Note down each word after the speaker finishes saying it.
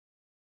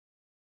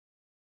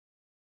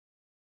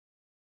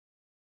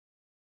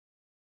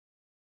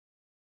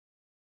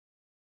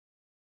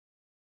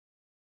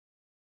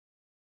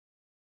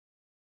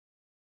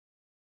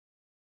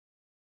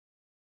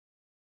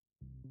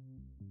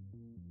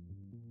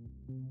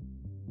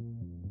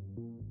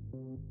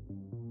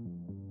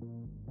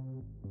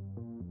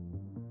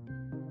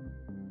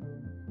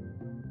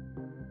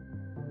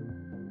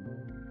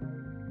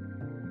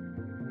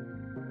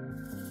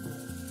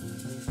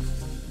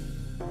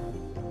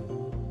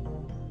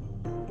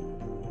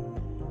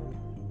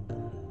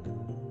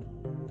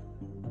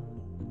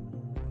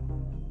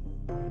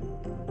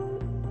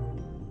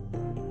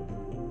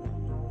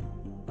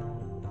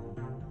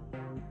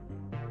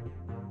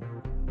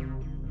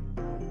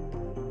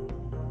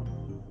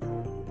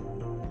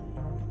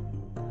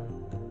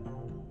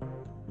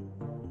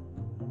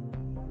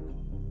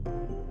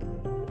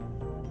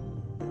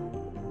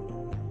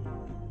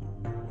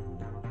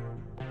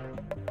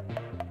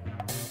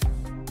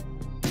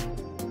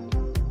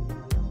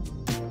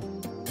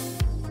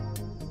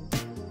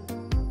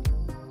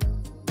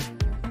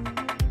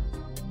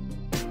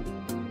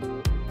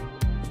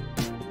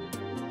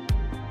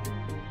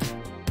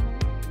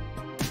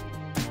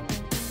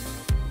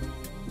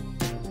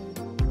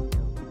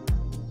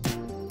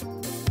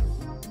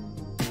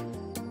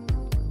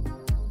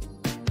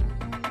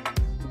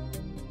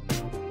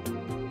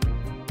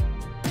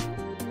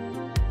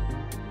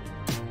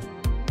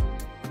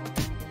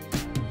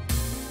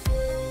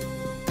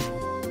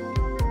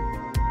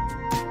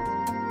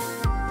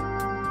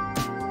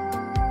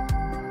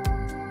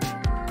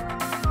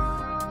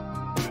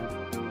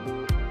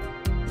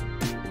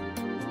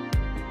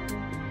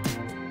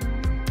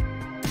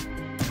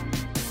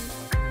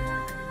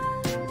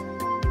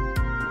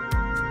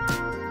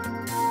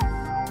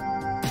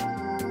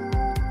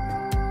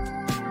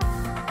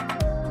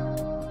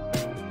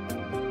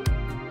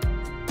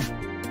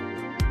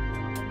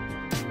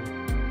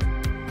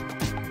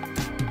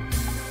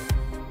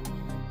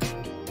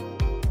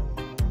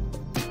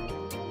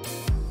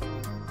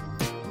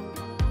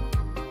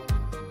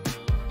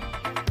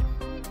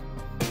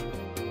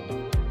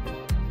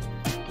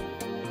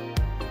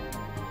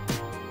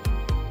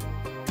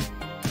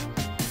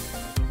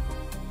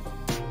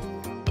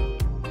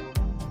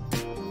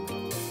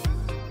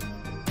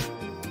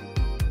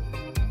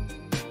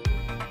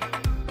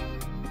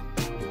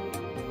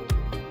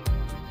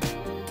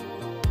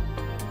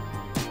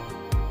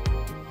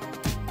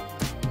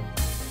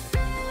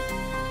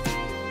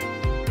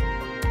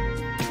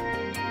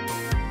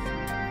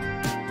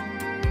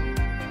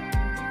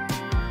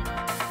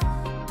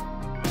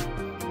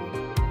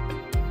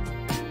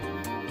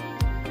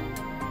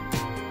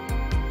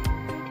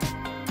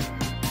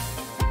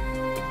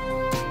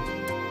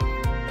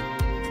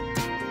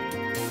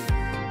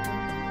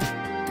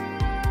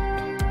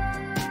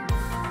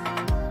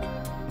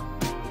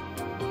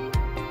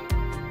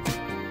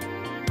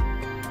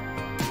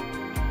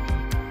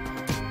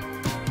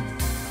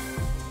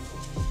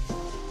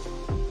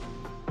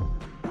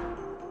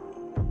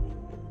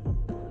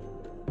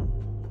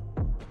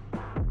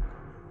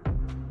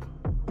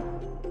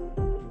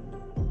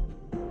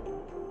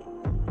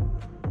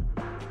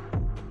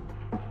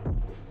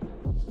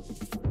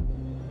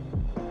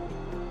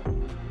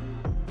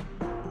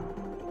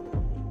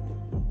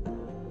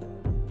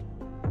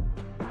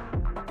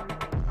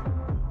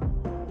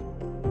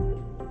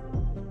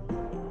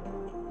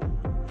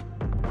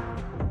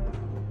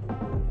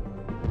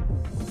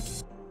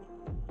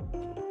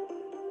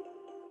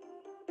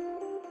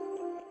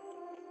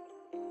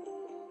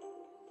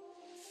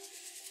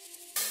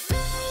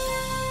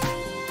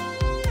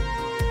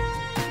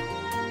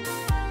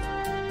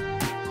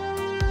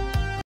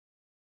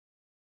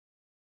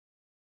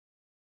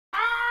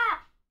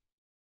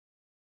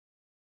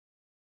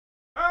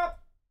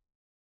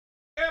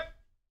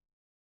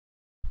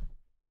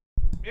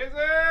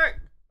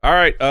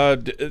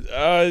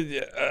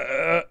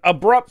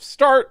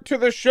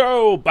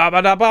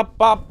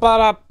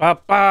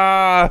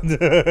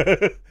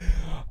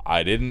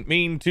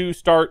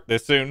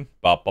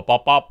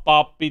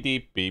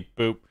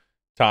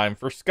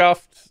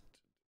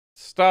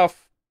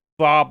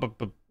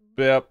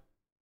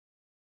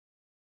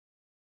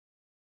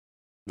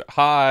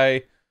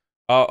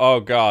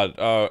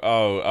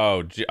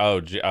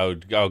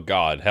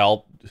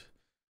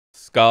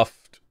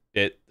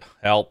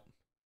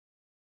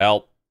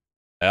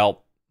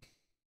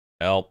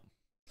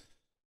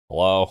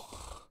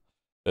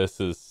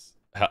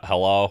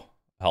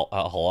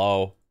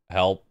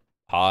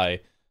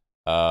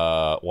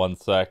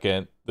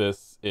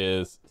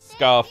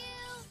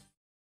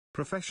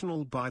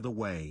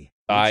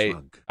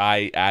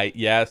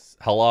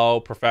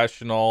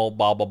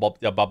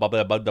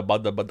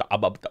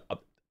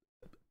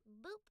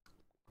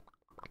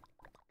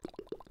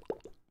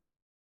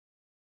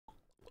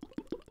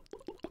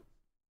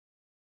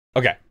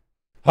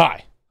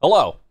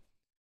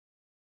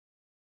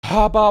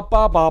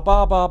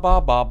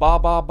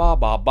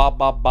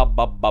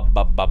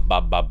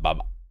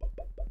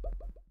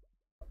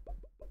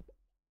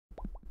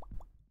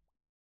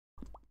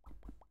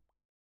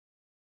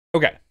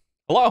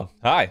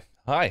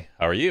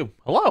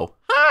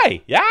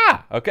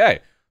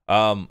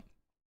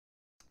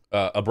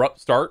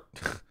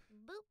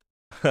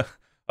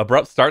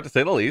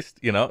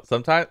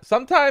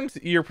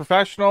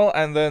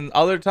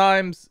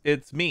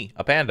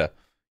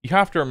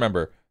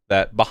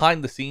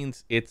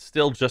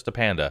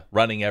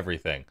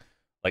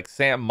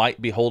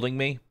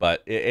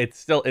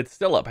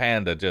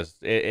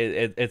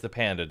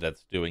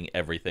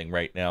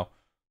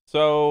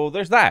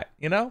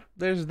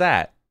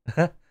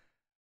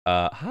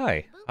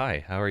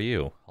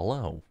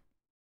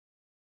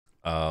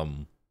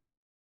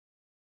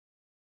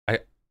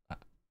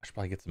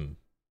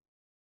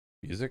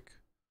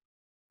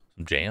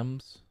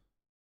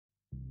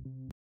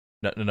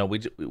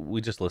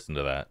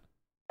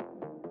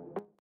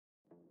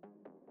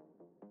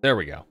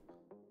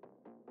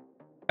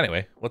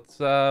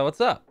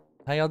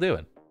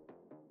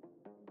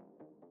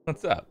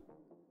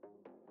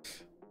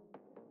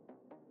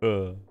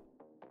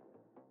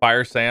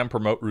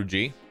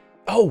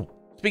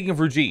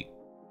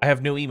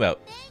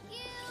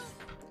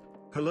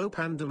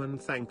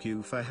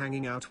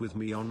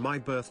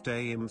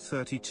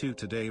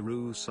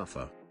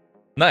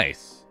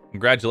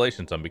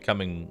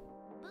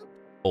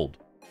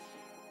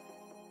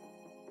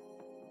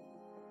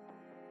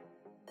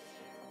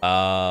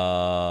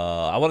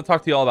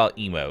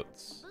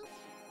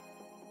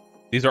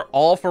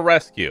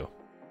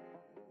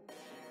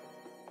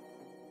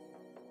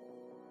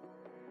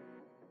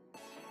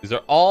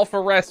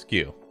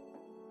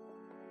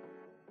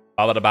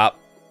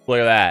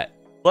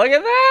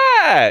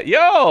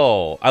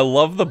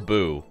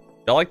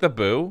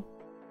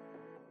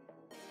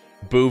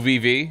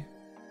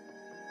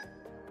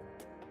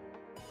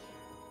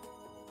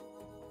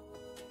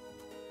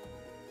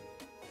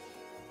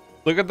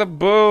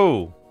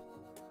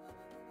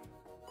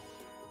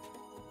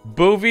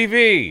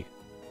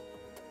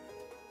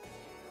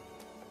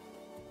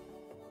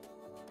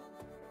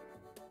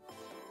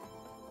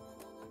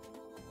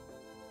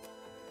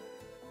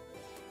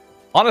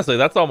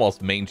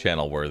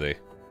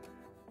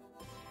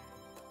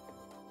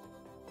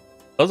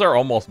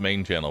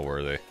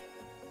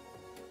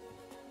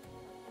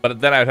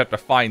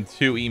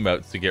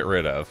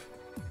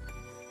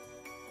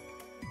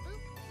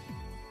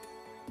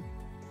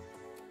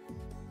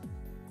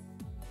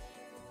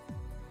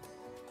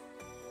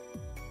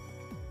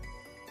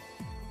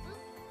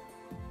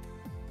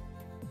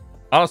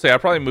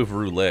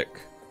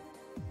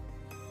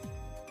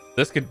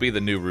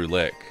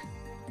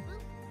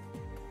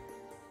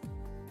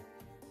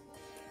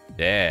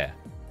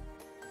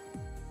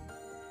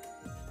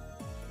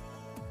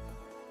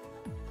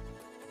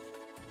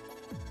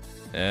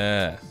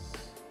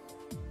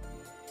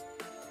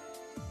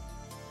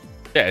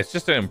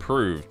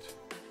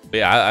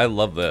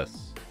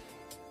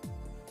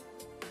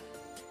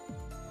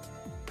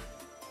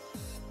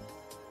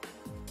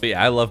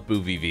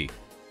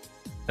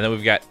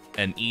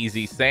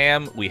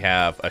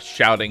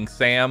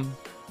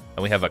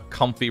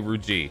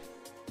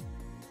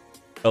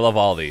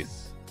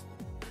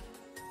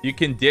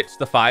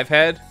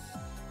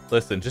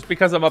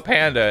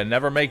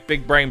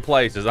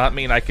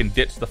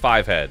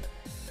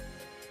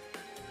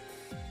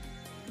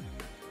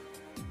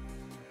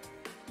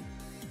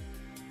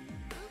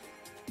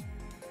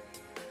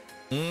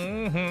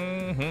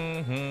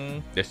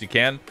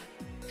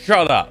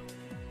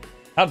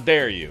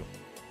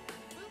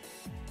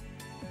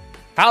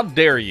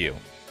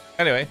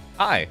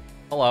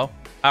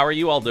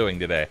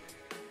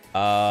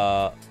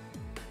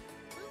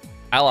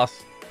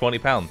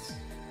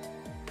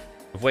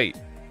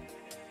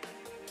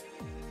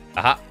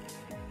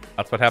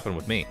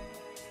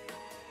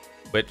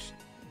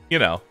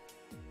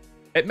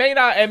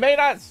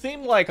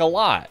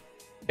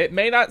It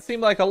may not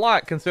seem like a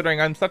lot considering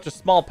I'm such a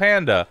small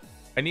panda,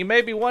 and you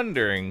may be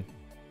wondering,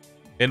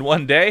 in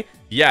one day?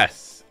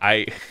 Yes,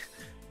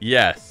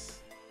 yes.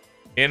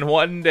 In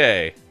one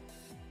day.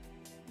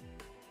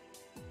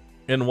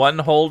 In one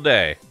whole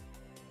day.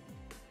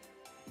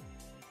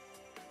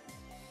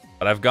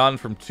 But I've gone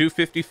from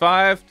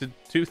 255 to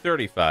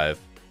 235.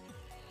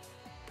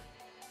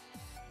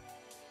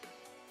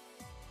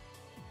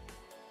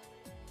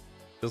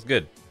 Feels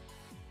good.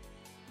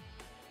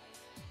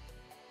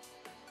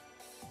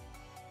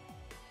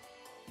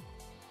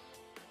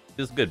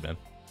 Feels good, man.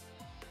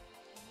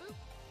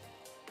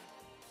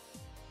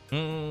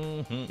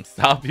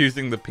 Stop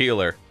using the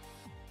peeler.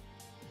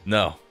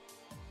 No.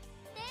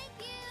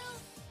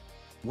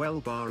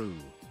 Well, Bahroo,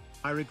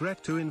 I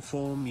regret to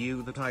inform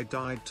you that I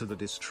died to the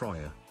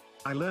destroyer.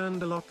 I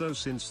learned a lot though,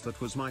 since that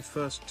was my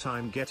first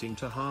time getting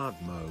to hard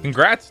mode.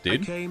 Congrats,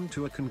 dude. I came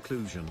to a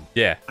conclusion.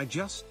 Yeah. I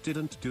just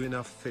didn't do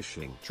enough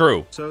fishing.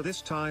 True. So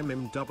this time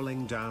I'm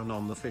doubling down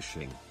on the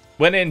fishing.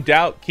 When in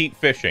doubt, keep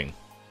fishing.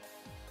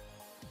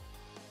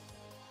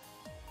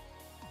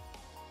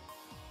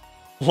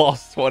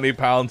 Lost 20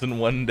 pounds in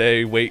one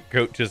day. Weight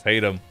coaches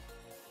hate him.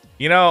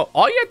 You know,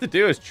 all you have to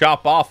do is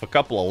chop off a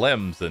couple of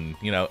limbs, and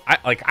you know,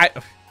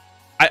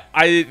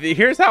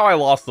 here's how I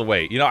lost the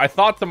weight. You know, I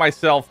thought to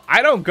myself,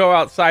 I don't go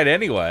outside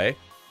anyway.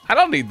 I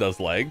don't need those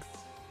legs.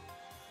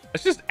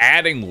 It's just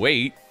adding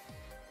weight.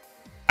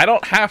 I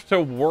don't have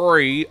to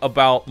worry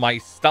about my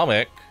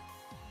stomach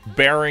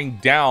bearing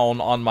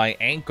down on my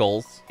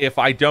ankles if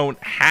I don't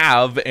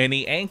have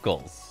any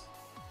ankles.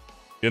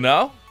 You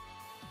know?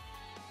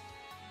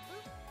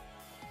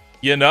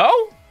 You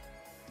know?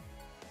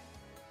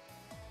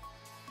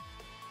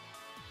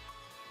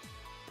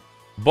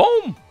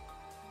 Boom.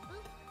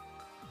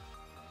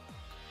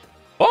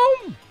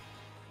 Boom.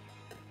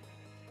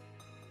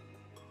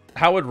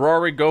 How would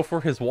Rory go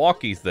for his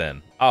walkies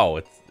then? Oh,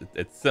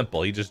 it's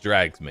simple. He just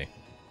drags me.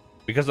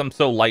 Because I'm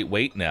so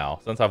lightweight now,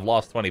 since I've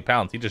lost 20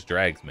 pounds, he just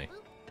drags me.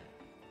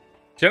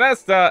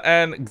 Janesta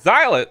and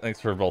Xylet,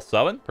 thanks for both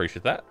subbing.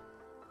 Appreciate that.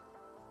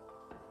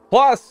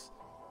 Plus,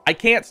 I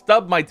can't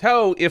stub my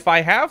toe if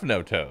I have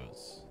no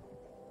toes.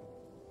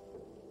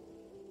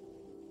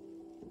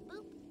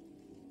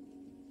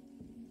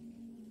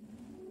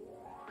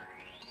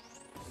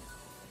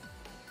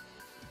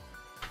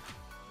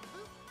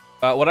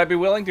 Would I be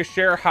willing to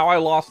share how I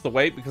lost the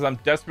weight? Because I'm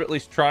desperately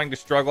trying to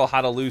struggle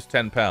how to lose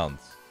 10 pounds.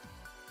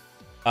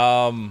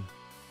 Old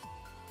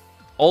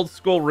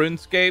school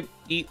RuneScape,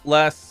 eat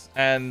less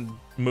and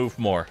move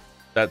more.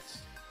 That's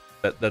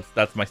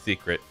my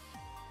secret.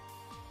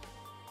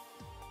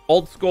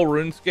 Old school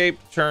RuneScape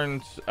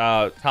turns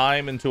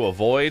time into a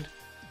void,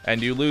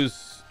 and you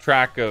lose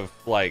track of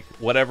like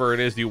whatever it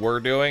is you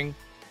were doing.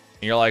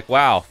 And you're like,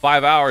 wow,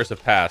 5 hours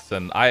have passed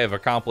and I have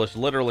accomplished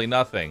literally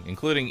nothing,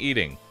 including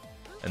eating.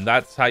 And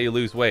that's how you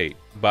lose weight,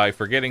 by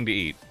forgetting to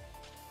eat.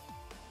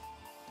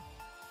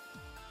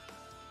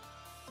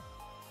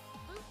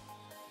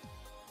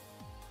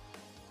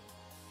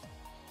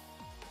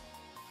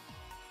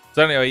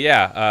 So anyway,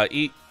 yeah,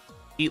 eat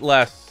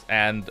less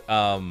and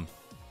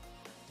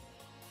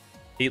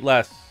eat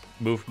less,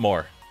 move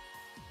more.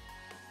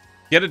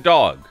 Get a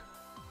dog.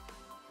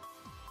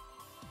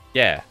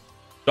 Yeah,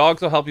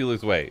 dogs will help you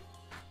lose weight.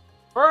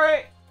 All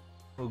right,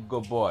 oh,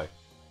 good boy.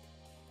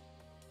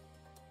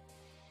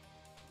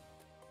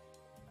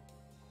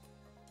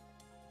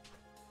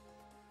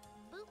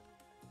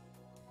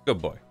 Good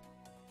boy.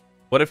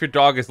 What if your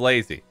dog is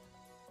lazy?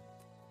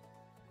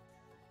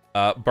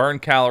 Burn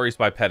calories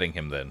by petting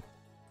him then.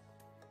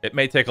 It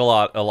may take a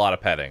lot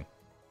of petting.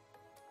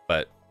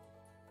 But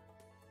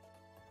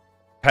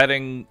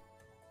petting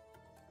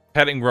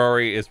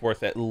Rory is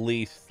worth at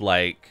least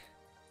like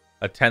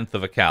 1/10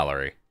 of a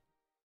calorie.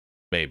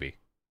 Maybe.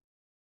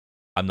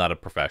 I'm not a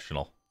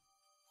professional.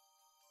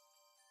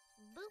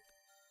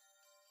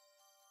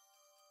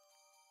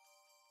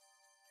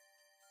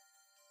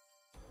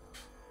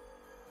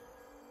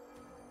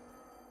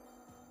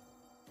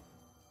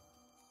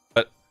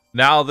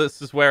 Now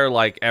this is where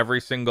like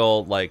every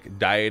single like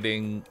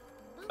dieting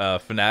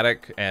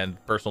fanatic and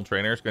personal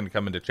trainer is going to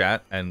come into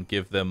chat and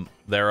give them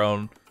their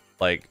own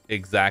like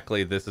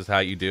exactly this is how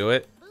you do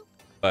it.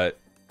 But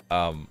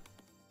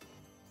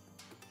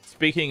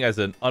speaking as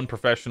an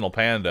unprofessional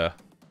panda,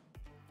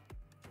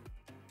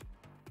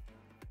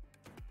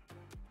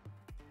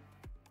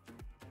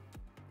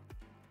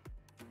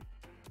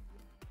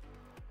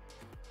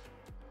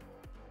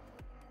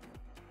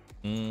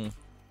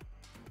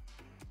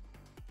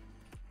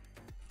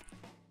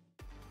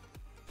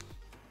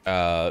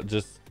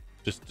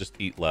 just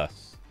eat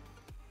less.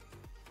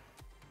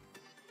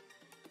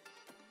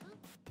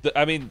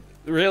 I mean,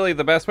 really,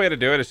 the best way to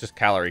do it is just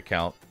calorie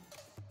count.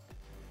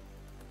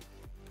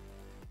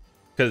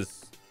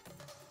 Because,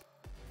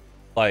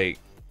 like,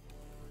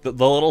 the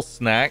little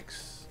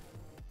snacks,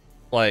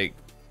 like,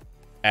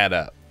 add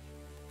up.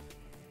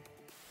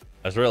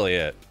 That's really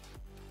it.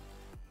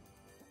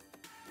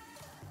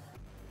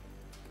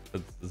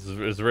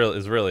 It's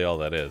really all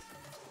that is.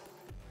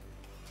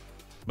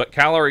 But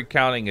calorie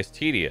counting is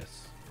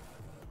tedious.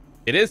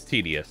 It is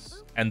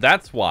tedious, and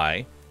that's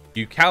why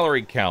you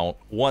calorie count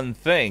one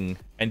thing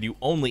and you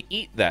only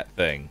eat that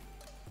thing.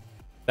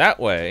 That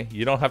way,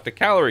 you don't have to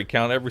calorie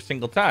count every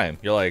single time.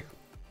 You're like,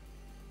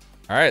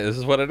 all right, this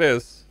is what it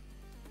is.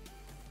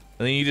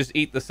 And then you just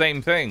eat the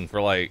same thing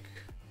for like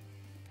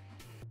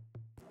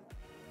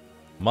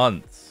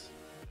months.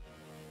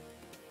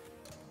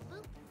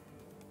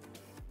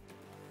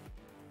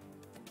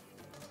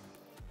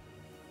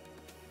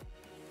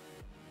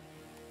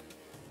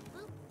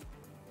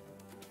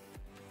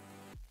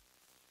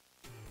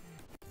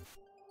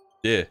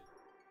 Yeah.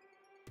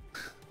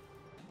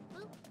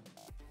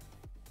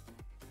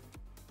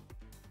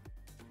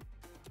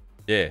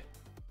 Yeah.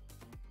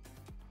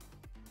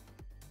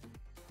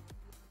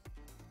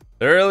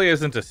 There really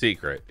isn't a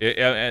secret.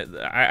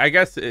 I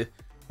guess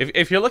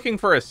if you're looking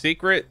for a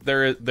secret,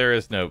 there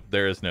is no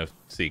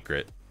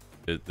secret.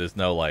 There's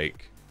no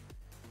like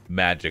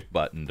magic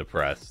button to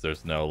press.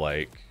 There's no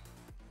like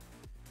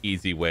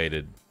easy way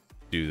to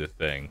do the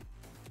thing.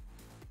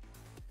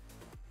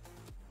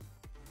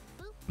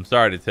 I'm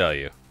sorry to tell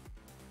you.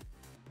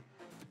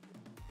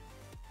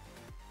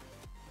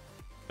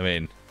 I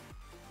mean,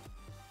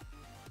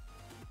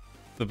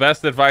 the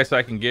best advice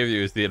I can give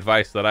you is the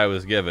advice that I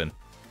was given.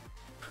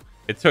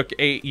 It took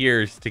 8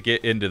 years to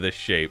get into this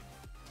shape.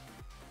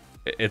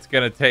 It's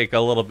gonna take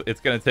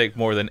it's gonna take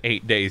more than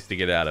 8 days to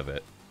get out of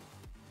it.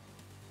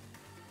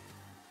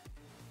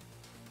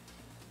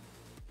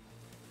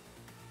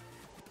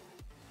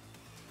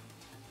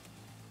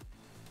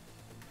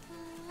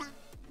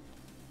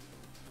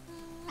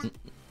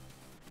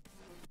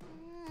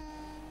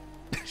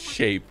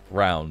 Shape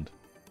round.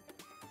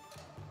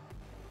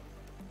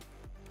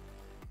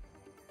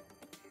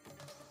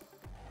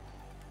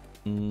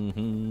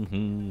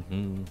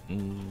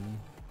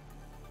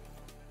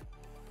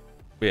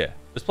 Yeah,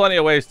 there's plenty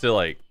of ways to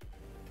like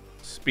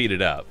speed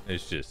it up.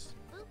 It's just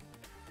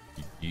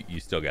you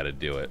still got to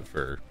do it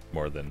for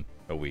more than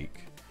a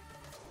week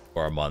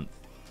or a month,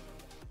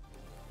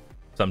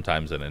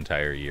 sometimes an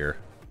entire year.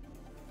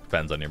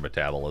 Depends on your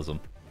metabolism.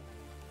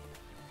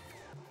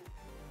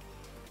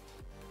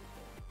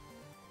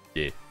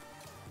 Yeah.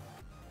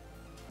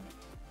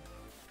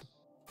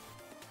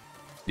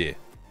 Yeah.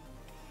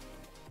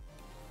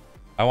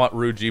 I want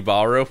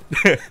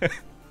AdmiralBahroo.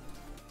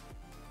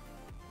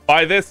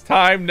 By this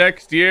time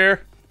next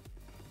year,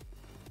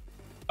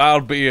 I'll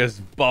be as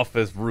buff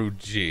as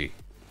Bahroo.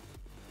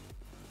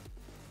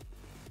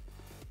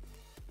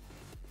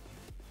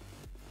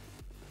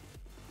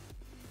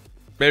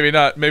 Maybe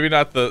not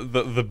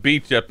the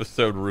beach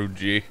episode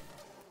Bahroo.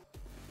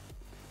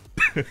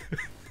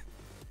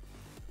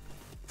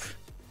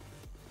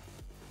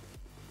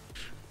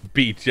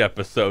 Beach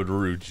episode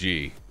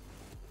Bahroo.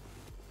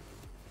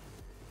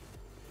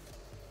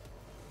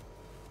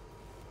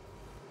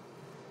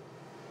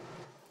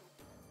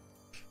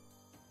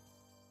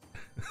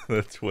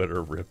 The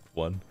Twitter ripped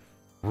one.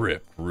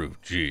 Rip Bahroo.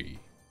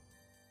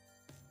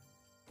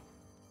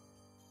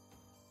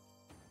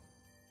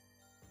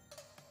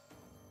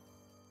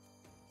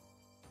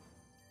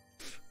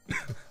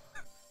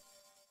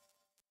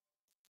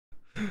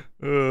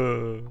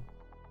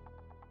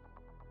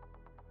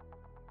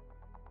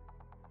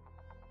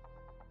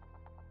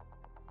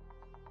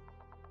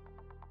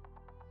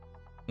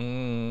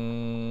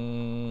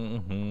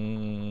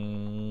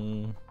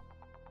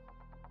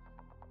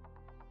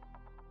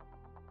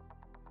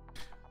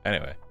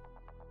 Anyway.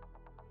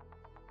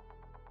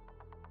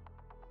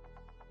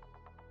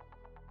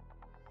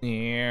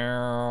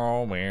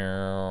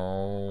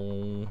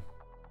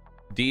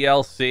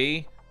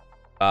 DLC.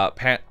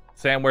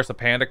 Sam wears a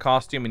panda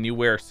costume and you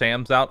wear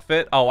Sam's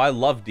outfit. Oh, I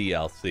love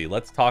DLC.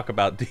 Let's talk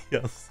about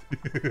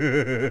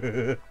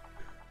DLC.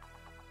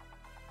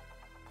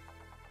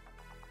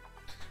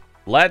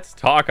 Let's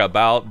talk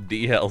about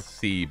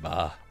DLC,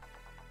 bah.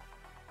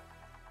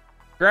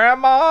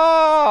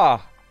 Grandma!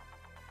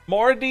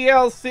 More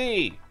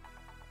DLC!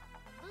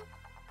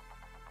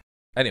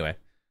 Anyway,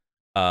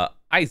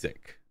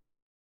 Isaac.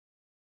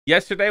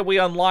 Yesterday we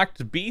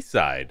unlocked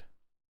B-side.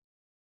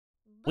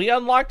 We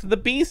unlocked the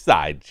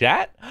B-side,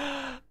 chat.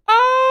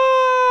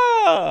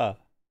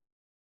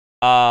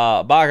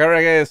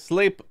 Bahroo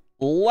Sleep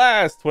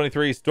Less,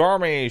 23,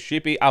 Stormy,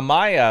 Sheepy,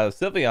 Amaya,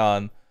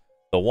 Sylveon,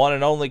 the one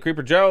and only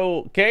Creeper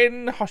Joe,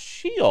 Caden,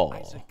 Hashiel.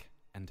 Isaac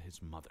and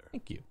his mother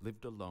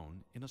lived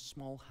alone in a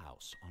small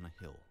house on a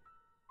hill.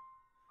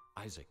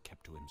 Isaac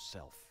kept to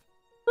himself,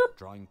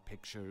 drawing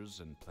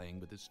pictures and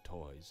playing with his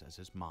toys as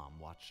his mom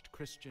watched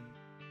Christian.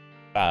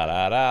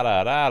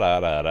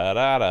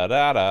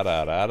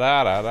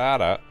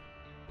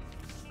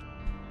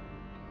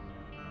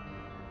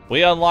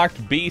 We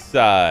unlocked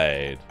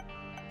B-side.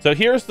 So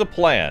here's the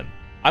plan.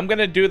 I'm going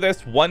to do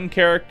this one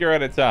character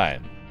at a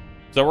time.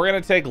 So we're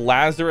going to take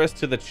Lazurass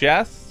to the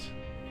chest,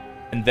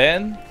 and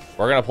then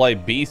we're going to play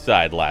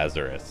B-side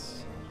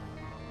Lazurass.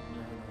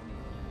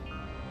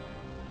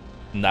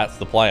 And that's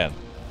the plan.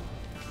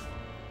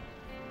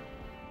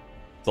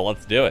 So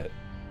let's do it.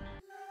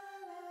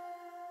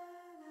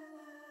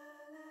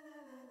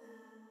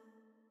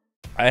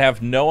 I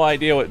have no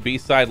idea what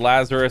B-side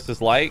Lazurass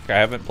is like. I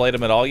haven't played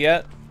him at all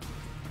yet.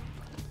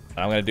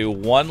 I'm going to do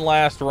one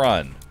last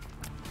run.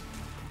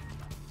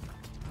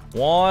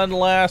 One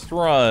last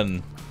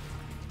run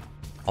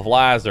of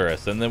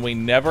Lazurass, and then we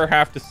never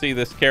have to see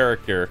this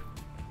character,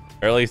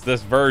 or at least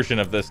this version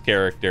of this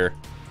character,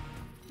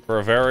 for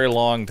a very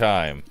long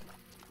time.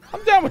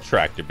 I'm down with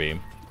Tractor Beam.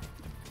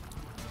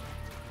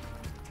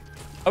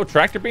 Oh,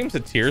 Tractor Beam's a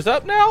Tears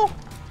Up now?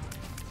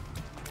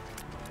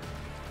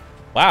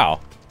 Wow.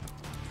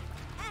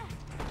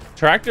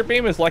 Tractor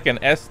Beam is like an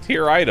S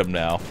tier item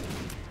now.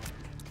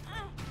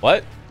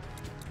 What?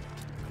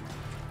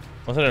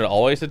 Wasn't it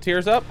always a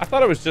Tears Up? I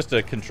thought it was just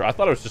a control. I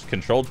thought it was just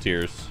controlled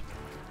tears.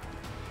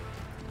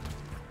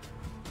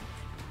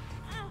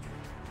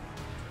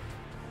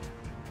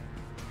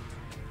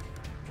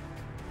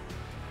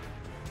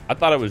 I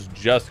thought it was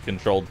just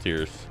controlled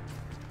tears.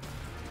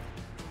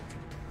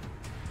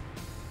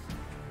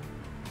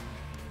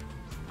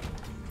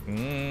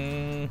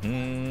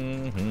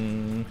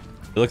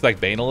 It looks like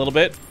Bane a little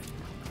bit.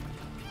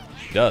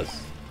 It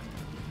does.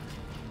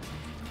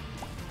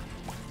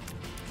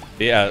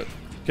 Yeah,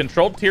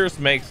 controlled tears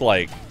makes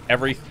like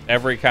every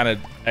kind of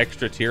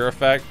extra tier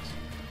effect,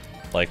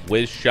 like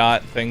whiz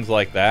shot, things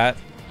like that,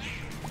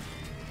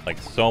 like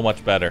so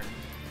much better.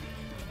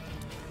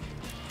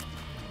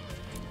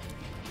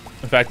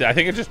 In fact, I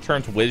think it just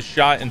turns whiz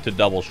shot into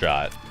double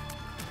shot.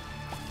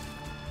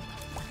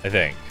 I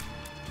think.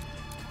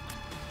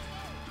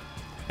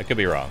 I could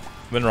be wrong.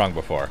 I've been wrong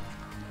before.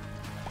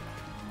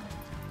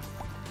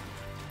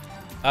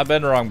 I've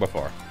been wrong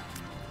before.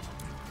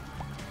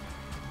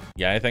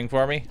 You got anything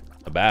for me?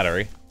 A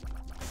battery.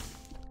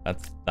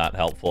 That's not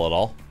helpful at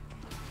all.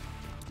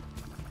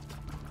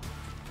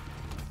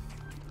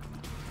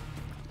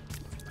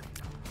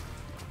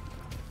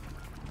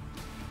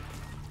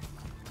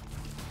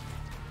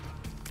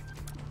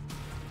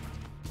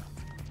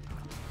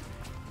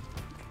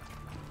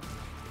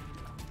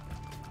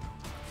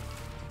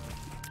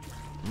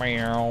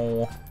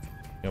 Meow.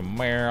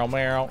 Meow,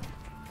 meow.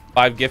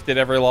 5 gifted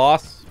every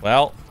loss?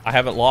 Well, I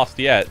haven't lost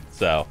yet,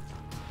 so.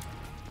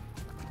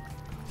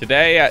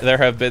 Today, there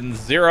have been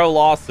 0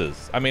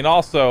 losses. I mean,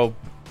 also,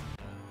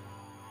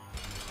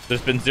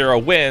 there's been 0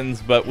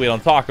 wins, but we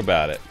don't talk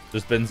about it.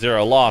 There's been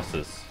 0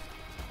 losses.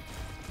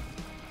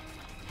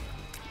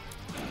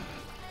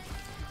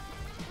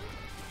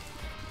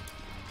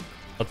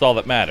 That's all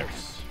that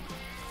matters.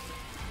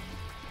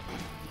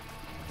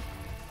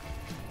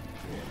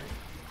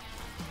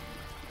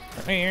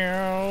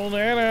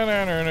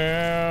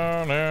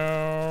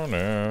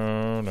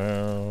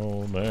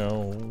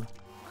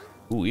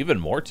 Ooh, even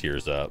more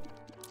Tears Up.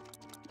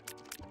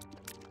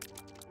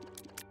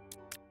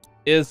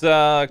 Is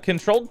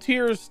controlled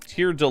tears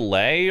tier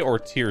delay or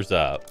Tears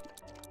Up?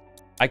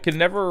 I can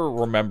never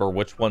remember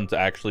which one to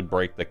actually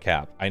break the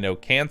cap. I know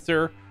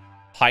Cancer,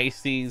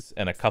 Pisces,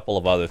 and a couple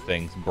of other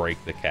things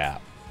break the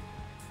cap.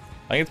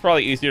 I think it's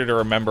probably easier to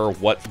remember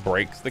what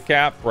breaks the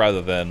cap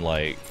rather than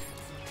like...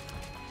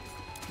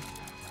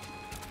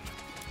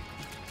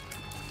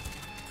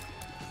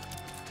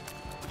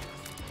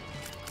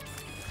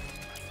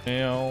 You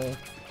know,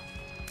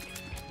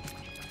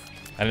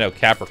 I know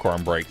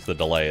Capricorn breaks the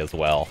delay as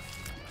well.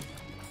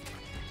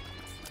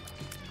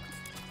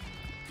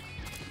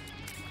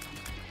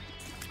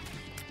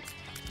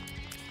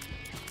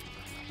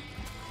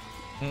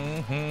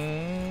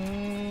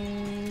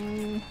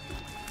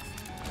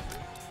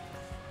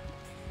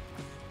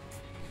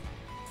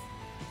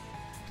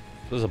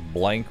 There's a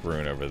blank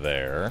rune over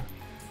there.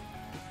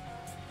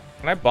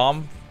 Can I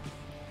bomb?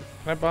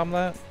 Can I bomb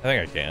that? I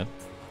think I can.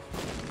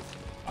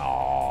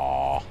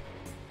 Aww.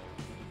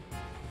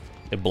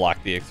 It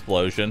blocked the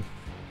explosion.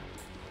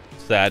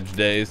 Sag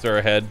days are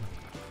ahead.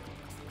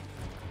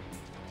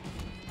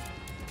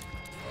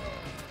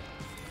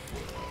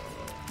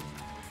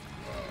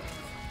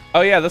 Oh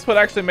yeah, this would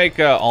actually make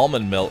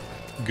almond milk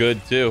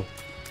good too.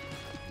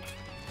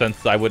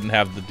 Since I wouldn't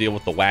have to deal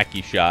with the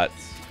wacky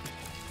shots.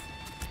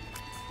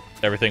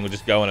 Everything would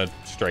just go in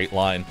a straight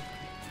line.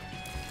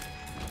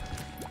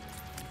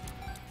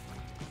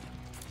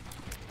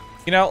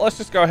 You know, let's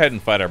just go ahead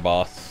and fight our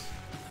boss.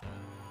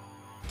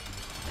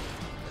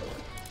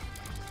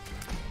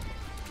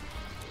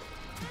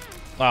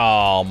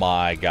 Oh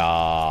my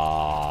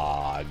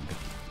god.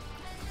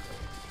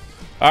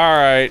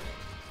 Alright.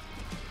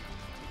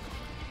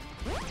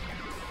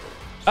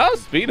 Oh,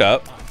 speed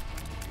up.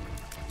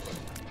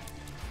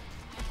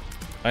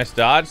 Nice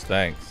dodge,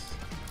 thanks.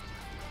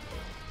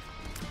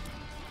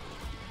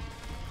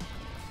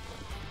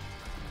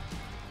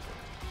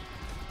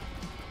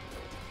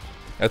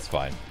 That's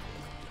fine.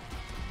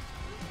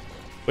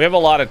 We have a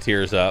lot of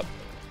Tears Up.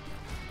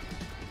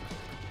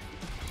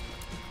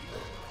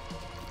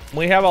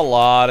 We have a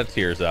lot of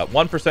Tears Up.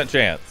 1%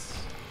 chance.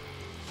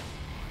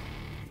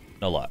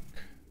 No luck.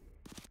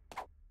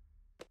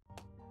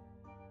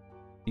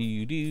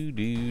 Do do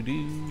do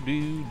do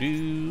do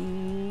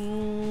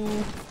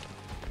do.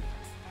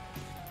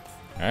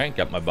 All right,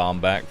 got my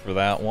bomb back for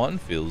that one.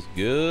 Feels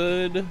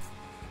good.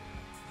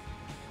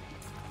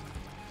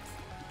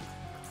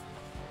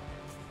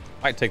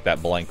 Might take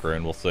that blank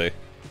rune, we'll see.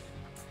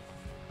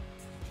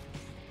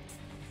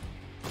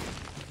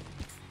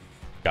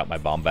 Got my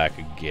bomb back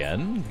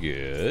again.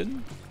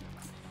 Good.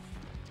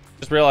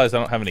 Just realized I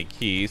don't have any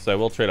keys, so I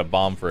will trade a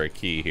bomb for a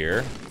key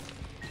here.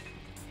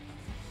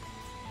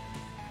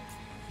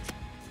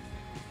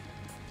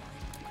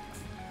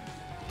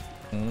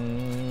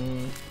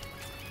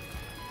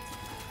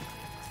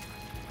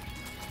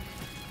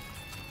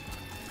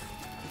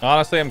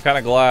 Honestly, I'm kind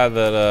of glad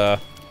that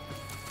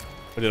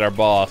we did our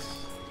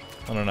boss.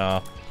 I don't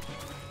know.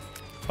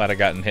 Might have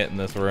gotten hit in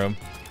this room.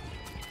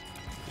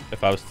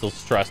 If I was still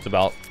stressed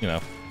about, you know,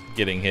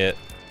 getting hit.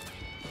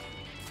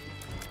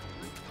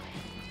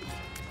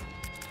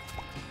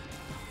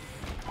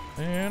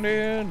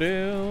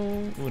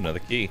 Ooh, another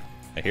key.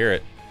 I hear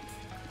it.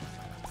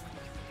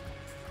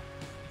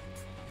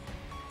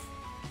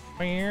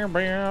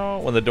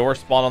 When the door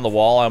spawned on the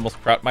wall, I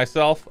almost crapped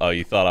myself. Oh,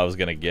 you thought I was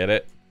gonna get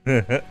it?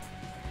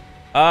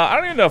 I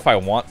don't even know if I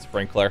want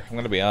Sprinkler. I'm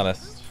gonna be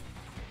honest.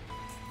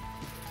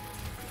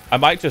 I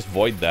might just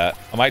void that.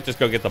 I might just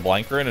go get the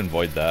blank rune and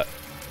void that.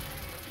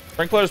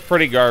 Sprinkler's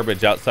pretty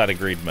garbage outside of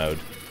greed mode.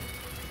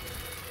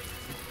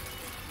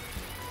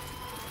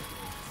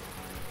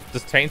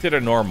 Just tainted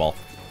or normal?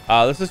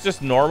 This is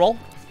just normal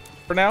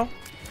for now.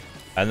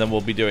 And then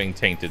we'll be doing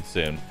tainted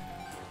soon.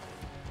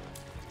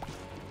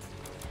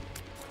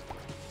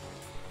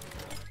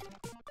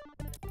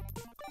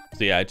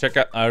 So yeah,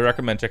 I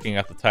recommend checking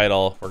out the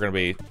title. We're gonna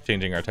be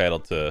changing our title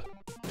to...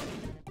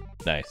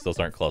 Nice, those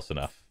aren't close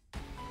enough.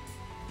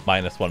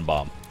 -1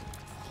 bomb.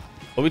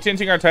 We'll be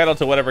changing our title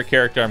to whatever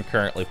character I'm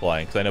currently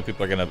playing, because I know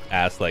people are gonna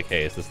ask like,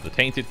 hey, is this the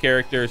tainted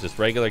character? Is this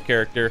regular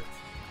character?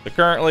 So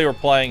currently we're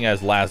playing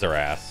as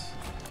Lazurass.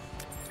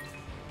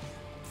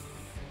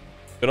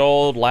 Good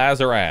old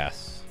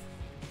Lazurass.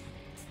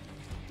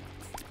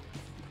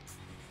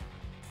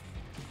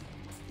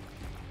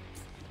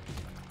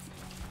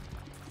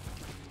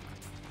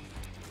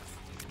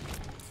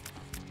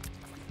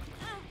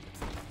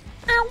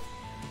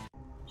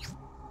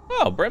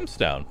 Oh,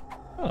 brimstone.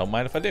 I don't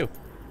mind if I do.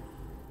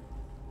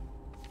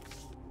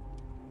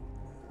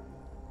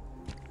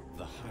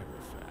 The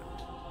Hierophant.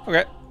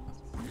 Okay.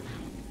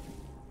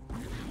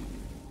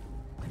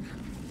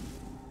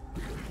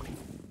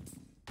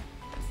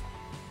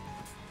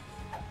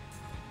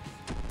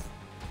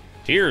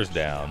 Tears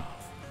down.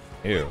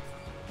 Ew.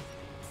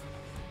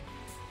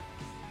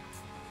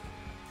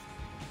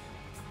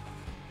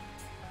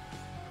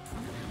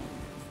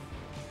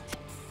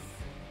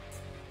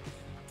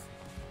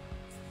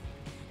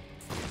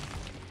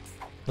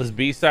 Was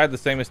B-side the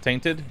same as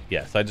tainted?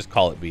 Yes, I just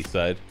call it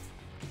B-side.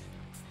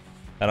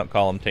 I don't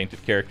call them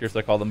tainted characters.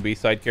 I call them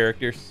B-side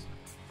characters.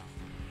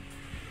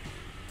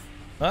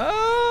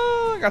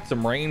 I got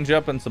some range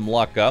up and some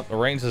luck up. The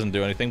range doesn't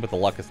do anything, but the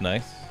luck is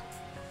nice.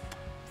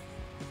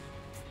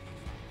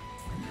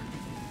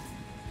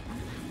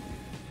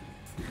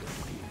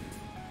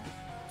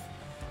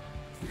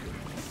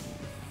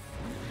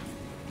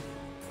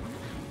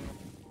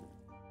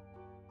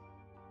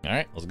 All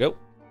right, let's go.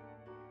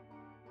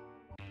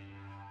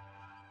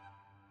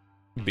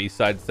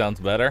 B-side sounds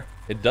better.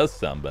 It does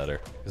sound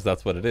better, because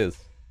that's what it is.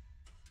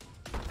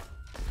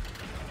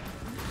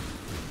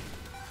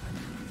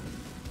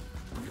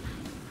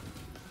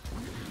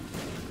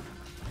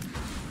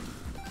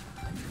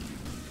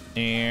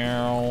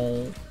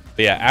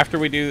 But yeah, after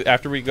we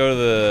go to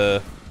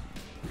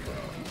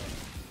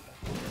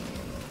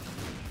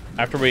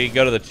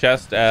the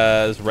chest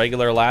as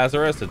regular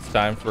Lazurass, it's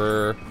time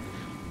for...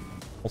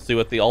 We'll see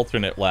what the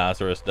alternate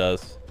Lazurass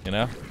does, you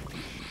know?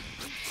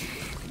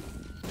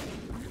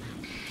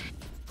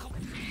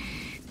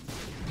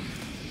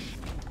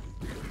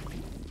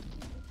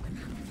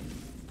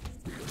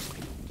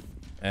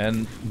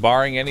 And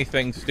barring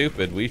anything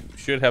stupid, we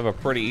should have a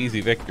pretty easy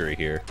victory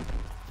here.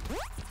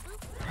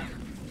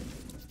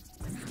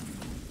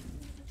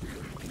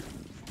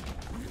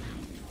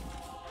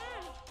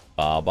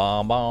 Ba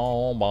ba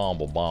ba ba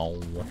ba ba.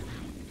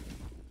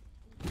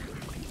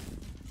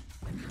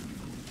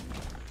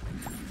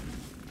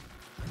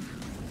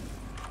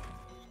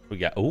 We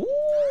got ooh.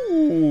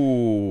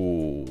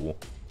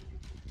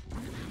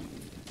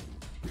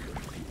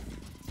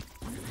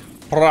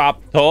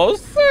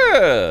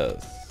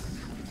 Proptosis.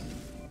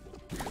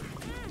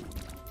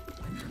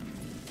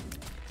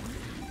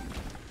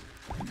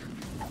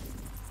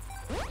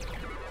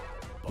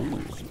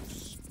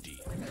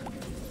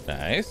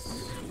 Nice.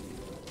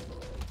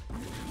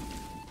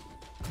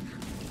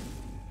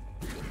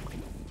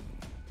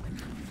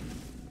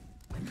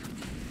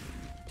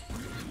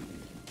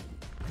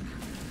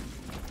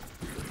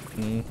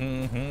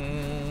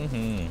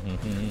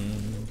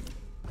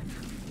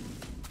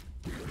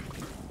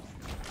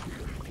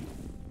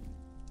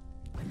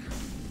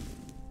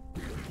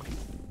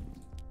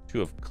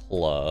 Two of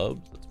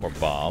clubs. That's more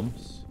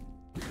bombs.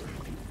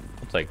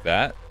 I'll take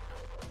that.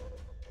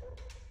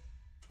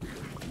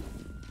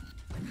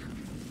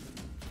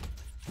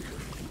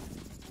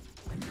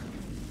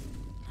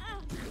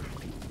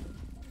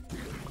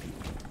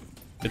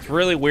 It's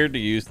really weird to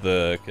use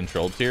the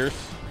control tiers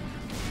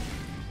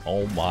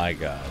Oh my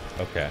god.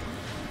 Okay.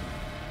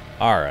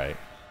 Alright.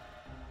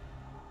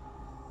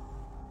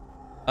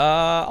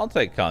 I'll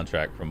take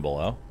contract from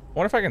below. I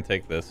wonder if I can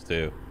take this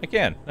too. I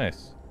can.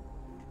 Nice.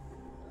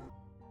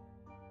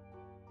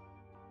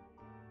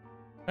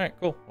 Alright,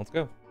 cool. Let's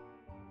go.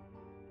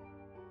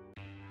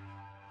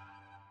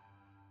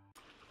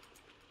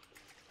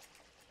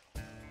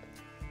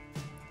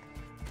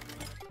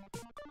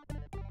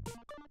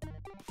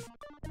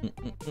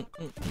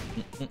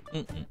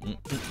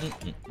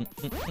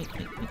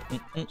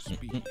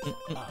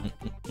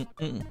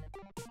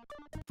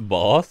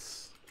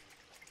 Boss?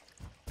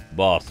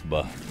 Boss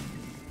buff.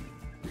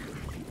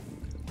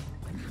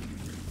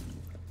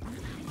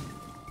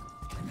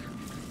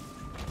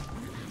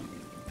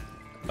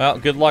 Well,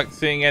 good luck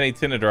seeing any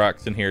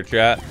Tinidrox in here,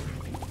 chat.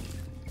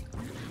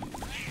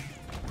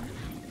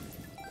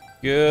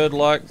 Good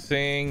luck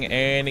seeing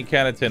any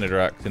kind of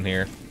Tinidrox in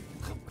here.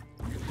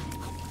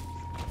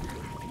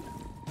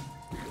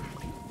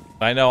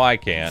 I know I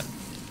can't.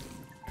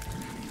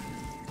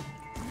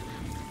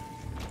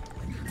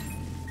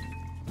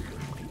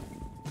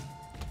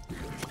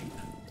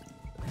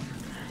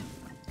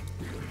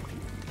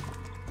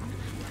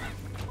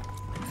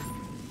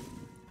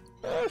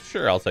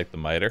 Sure, I'll take the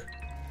miter.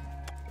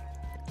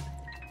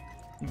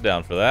 I'm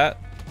down for that.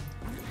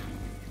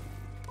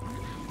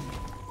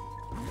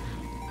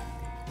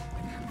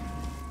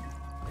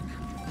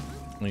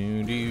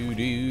 Do do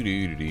do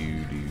do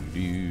do do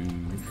do.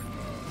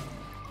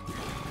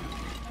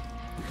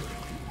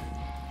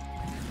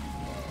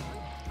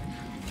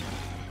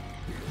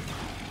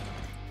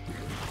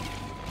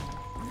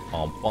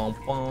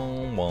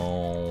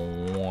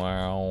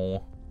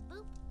 Wow.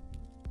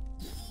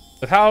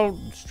 But how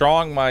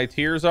strong my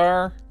tiers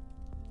are,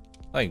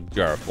 I think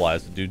Jar of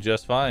Flies would do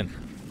just fine.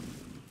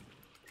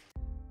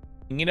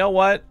 And you know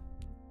what?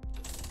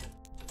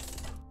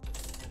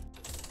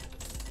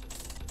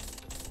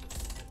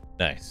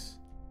 Nice.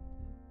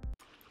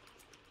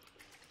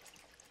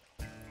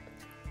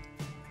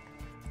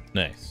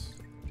 Nice.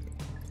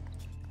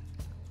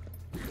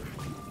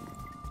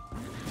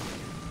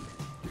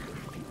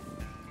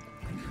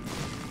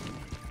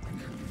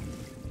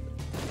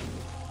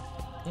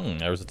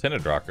 There was a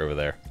Tinidrock over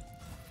there.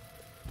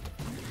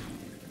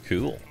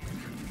 Cool.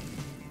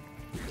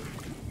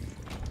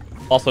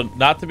 Also,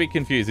 not to be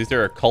confused, these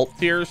are occult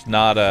tiers,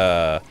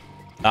 not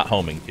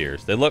homing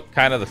tiers. They look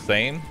kind of the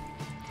same,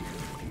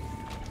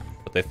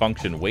 but they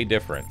function way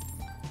different.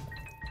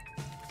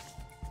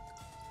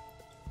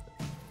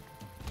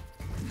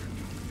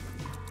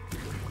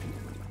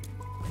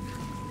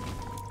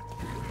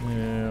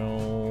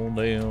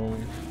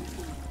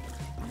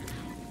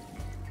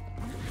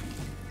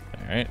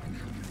 Alright.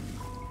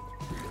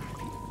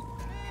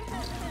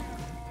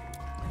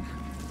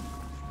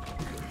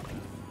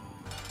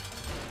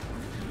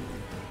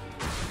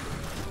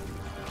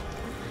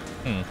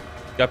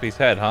 Guppy's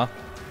head, huh?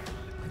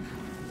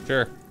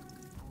 Sure.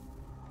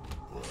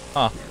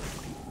 Huh.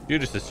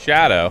 Judas's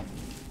shadow.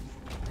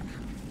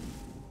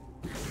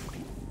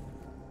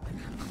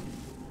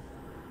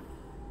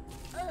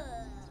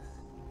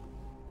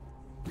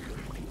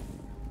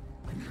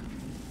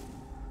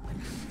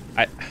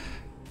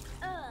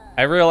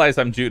 I realize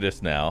I'm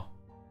Judas now.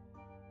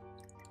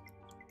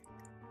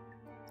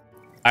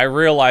 I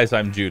realize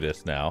I'm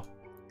Judas now.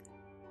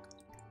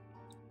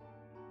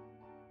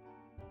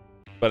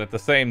 But at the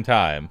same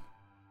time,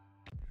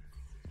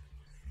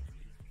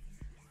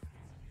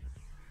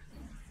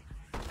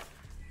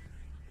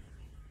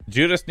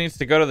 Judas needs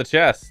to go to the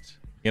chest,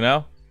 you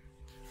know?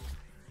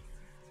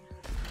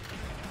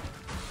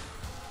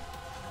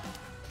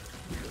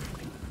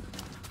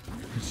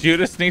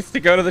 Judas needs to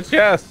go to the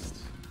chest.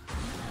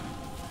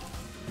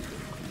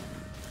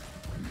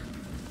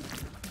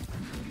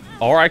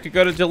 Or I could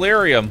go to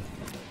Delirium.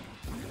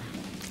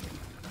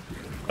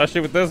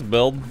 Especially with this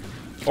build.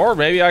 Or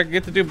maybe I could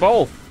get to do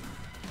both.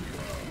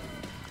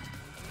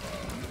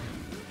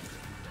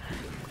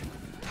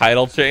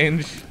 Title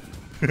change?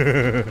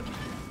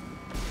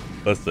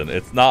 Listen,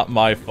 it's not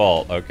my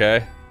fault,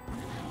 okay?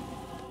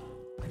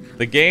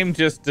 The game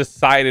just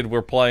decided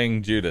we're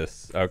playing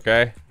Judas,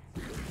 okay?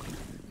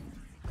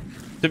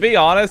 To be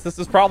honest, this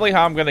is probably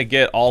how I'm going to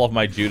get all of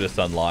my Judas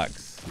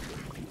unlocks.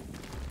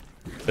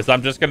 Because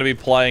I'm just going to be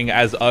playing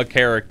as a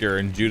character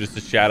and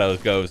Judas's shadow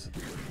goes,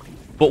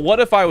 but what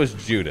if I was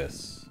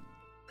Judas?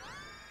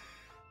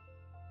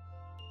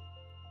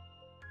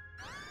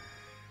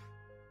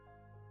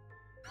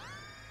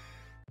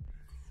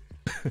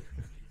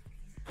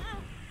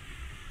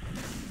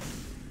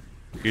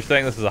 You're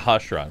saying this is a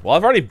Hush run. Well,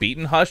 I've already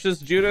beaten Hush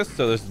as Judas,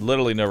 so there's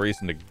literally no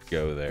reason to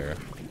go there.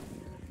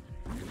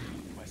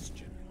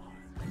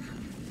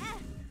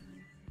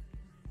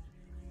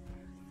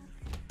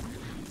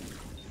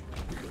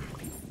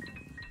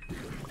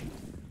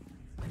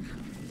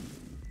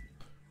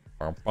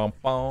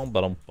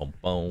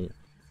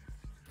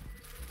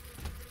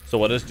 So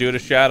what does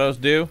Judas Shadows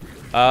do?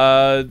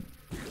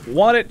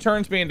 One, it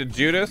turns me into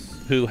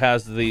Judas, who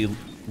has the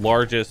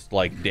largest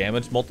like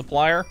damage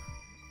multiplier.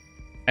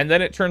 And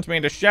then it turns me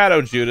into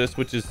Shadow Judas,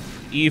 which is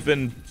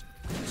even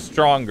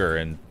stronger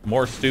and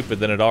more stupid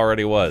than it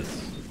already was.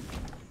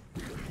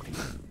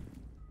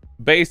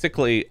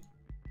 Basically,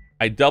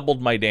 I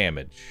doubled my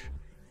damage.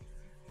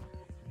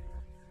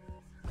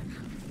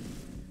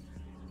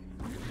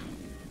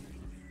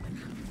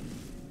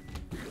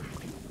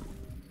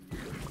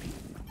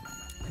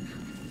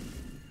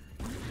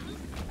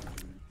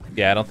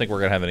 Yeah, I don't think we're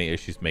gonna have any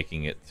issues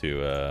making it to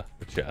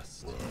the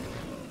chest.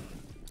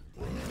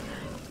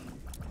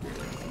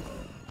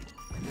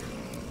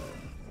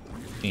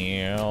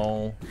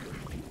 Ew.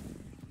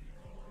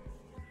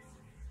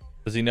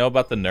 Does he know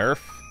about the nerf?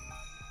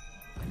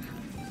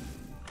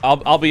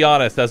 I'll be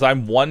honest, as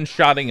I'm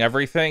one-shotting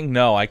everything,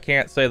 no, I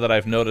can't say that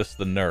I've noticed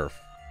the nerf.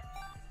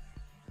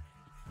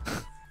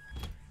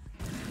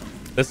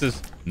 This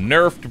is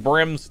nerfed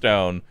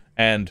Brimstone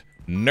and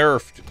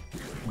nerfed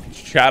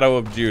Shadow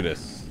of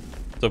Judas.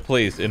 So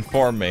please,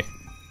 inform me.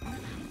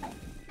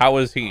 How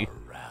is he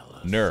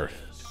nerfed?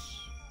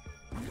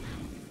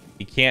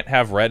 He can't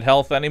have red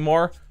health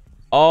anymore?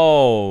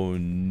 Oh,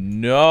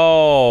 no.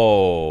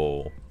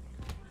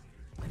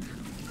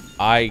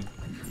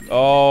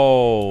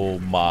 Oh,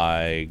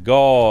 my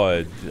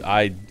God.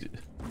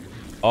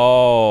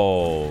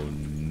 Oh,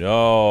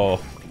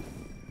 no.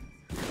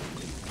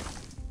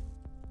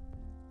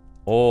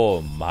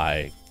 Oh,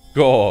 my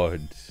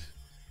God.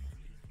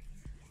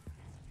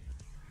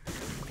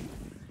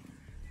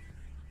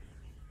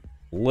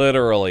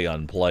 Literally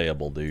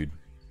unplayable, dude.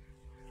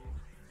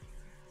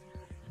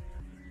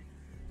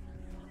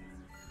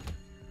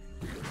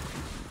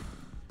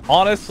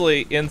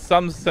 Honestly, in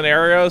some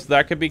scenarios,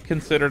 that could be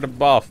considered a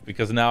buff,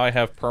 because now I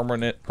have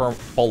permanent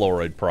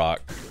Polaroid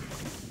proc.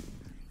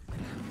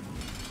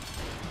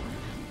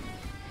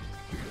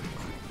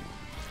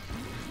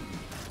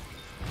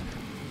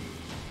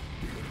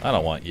 I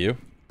don't want you.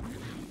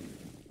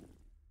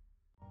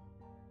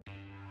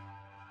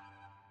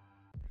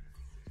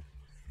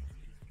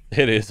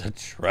 It is a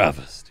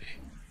travesty.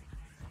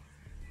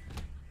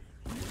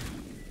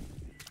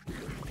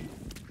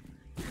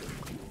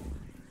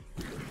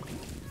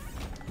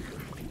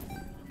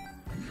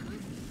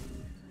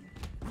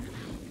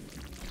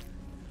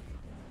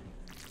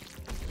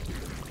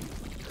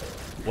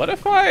 What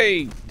if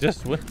I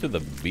just went to the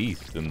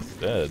beast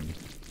instead?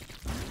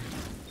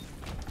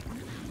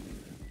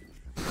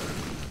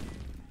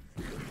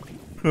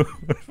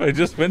 If I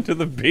just went to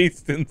the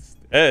beast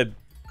instead?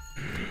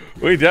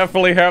 We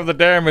definitely have the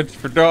damage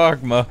for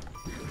Dogma.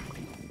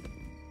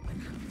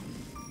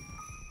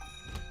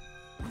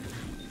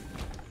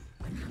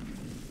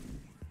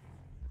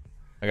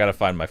 I gotta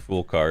find my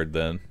Fool card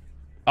then.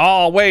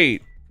 Oh,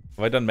 wait!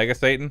 Have I done Mega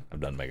Satan? I've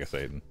done Mega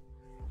Satan.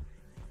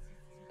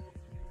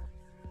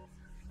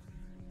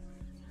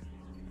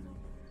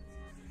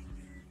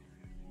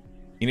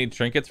 You need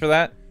trinkets for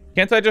that?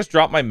 Can't I just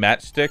drop my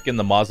matchstick in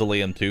the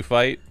Mausoleum 2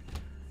 fight?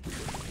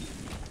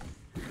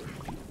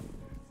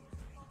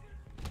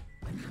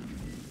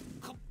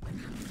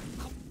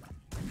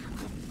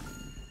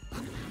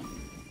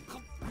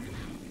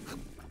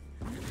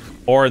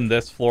 Or in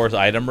this floor's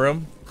item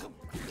room?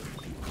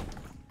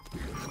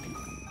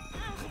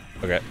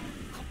 Okay.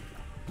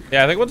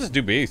 Yeah, I think we'll just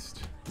do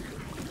Beast.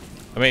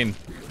 I mean,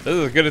 this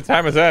is as good a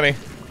time as any.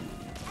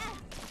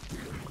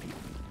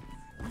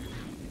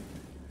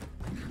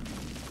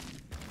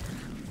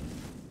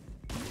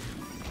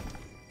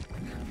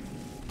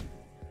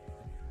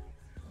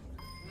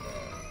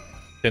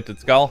 Tinted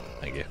Skull?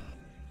 Thank you.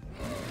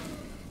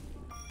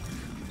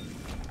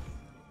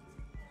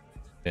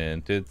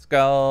 Tinted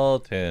Skull,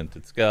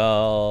 Tinted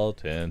Skull,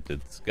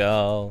 Tinted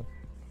Skull.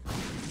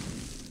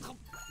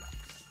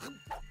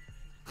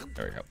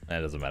 There we go.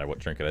 That doesn't matter what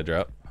trinket I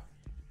drop.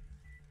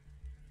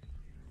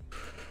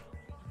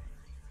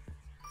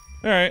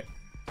 Alright.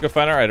 Let's go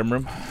find our item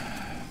room.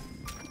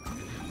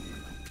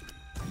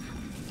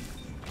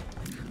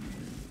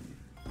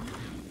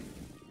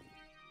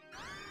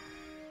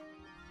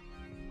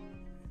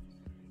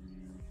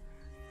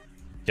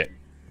 Okay.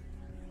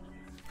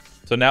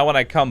 So now when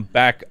I come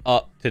back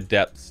up to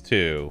Depths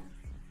 2,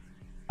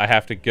 I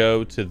have to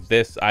go to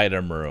this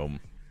item room.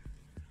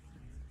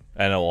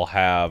 And it will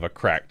have a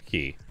cracked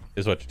key,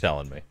 is what you're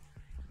telling me.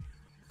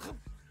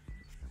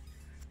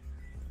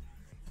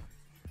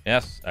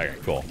 Yes? Okay,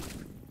 cool.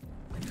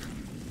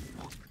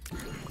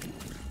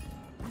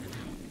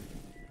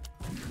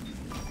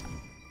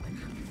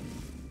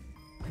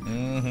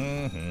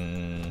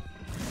 Mm-hmm.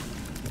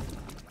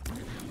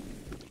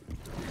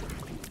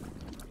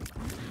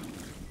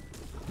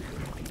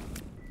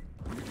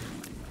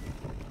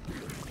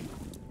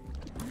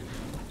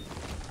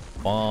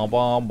 Bom,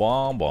 bom,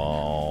 bom,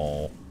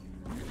 bom.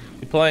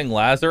 You playing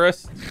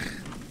Lazurass?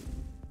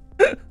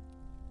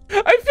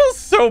 I feel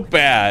so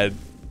bad.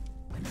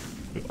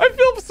 I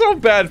feel so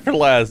bad for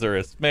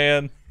Lazurass,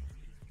 man.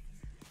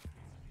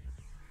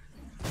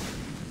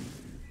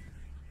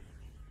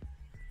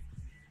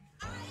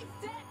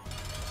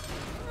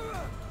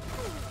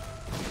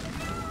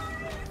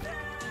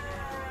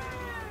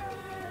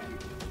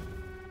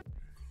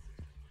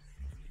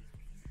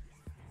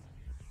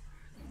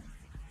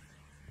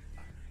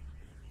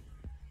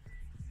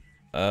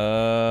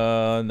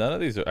 None of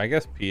these are, I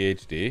guess,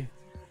 PhD.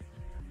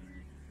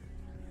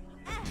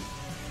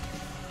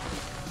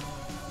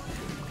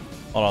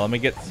 Hold on, let me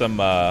get some,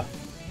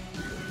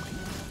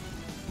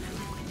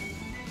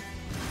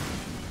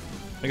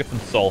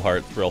 soul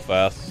hearts real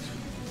fast.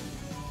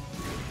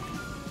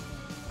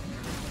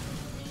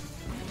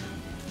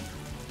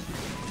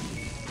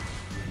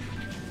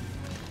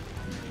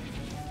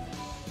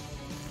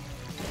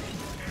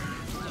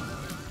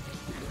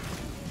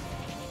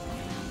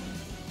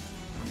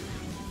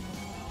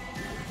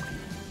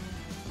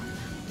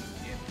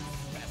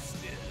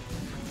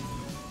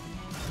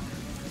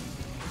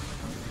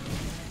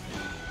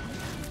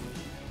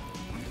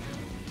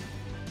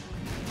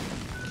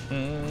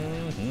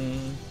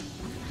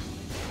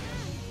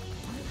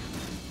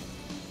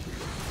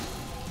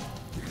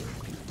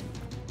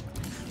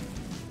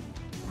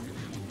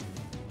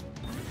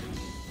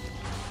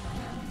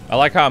 I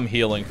like how I'm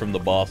healing from the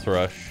boss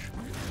rush.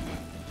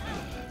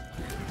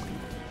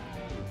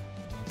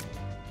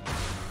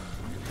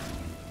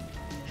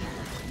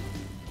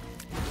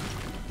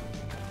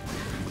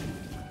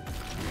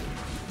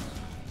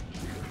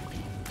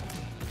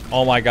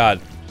 Oh my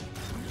god.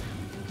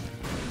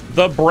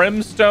 The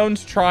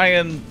brimstones try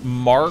and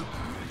mark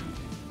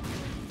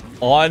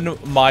on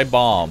my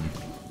bomb.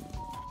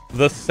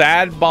 The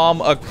sad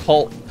bomb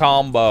occult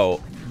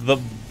combo. The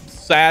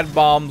sad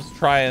bombs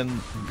try and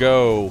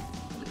go.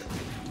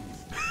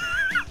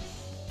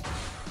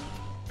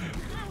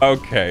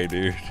 Okay,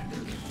 dude.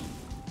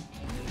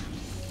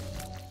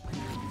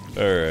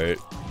 All right.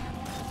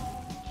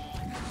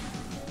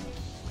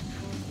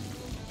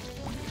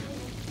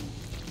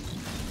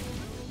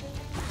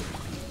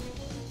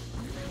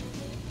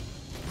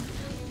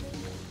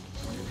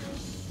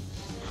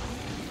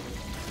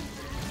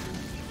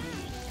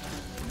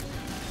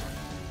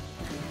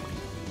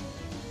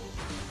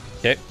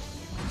 Okay.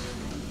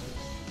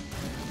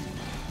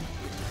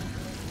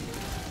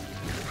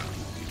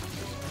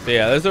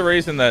 Yeah, there's a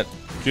reason that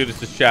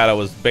Judas's Shadow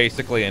was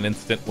basically an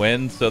instant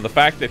win, so the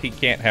fact that he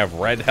can't have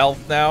red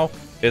health now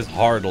is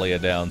hardly a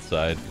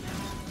downside.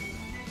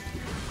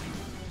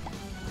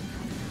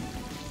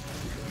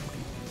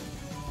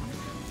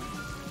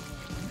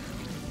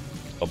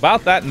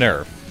 About that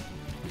nerf.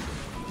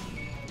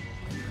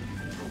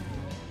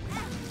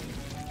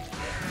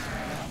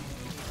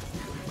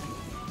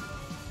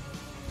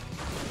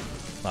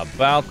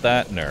 About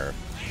that nerf.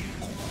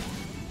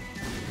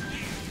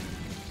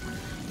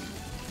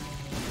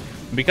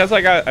 Because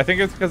I think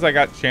it's because I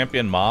got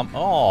Champion Mom.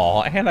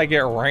 Oh, and I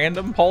get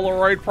random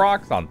Polaroid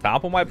procs on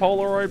top of my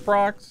Polaroid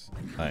procs.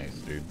 Nice,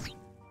 dude.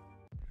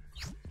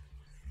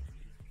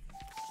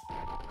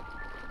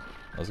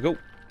 Let's go.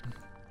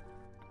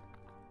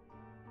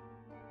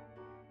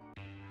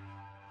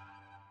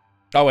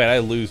 Oh, wait, I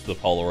lose the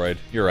Polaroid.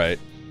 You're right.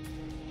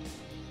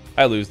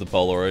 I lose the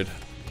Polaroid.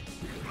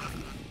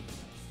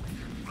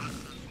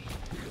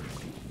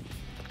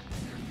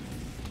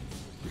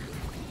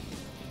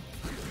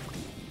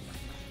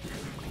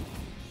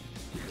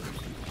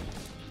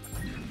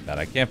 God,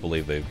 I can't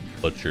believe they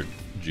butchered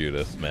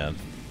Judas, man.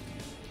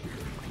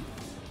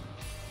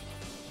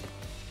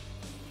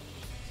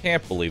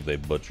 Can't believe they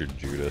butchered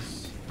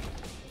Judas.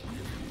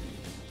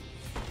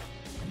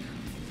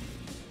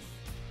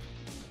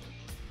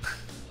 Did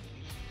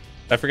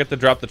I forget to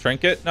drop the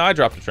trinket? No, I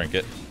dropped the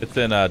trinket. It's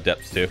in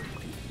depths too.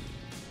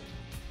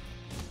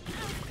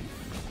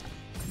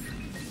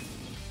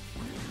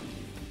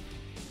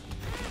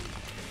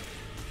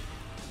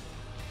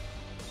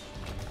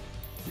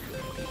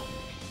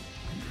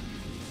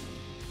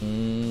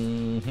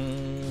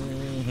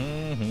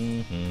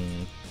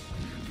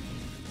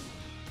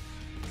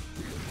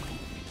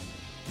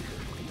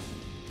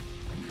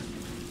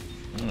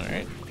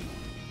 Alright.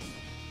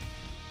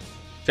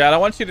 Chad, I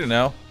want you to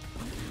know,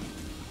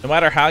 no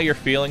matter how you're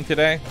feeling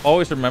today,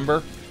 always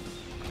remember,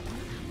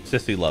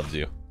 Sissy loves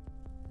you.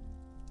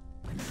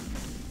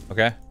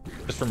 Okay?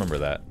 Just remember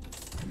that.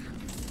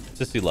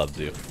 Sissy loves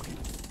you.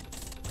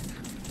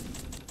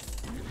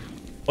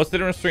 What's the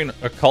difference between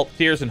occult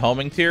tears and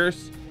homing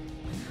tears?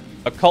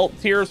 Occult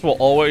tears will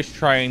always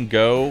try and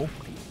go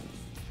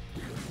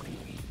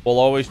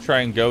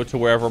to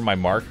wherever my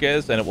mark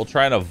is, and it will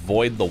try and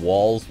avoid the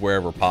walls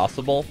wherever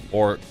possible,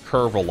 or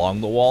curve along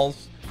the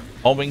walls.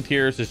 Homing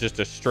tears is just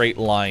a straight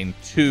line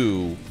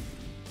to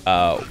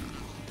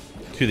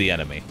the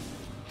enemy.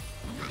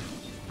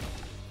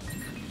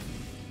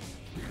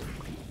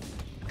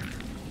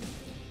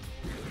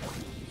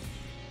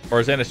 Or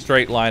is in a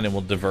straight line and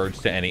will diverge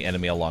to any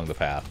enemy along the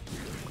path.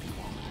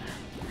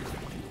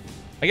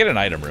 I get an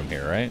item room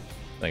here, right?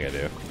 I think I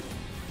do.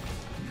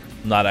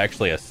 I'm not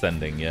actually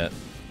ascending yet.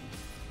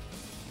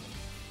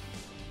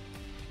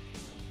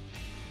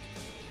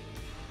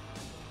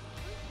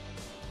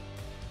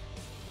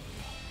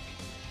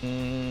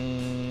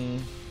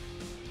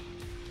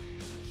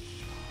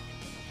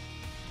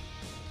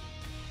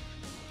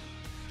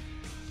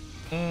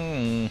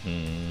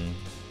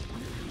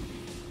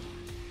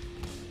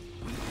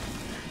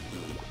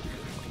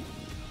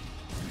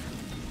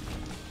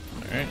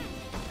 Alright.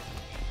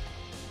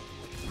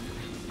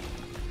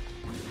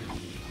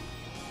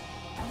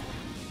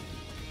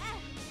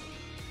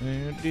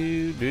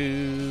 Do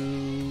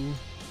do.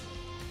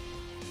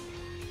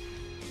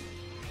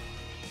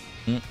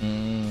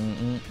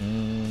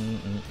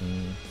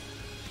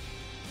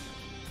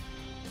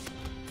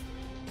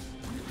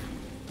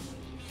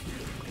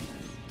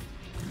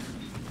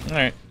 All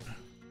right.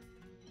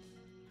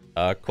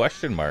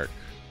 Question mark.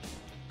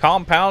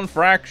 Compound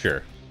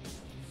fracture.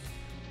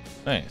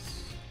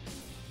 Nice.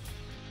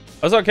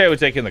 I was okay with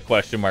taking the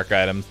question mark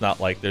items. Not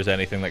like there's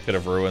anything that could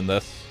have ruined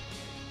this.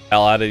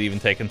 Hell, I'd have even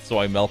taken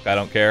soy milk. I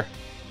don't care.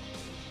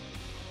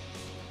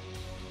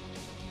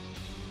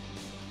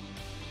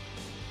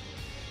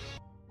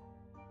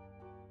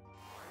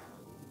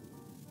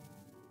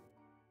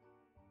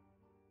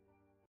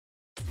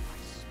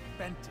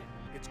 Spent it.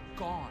 It's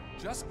gone.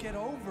 Just get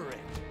over it.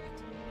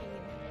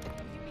 What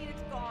do you mean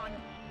it's gone?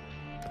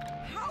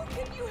 How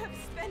can you have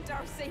spent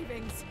our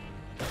savings?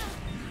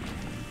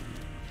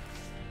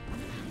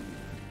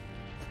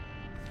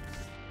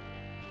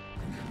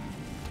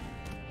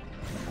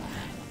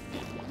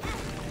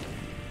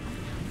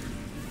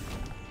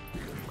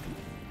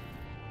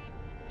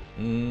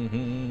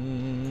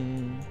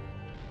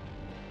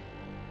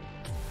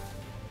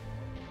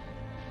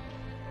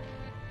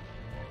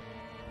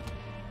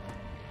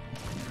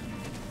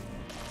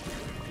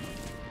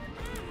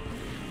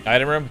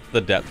 Item room? It's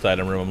the depths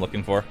item room I'm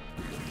looking for.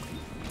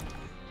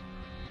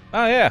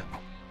 Oh yeah.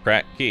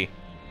 Crack key.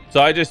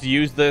 So I just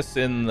use this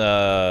in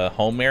the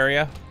home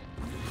area.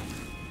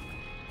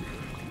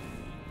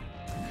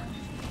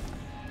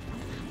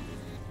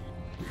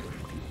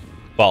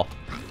 Well,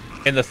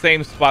 in the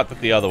same spot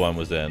that the other one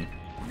was in.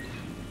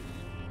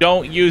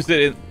 Don't use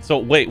it in... So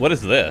wait, what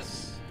is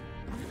this?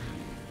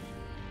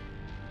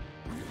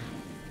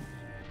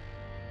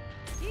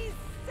 He's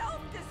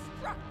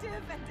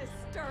self-destructive and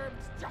disturbed,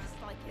 just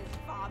like his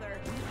father.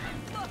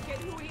 Look at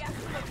who he has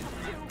to look up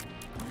to.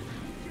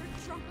 You're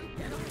drunk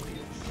again.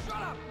 Shut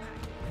up, Mac.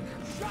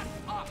 Shut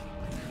up.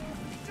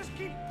 Just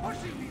keep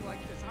pushing me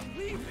like this. I'm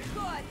leaving.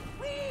 Good.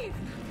 Leave.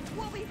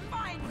 We'll be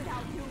fine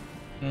without you.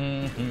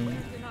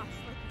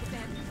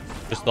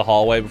 Just the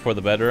hallway before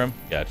the bedroom?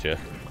 Gotcha.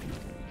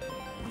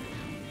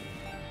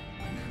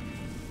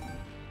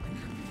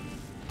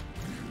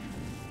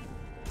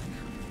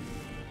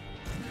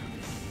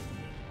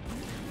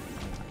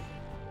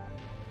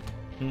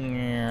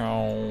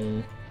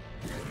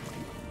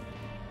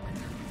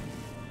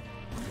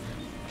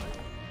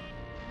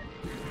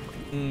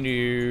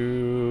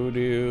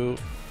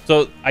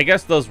 So I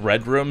guess those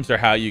red rooms are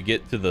how you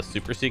get to the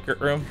super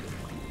secret room,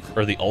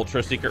 or the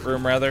ultra secret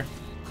room rather.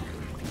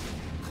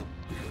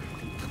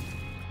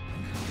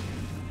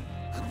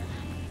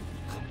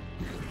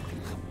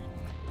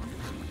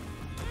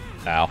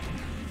 Ow.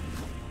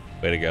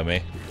 Way to go,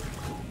 me.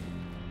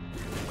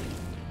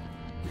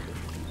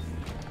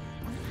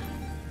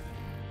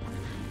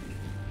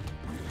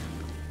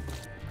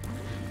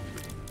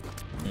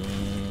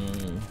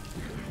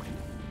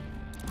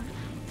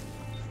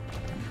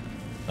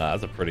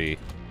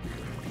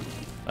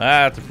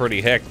 That's a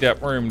pretty hecked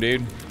up room,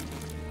 dude.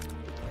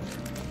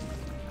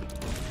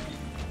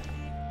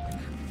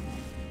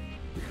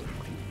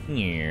 You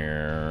need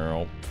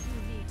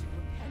to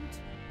repent.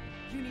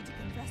 You need to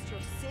confess your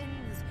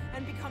sins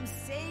and become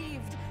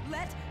saved.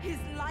 Let his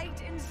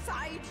light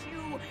inside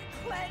you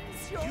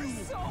cleanse your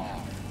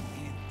soul.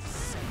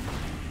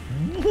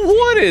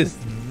 What is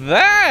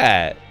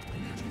that?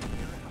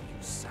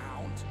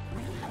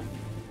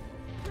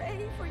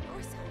 Pray for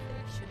your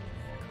salvation.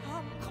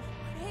 Come,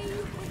 pray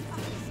with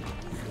us.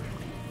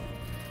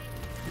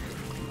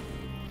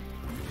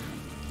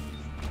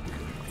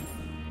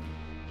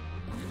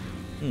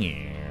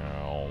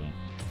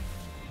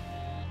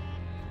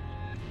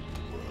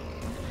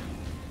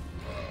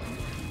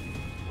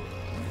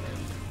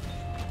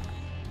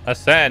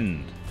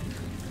 Ascend.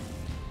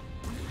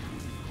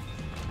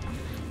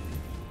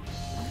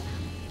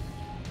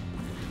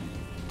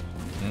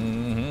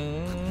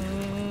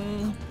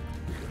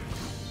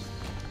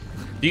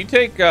 Do you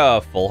take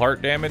full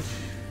heart damage?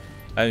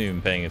 I haven't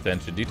even paying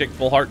attention. Do you take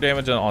full heart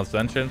damage on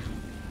Ascension?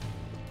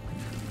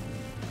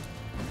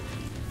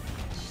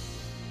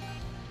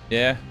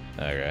 Yeah?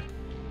 Okay.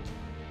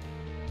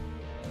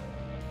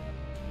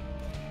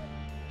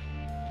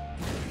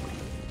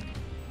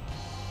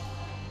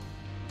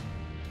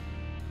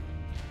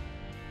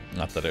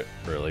 Not that it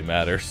really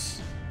matters.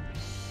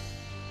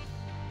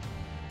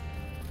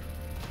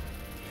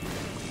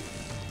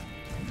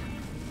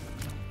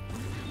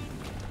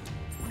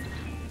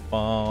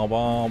 Bom,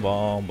 bom,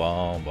 bom,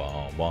 bom,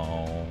 bom,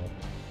 bom.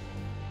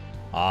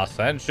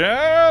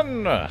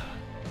 Ascension! Where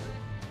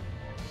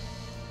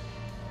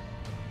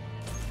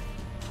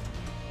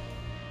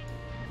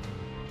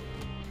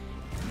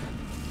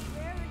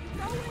are you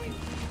going?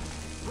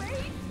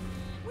 Wait!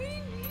 We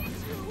need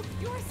you!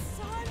 Your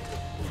son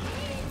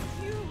needs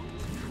you!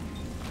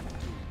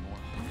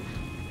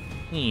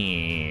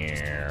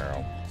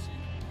 Yeah.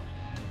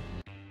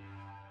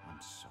 I'm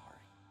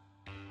sorry.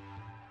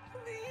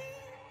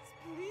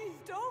 Please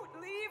don't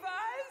leave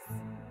us!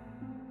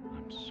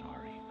 I'm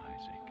sorry,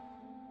 Isaac.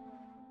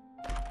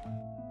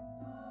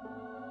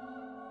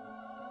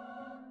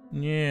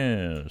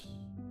 Yes.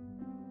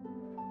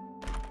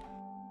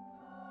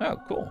 Oh,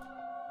 cool.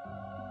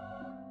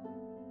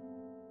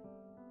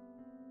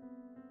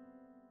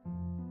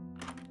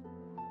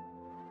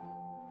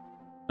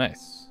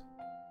 Nice.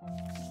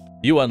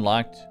 You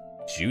unlocked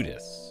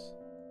Judas.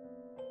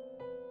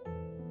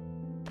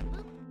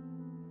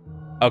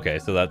 Okay,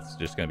 so that's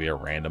just going to be a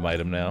random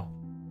item now.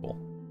 Cool.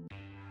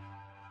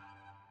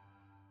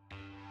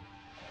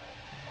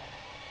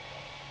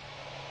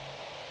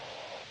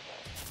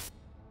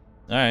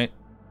 Alright.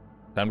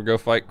 Time to go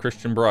fight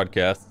Christian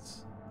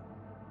Broadcasts.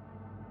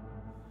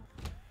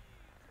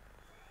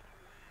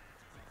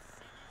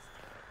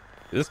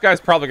 This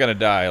guy's probably going to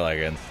die, like,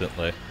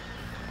 instantly.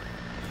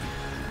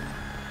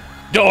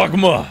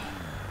 Dogma!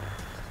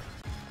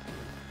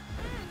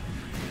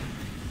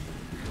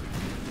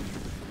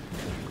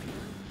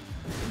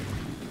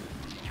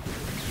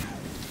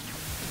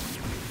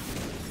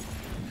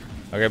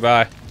 Okay,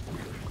 bye.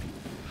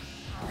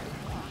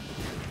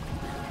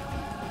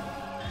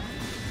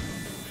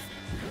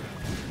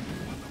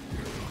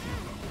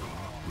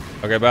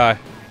 Okay, bye.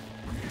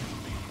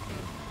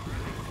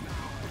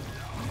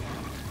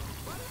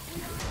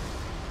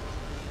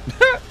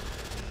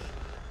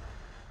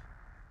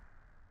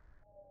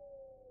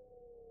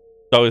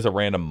 It's always a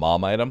random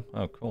mom item.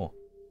 Oh, cool.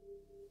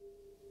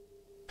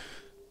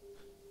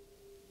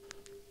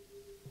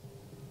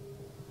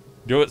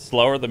 Do it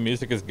slower. The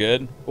music is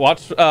good.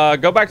 Watch.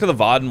 Go back to the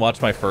VOD and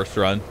watch my first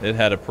run. It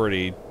had a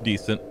pretty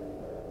decent,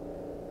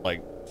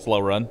 like, slow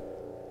run.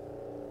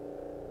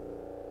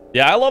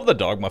 Yeah, I love the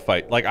dogma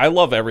fight. Like, I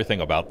love everything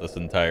about this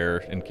entire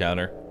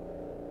encounter.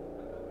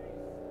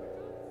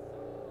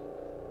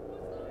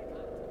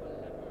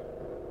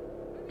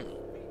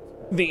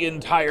 The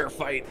entire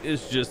fight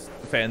is just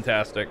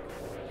fantastic.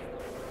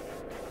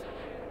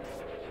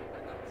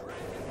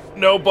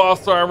 No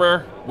boss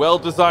armor.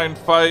 Well-designed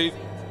fight.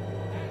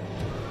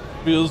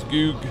 Feels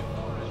goog.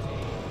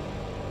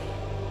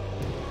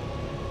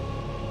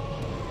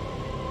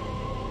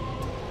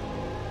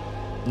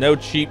 No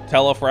cheap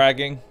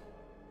telefragging.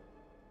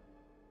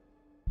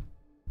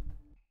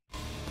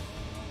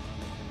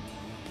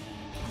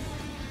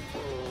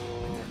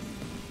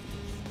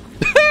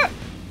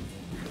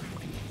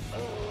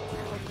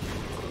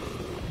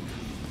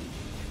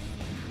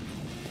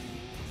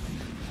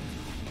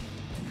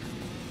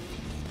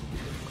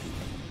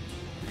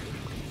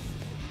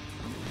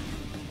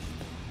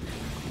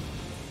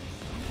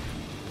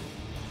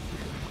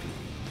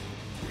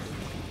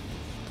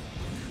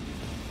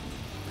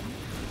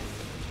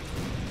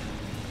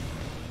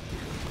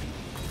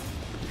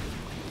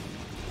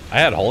 I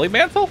had Holy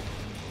Mantle?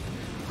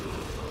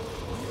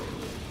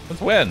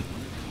 Let's win.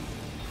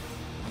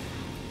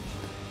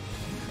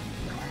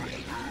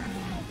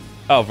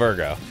 Oh,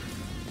 Virgo.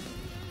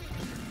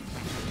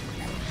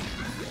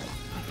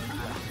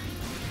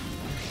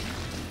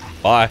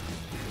 Bye.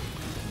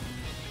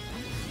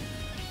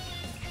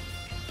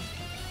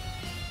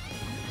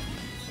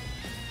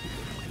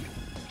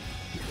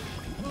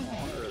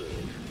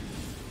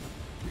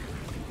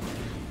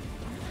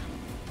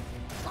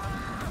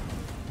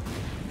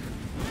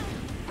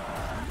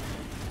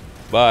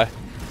 Bye.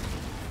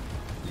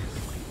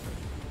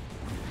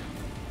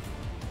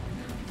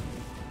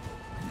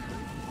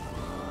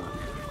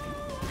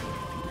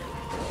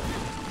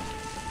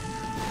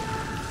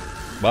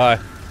 Bye.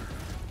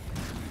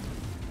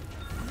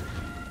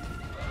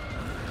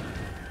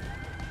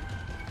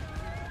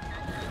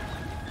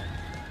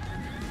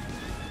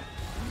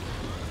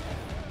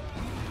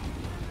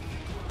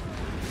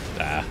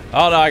 Ah.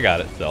 Oh no, I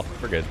got it still.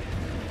 We're good.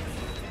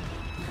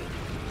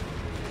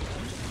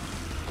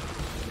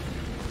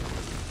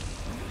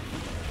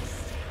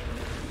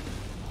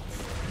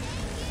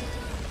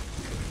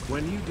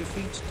 When you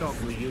defeat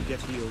Dogma, you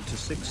get healed to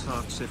 6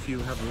 hearts if you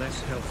have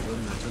less health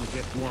than that, and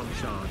get 1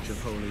 charge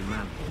of Holy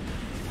Mantle.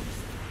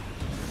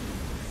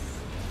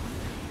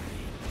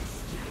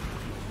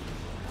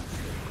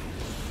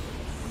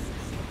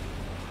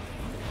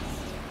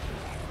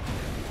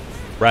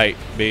 Right,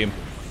 beam.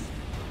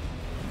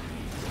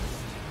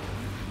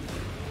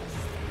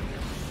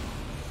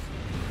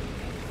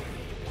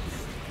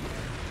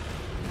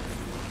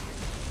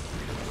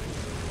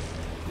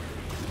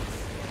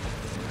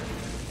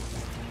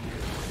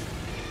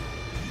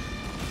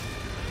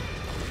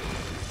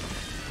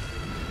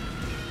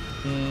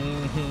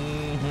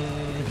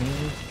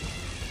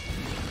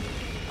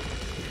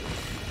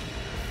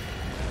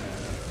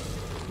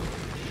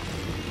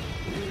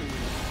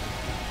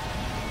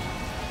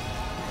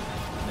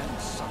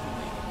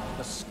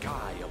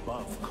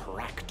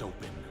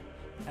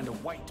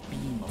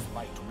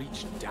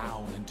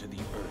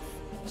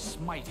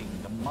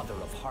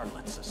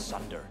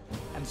 Asunder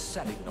and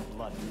setting the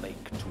blood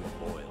lake to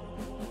a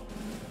boil.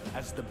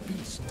 As the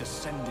beast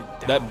descended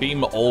down, that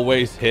beam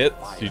always hits.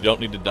 You don't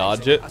need to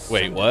dodge it.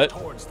 Wait, what?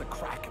 Towards the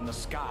crack in the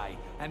sky,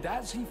 and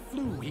as he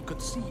flew, he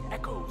could see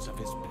echoes of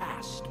his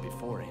past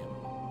before him.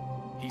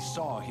 He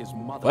saw his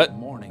mother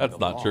mourning. That's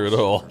not true at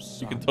all.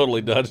 You can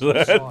totally dodge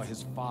that. He saw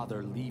his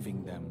father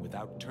leaving them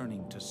without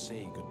turning to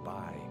say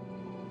goodbye.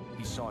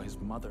 He saw his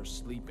mother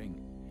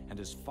sleeping and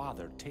his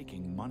father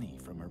taking money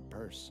from her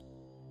purse.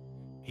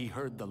 He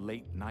heard the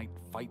late-night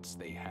fights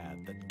they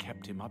had that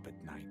kept him up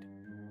at night,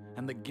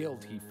 and the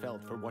guilt he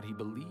felt for what he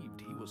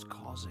believed he was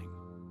causing.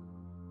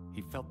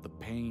 He felt the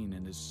pain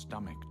in his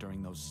stomach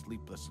during those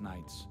sleepless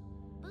nights,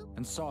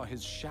 and saw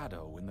his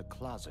shadow in the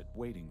closet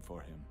waiting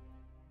for him.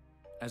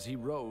 As he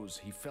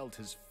rose, he felt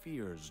his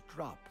fears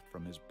drop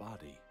from his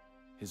body,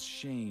 his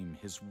shame,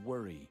 his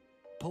worry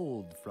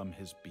pulled from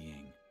his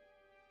being.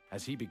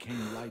 As he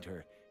became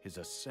lighter, his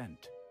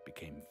ascent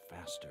became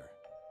faster.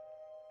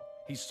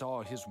 He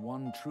saw his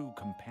one true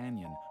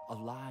companion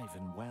alive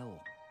and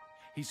well.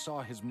 He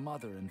saw his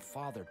mother and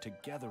father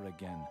together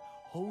again,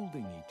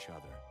 holding each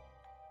other.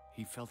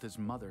 He felt his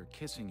mother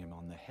kissing him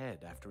on the head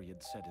after he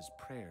had said his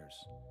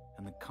prayers,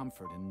 and the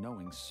comfort in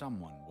knowing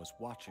someone was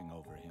watching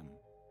over him.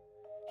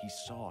 He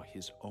saw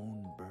his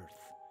own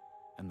birth,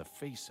 and the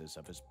faces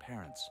of his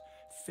parents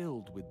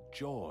filled with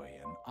joy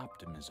and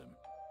optimism.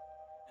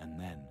 And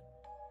then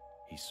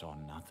he saw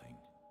nothing.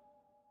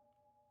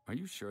 Are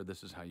you sure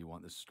this is how you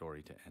want this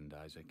story to end,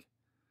 Isaac?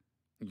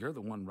 You're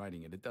the one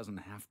writing it. It doesn't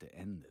have to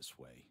end this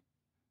way.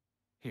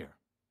 Here,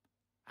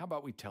 how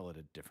about we tell it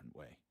a different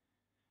way?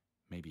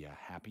 Maybe a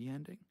happy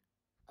ending?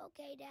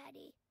 Okay,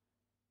 Daddy.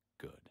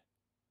 Good.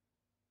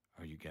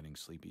 Are you getting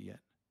sleepy yet?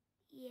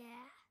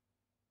 Yeah.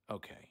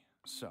 Okay,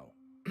 so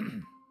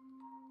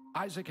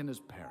Isaac and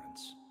his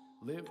parents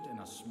lived in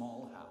a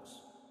small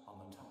house on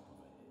the top of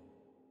a hill.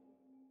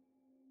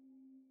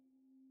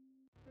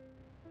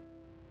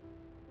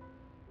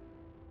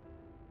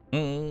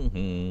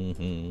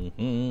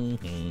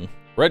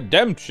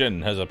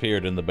 Redemption has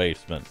appeared in the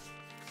basement.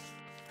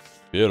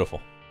 Beautiful.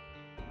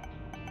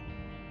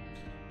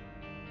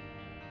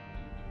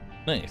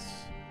 Nice.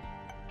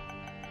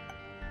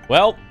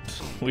 Well,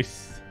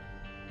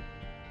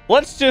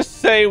 let's just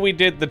say we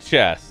did the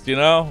chest, you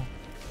know?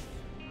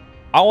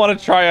 I want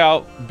to try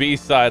out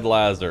B-side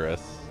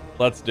Lazurass.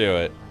 Let's do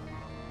it.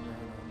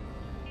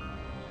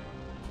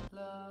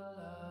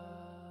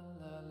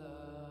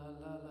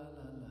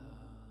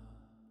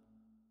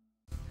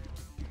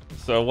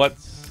 So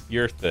what's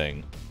your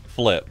thing?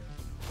 Flip.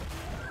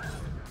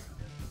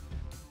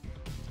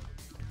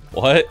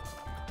 What?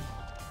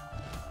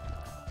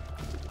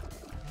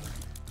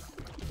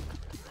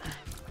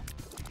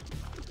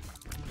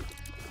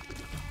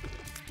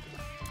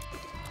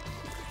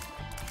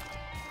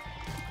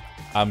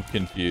 I'm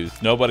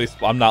confused.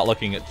 I'm not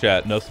looking at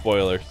chat. No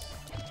spoilers.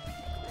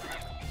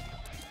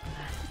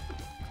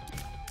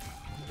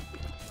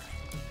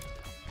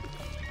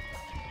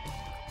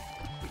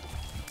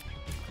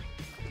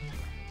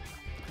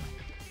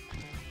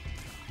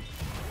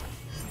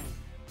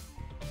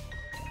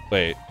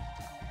 Wait.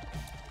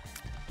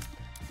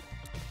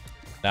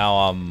 Now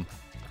I'm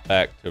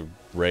back to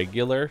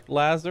regular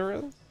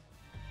Lazurass?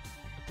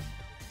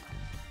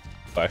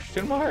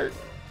 Question mark?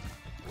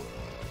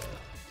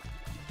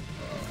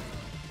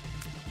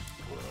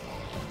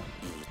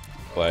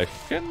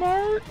 Question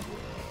mark?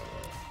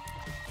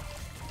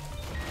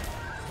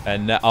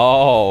 And now,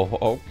 oh,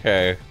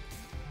 okay.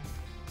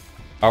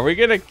 Are we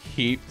gonna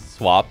keep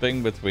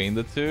swapping between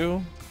the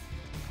two?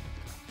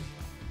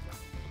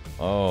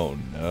 Oh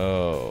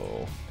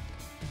no.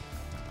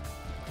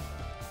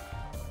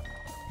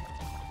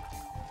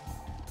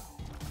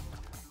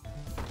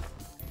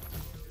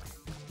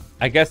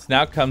 I guess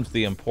now comes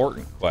the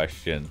important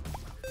question.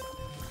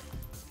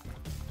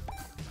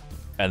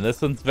 And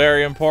this one's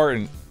very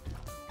important.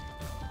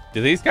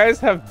 Do these guys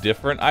have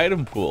different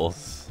item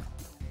pools?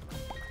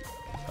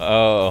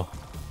 Oh.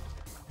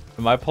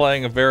 Am I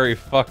playing a very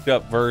fucked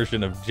up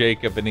version of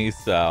Jacob and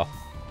Esau?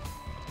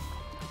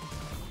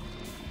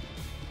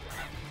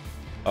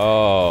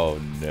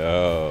 Oh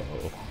no.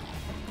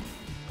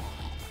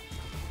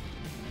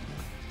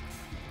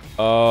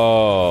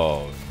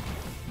 Oh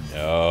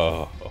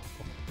no.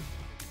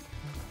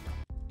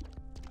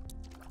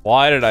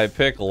 Why did I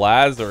pick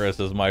Lazurass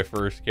as my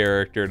first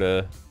character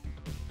to...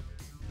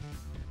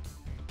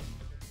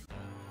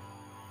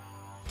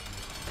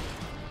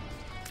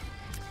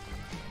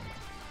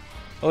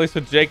 At least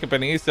with Jacob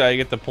and Esau, you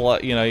get to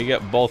play, you know, you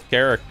get both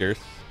characters.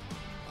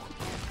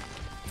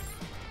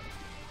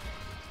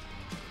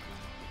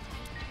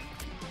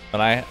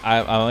 And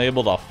I'm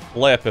able to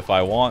flip if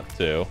I want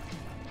to.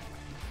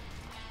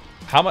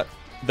 How much?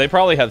 They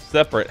probably have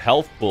separate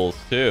health pools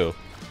too.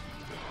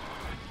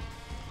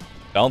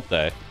 Don't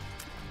they?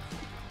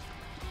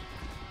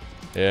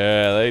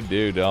 Yeah, they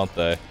do, don't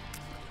they?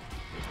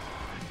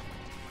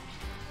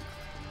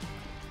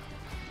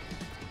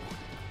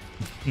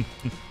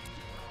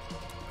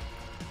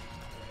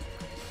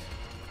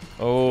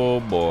 Oh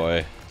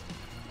boy.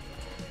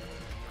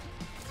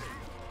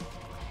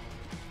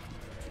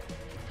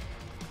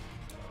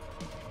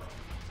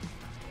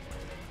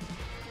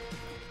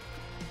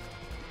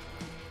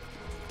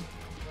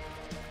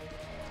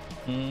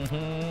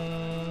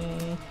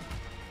 Mm-hmm.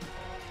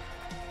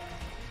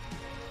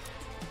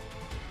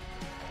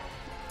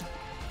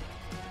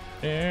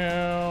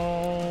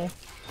 Ew.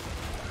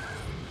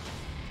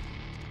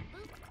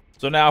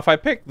 So now if I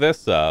pick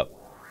this up,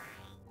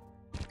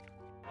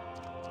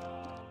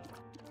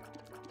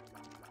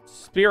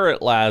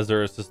 Spirit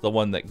Lazarus is the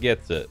one that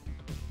gets it.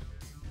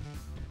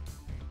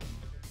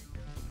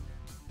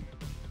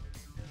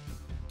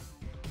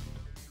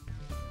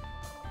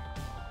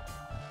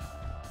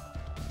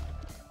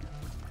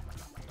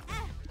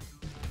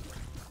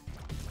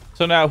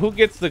 So now who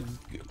gets the...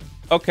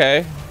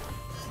 Okay.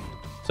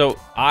 So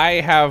I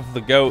have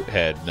the goat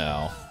head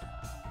now.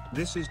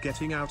 This is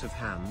getting out of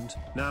hand.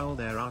 Now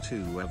there are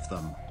 2 of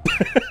them.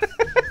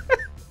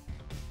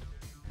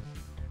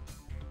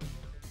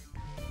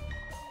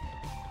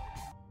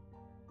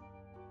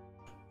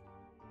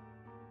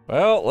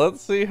 Well,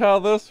 let's see how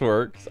this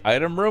works.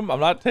 Item room? I'm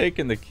not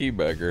taking the key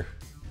beggar.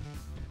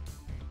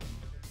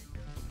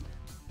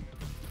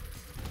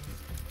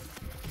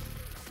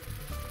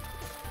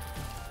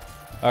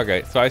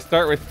 Okay, so I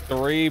start with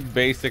 3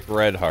 basic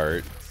red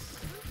hearts.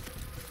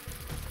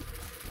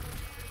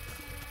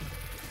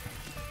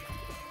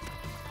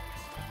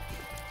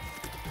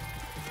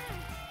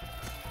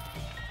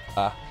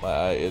 Ah, my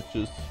eye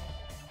itches.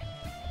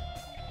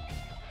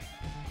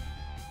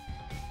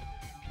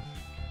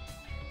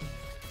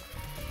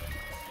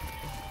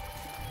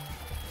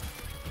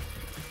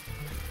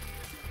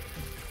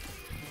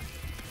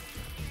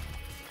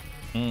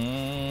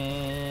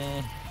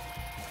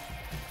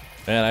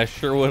 Man, I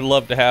sure would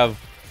love to have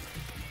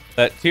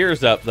that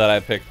tears up that I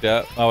picked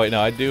up. Oh wait,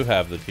 no, I do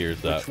have the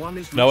tears up.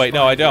 No, wait,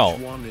 no, I don't.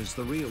 Which one is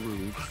the real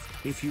roof?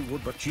 If you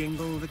would but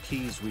jingle the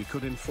keys, we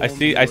could inform I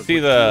see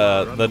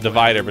the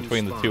divider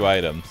between the 2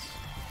 items.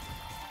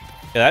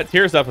 Yeah, that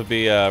tears up would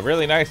be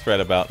really nice right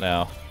about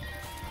now.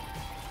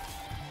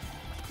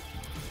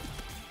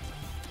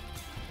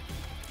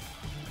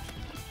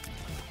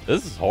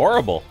 This is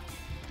horrible.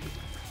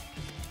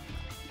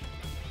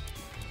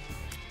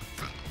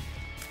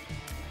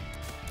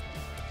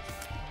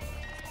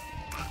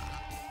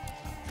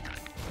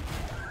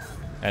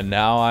 And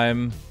now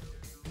I'm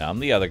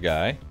the other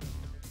guy.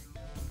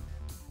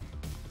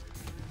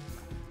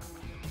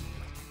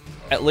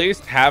 At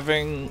least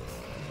having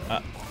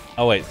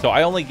oh wait, so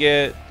I only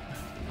get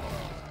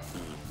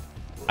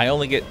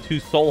 2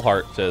 soul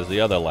hearts as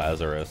the other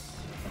Lazarus.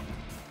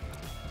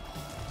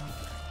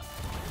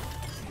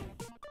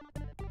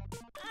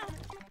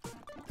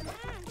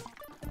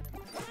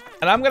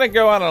 And I'm gonna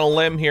go out on a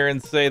limb here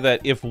and say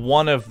that if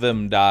one of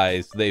them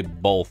dies, they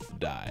both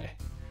die.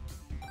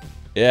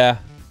 Yeah.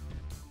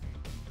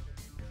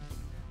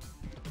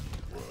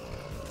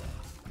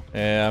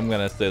 Yeah, I'm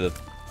gonna say that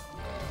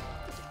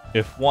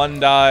if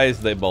one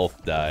dies, they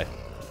both die.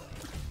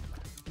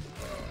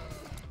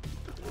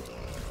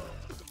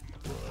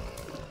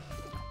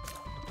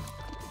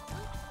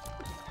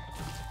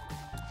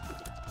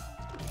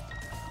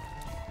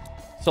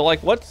 So,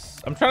 like,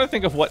 I'm trying to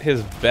think of what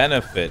his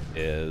benefit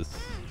is.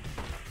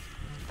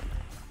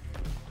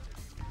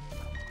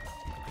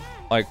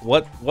 Like,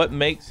 what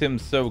makes him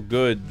so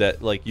good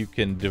that, like, you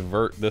can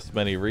divert this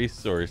many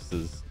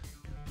resources?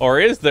 Or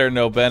is there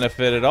no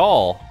benefit at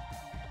all?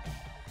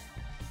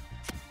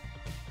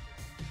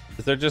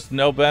 Is there just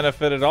no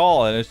benefit at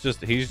all? And it's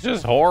just, he's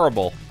just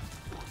horrible.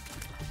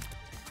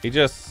 He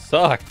just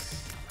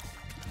sucks.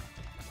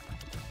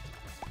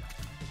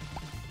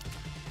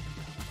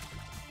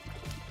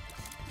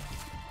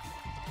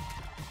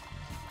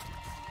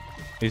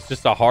 He's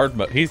just a hard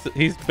mode.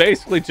 He's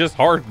basically just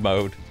hard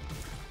mode.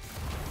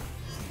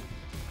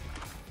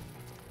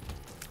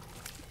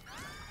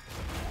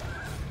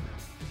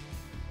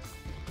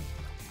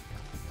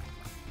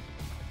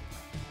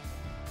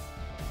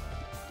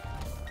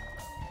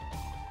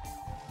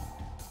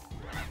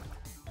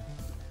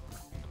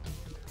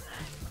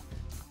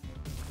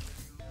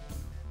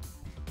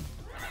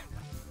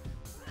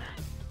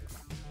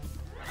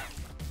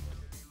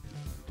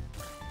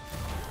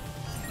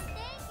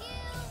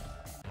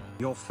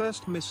 Your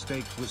first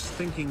mistake was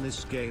thinking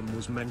this game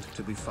was meant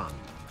to be fun.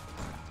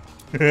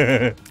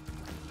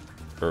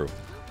 True.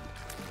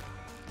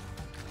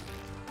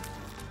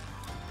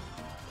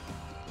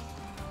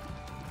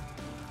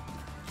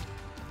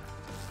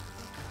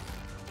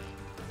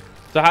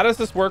 So how does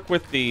this work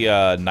with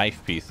the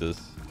knife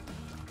pieces?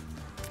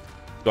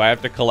 Do I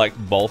have to collect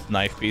both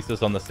knife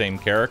pieces on the same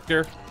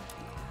character?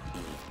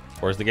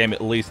 Or is the game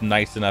at least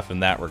nice enough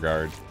in that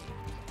regard?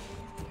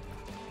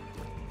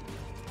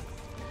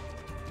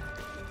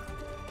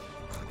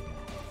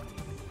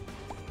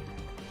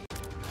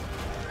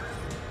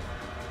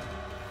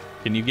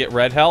 Can you get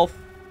red health?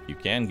 You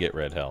can get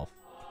red health.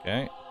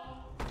 Okay.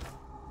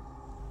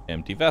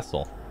 Empty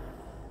vessel.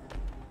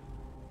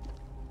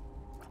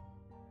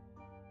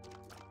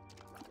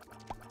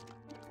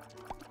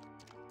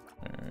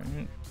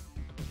 Alright.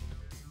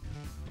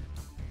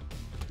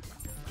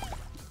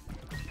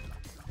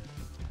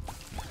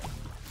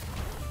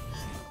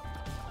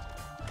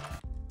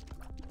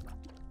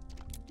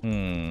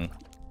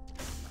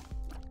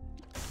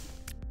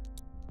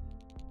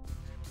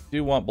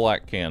 Do want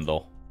black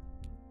candle.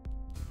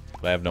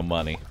 But I have no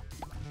money.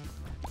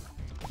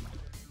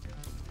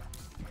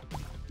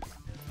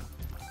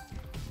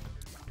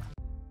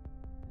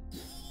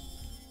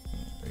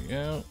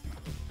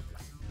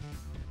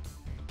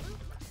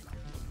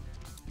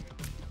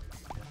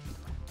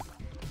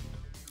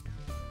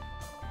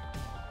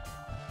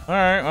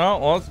 Alright,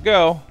 well, let's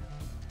go.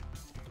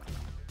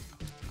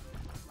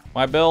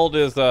 My build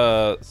is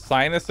a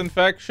sinus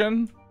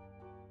infection.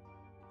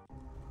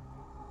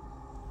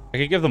 I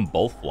could give them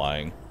both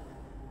flying.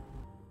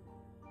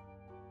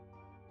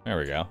 There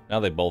we go. Now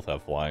they both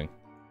have flying.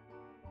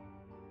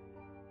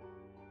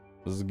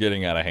 This is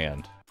getting out of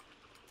hand.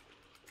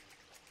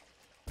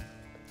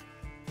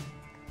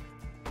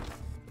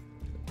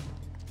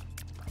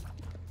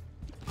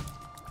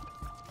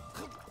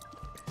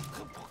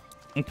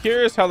 I'm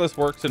curious how this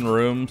works in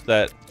rooms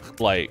that,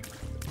 like,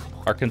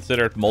 are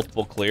considered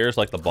multiple clears,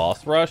 like the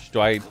boss rush.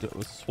 Do I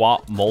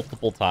swap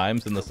multiple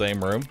times in the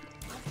same room?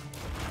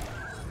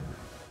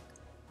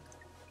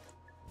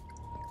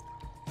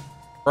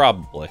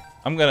 Probably.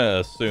 I'm gonna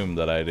assume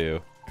that I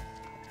do.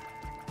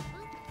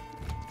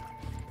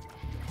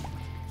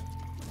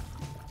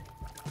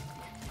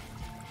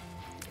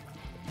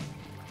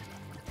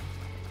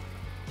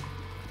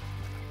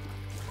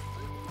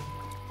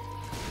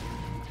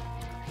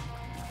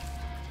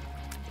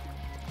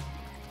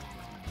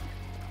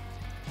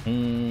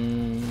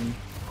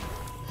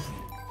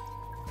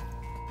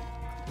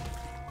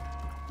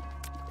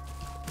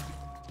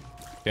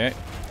 Okay.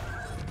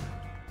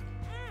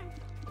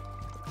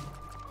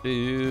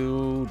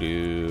 Do.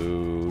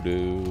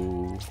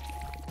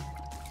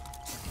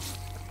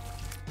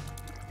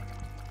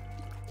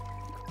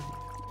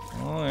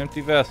 Oh,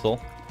 empty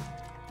vessel.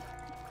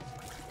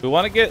 We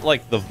want to get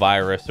like the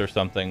virus or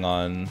something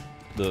on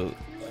the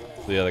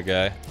other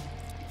guy.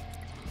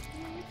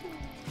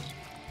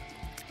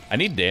 I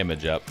need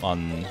damage up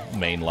on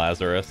main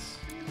Lazurass.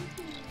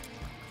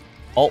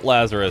 Alt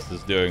Lazurass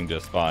is doing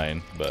just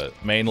fine, but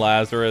main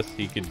Lazurass,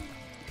 he could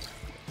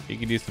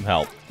use some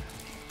help.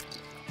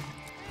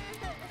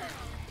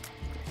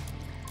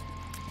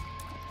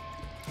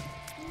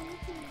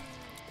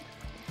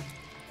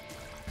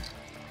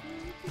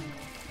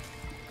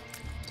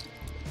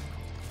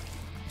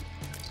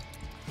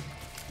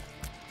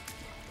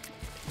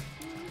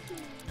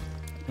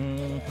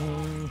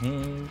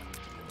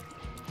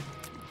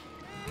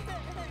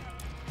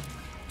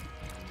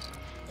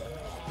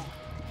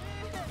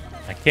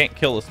 I can't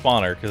kill the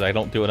spawner because I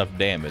don't do enough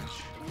damage.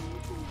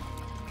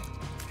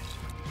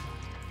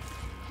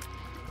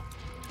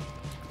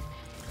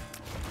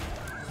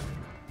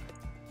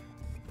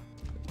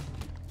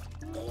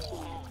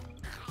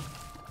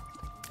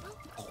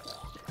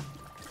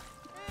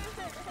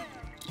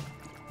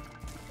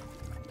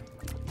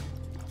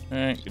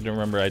 Alright, good to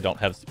remember I don't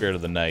have Spirit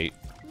of the Night.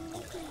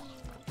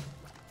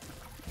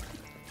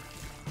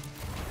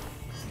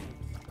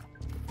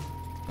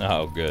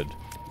 Oh, good.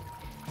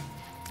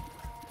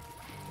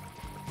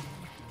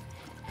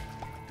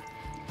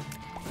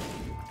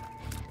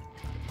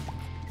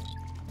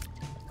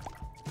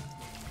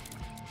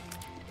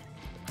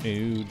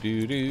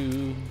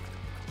 Do.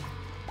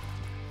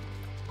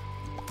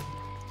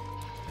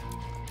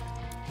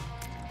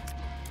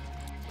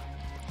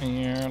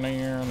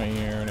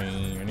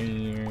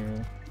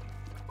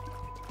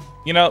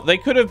 You know, they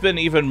could have been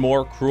even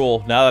more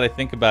cruel now that I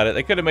think about it.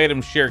 They could have made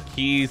him share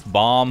keys,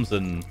 bombs,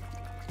 and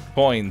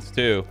coins,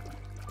 too.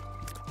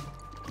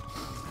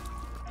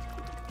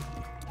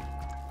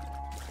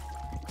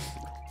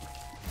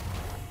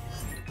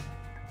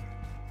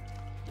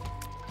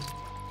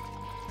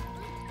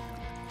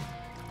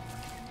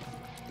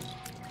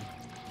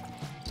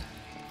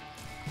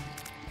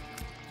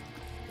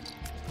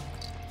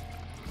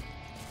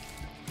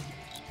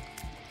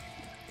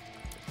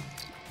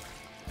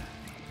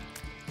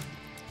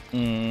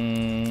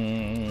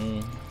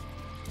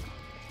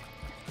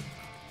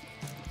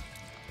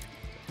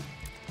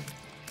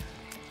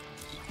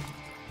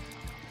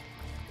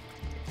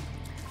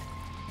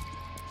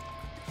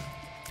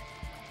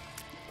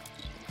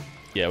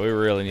 Yeah, we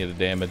really need a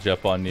damage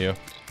up on you.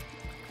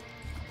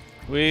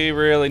 We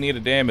really need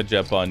a damage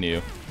up on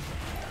you.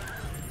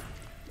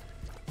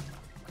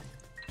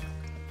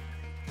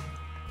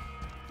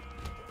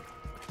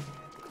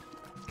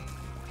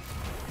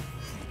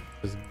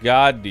 Because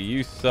God, do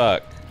you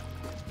suck.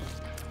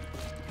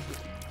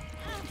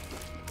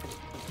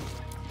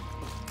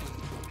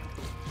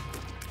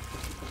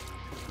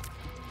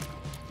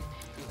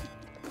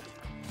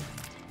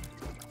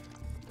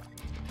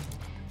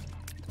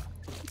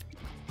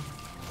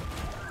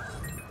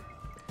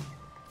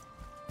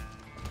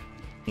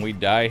 We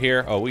die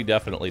here? Oh, we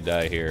definitely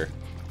die here.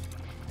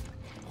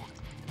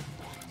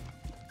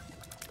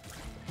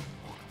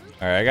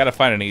 Alright, I gotta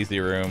find an easy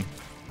room.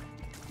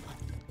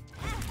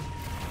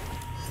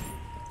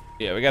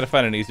 Yeah, we gotta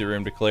find an easy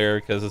room to clear,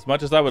 because as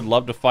much as I would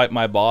love to fight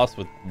my boss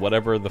with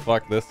whatever the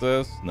fuck this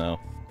is, no.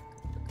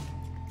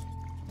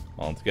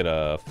 Well, let's get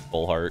a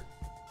full heart.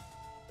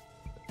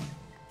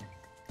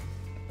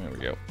 There we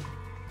go.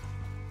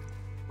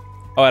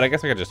 Oh, and I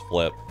guess I could just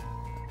flip.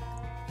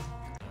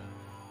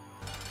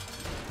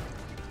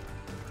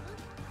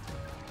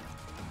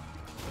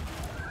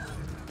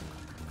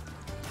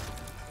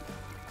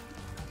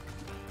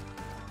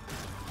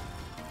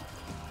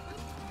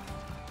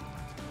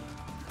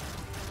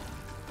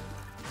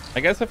 I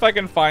guess if I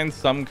can find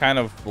some kind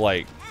of,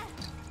 like,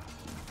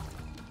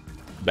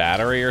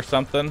 battery or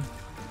something.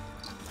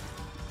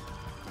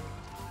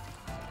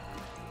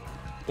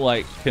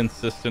 Like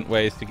consistent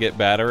ways to get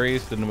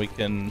batteries, then we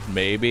can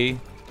maybe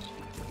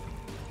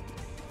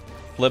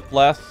flip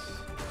less.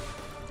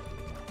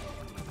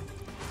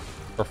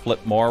 Or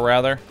flip more,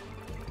 rather.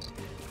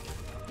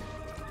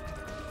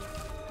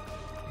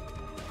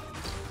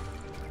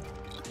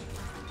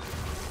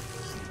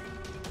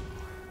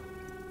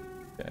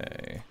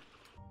 Okay.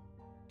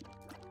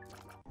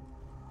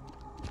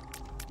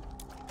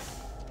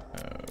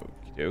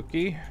 Okie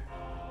dokie.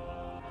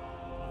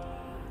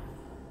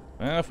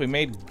 Well, if we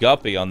made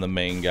Guppy on the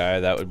main guy,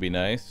 that would be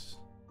nice.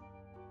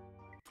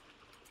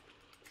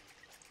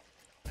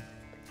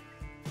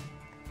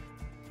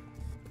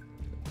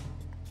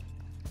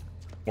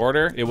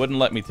 Order? It wouldn't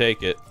let me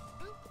take it.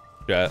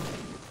 Chat.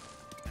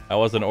 That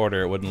was an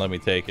order. It wouldn't let me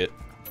take it.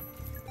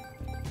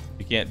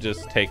 You can't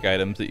just take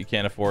items that you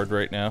can't afford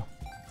right now.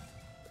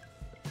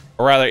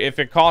 Or rather, if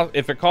it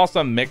costs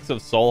a mix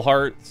of soul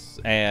hearts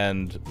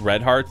and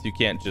red hearts, you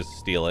can't just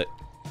steal it.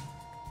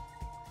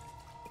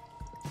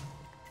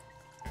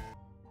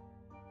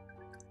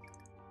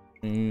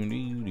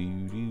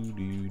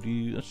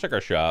 Let's check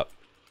our shop.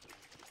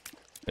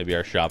 Maybe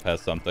our shop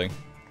has something.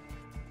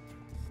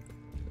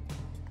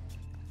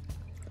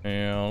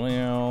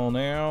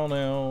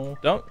 No.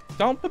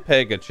 Don't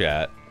Pepega,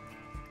 chat.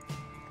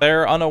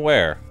 They're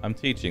unaware. I'm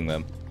teaching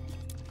them.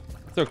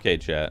 It's okay,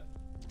 chat.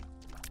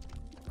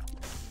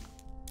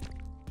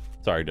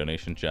 Sorry,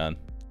 donation, John.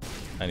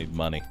 I need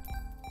money.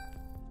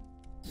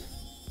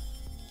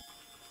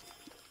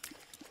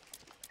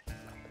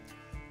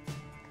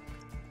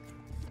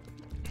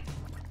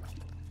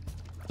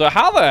 So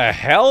how the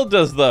hell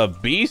does the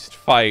beast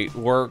fight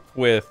work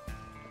with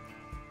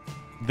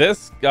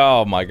this?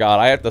 Oh my god,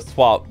 I have to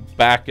swap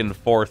back and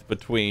forth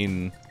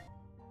between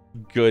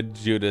good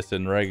Judas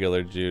and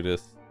regular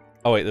Judas.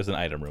 Oh wait, there's an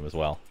item room as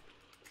well.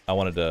 I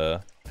wanted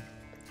to...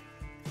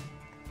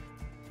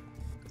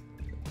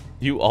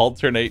 You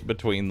alternate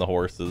between the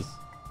horses.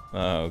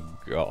 Oh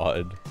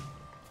god.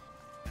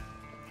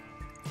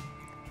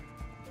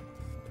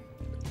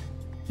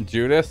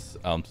 Judas?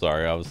 Oh, I'm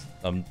sorry,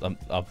 I'm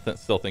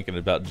still thinking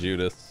about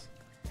Judas.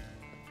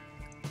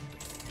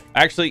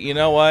 Actually, you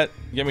know what?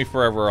 Give me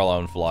Forever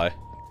Alone Fly.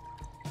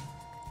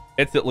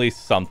 It's at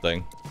least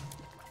something.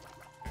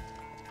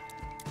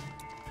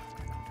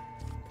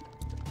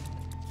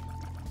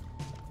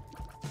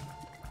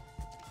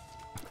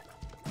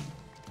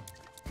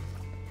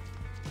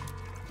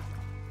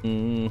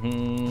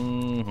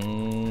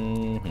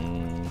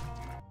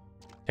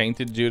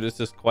 Tainted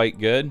Judas is quite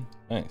good.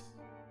 Nice.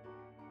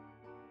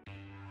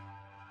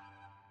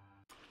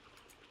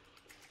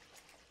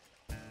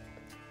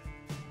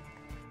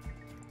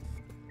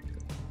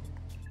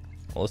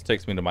 Well, this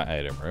takes me to my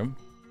item room.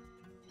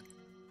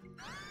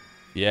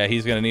 Yeah,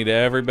 he's gonna need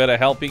every bit of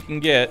help he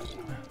can get.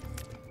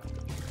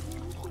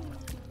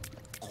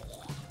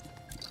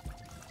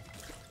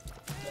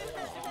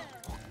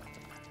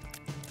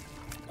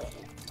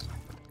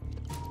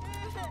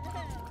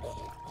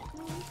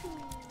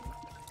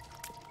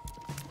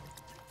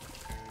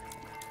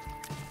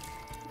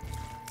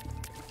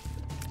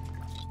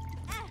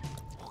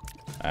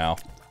 Ow.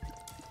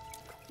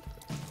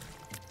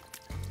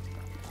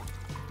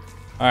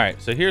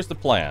 Alright, so here's the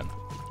plan.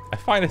 I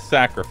find a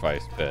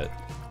sacrifice pit.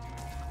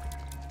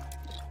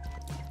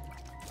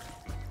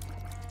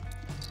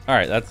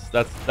 Alright, that's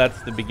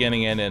the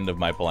beginning and end of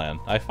my plan.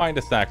 I find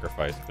a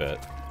sacrifice pit.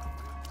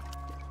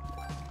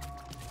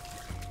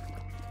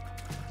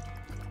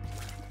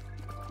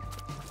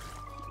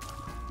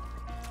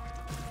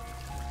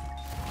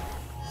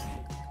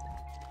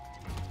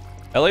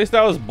 At least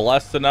I was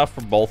blessed enough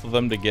for both of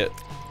them to get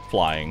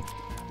flying.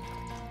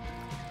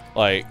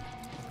 Like,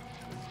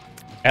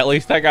 at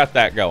least I got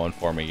that going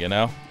for me, you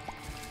know?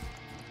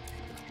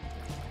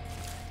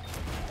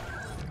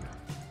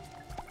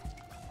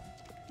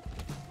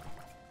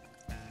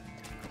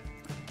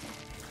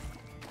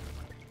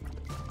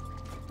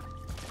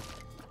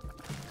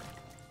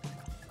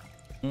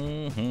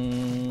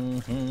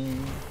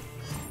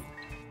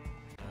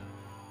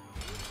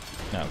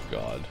 Oh,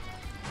 God.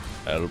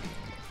 Help.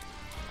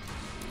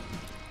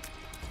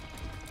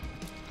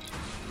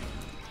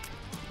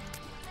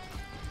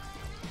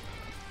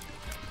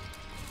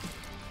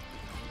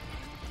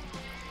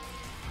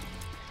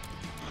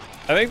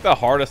 I think the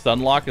hardest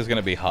unlock is going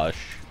to be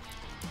Hush.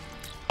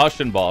 Hush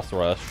and Boss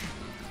Rush.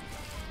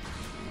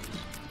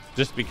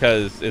 Just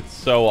because it's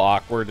so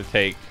awkward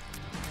to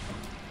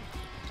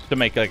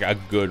make like a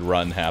good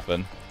run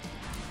happen.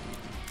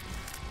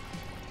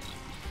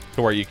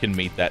 To where you can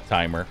meet that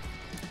timer.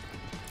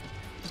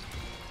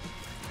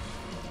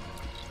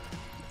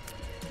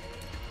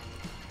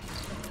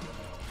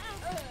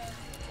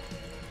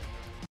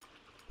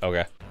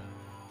 Okay.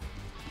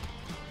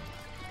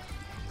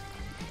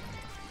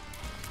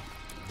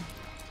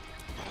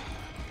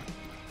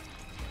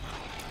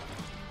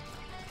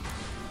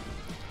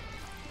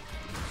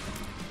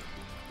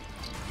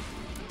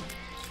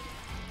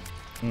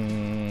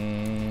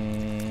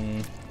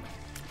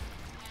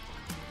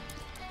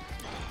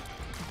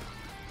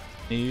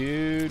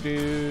 Do,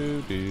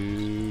 do,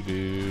 do,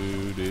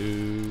 do,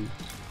 do.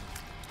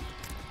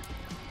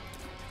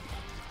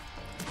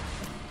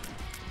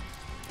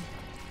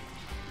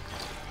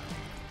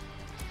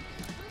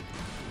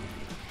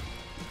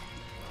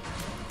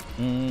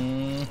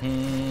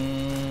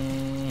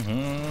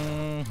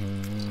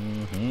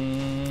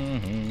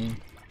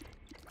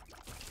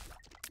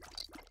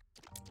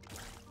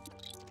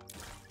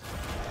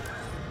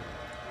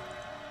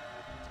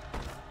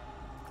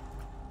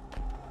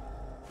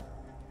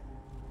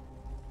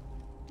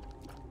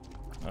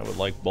 I would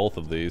like both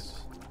of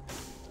these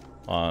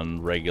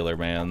on regular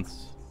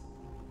mans.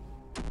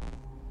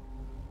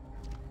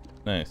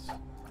 Nice.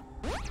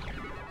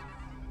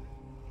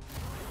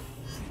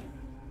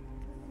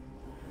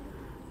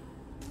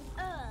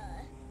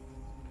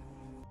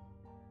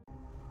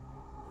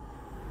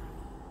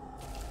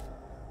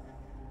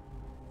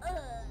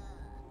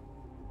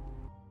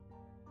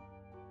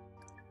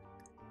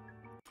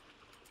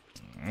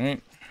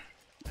 Alright.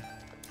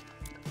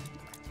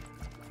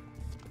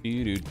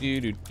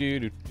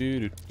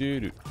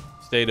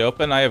 Stayed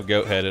open? I have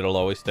goat head, it'll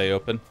always stay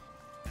open.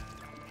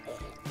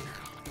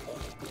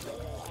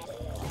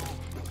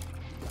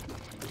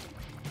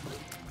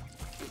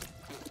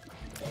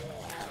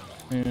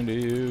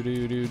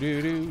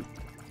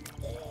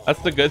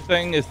 That's the good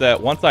thing, is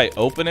that once I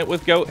open it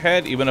with goat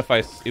head, even if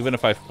I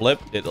flip,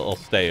 it'll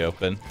stay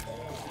open.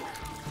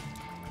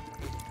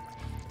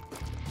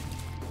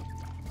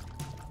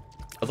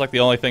 That's like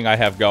the only thing I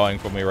have going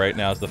for me right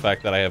now is the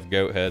fact that I have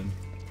goat head.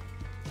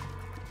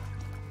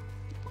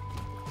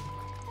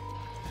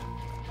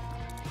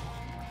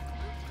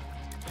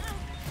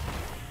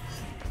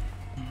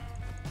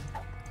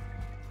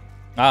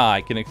 Ah,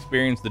 I can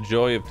experience the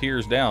joy of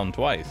tears down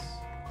twice.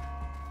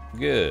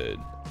 Good.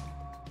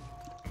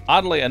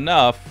 Oddly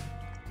enough,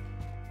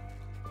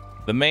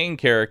 the main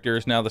character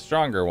is now the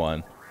stronger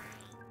one.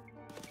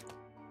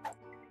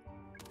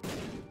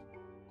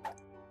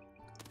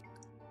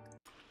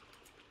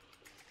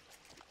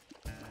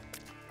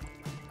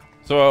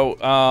 So,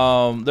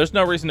 there's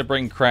no reason to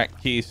bring cracked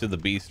keys to the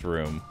beast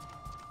room.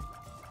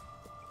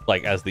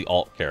 Like, as the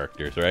alt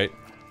characters, right?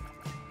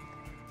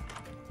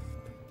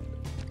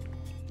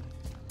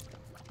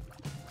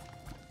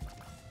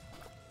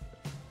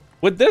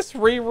 Would this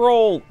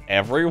reroll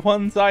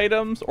everyone's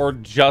items, or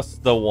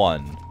just the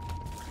one?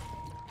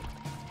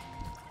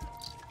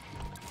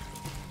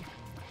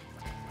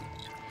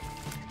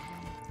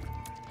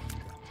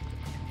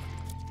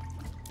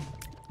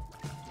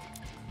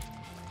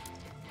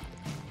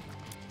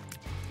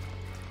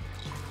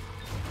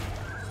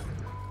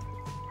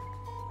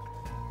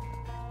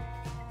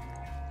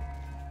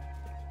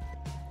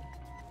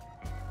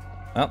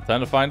 Well,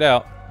 time to find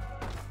out.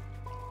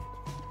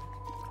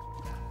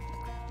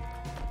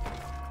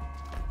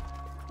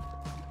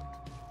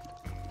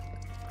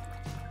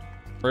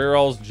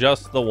 Reroll's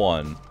just the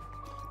one.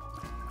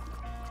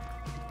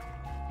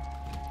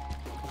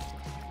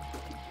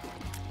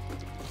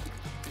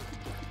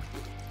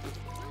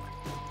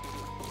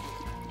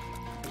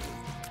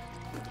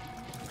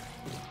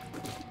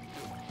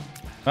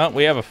 Well,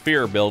 we have a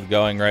fear build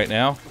going right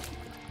now.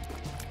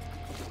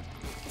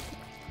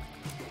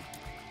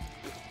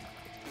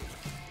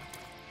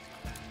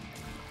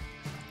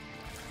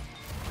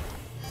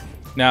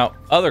 Now,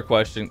 other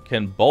question,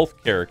 can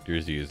both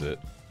characters use it?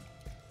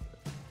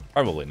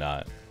 Probably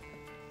not.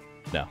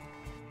 No.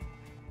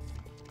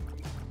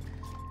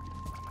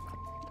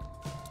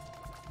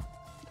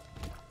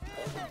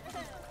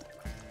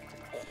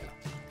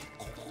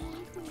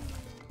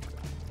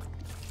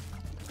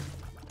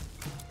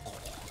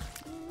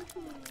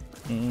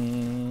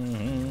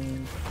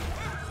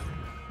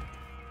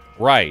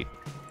 Right.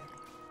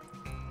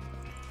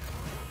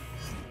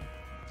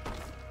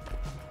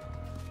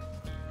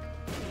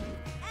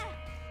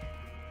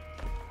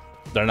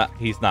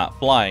 He's not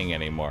flying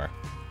anymore.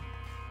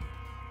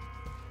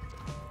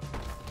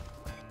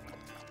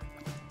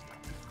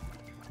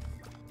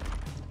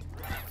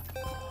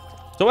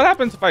 So what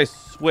happens if I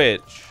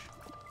switch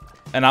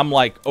and I'm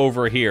like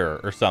over here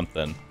or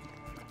something?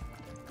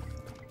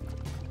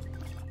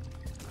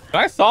 Can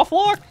I soft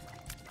lock?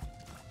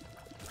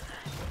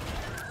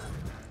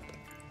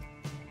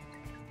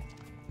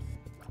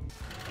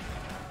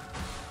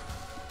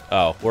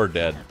 Oh, we're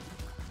dead.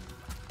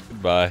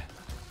 Goodbye.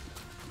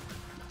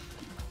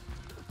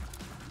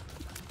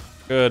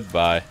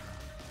 Goodbye.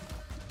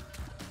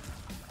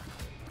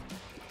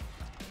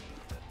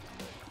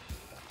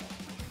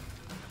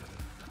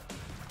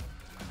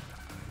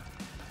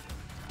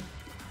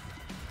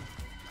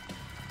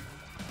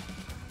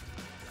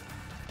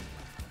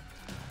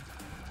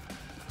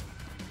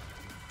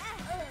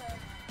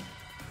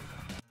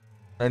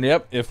 And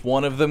yep, if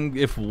one of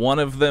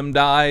them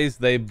dies,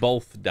 they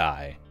both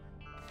die.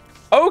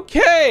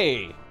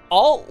 Okay,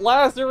 Alt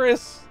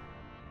Lazurass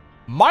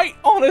might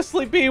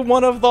honestly be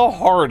one of the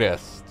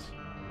hardest.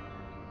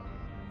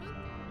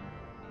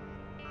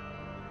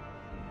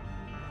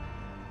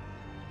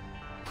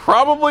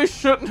 Probably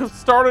shouldn't have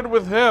started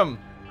with him.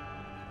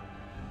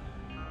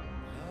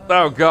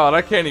 Oh god,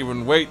 I can't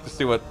even wait to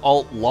see what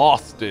alt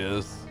lost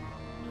is.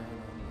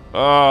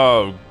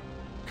 Oh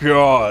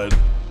god.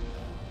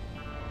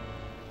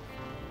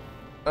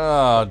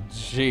 Oh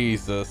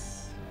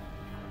Jesus.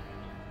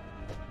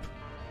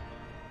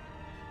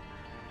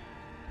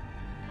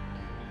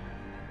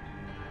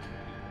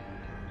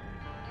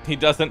 He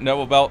doesn't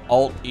know about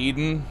alt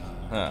Eden?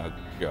 Oh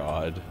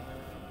god.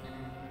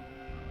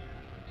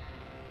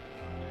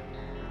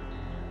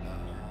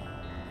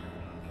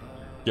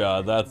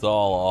 God, that's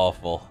all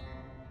awful.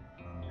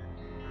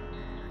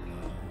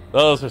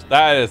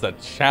 That is a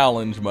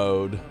challenge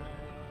mode.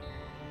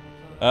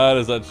 That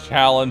is a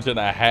challenge and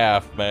a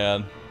half,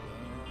 man.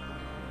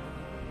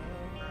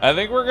 I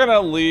think we're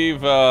gonna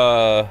leave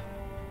alt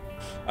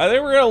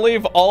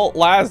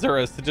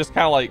Lazurass to just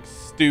kind of like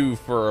stew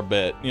for a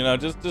bit. You know,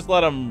 just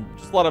let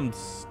him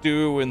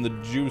stew in the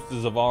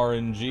juices of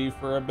RNG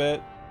for a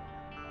bit.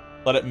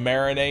 Let it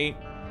marinate.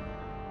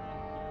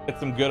 Get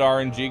some good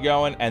RNG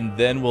going, and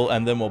then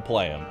we'll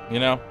play him, you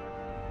know?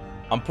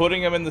 I'm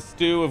putting him in the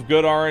stew of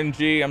good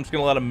RNG. I'm just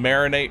gonna let him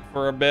marinate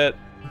for a bit.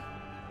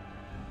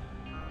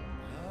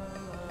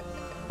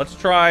 Let's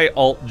try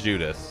alt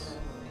Judas.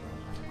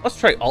 Let's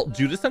try alt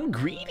Judas. I'm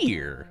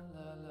greedier.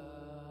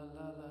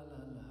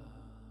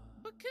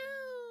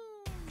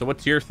 So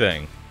what's your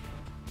thing?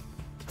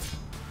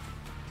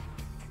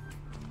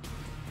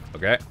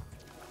 Okay.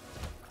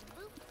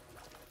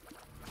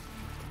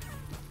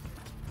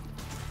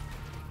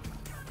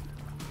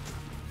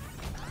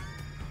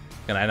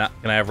 Can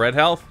I have red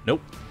health?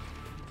 Nope.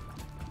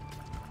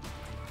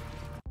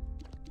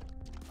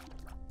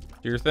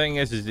 Your thing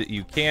is that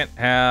you can't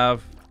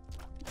have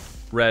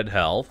red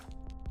health.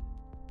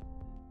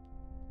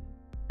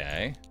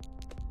 Okay.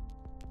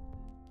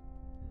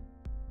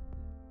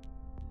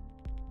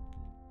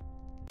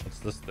 What's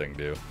this thing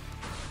do?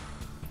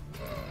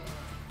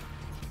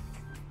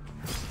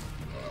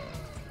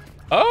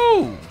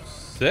 Oh,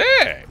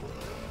 sick.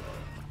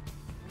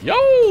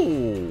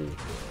 Yo.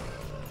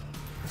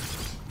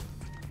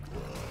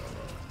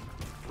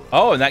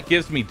 Oh, and that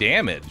gives me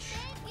damage.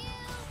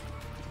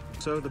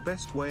 So the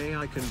best way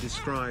I can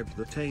describe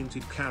the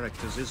tainted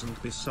characters isn't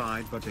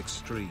beside but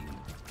extreme.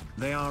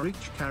 They are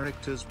each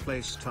character's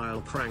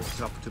playstyle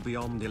cranked up to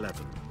beyond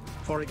 11.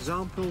 For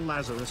example,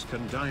 Lazurass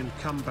can die and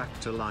come back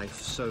to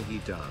life, so he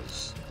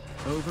does.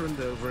 Over and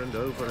over and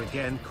over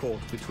again,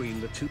 caught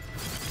between the two.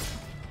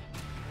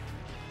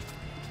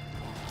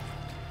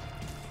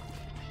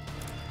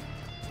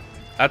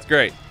 That's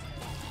great.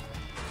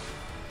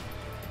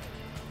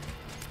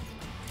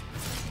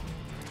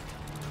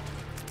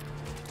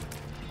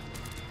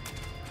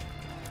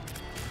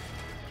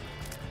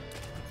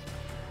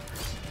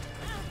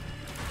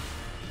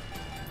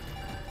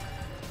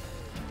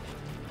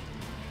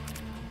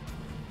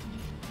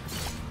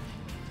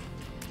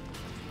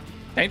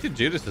 Tainted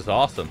Judas is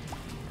awesome.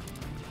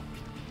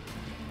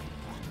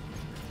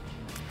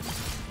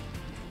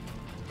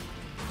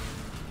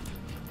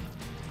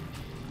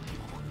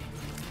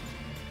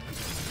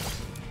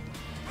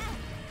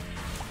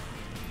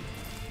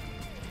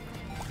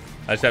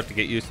 I just have to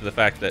get used to the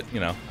fact that,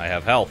 you know, I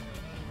have health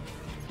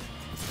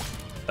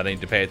that I need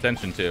to pay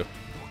attention to.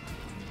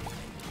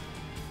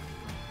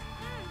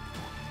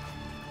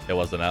 It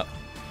wasn't up.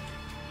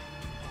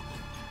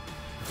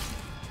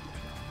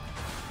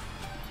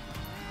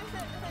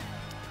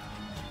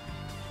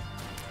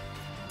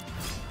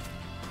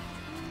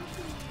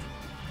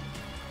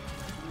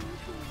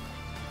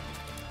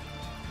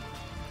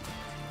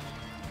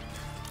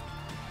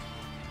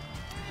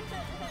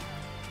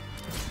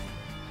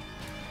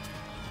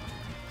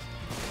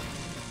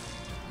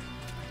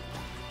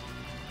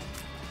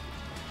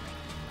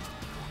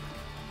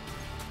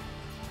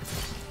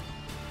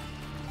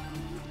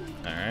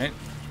 Alright.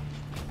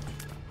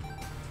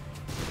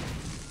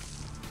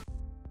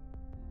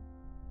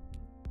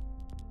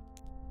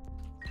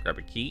 Grab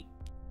a key.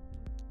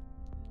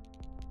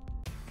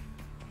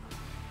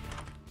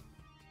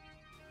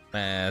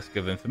 Mask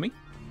of Infamy.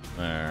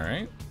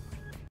 Alright.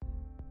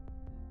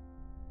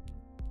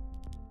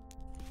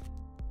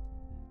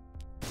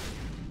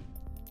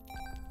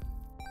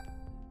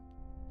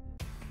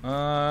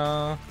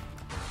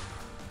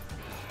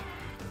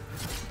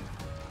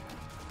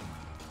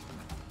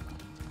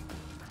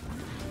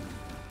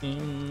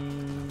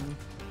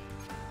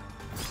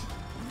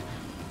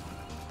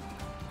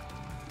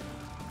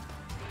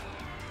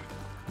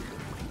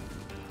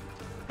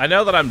 I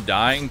know that I'm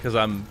dying because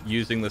I'm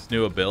using this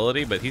new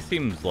ability, but he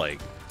seems like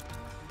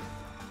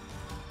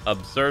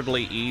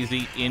absurdly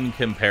easy in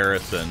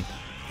comparison.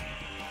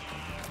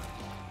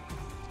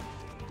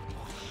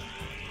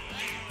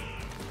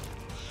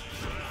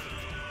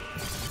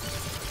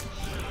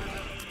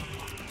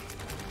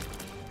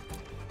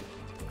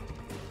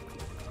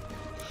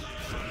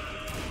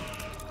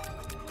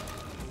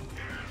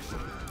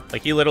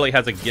 Like, he literally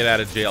has a get out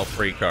of jail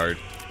free card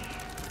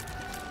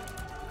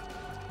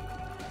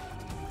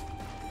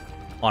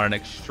on an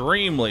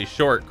extremely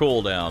short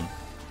cooldown.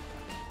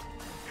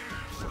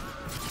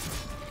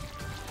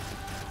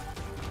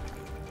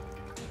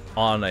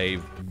 On a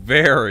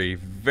very,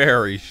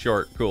 very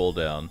short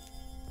cooldown.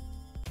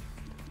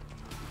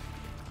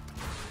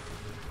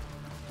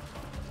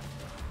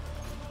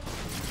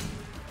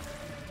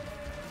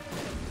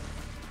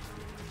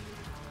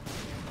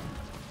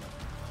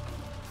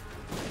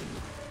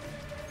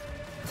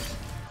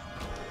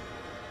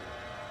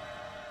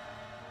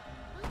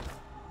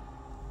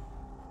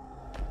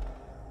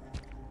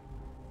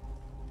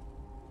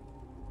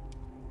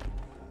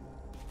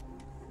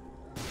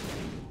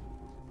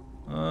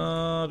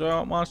 Do I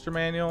want monster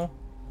manual?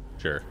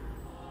 Sure.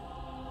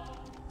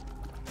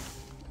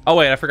 Oh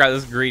wait, I forgot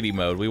this is greedy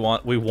mode. We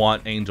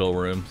want angel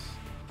rooms.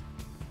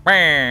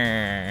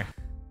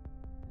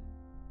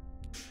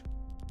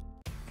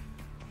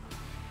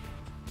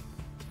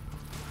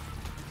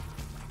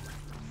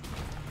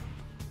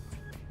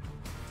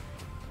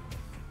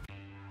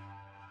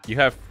 You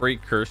have free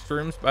cursed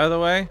rooms, by the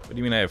way? What do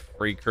you mean I have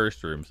free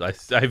cursed rooms?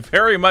 I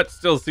very much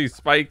still see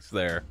spikes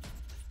there.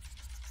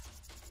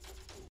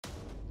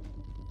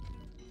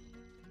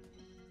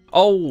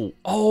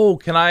 Oh,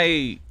 can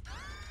I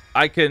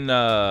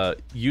can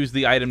use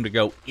the item to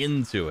go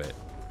into it.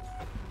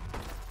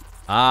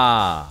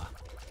 Ah,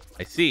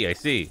 I see.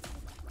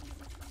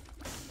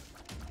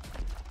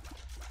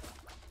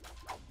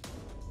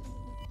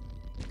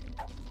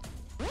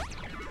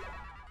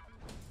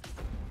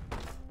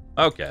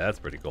 Okay, that's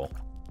pretty cool.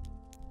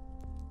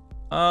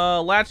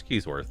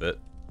 Latchkey's worth it.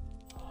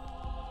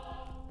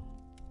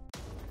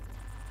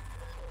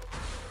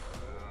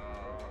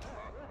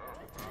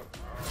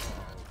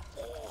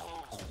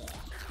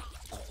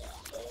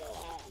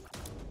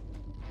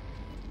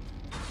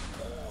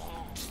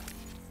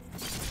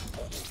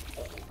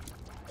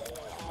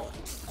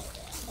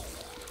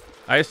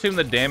 I assume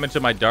the damage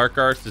of my dark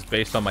arts is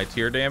based on my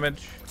tier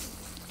damage.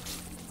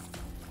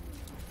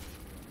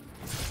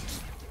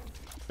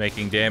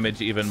 Making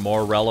damage even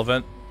more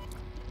relevant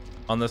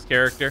on this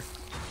character.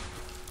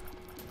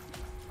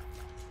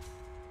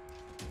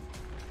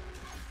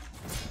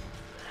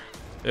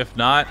 If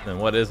not, then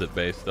what is it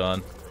based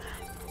on?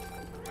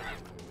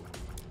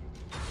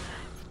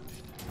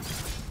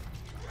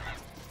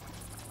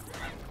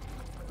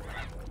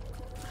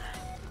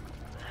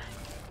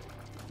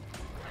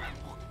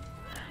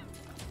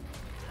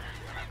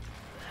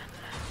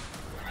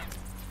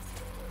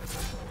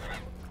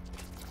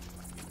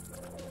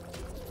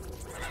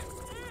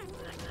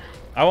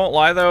 I won't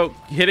lie though,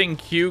 hitting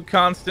Q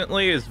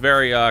constantly is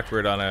very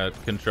awkward on a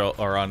control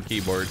or on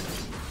keyboard.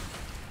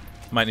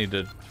 Might need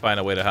to find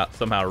a way to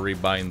somehow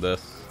rebind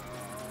this.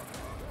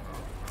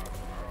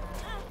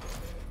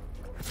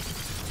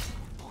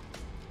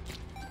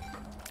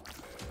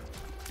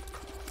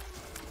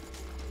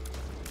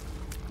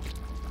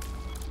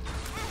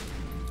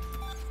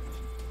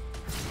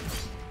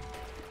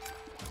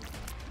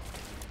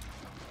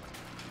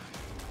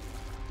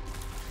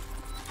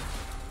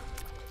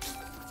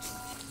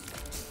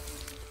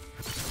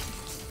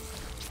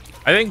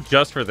 I think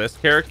just for this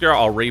character,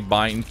 I'll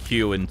rebind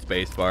Q and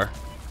spacebar.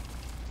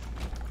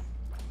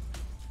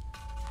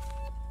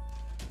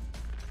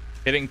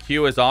 Hitting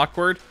Q is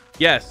awkward.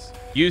 Yes,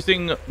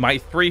 using my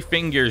 3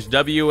 fingers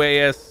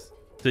WAS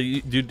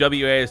to do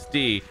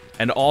WASD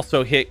and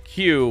also hit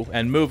Q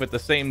and move at the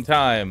same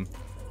time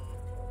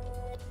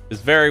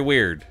is very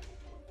weird.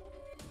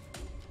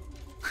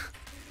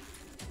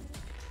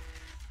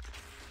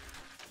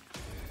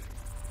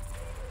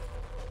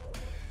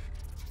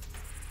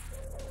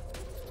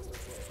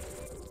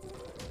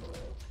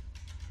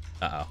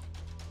 Uh-oh.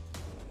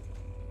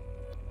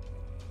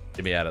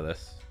 Get me out of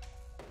this.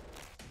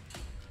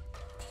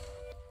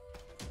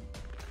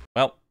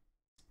 Well,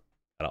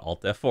 gotta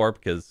Alt F4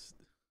 because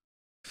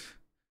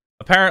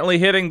apparently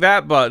hitting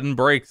that button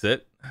breaks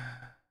it.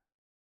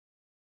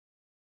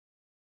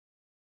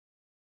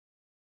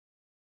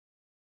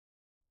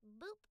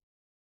 Boop.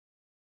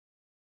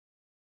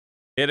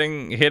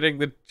 Hitting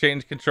the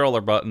change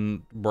controller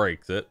button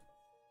breaks it.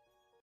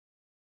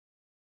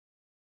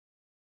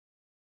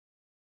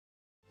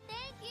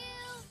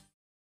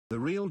 The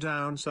real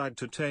downside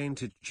to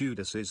Tainted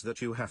Judas is that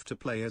you have to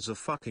play as a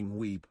fucking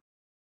weeb.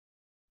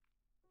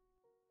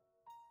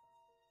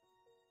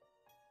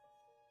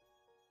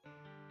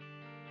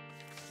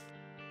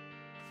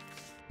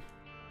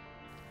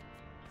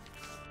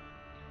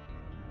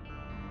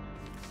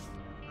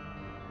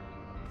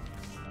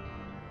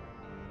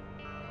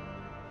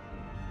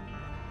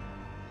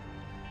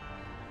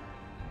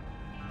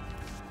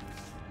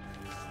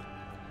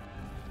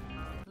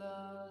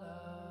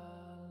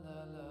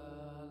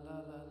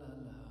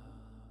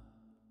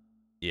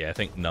 Yeah, I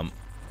think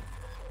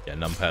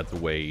numpad's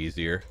way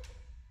easier.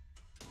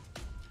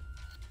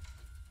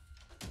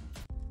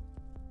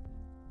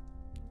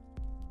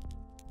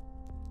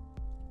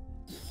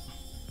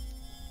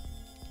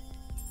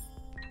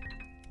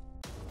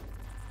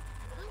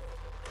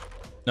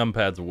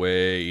 Numpad's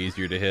way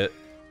easier to hit.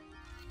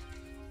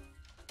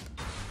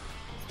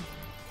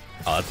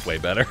 Oh, that's way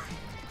better.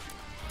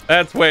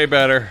 That's way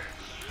better.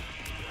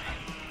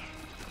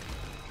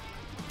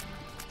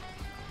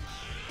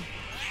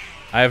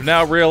 I have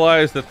now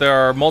realized that there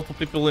are multiple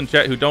people in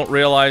chat who don't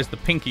realize the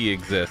pinky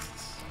exists.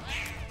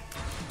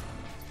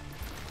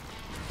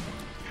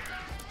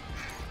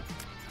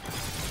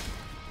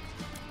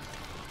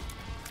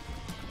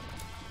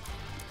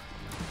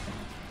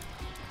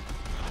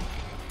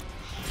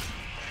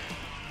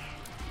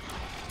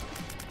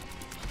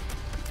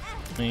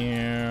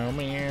 Meow,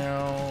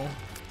 meow.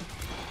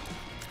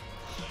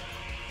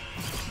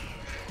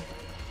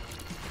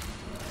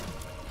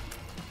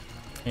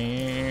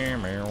 Meow,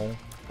 meow.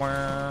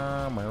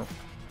 Meow, meow.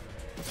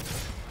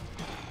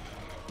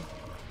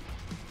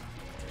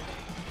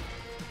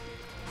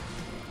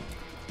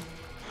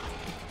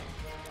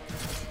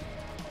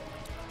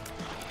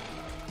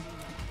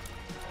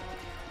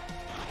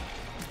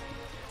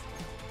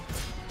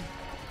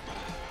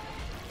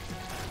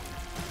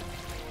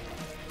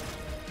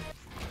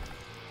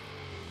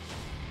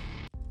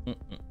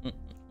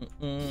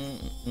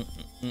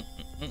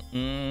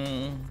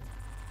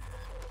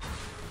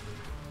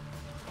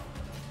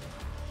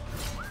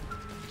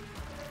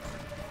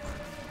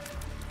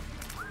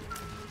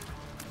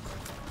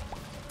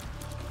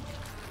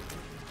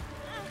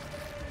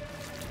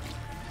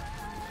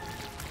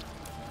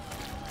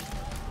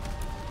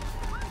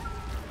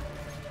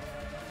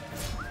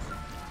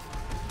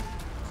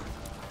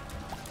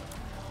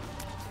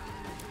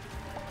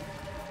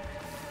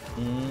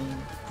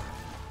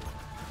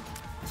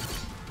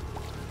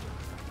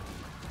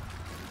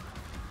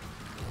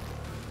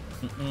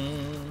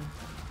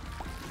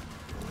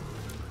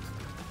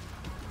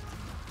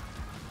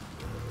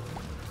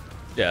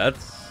 Yeah,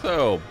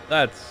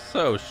 that's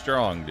so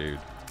strong, dude.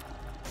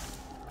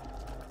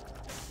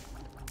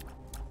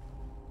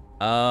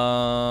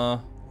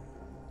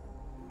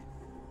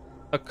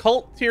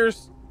 Occult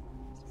tiers,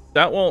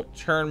 that won't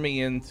turn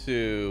me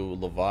into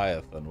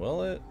Leviathan,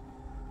 will it?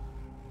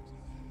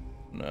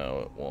 No,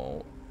 it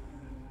won't.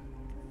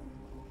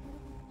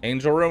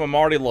 Angel room, I'm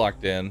already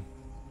locked in.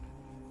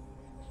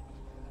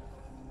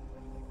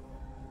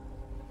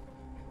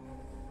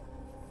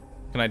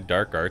 Can I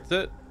dark arts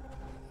it?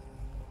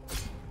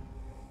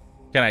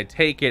 Can I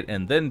take it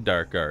and then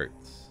dark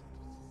arts?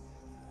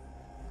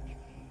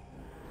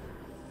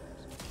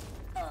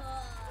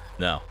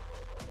 No.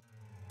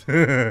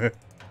 I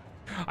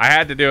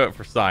had to do it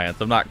for science.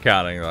 I'm not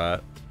counting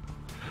that.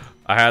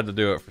 I had to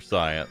do it for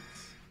science.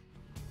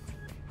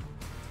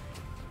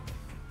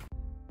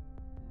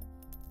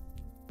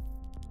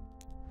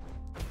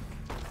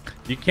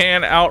 You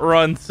can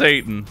outrun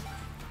Satan.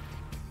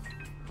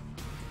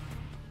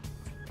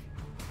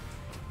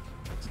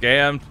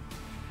 Scammed?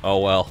 Oh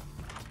well.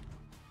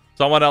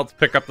 Someone else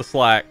pick up the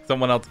slack.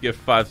 Someone else give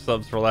 5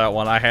 subs for that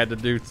one. I had to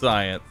do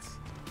science.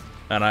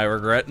 And I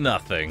regret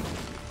nothing.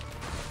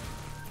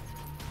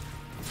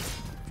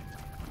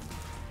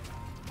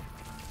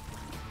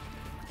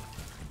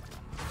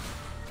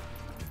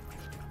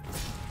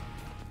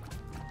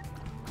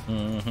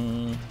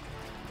 Mm-hmm.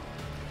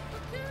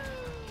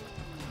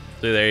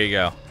 See, there you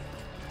go.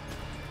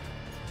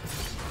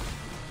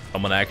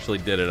 Someone actually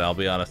did it. I'll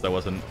be honest, I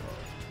wasn't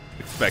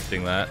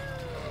expecting that.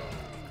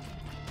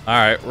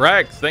 Alright,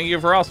 Rex, thank you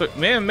for also...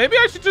 Man, maybe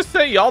I should just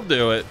say y'all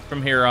do it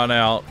from here on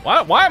out.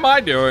 Why am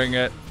I doing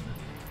it?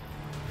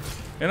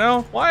 You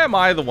know, why am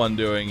I the one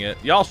doing it?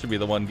 Y'all should be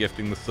the one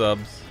gifting the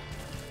subs.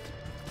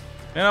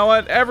 You know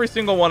what? Every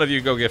single one of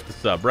you go gift a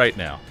sub right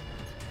now.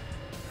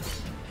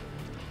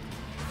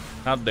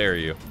 How dare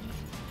you?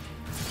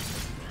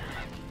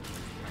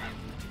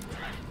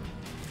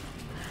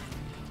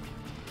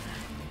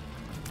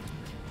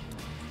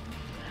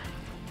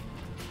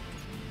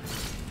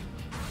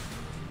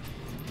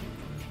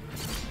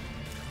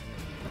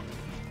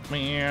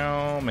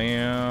 Meow,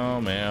 meow,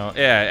 meow.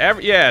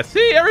 Yeah,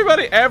 see,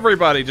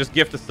 everybody just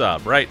gift a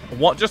sub, right?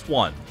 Just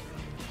one.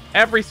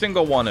 Every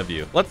single one of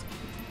you.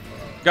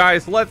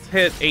 Guys, let's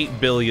hit 8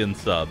 billion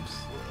subs.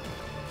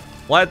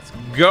 Let's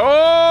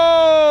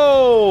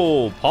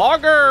go!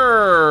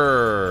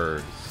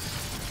 Poggers!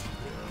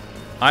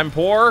 I'm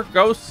poor.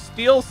 Go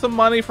steal some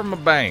money from a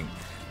bank.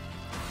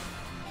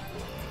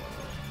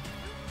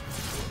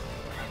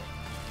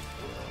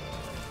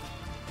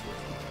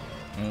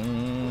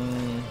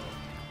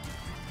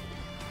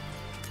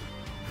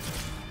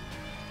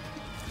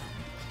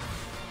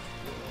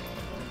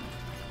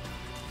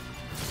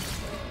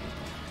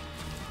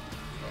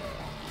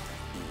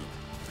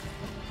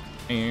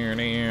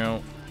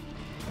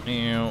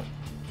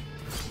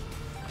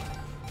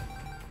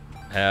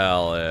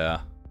 Hell yeah.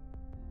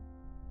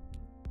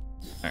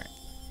 Alright,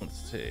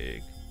 let's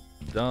take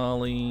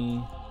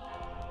Dolly.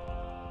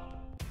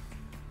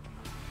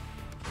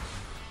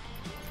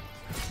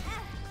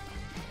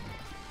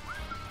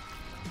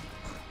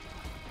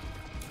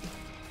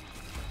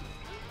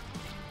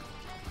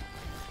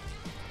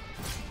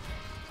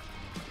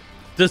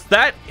 Does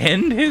that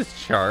end his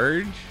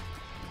charge?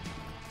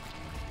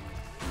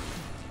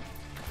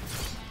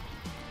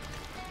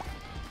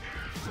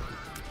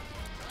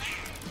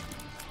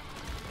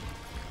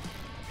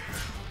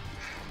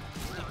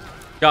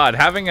 God,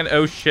 having an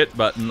oh shit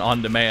button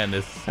on demand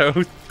is so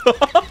dumb.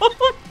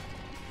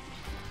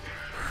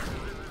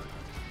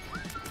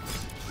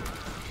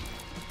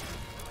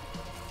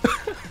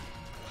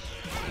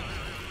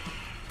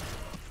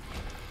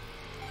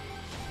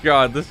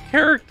 God, this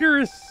character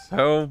is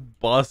so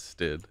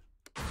busted.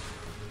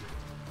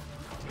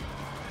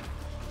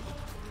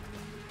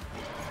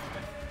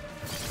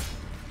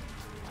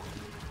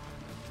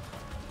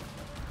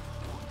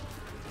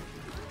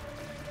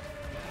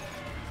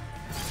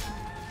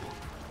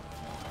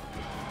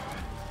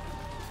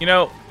 You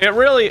know,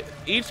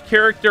 each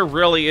character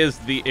really is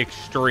the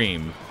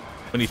extreme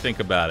when you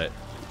think about it.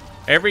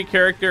 Every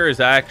character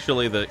is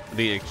actually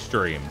the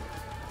extreme.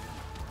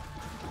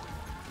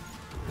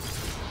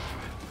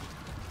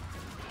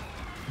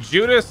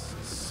 Judas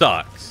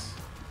sucks.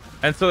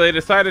 And so they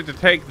decided to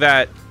take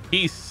that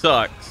he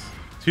sucks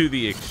to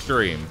the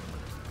extreme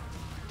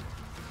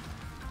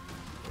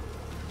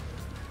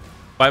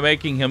by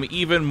making him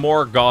even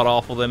more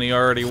god-awful than he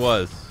already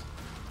was.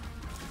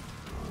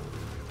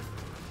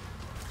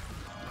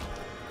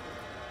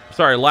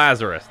 Sorry,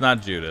 Lazurass,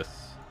 not Judas.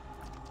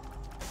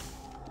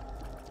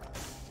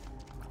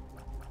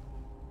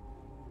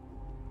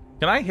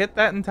 Can I hit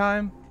that in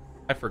time?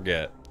 I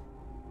forget.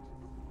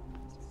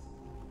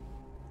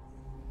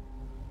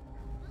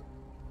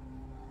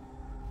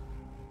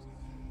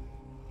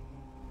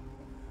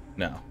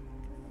 No.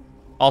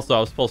 Also,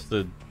 I was supposed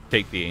to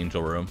take the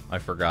angel room. I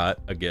forgot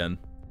again.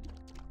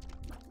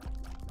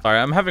 Sorry,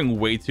 I'm having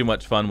way too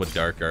much fun with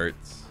dark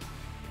arts.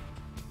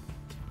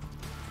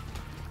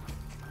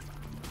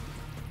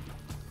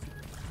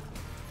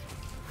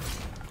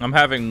 I'm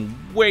having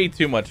way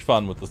too much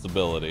fun with this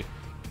ability.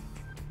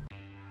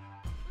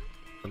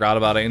 Forgot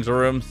about angel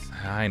rooms?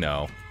 I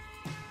know.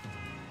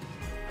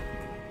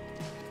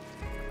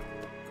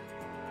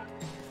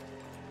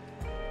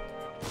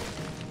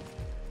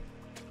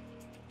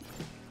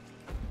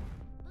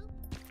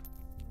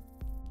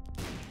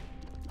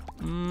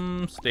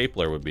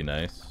 Stapler would be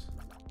nice.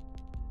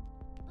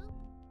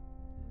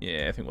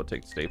 Yeah, I think we'll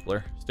take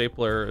stapler.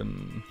 Stapler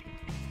and...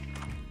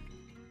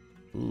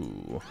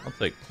 Ooh, I'll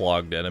take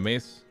clogged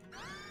enemies.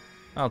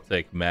 I'll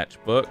take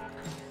matchbook.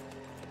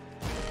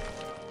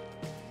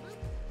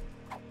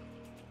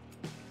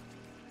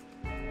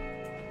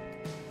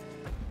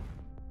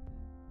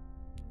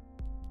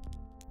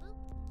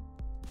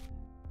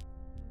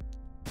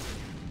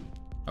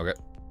 Okay.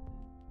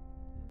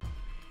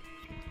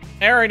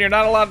 Aaron, you're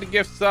not allowed to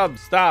gift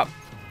subs. Stop.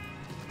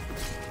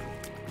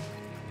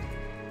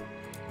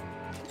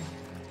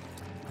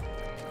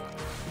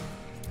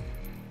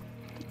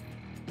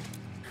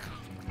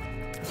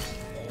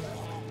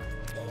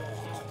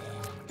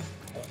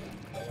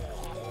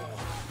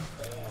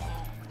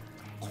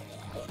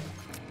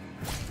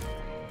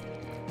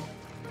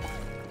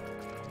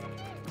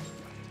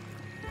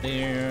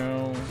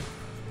 Ew.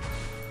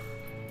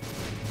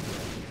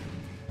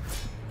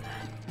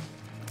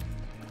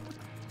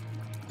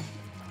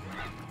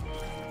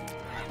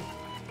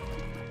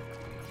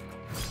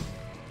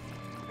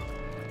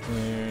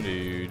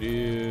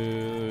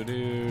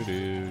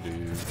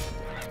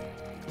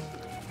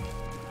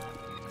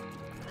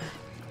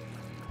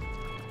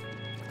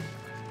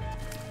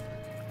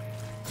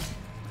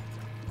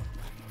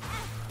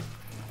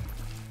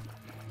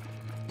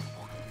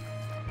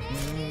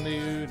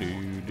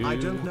 I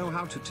don't know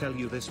how to tell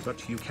you this,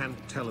 but you can't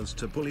tell us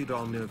to bully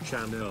on your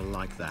channel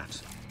like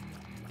that.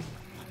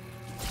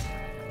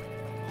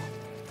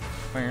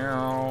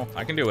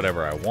 I can do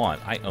whatever I want.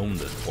 I own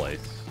this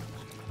place.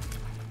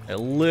 I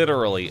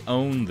literally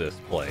own this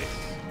place.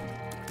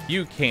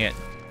 You can't...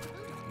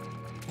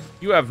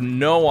 You have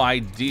no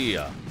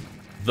idea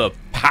the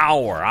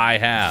power I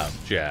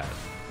have, Chad.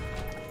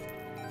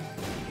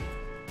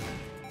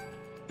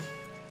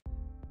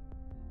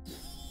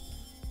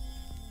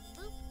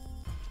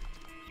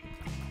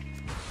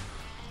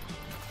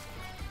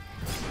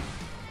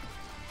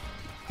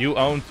 You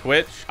own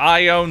Twitch.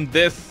 I own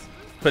this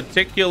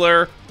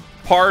particular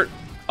part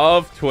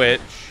of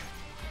Twitch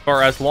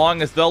for as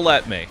long as they'll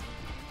let me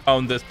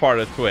own this part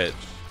of Twitch.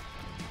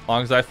 As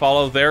long as I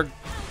follow their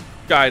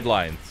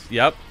guidelines.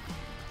 Yep.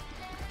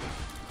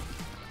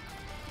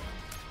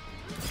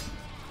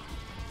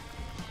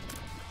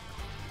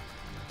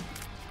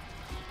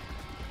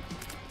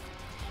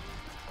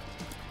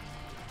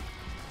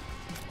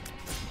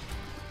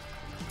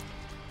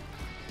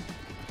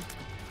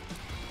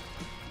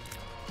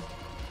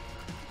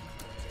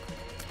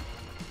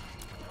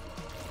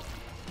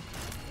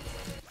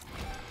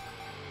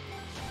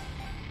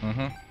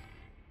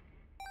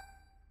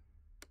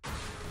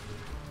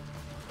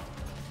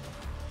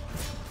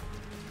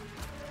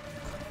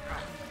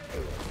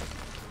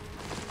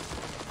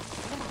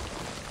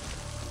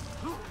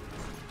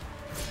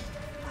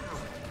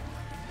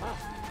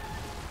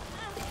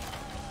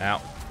 Ow.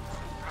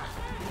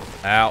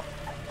 Ow.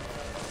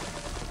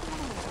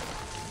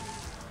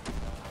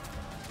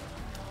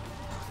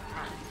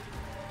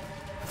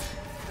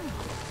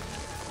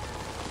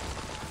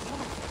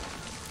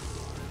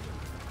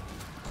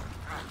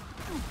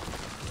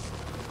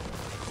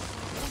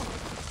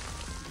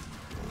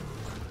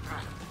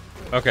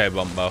 Okay,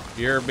 Bumbo,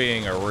 you're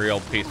being a real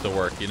piece of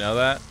work, you know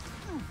that?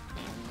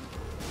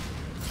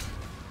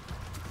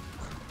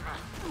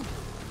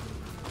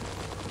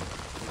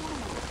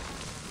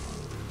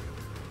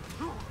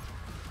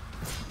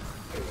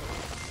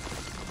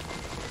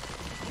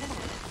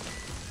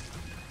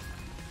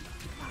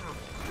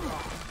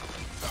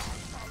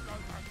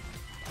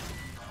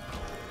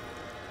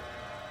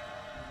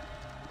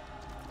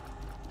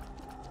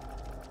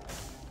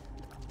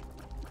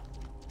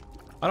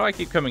 Why do I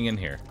keep coming in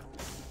here?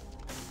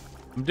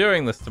 I'm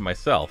doing this to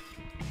myself.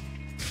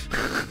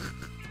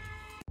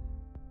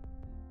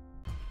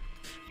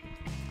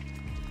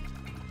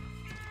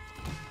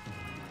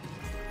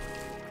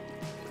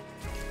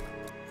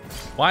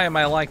 Why am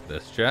I like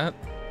this, chat?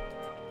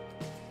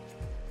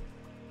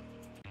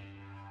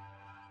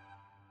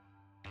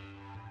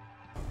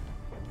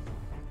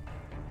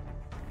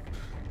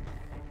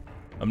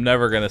 I'm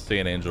never gonna see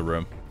an angel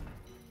room.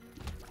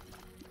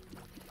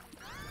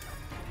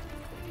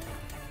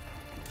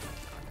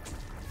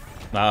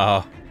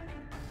 Oh,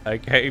 I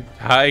keep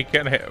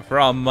taking it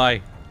from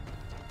me.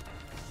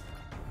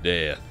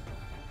 Death.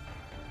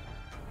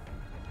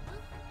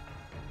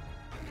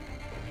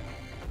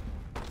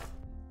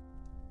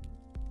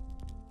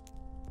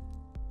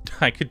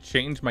 I could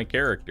change my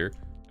character.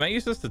 Can I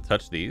use this to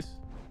touch these?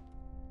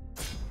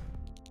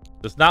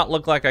 Does not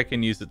look like I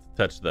can use it to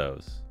touch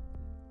those.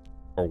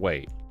 Or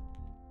wait.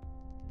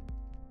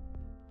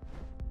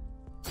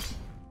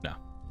 No.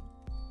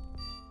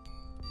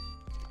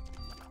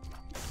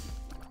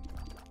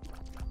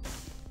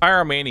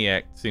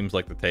 Pyromaniac seems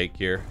like the take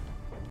here.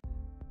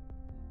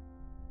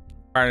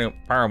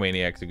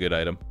 Pyromaniac's a good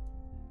item.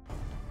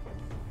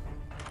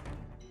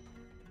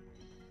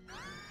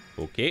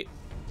 Okay.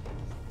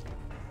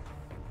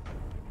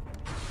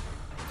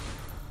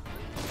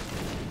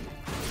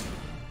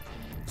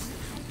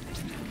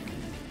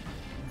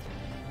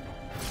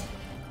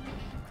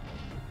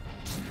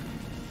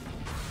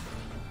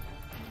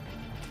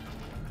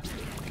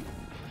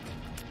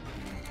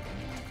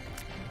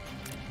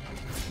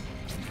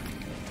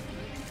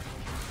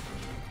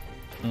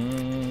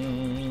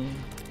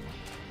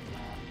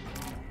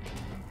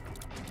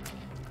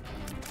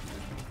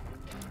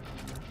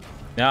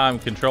 Now I'm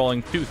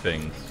controlling two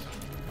things.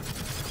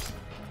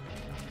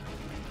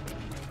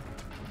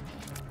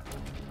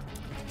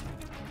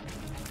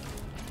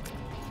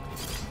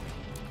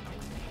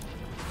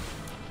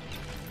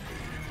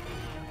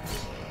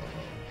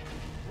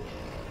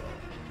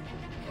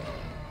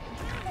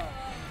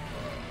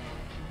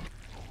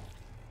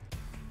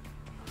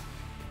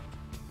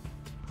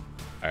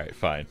 All right,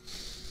 fine.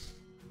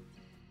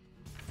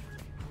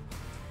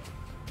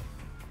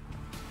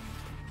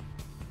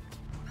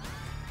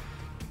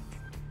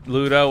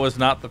 Ludo was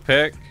not the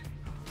pick.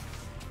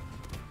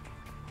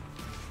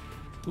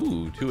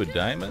 Ooh, 2 of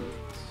diamonds.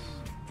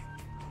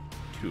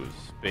 2 of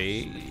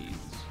spades.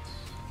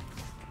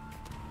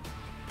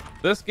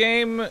 This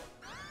game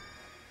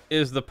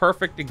is the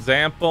perfect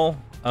example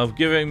of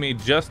giving me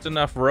just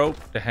enough rope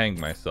to hang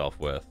myself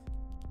with.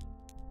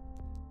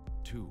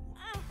 2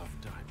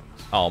 of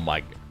diamonds. Oh my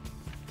god.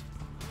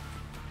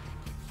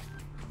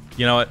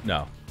 You know what?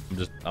 No.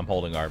 I'm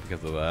holding R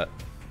because of that.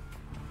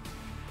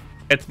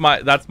 That's my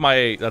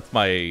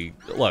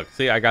look,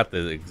 see, I got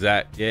the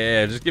exact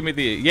just give me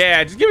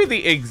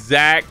the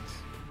exact.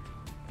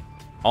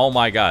 Oh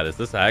my god, is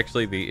this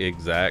actually the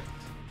exact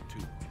 2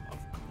 of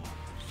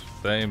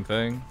clubs. same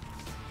thing?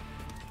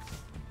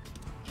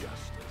 Justice.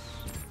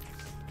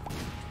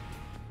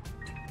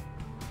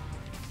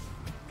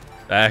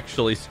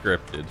 Actually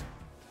scripted.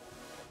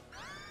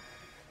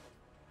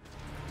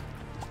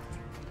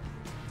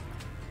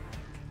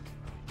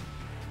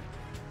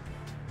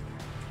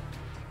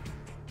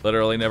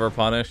 Literally never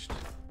punished.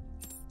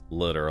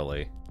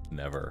 Literally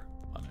never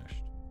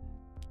punished.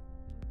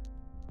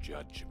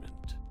 Judgment.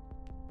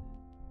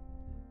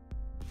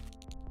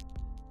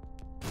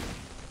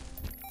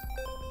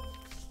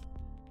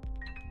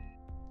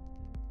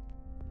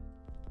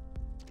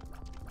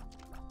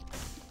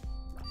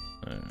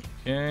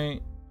 Okay.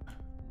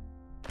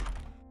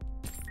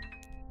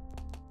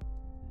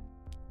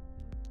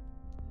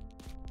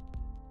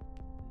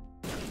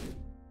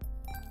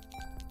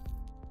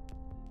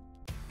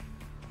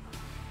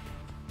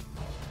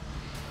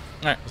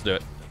 All right, let's do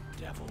it.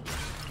 The devil.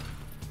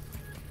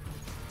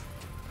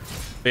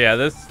 But yeah,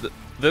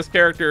 this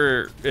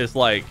character is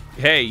like,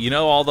 hey, you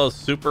know all those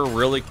super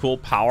really cool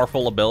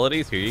powerful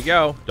abilities? Here you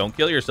go. Don't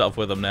kill yourself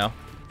with them now.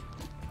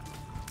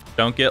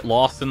 Don't get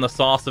lost in the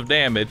sauce of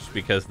damage,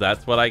 because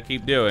that's what I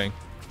keep doing.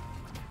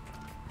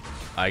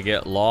 I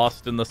get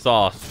lost in the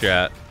sauce,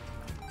 chat.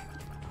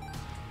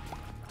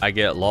 I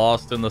get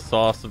lost in the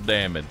sauce of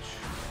damage.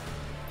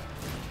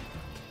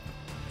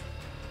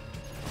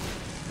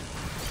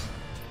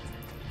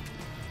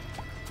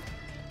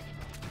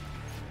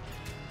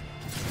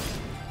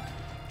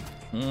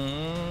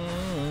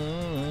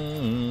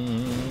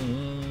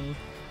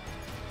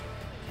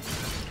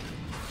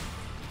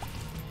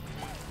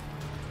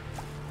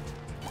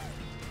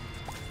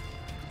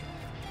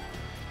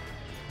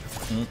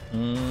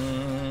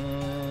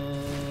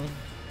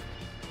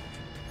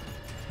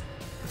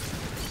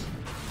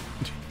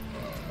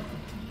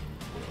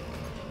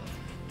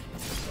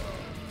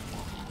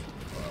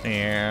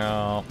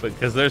 Yeah,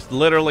 because there's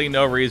literally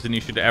no reason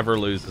you should ever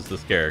lose as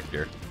this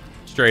character.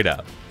 Straight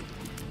up.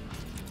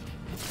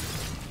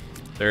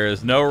 There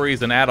is no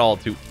reason at all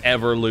to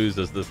ever lose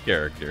as this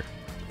character.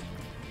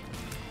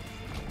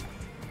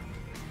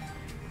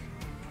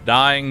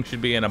 Dying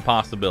should be an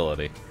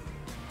impossibility.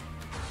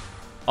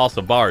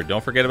 Also, Bard,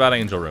 don't forget about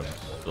Angel Rooms.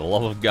 For the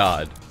love of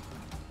God.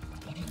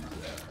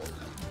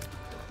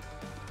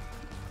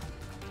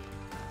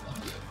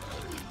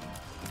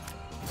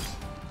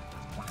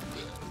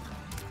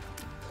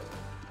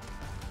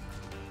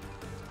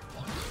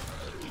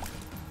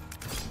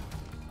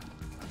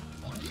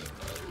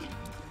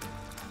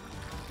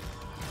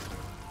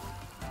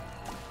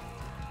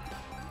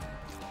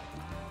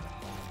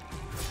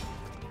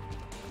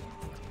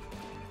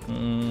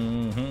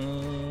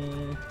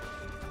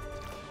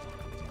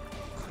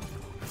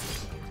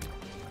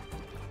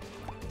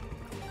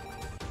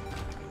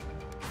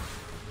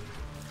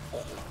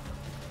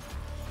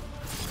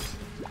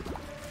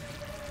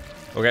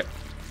 Okay,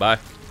 bye.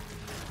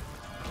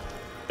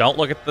 Don't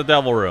look at the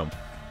devil room.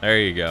 There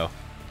you go.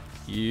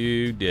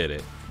 You did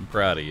it. I'm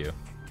proud of you.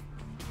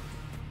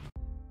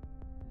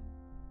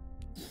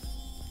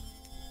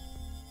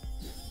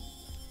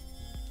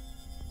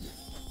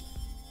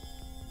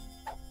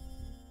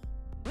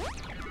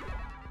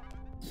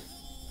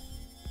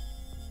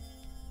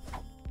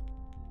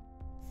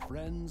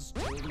 Friends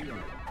till the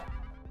end.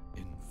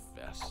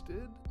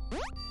 Invested?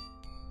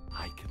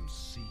 I can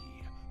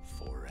see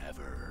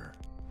forever.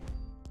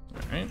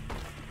 Alright.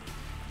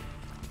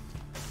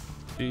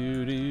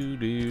 Do do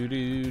do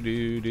do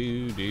do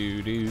do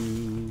do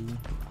do.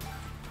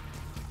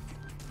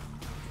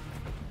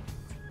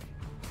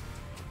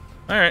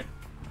 Alright.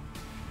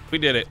 We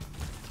did it.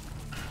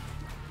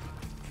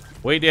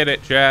 We did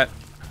it, chat.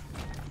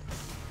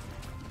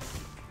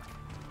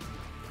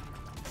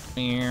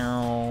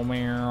 Meow,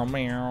 meow,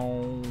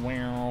 meow,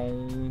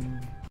 meow.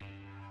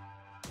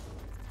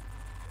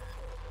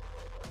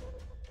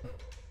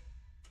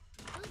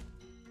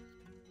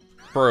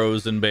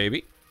 Frozen,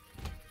 baby.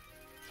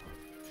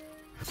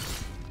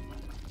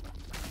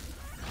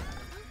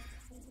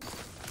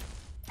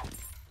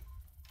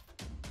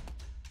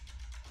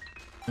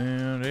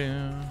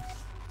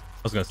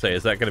 I was gonna say,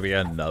 is that gonna be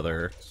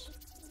another?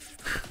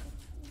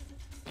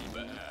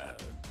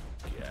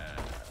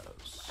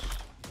 Yes.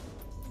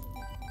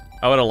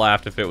 I would have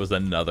laughed if it was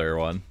another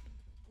one.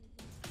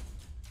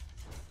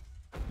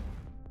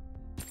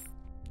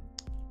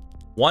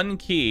 One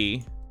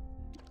key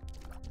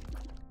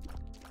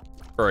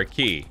for a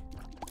key.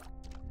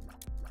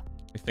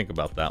 Let me think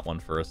about that one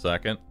for a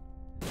second.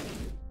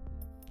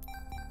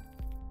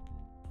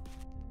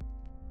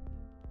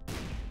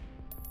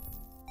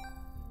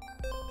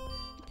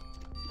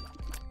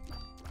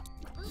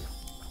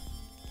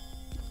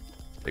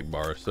 Big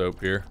bar of soap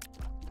here.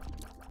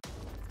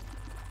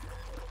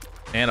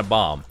 And a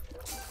bomb.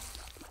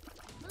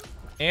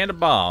 And a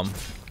bomb.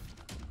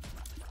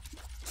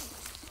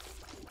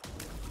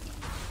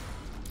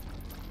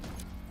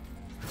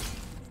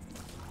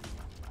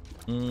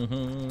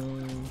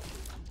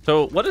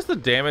 So, what is the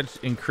damage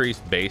increase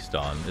based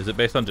on? Is it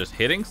based on just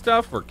hitting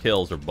stuff or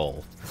kills or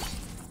both?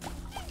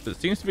 It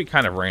seems to be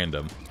kind of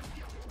random.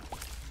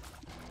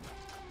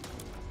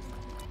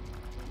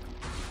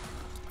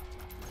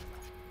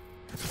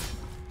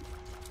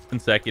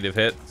 Consecutive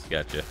hits,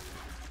 gotcha.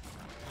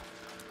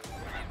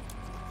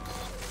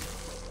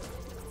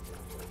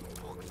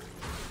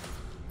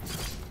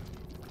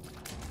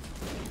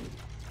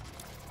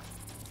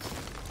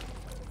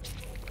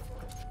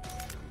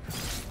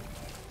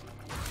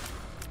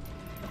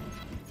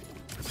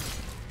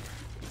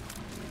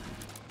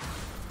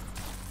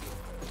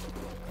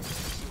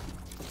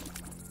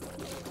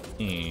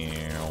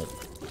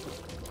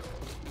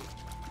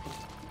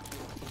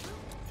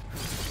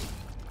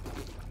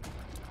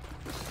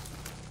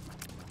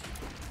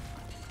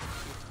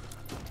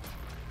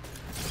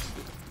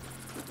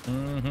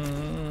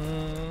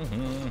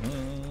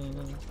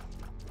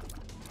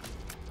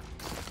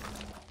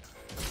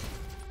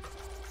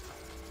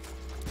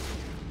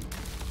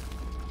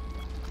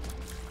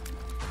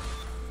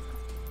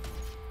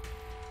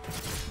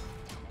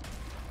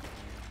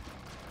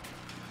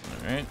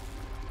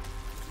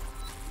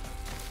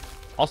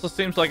 Also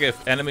seems like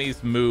if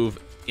enemies move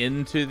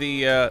into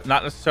the,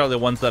 not necessarily the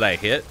ones that I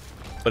hit,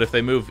 but if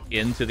they move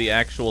into the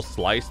actual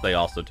slice, they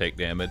also take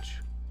damage.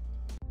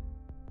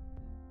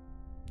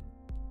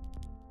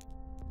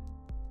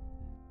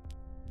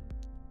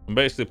 I'm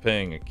basically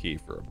paying a key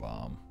for a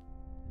bomb.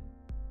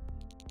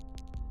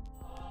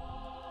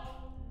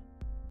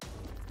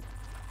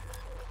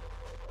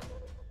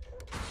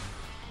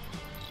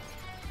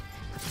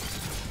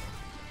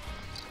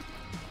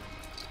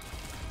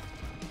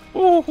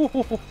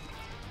 Ooh.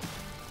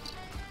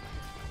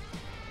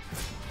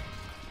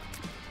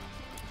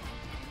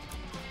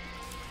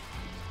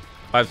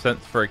 5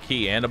 cents for a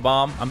key and a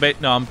bomb. I'm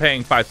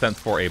paying 5 cents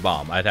for a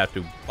bomb. I'd have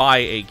to buy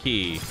a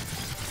key.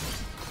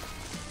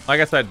 I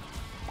guess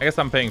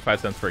I'm paying 5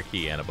 cents for a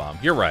key and a bomb.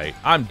 You're right.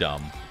 I'm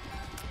dumb.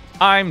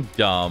 I'm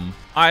dumb.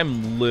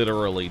 I'm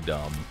literally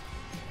dumb.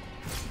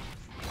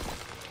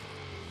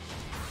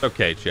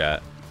 Okay,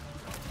 chat.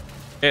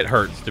 It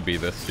hurts to be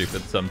this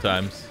stupid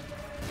sometimes.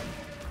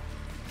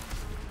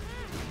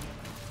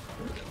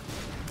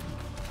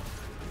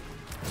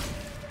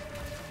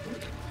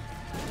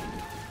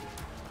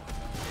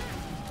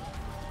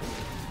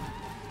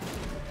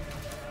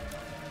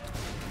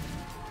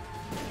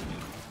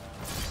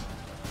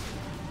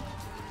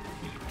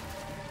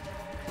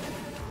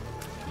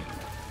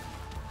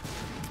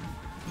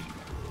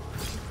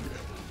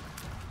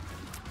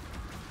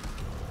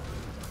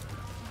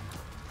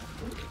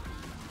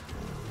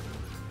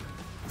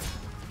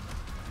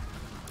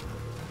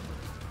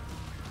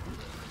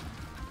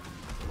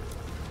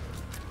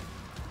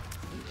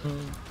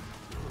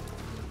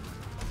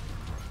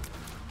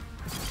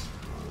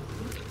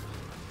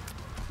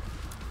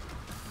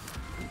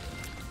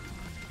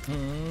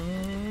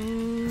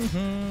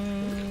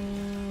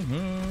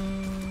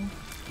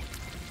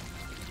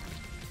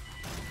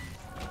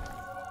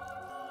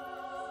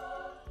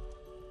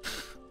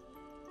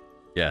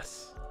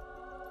 Yes.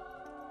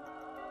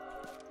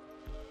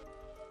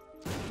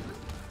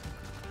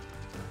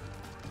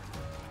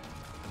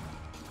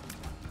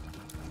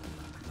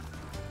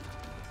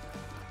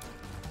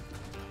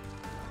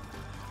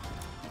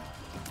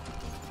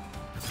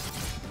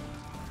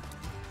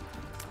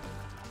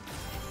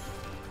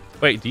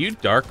 Wait, do you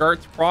Dark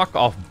Arts proc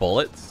off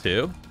bullets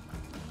too?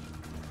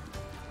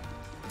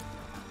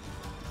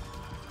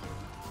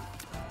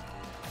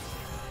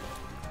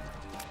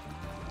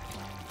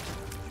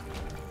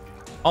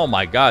 Oh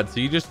my god, so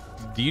do you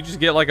just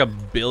get like a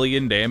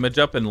billion damage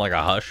up in like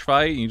a hush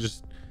fight? You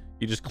just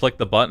click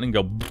the button and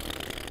go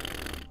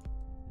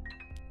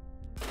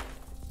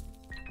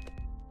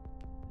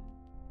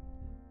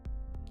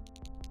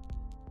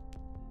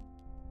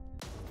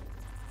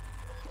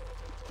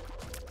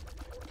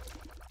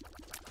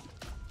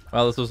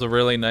well, this was a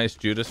really nice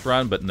Judas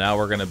run, but now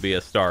we're gonna be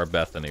a Star of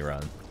Bethany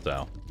run,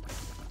 so.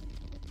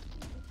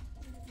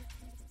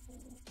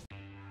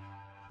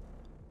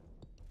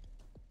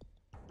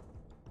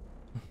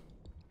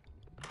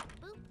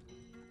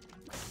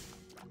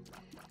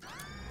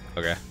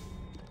 Okay.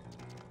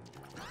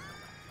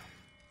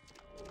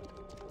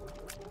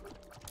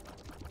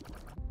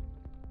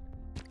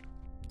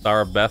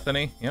 Star of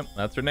Bethany? Yep,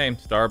 that's her name.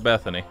 Star of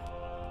Bethany.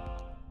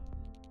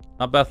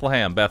 Not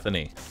Bethlehem,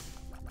 Bethany.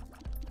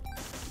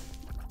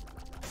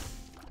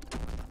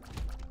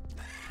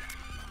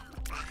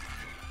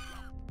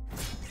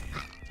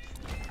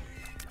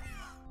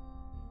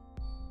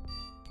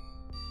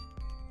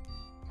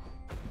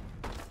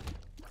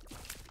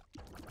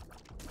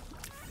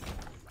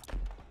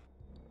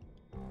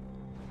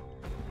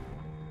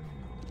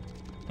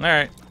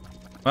 Alright.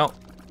 Well.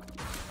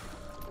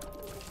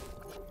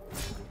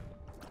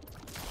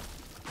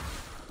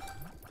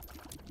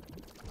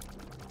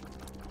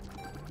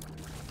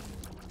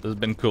 This has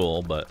been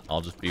cool, but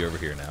I'll just be over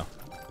here now.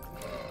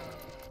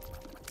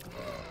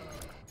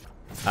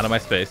 Out of my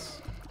space.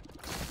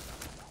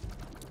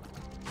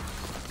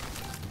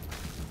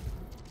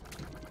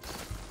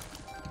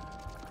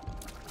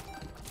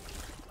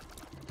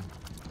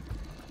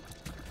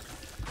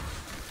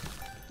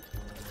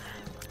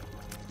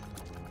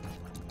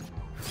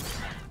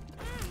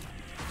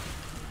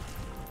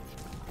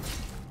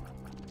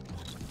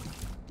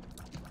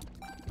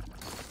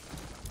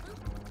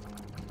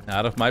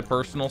 Out of my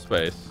personal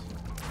space.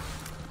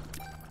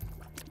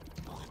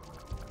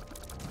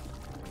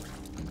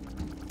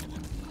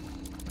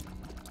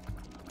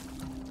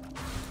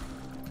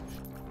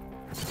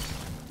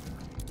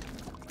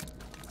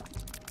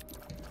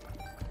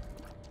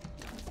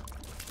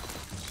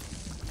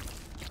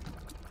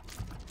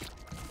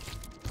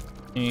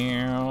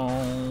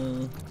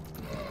 Ew.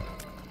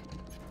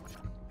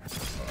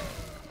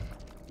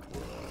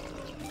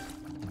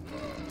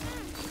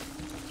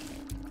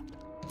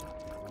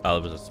 Oh,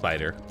 it was a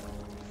spider.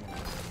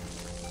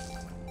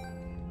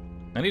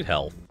 I need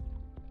health.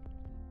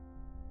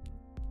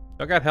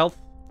 Y'all got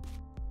health?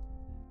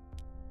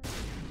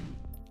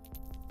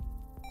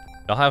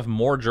 Y'all have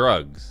more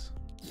drugs.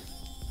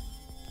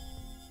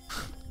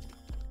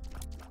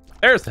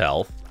 There's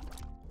health.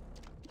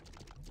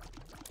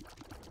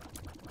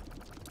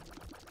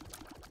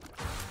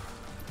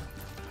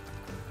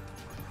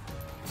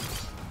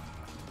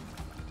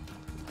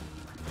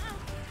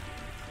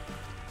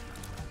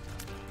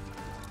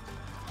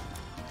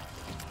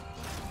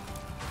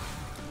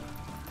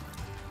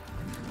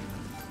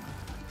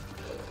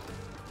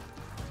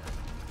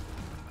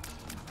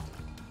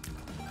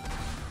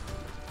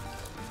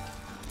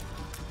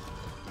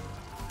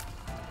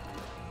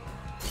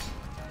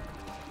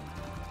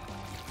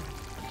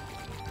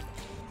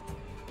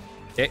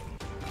 Okay.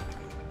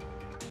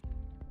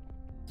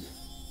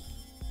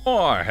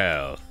 More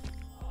health.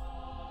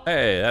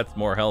 Hey, that's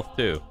more health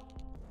too.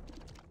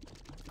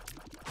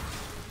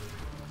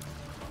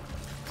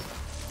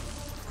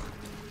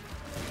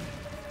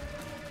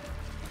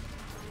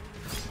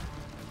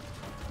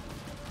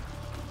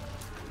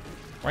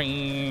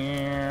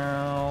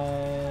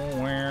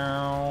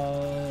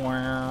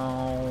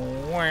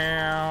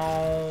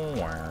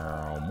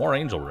 More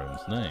angel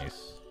runes,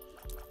 nice.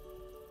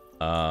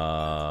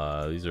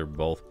 These are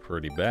both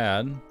pretty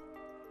bad.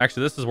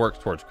 Actually, this works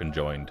towards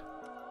conjoined.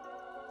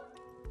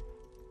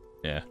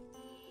 Yeah.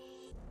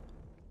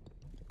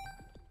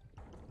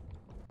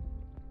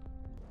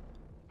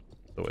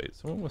 So wait,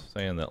 someone was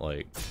saying that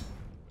like,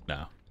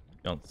 no, you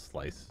don't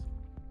slice.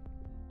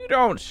 You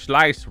don't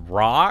slice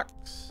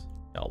rocks.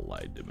 Y'all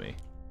lied to me.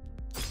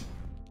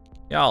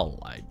 Y'all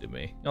lied to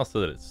me. Y'all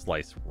said that it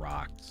sliced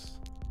rocks.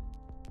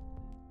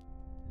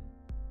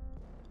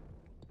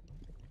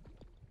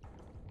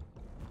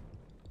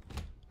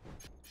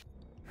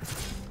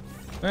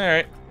 All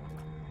right.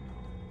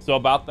 So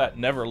about that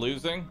never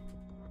losing,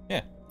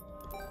 yeah.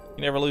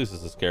 He never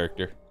loses this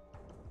character.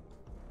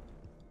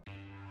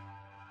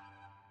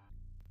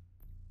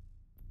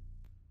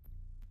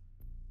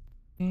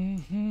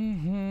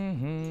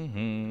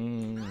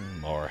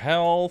 More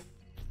health.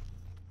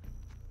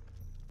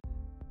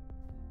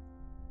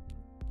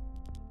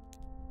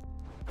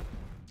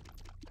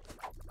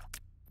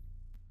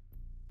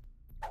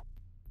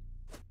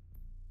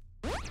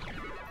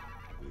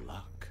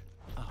 Luck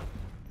up.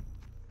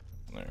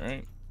 All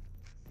right.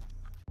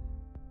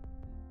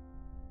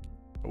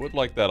 I would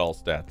like that all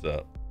stats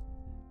up.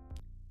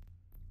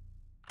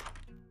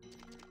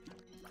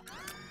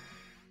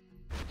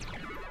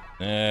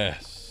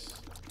 Yes.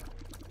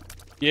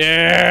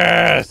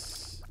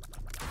 Yes.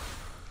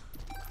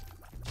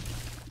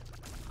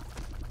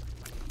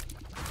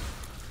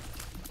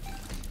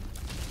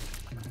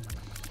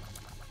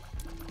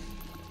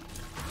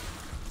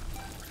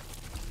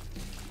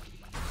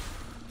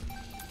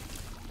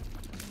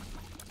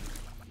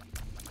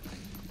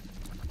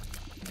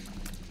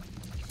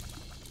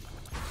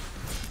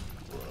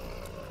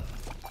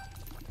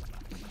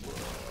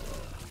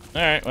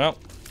 All right, well.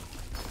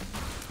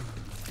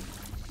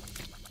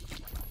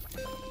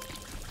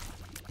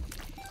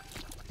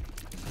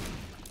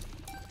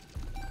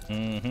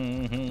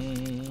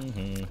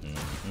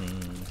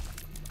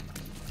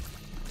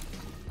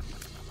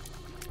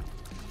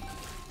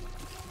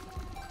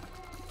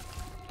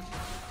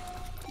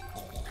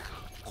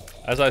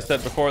 As I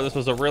said before, this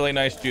was a really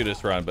nice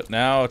Judas run, but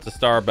now it's a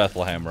Star of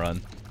Bethlehem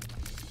run.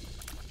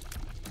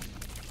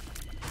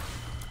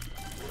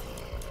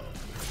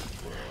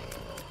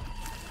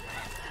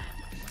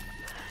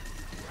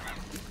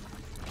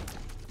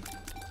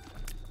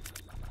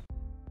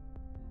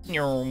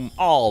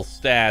 All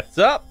stats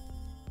up.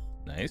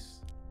 Nice.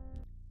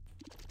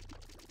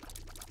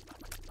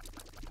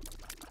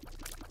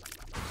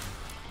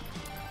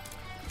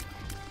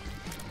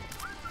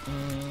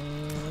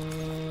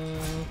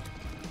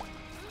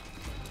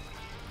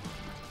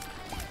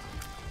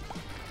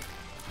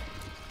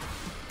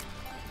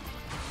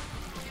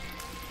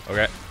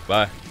 Okay,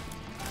 bye.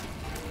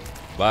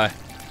 Bye.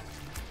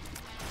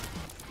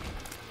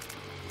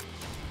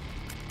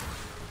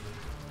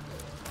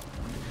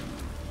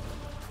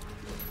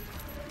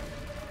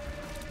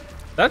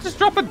 Did I just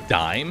drop a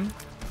dime?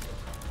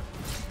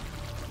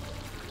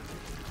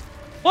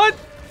 What?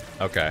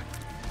 Okay.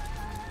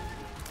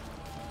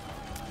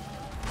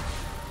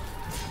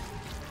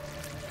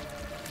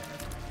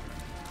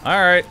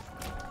 All right.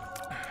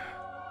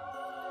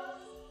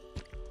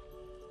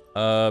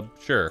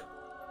 Sure.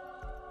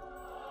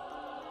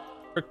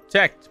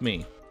 Protect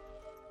me.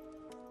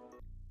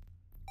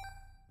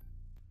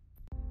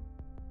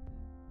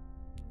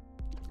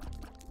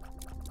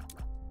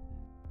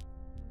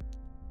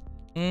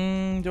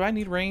 Do I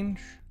need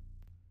range?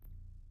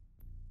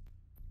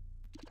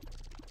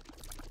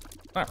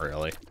 Not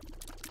really.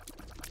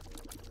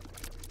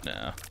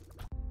 No.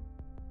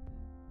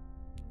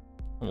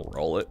 We'll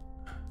roll it.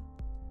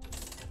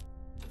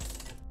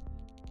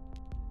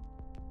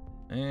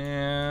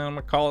 And I'm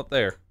gonna call it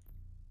there.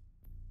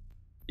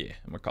 Yeah,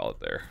 I'm gonna call it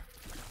there.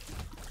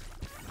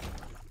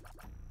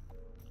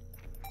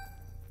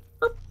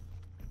 Burp.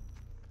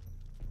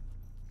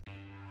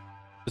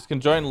 Is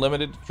conjoined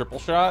limited to triple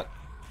shot?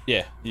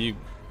 Yeah, you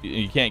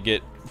can't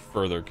get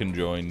further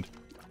conjoined.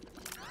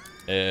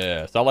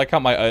 Yeah, so I like how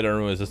my item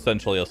room is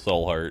essentially a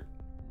soul heart.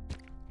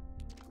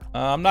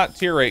 I'm not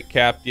tier rate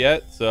capped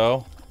yet,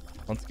 so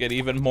let's get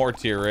even more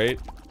tier rate.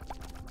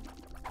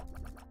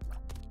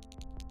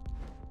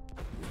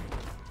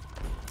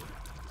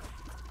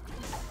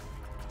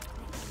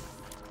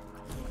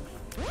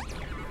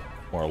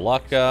 More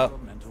luck up.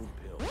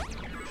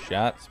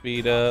 Shot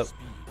speed up.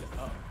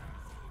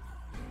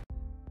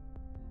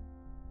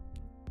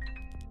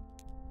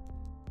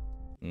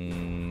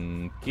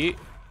 Okay.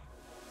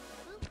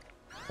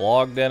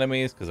 Clogged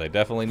enemies, because I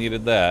definitely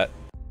needed that.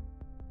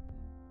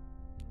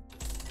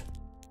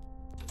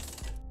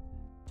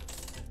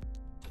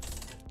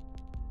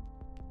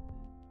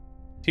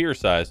 Tier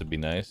size would be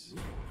nice.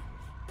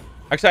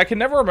 Actually, I can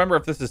never remember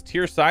if this is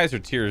tier size or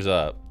tiers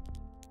up.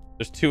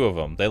 There's two of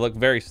them. They look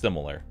very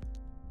similar.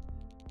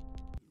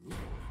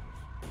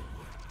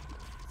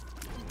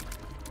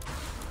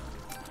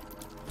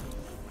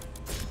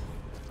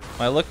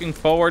 Am I looking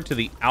forward to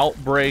the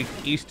Outbreak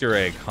Easter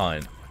egg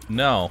hunt?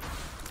 No.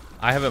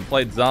 I haven't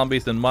played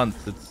zombies in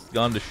months. It's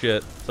gone to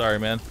shit. Sorry,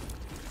 man.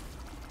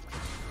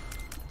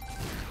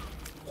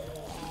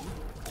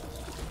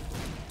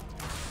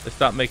 They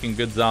stopped making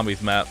good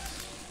zombies maps.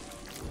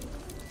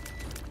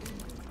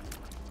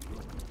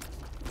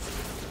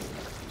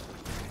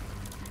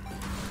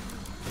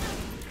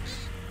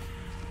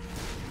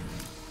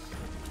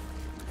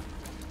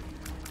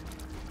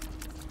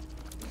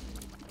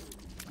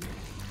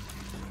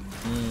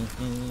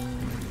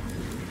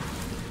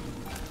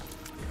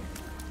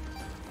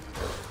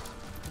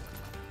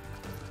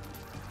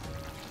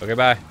 Okay,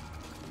 bye.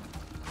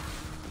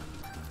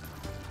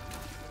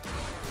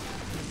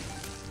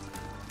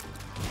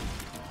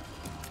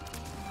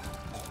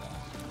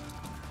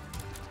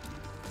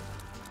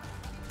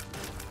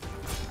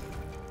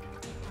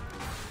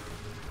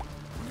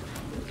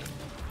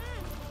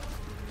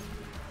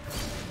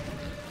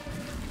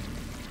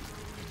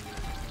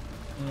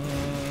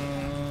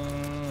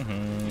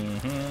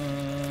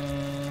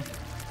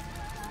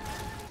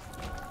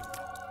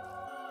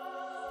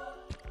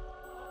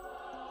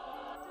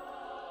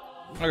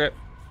 Okay.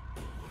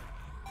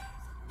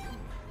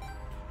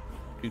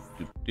 Do,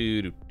 do,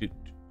 do, do, do.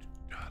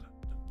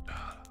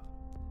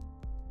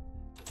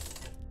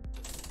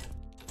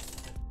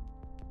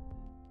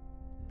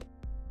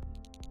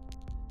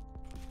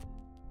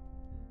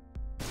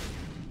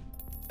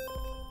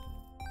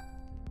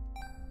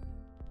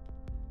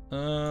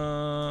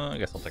 I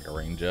guess I'll take a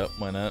range up.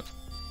 Why not?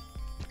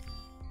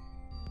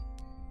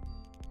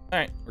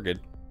 Alright, we're good.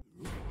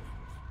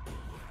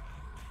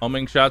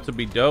 Homing shots would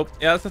be dope.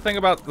 Yeah, that's the thing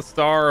about the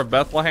Star of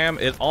Bethlehem.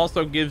 It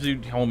also gives you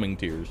homing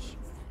tears.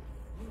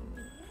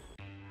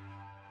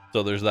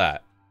 So there's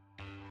that.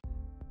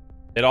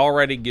 It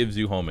already gives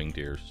you homing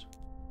tears.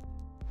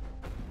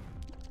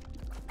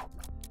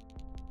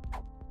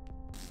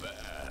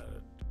 Bad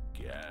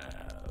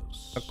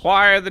gas.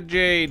 Acquire the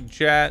jade,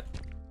 chat.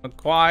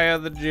 Acquire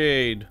the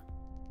jade.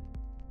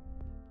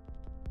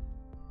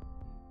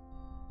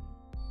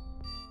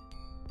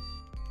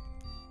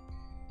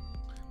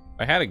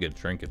 If I had a good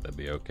trinket, that'd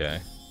be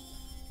okay.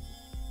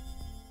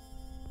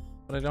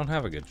 But I don't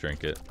have a good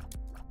trinket.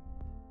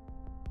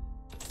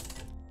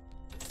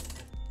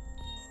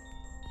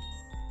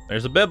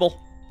 There's a bibble.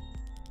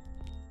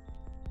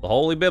 The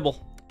holy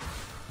bibble.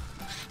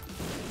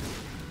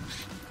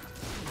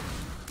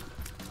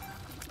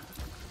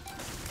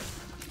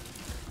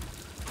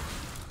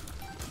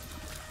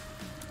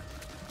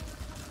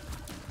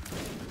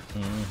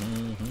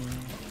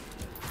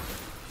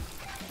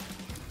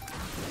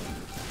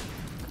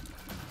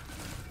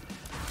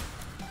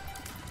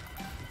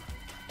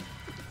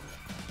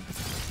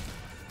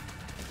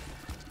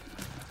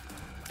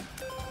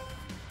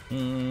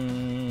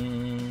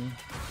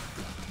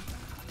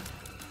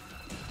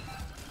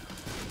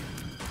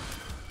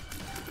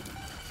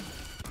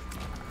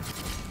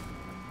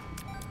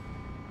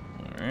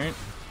 Alright.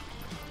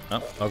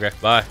 Oh, okay,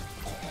 bye.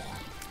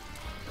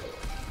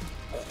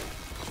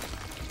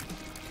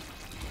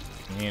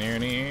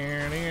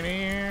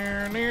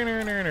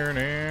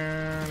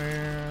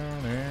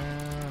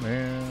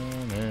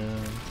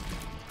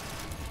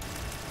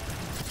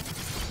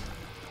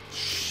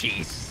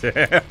 Jeez.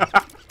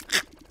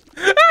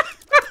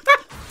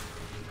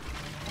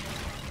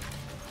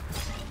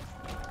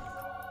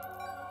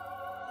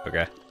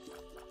 Okay.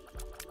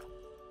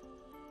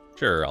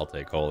 Sure, I'll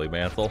take Holy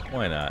Mantle.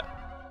 Why not?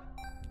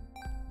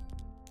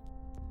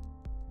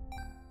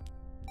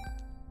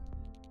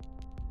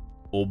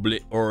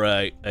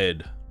 Alright,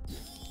 Ed.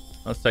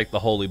 Let's take the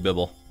Holy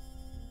Bibble.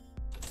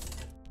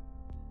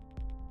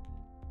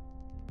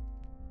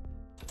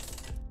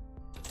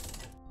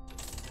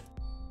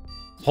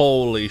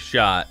 Holy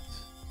shot.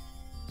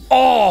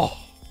 Oh!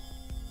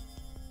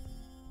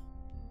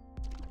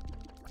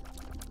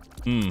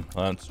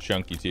 That's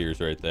chunky tears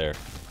right there.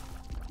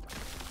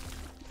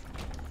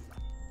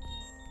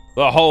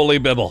 The Holy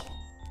Bibble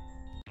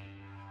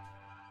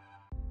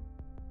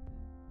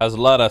has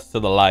led us to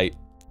the light.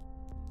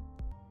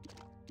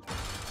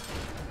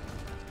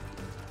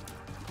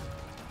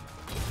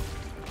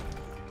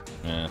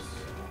 Yes.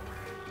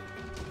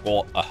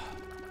 Well,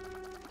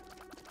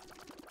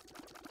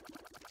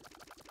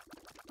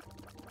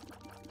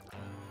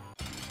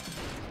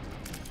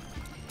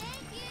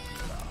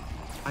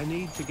 I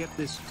need to get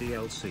this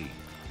DLC.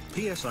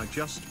 P.S. I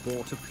just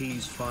bought a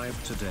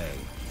PS5 today.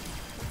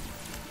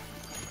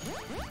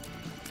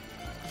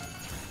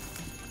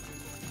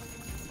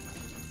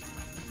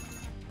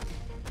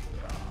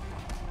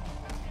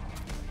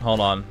 Hold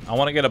on. I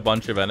want to get a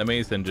bunch of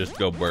enemies and just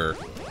go burr.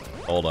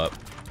 Hold up.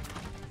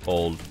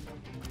 Hold.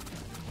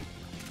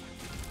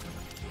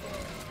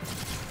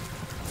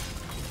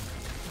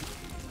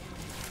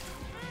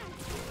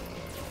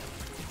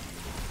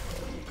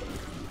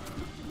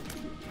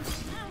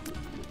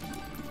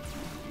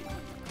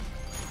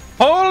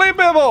 Holy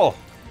Bibble!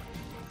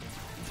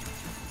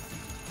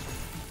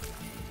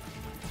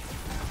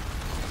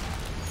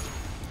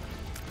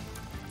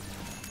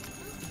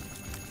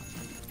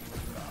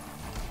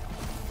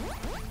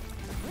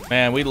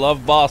 Man, we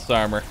love boss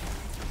armor.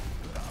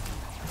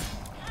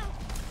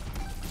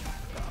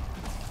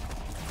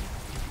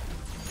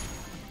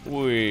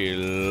 We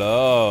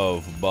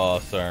love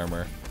boss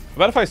armor. How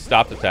about if I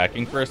stopped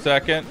attacking for a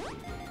second?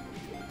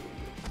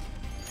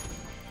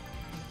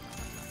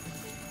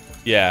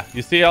 Yeah,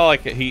 you see how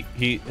like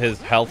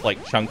his health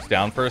like chunks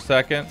down for a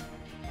second?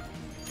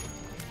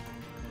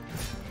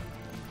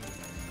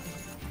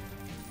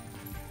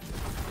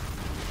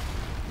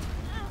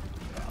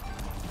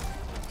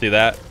 See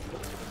that?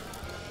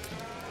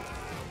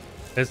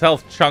 His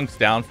health chunks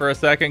down for a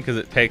second because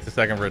it takes a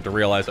second for it to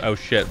realize, oh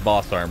shit,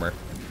 boss armor.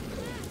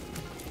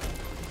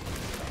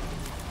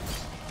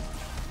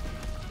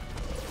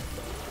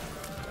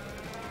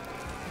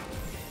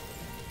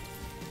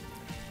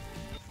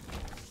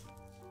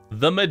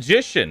 The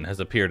Magician has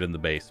appeared in the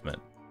basement.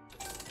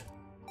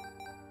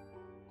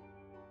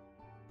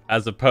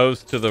 As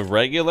opposed to the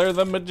regular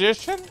The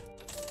Magician?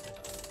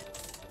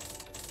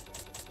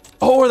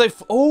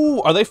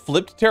 Oh, are they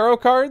flipped tarot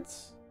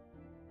cards?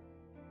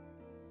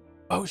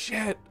 Oh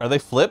shit, are they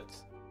flipped?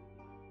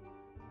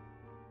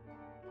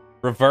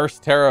 Reverse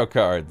tarot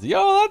cards.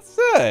 Yo, that's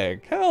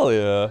sick. Hell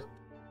yeah.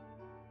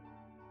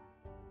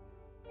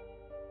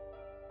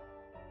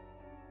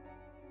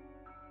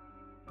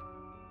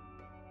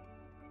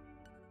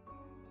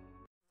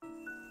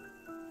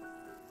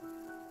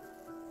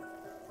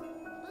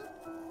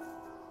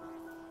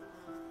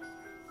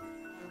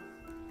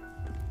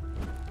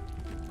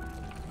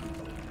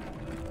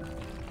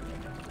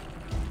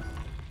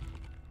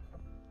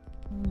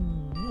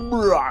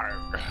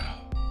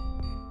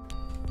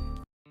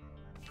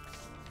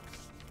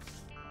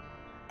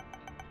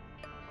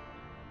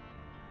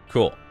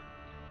 Cool.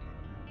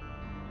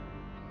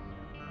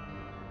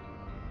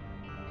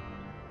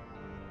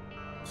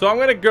 So I'm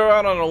going to go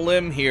out on a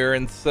limb here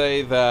and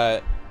say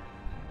that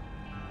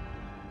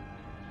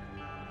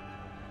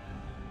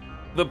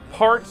the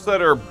parts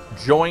that are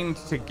joined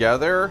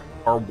together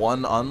are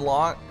one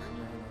unlock.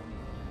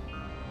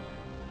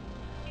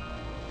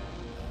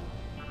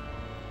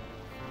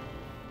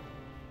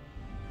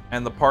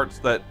 And the parts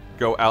that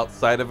go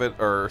outside of it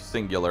are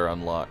singular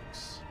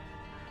unlocks.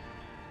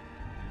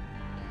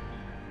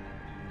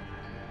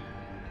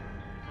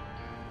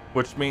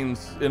 Which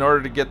means in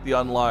order to get the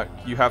unlock,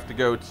 you have to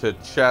go to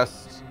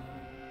chest.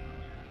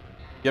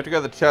 You have to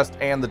go to the chest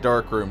and the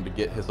dark room to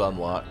get his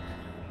unlock.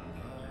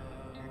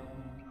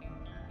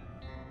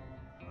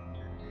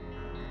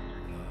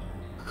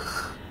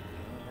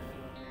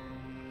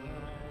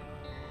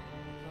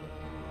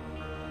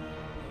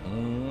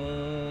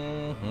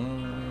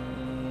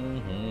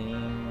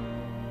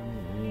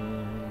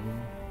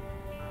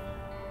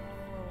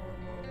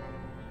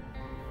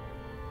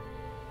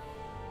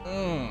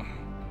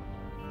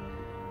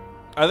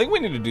 I think we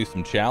need to do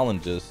some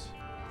challenges.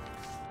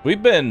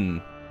 Look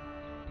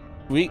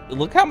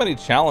how many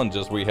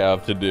challenges we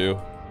have to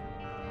do.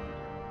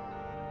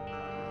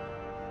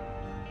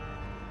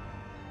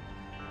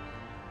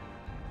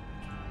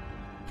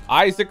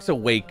 Isaac's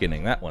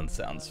Awakening. That one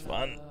sounds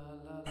fun.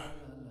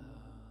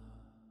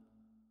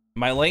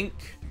 Am I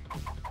Link?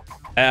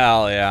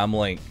 Hell yeah, I'm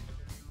Link.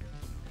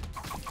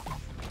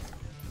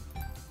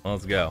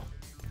 Let's go.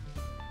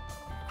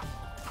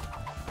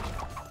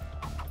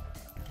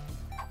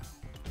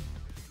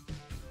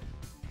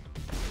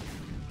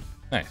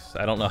 Nice.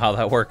 I don't know how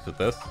that works with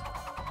this.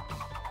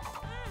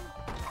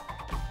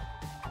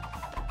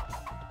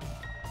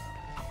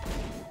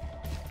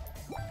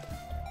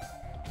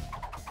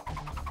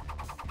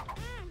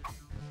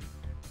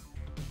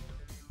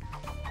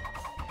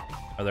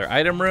 Are there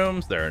item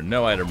rooms? There are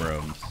no item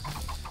rooms.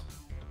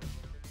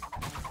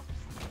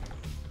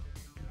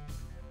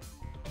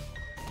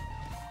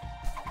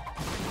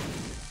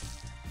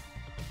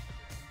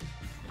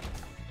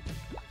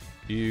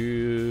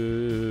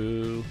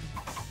 You...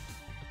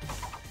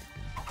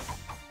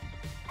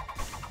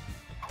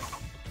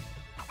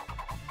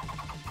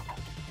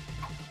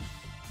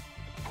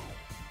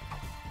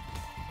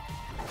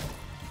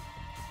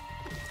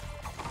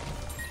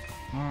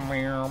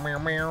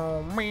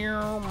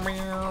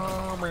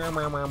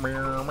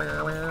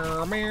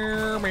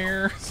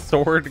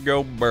 Sword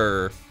go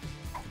burr.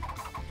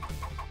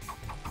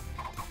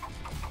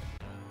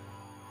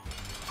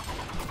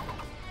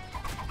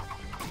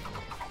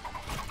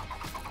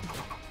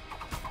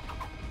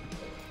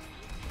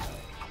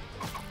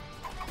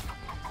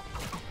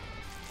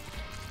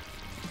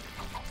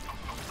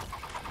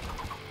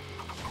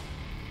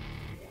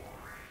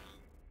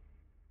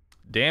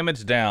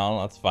 Damage down.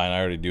 That's fine. I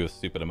already do a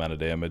stupid amount of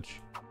damage.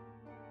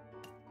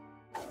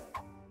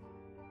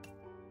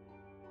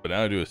 But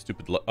now I do a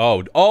stupid...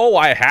 Oh,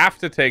 I have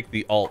to take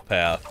the alt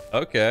path.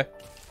 Okay.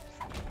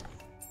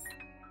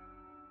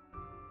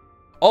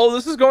 Oh,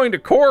 this is going to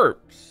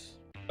corpse.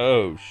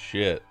 Oh,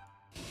 shit.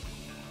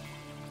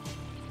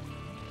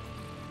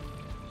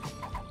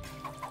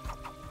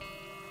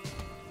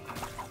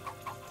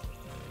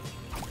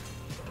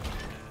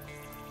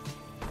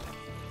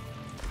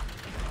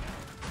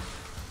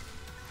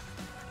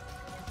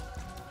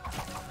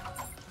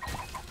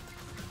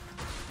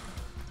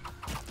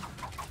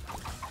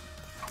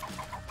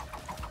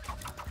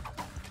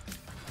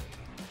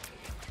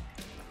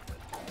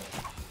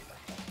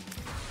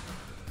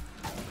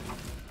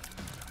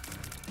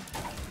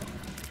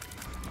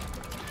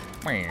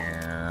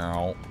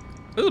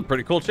 This is a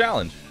pretty cool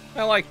challenge.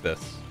 I like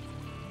this.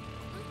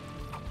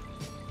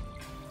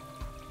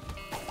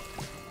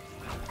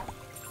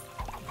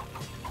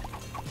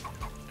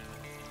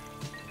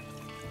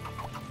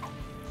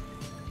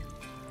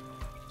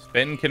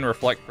 Spin can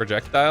reflect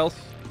projectiles.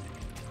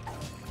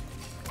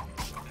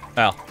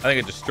 Oh, I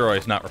think it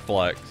destroys, not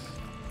reflects.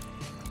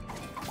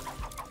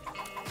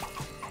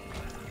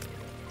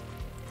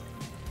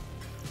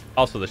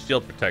 Also, the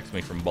shield protects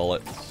me from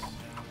bullets.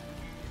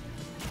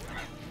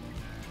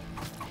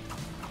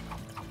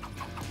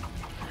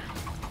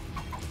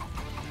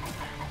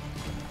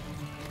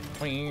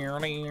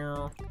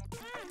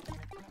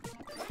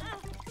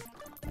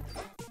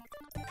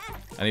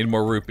 I need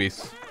more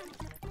rupees.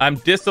 I'm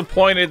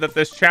disappointed that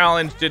this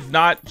challenge did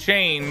not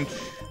change.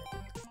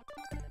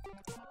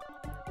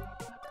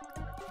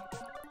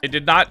 It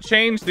did not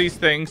change these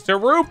things to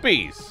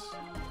rupees.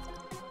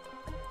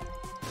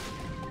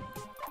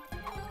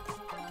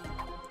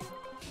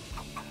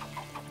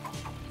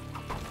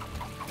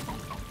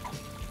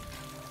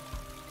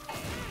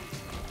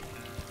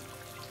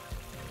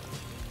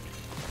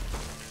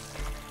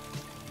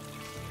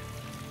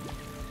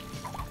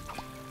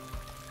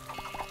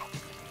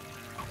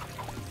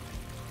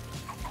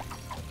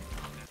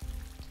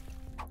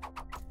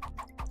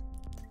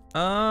 Do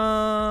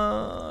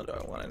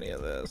I want any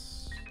of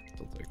this?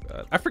 I'll take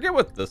that. I forget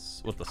what the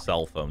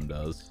cell phone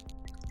does.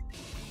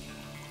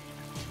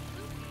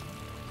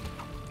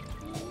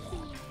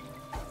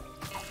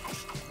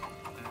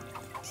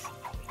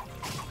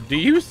 Do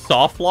you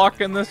soft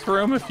lock in this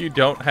room if you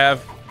don't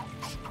have?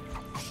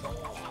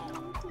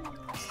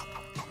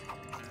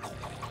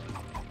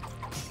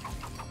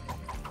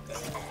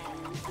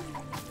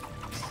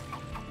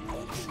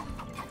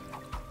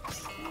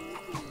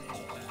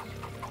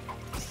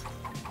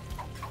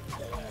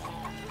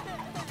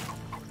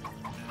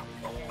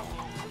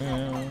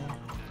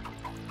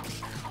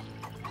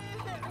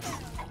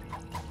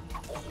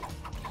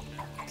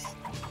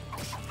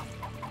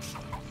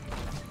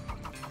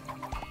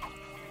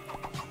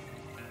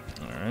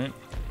 Alright.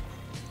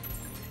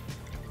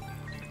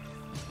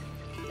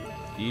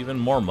 Even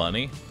more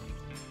money.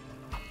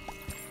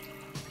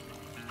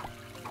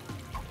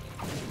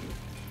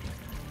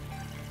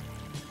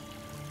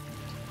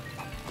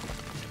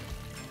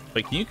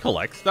 Wait, can you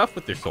collect stuff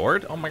with your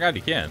sword? Oh my god,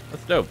 you can.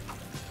 That's dope.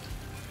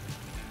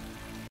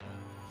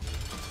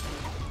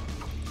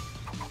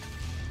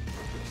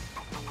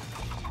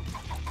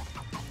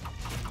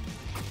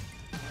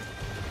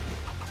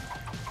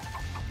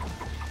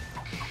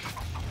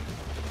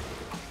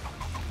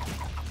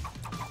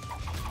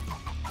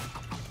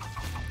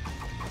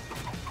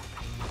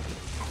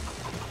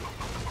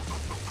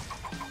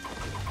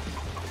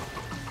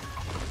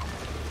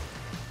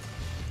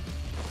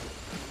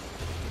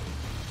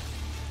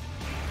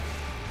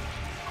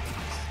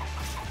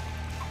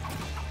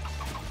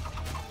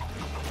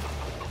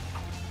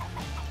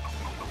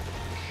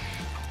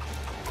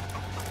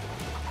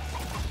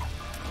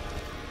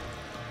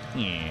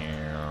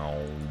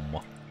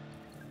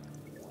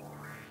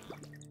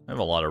 I have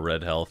a lot of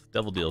red health.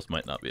 Devil deals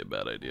might not be a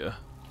bad idea.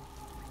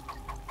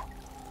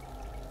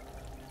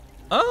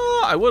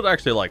 I would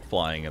actually like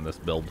flying in this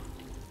build.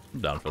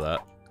 I'm down for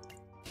that.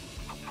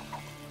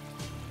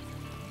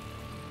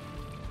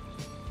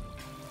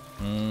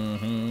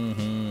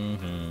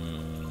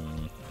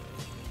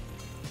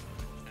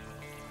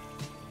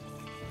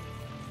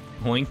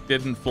 Link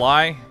didn't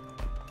fly.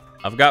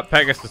 I've got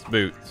Pegasus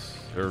boots,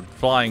 or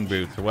flying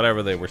boots, or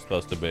whatever they were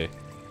supposed to be.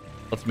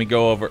 Lets me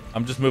go over.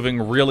 I'm just moving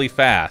really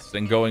fast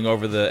and going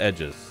over the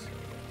edges.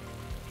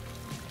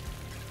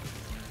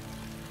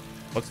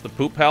 What's the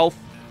poop health?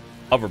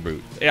 Hover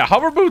boots. Yeah,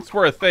 hover boots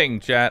were a thing,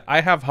 chat. I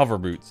have hover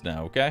boots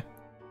now, okay?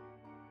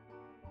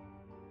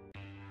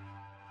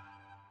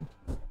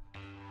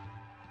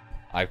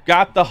 I've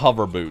got the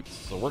hover boots,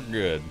 so we're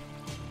good.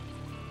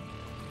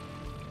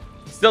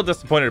 Still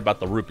disappointed about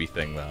the rupee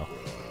thing, though.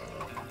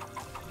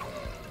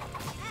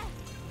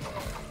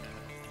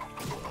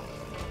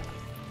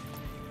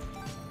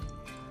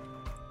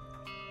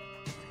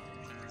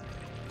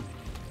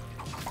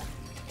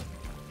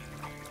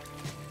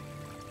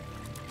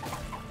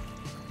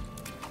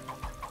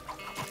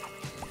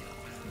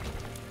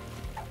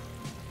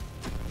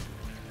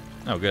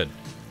 Oh, good.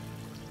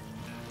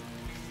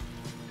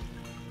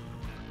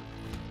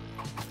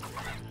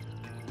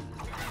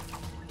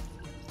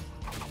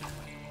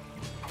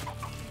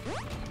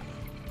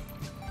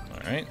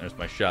 Alright, there's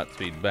my shot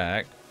speed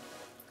back.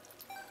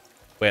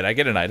 Wait, I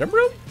get an item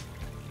room?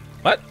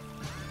 What?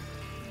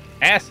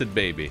 Acid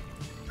baby.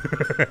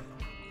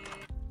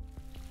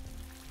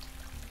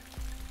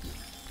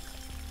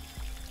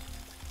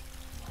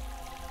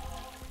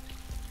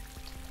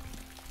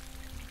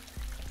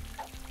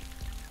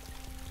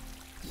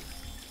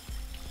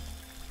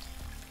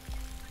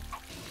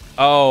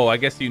 Oh, I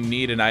guess you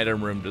need an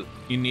item room to,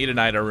 you need an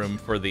item room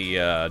for the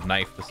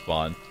knife to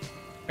spawn.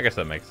 I guess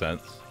that makes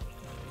sense.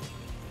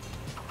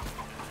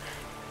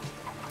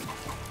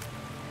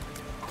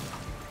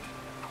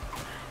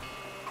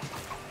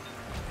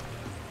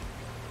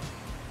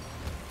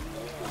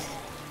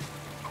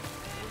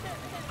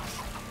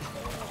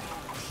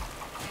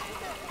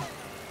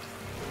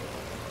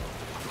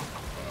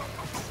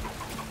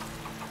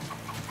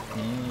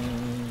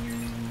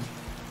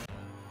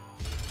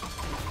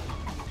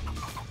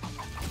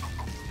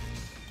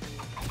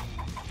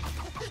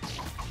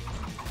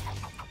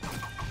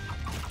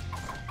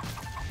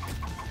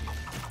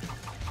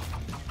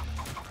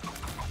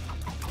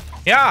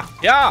 Yeah,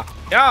 yeah,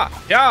 yeah,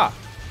 yeah.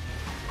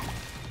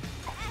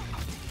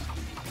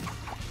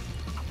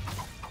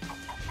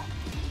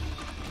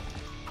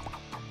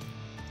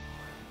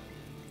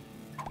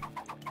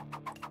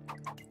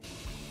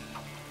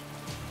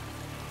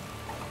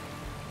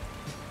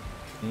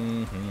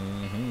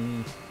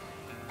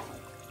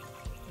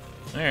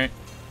 All right.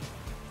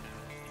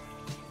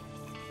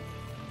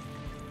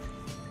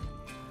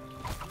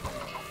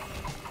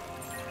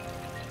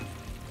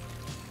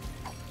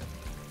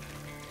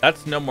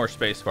 That's no more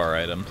spacebar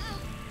items.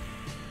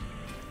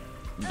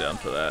 I'm down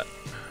for that.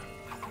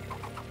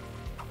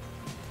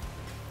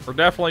 We're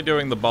definitely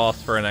doing the boss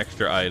for an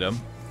extra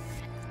item.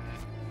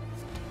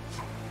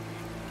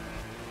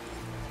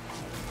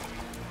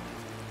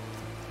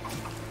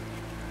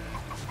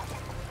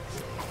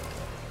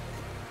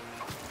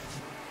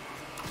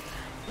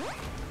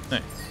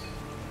 Nice.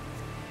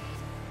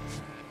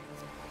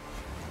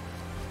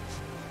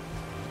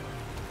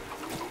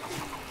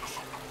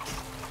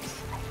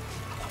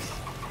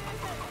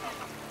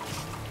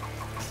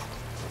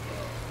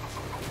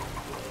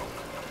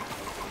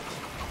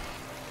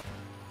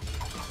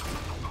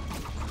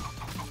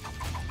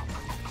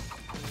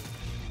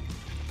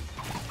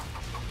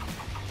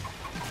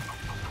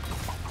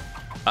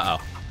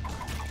 Uh-oh.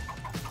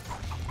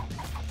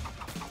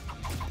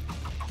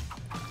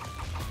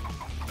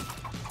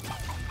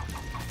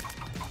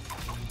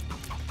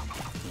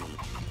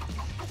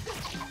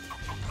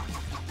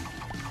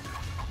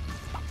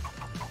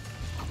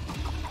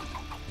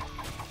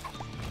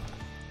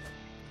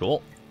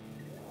 Cool.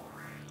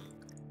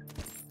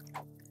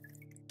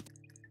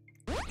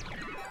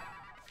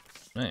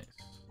 Nice.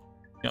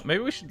 You know,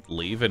 maybe we should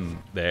leave and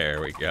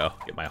there we go.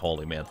 Get my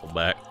holy mantle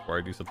back before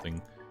I do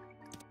something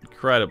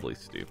incredibly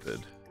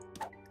stupid.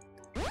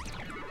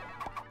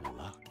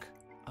 Luck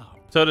up.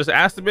 So does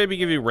Acid Baby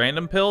give you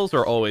random pills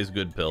or always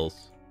good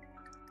pills?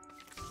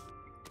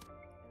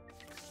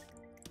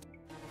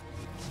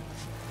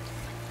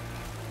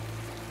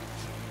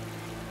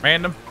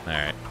 Random?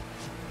 Alright.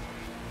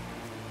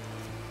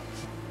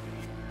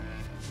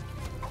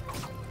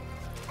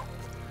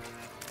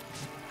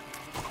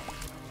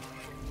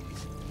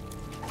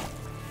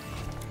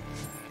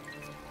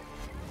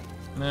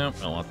 Nope,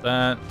 don't want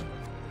that.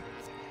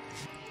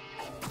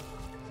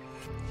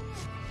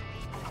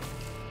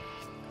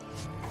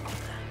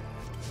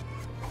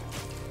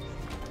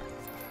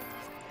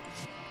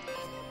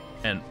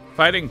 And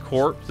fighting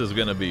Corpse is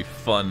gonna be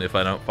fun if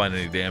I don't find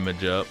any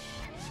damage up.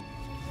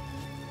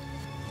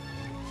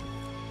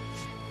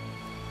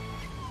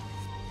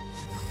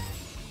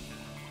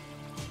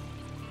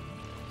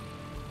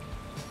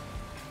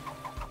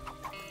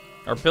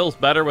 Are pills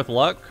better with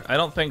luck? I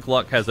don't think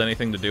luck has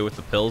anything to do with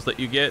the pills that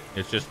you get.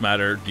 It's just a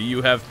matter, do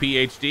you have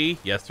PhD?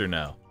 Yes or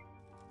no?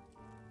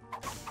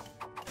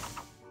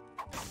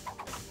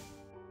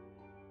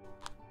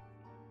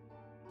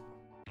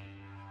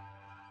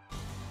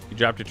 You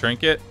dropped your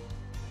trinket?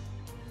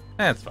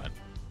 That's fine.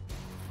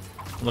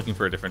 I'm looking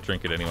for a different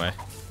trinket anyway.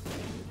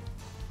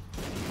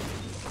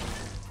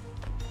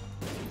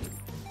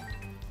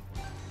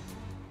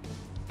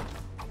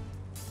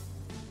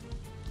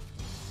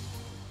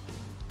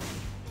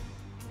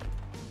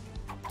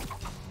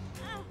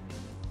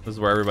 This is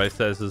where everybody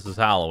says this is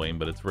Halloween,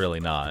 but it's really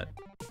not.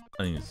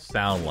 Doesn't even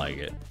sound like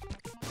it.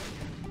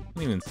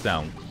 Doesn't even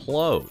sound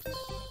close.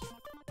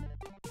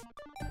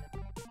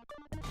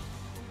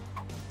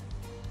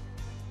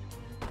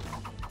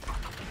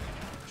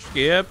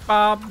 Skip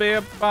bop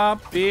bip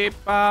bop beep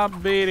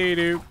bop beady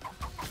doo.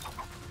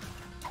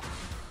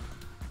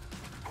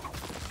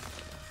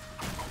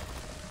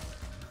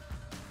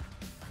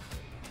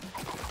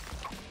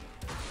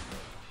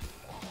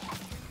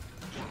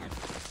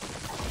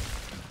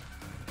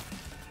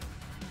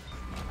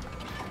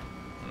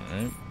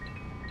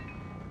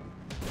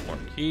 More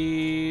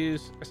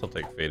keys. Guess I'll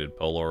take Faded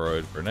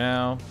Polaroid for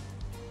now.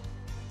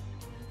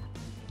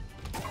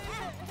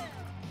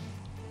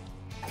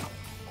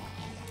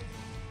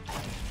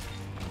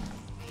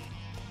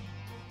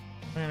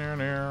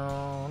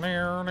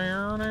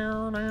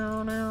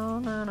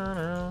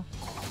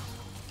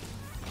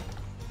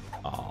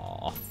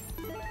 Aww.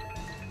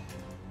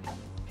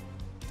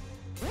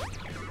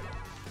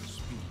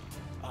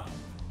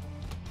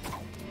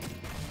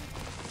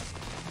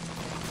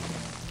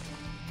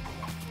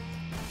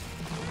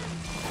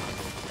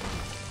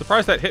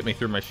 Surprised that hit me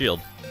through my shield.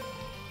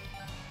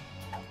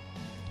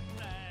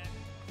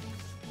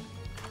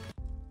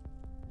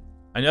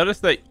 I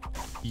noticed that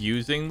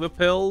using the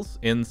pills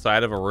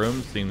inside of a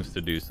room seems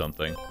to do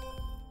something.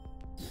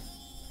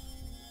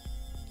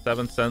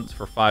 7 cents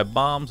for 5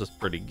 bombs is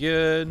pretty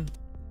good.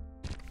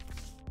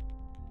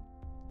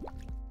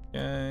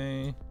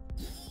 Okay.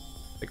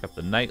 Pick up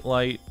the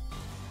nightlight.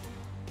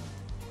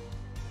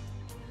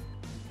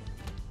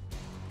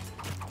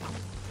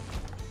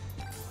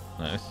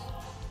 Nice.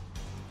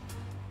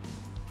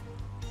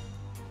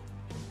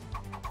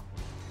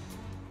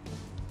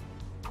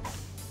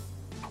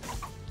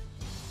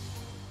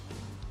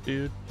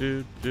 Do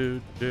do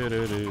do do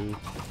do do.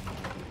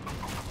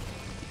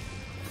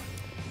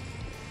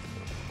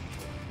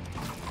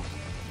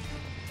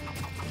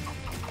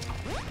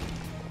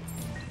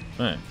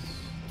 Nice.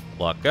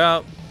 Block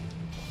out.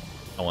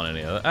 I don't want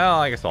any other. Oh,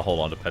 I guess I'll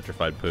hold on to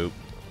petrified poop.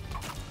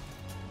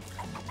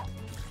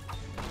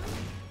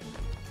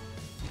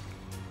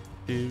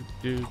 Do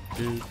do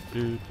do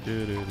do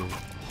do do do.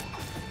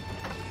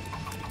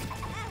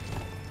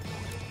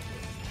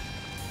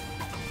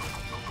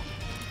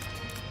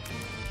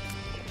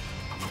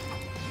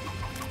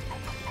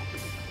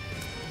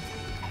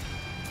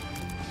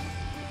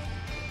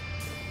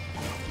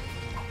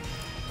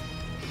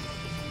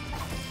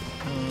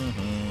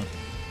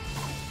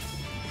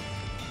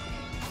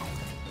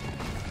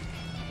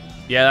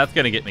 Yeah, that's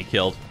gonna get me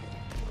killed.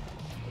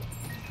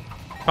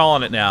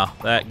 Calling it now.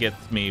 That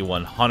gets me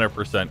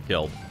 100%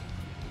 killed.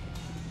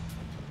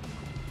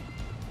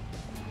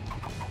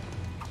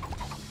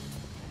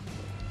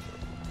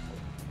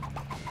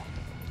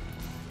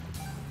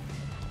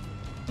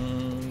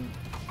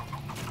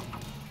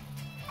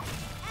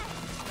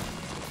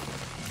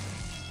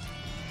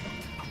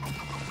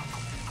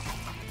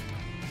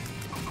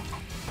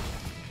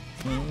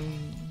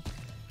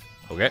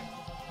 Okay.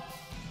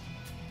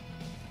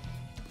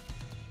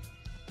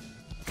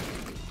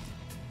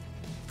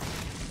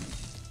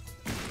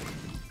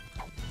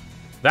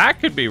 That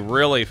could be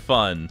really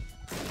fun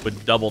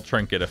with double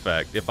trinket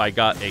effect if I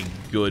got a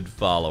good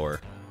follower.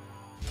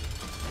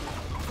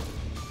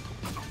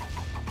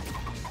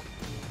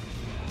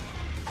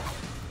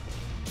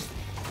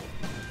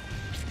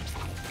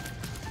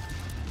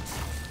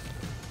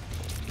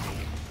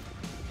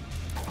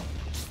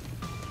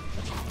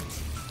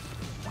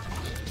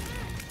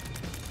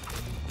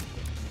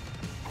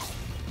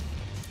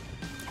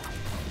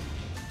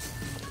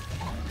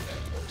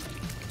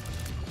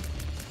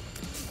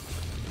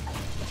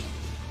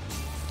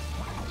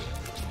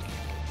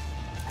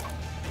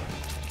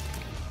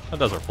 That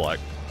does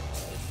reflect.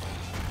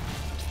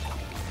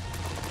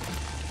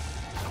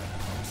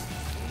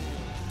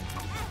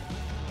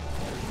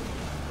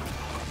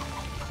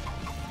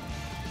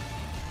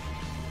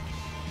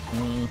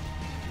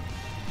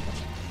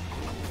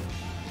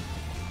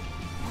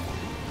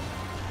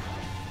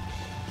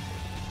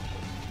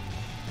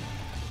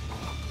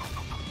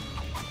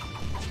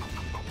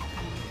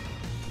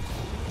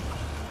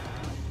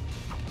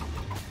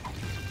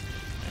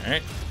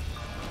 Alright.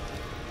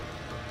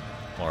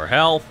 More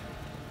health.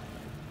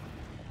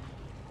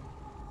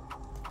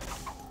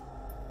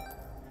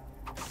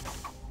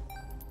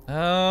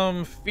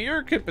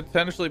 Fear could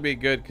potentially be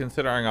good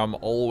considering I'm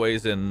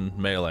always in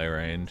melee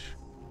range.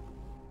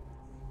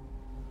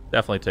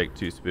 Definitely take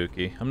 2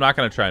 spooky. I'm not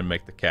going to try and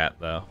make the cat,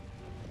 though.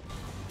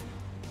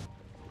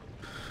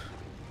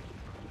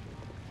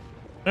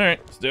 Alright,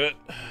 let's do it.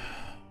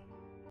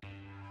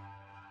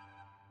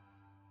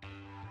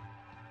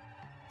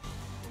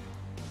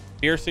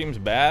 Fear seems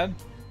bad.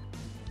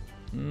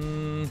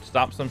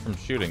 Stops them from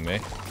shooting me.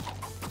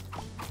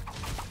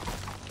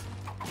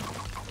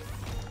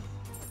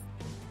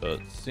 So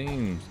it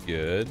seems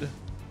good.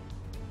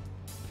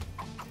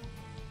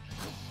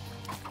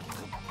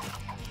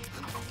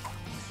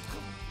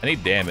 I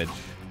need damage.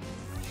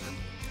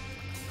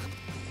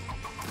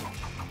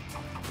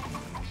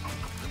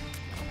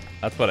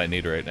 That's what I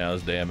need right now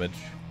is damage.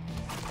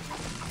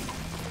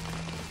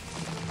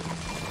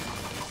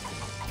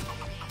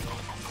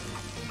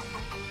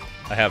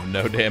 I have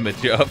no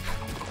damage up.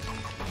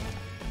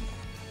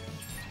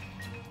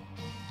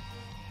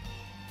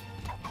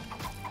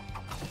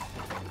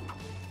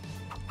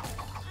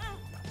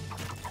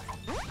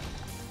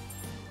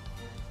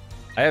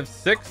 I have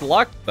 6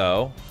 luck,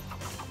 though.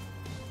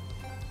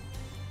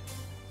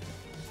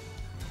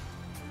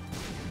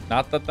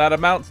 Not that that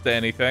amounts to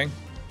anything.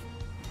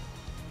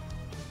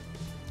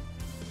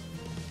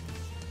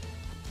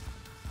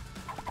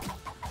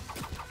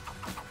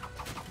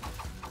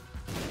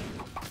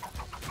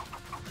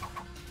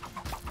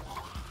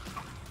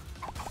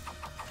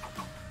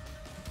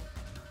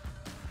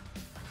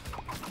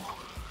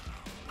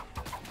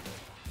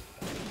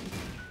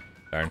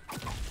 Darn.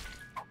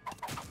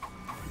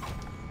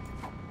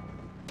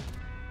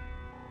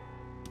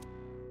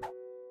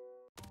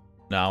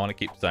 No, I want to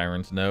keep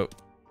Siren's Note.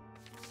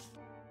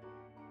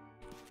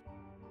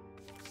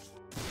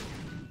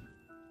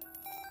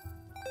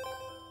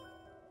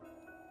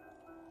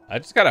 I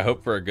just gotta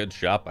hope for a good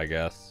shop, I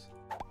guess.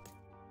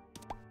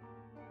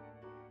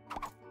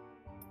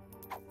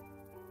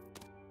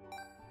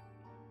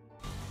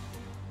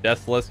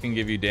 Deathless can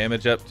give you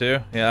damage up too.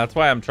 Yeah, that's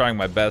why I'm trying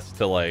my best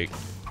to, like,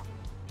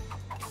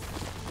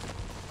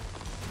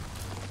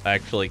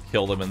 actually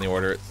kill them in the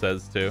order it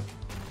says to.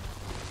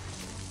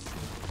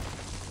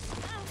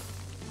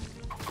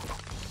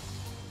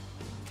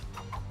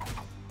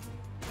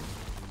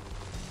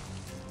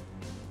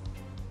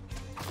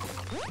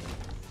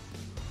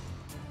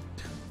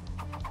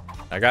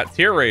 I got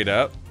tier rate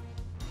up.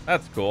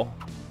 That's cool.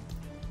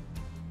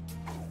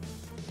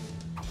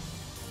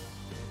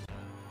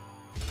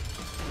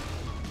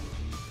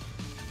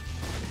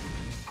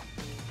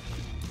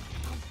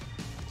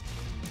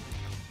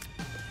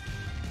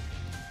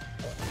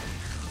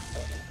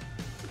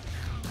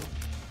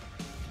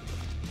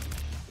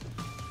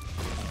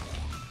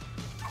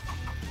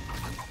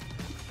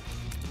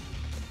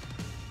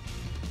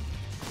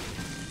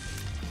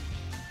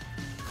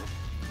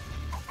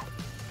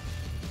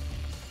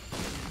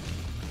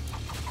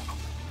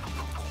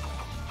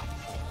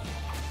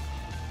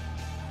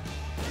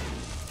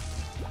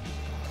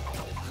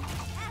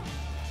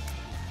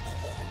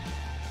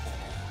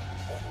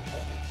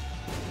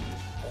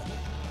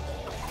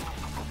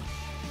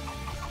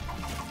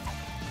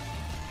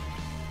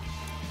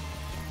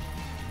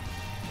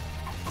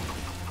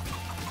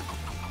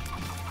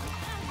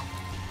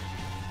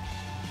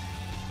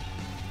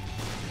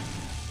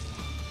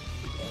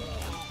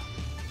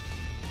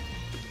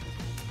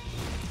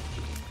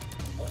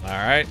 All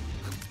right.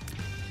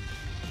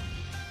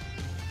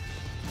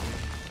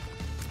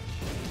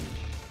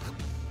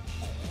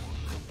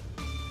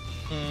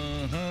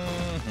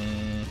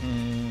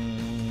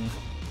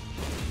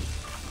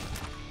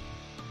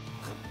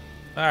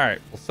 All right.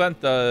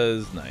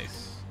 Placenta's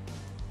nice.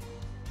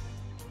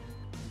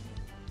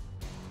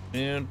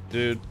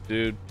 Do.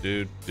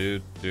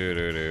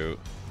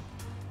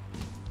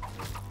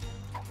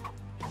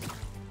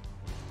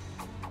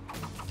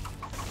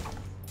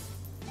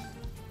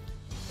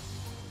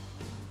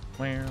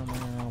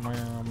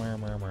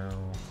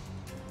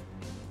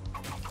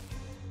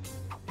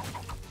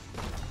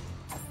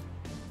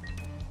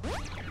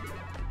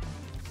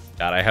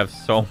 God, I have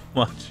so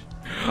much.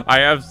 I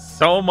have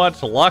so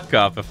much luck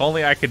up. If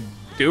only I could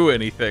do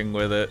anything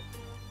with it.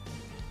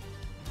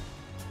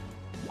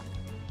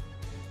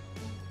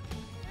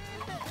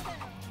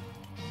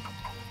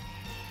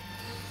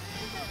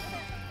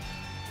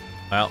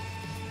 Well.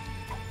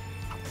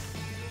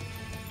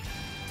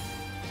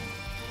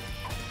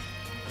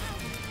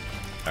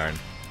 Darn.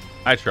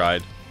 I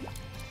tried.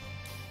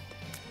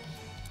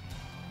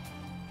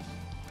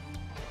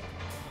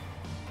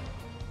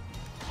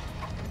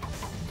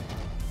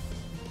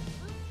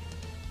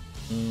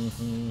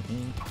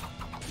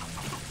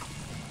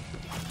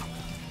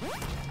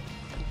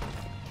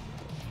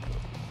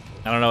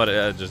 I don't know what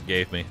it just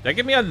gave me. Did that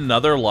give me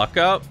another luck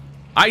up?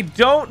 I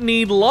don't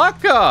need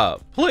luck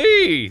up!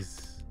 Please!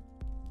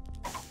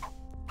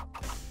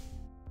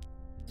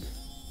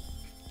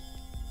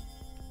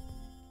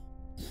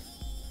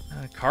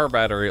 Car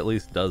battery at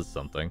least does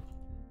something.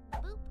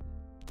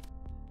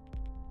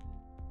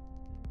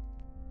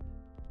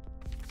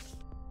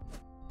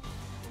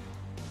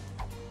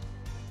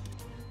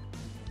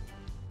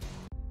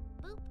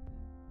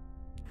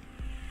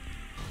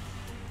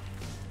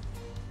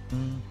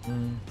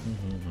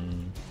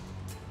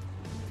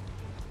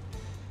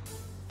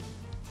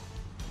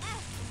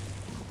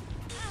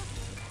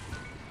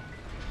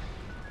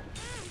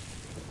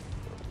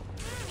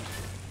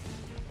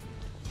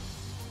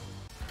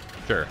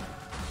 Sure.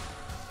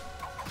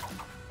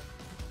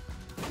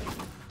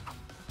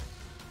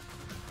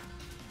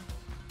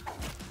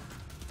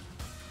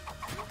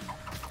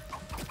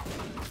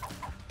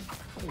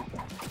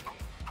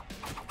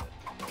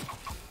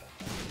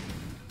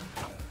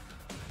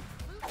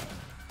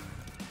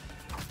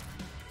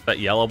 That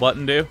yellow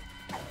button do? It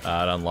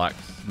unlocks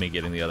me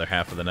getting the other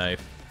half of the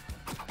knife.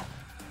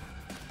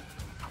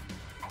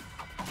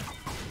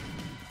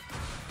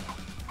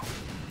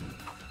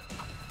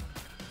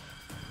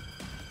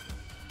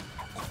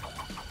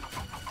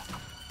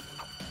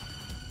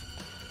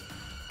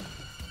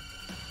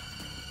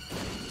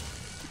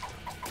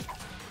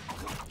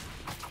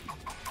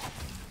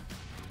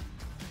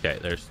 Okay,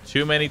 there's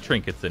too many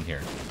trinkets in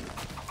here.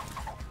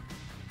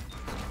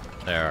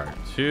 There are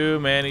too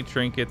many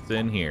trinkets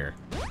in here.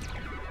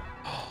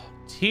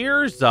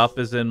 Tears Up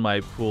is in my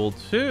pool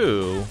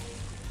too.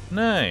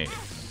 Nice.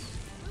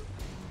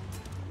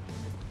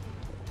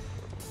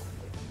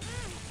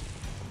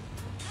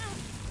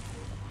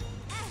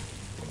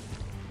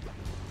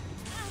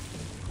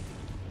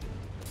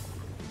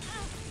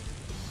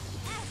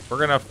 We're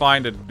gonna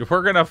find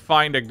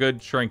a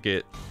good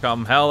trinket.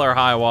 Come hell or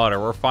high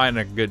water, we're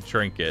finding a good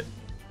trinket.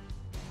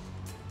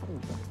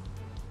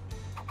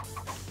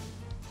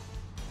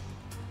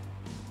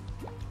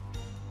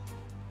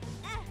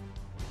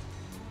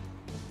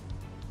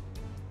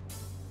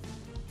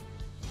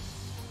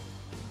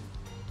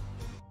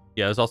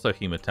 Yeah, there's also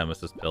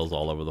hematemesis pills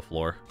all over the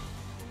floor.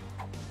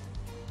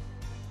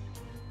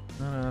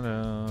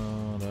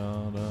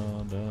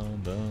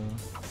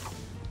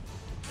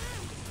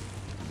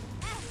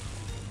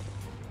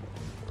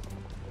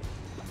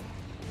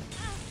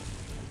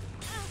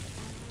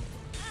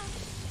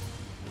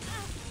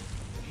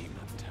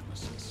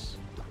 Hematemesis.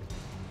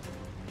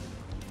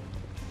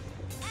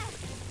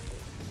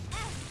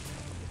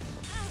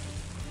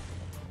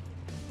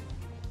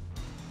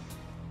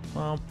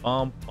 Bum,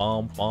 bum,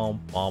 bum,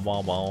 bum, bum,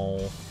 bum, bum.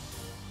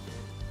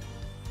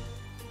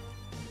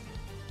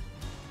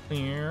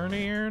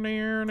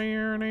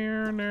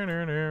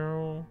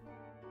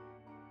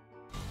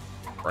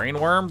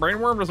 Brainworm?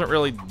 Brainworm doesn't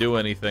really do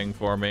anything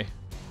for me.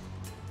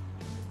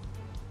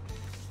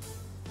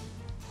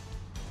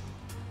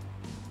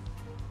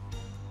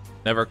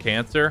 Never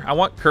cancer? I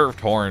want curved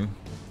horn.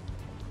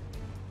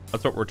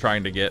 That's what we're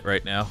trying to get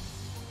right now.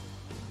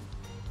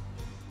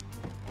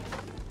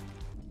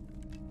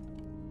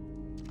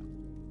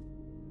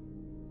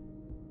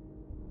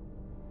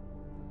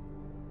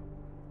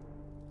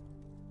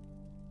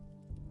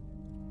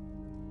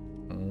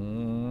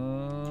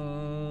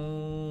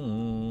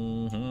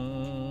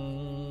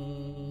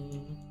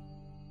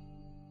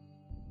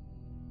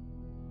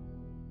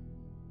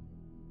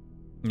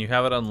 You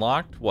have it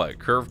unlocked? What,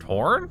 curved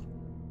horn?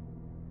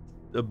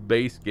 The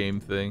base game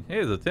thing. Hey,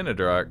 it's a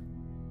Tinadrock.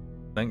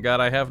 Thank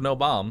God I have no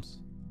bombs.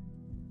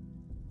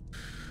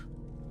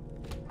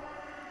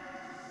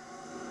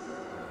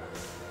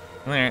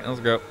 Alright, let's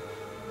go.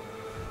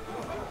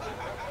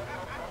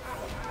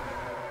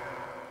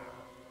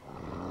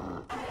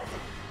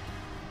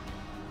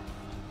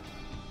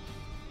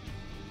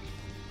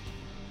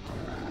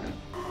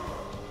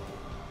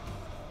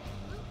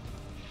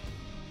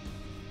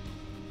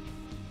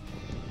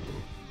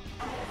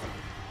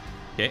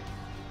 Okay.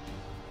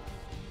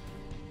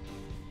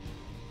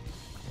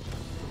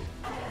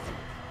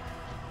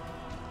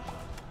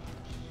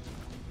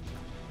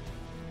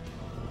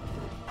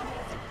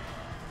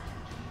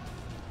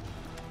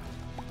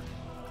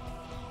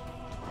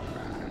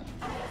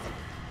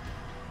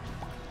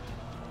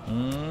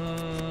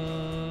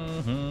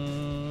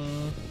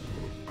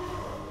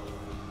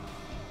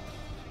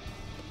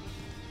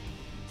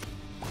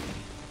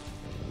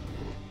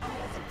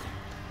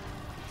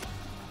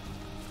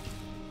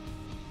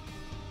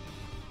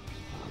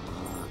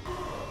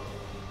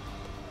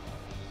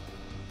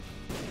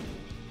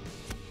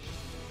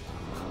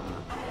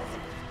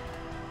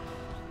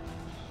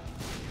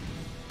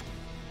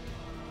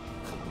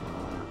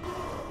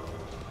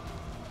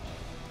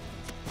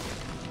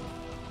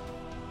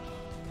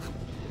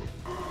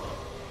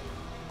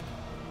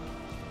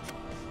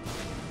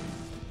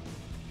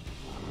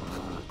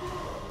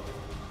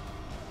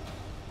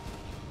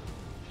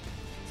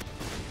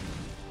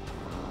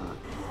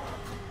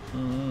 What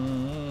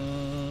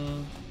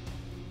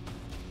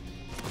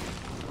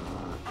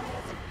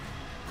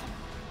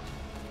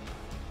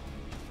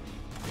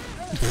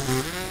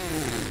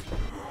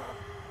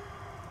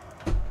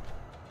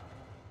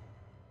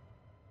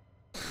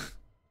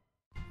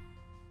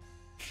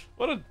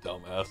a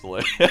dumbass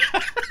lady.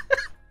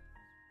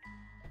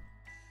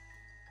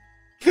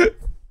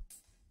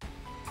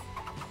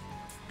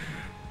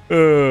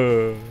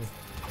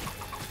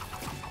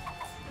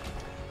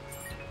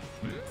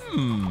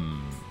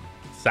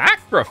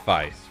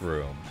 Sacrifice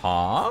room,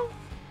 huh?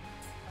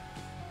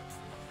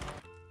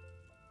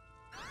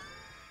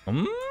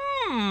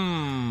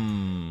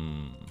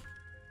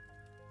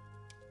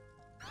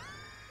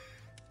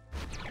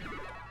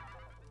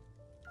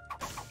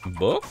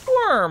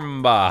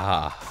 Bookworm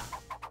bah.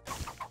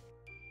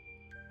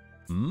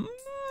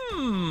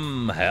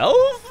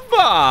 Health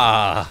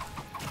bah.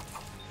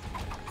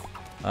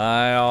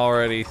 I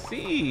already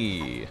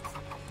see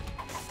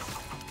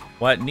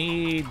what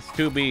needs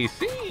to be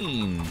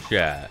seen,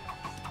 chat.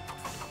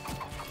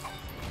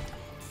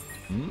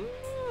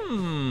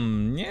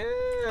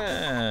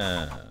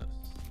 Yes.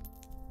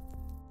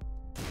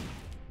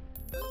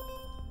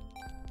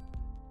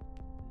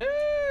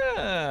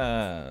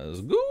 Yes,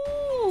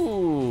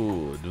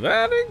 good,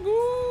 very good.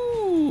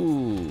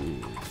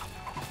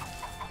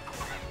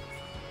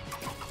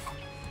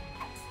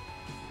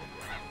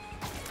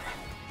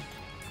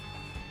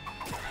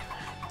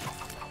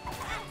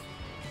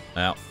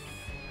 Now.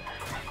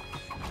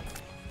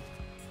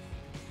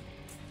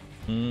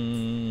 I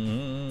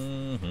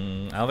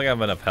don't think I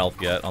have enough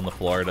health yet on the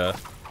floor to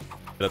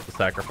get up the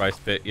sacrifice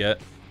pit yet.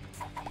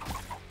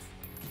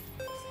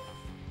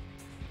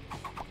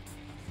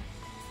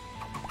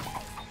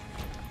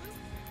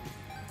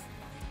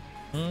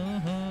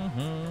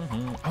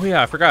 Oh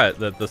yeah, I forgot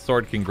that the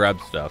sword can grab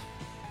stuff.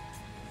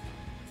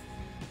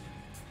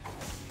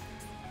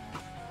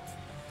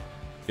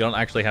 You don't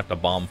actually have to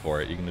bomb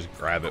for it. You can just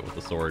grab it with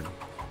the sword.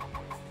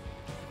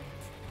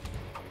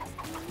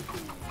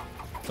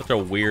 Such a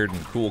weird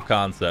and cool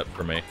concept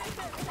for me.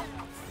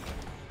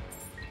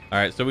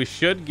 Alright, so we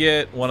should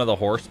get one of the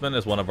horsemen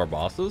as one of our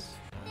bosses.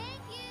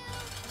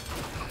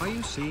 Are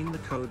you seeing the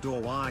code or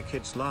why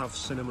kids love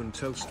cinnamon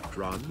toast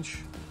crunch?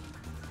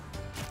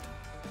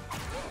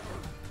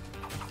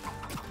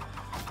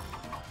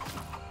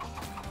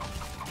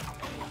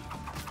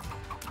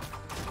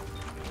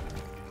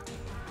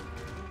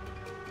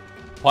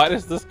 Why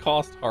does this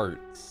cost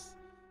hearts?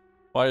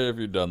 Why have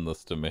you done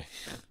this to me?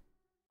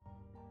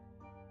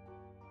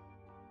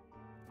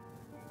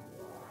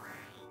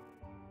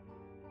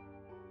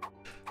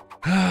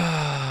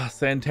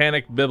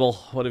 Santanic Bibble,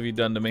 what have you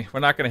done to me? We're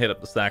not going to hit up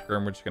the sack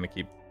room. We're just going to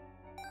keep...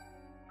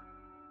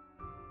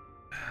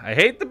 I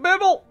hate the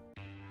Bibble!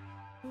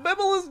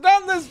 Bibble has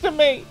done this to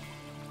me!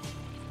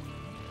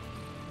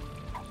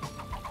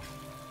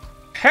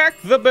 Heck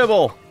the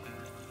Bibble!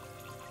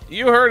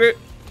 You heard it.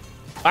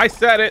 I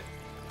said it.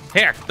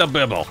 Heck the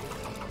Bibble.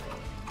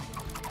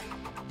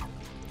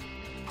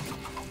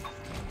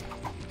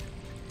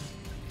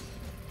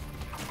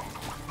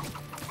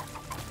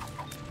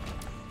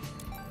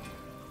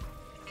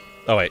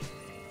 Oh, wait.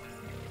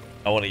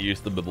 I want to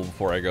use the Bibble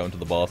before I go into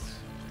the boss.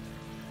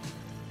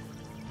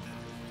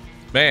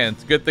 Man,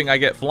 it's a good thing I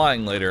get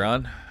flying later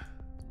on.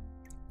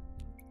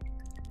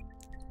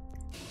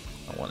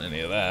 I don't want any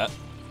of that.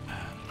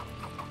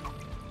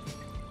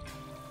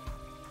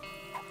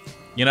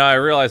 You know, I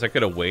realized I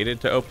could have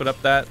waited to open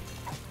up that.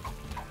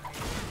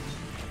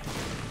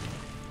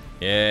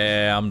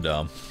 Yeah, I'm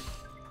dumb.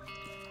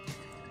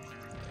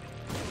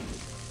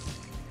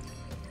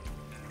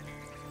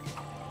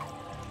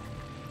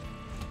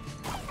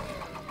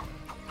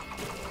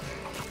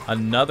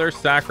 Another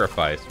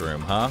sacrifice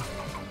room, huh?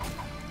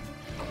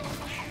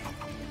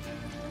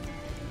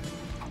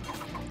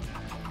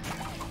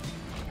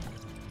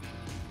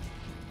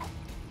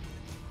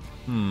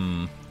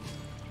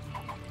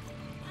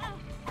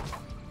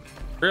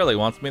 Really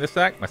wants me to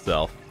sack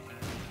myself.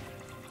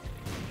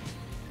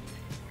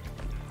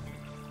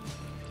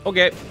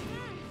 Okay.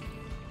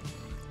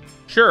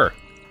 Sure.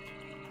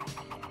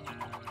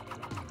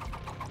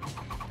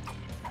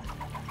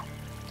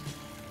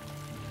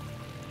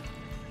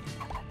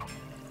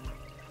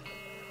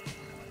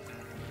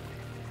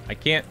 I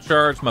can't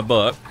charge my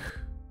book.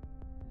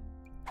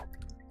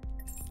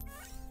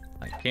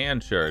 I can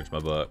charge my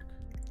book.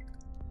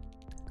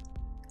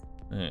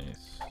 Nice.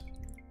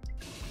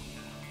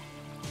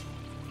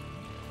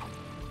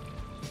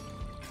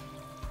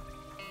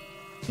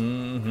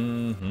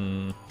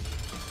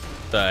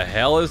 The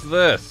hell is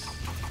this?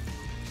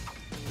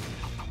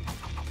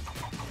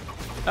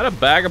 Is that a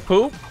bag of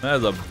poop? That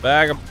is a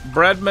bag of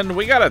breadman.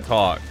 We gotta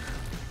talk.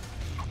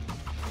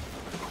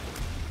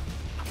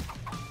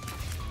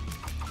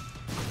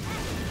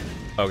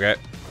 Okay.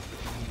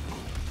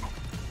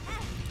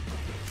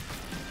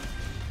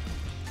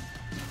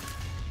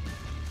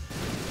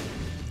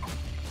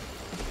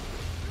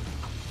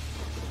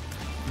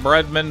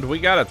 Breadman, we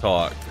gotta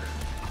talk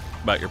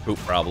about your poop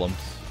problems.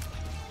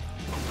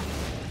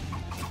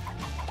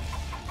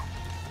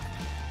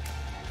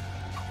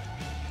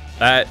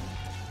 That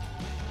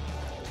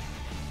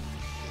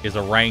is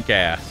a rank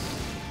ass.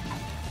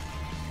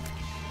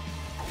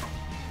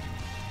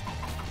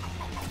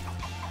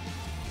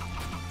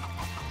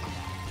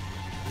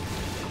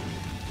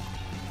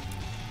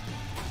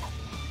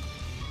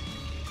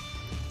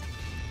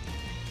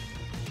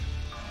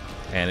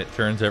 And it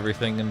turns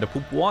everything into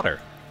poop water.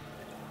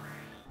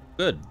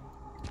 Good.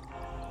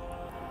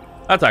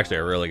 That's actually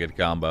a really good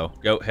combo.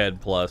 Goat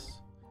head plus.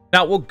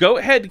 Now, will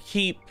Goat head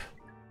keep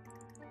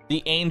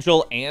the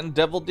Angel and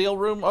Devil Deal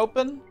room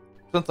open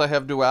since I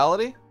have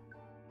duality?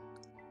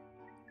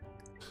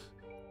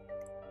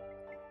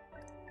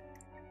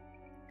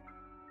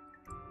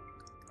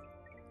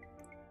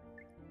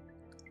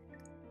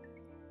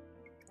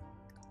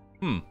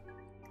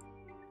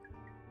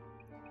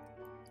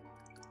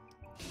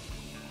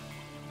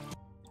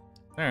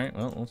 Alright,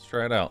 well, let's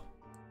try it out.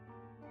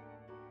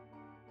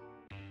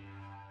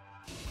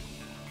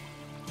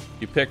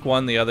 You pick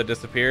one, the other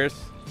disappears.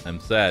 I'm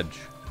Sedge.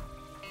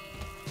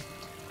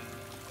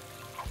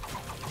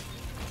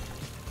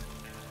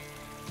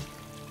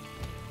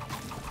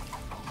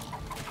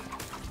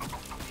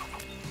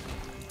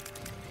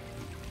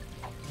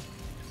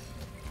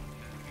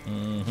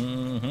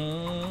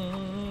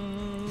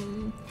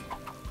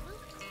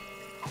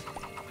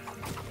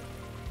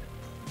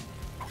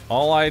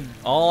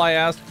 All I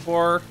ask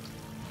for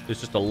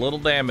is just a little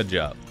damage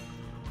up.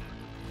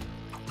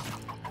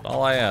 That's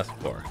all I ask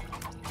for.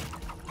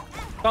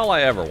 That's all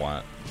I ever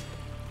want.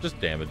 Just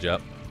damage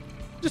up.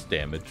 Just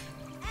damage.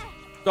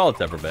 That's all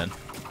it's ever been.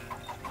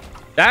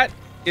 That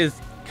is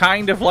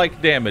kind of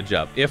like damage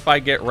up if I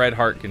get red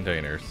heart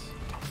containers.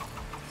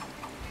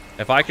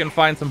 If I can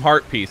find some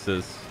heart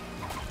pieces,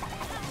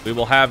 we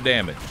will have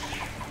damage.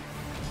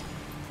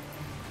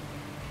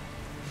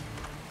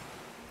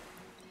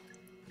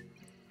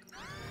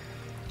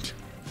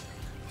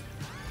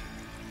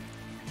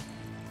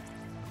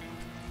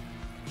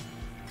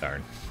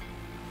 Darn.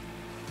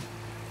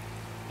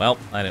 Well,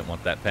 I didn't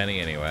want that penny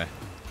anyway.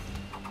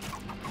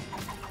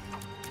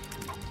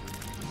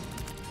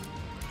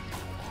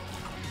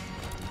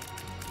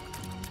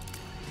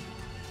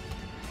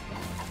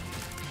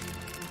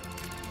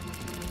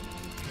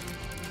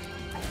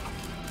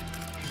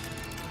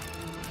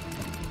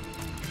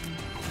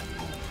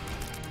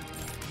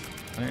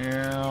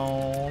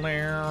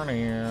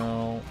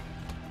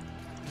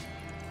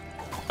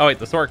 Oh wait,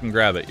 the sword can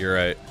grab it, you're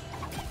right.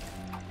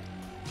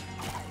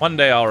 One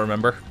day I'll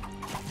remember.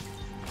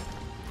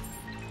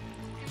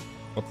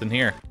 What's in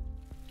here?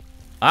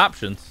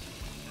 Options.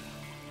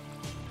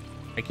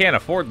 I can't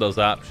afford those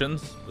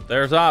options, but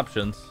there's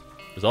options.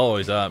 There's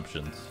always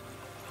options.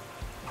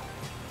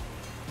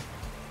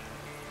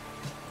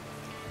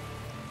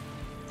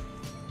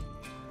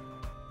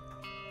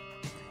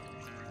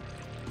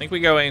 I think we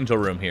go Angel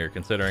Room here,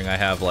 considering I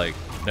have, like,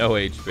 no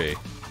HP.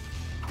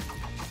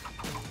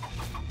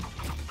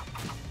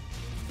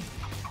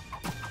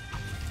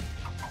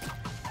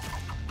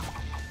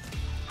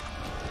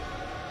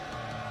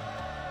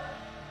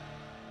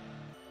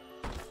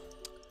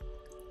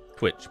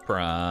 Twitch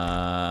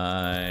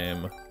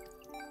Prime. All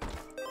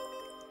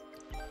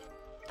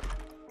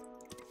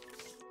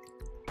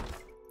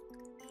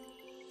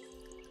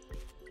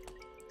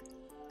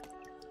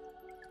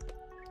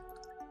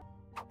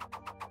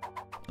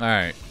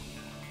right,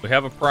 we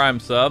have a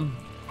Prime sub.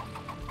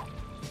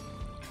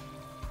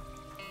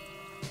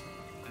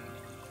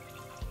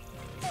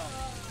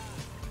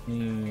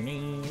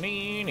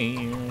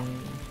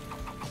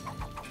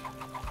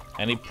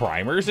 Any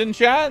primers in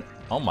chat?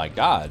 Oh my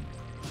god.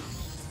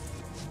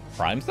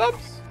 Prime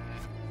subs?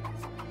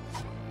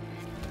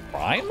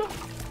 Prime?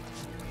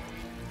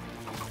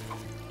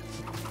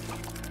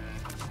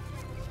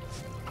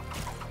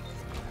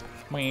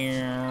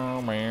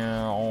 Meow,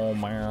 meow,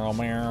 meow,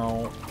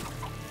 meow.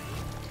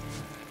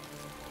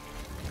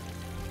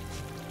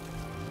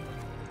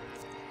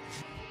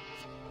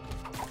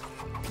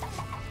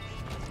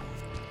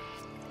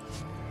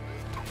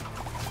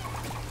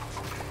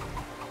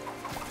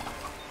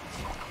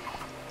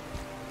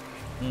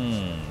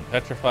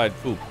 Petrified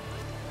poop.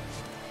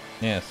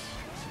 Yes.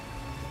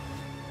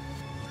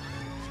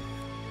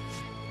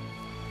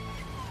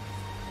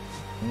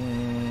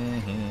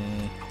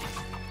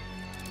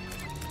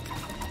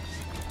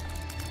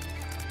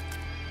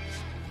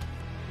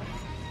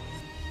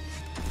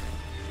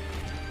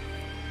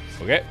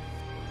 Okay.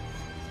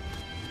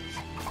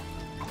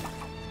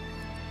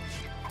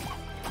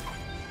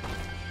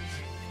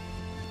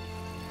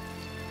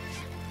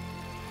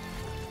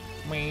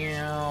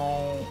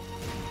 Meow.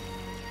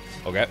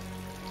 Okay.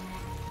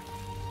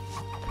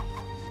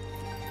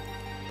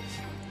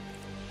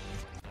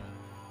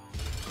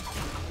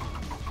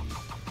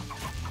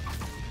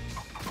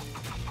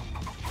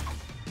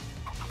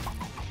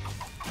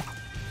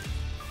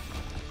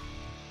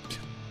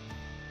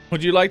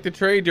 Would you like to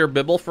trade your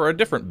bibble for a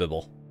different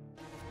bibble?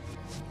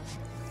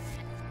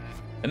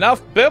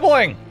 Enough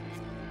bibbling!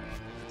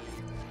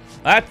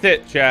 That's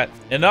it, chat.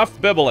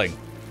 Enough bibbling.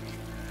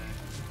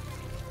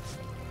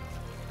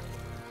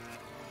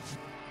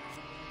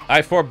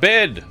 I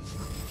forbid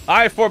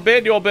I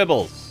forbid your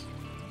bibbles.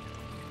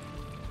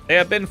 They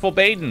have been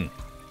forbidden.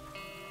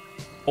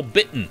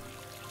 Forbidden.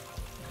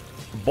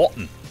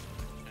 Verboten.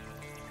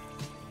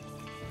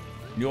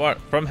 You are,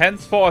 from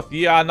henceforth,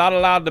 ye are not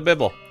allowed to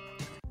bibble.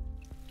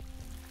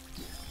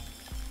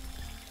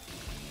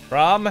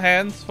 From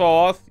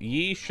henceforth,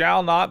 ye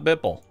shall not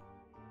bibble.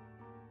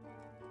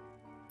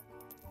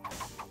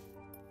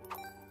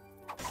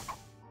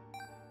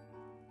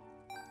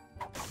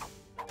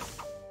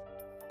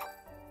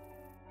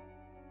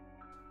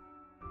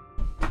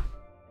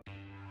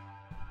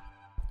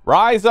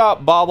 Rise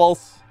up,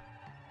 Bubbles.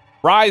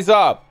 Rise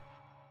up.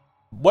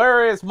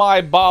 Where is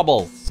my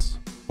baubles?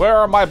 Where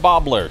are my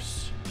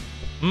bobblers?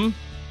 Hmm?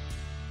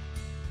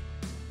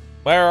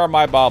 Where are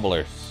my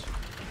bobblers?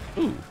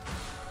 Ooh.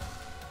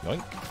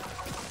 Yoink.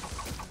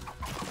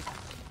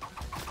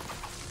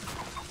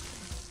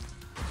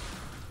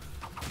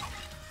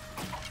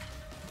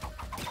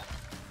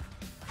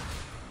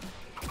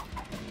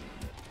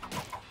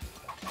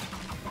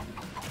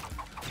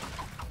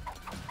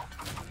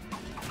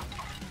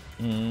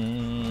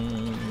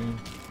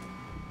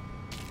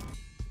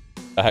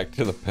 Back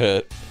to the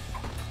pit.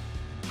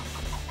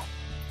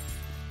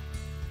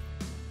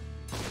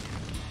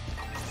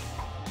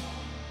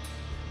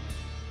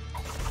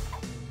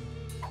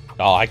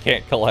 Oh, I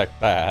can't collect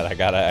that. I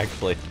gotta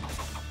actually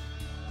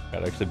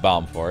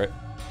bomb for it.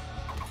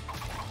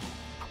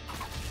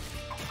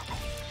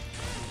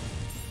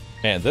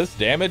 Man, this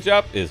damage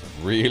up is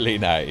really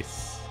nice.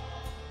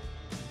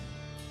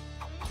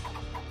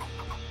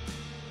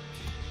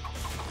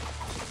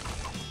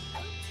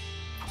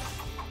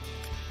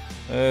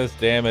 This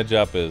damage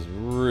up is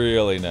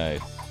really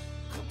nice.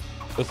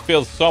 This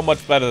feels so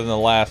much better than the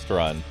last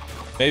run.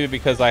 Maybe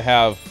because I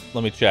have,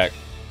 let me check,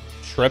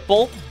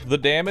 triple the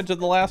damage of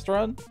the last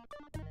run?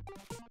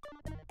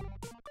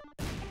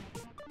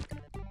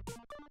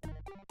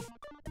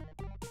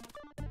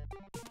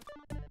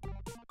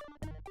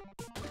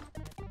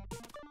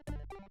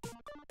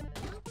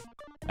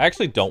 I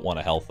actually don't want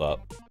a health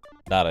up,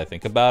 now that I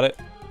think about it,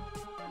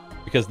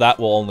 because that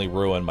will only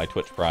ruin my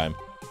Twitch Prime.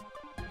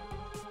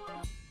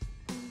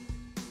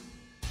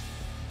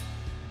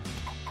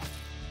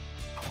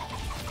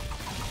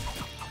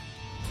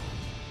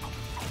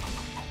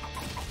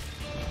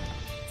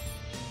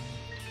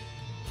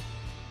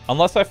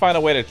 Unless I find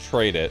a way to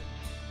trade it.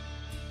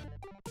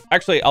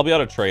 Actually, I'll be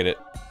able to trade it.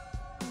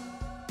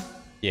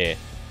 Yeah.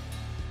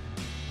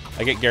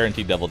 I get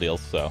guaranteed double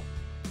deals, so.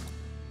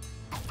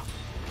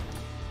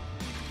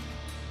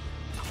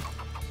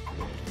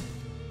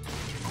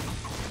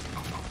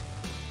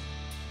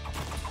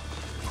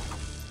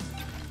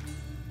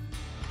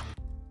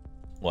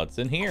 What's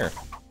in here?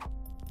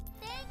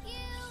 Thank you.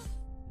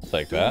 I'll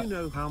take that. Do you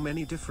know how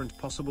many different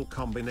possible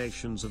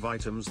combinations of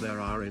items there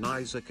are in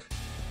Isaac?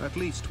 At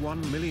least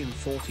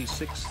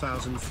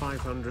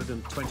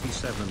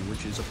 1,046,527,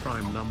 which is a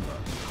prime number.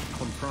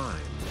 On Prime.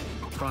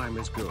 Prime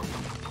is good.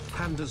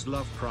 Pandas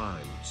love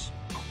primes.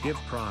 Give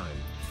Prime.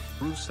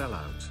 Bahroo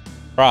sellout.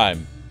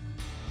 Prime.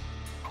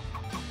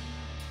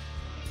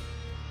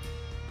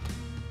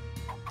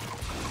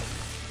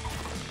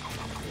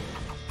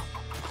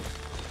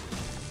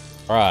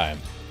 Prime.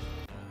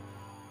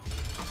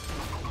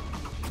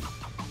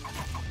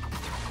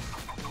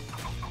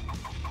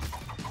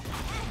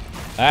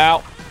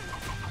 Ow.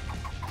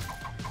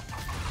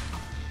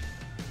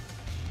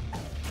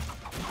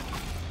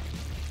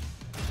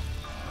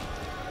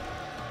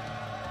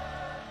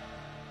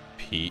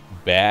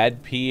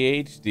 Bad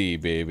PhD,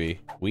 baby.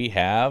 We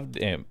have...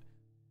 Damn.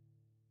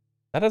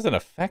 That doesn't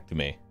affect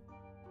me.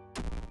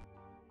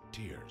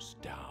 Tears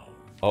down.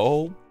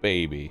 Oh,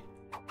 baby.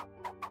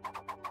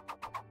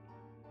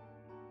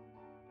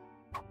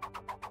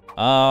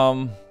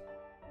 I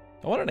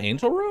want an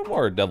angel room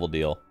or a devil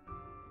deal?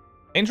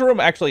 Angel room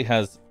actually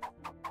has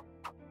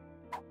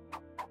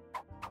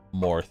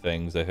more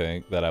things, I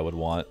think, that I would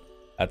want.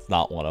 That's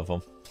not one of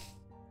them.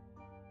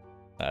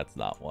 That's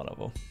not one of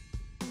them.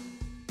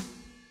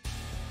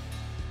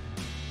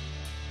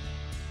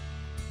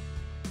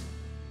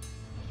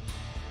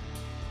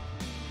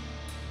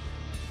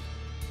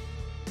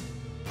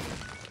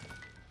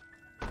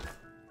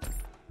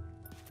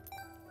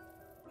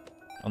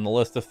 On the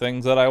list of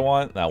things that I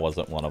want, that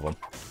wasn't one of them.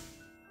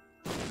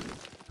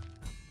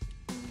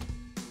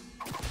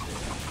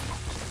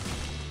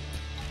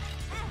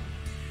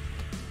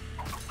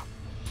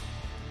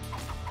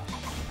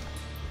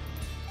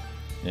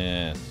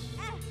 Yes.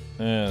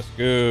 Yes,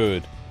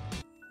 good.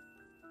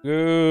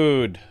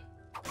 Good.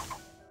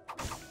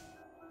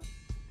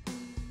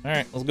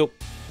 Alright, let's go.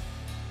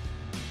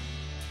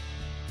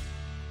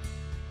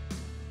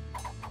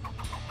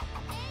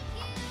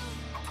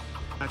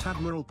 At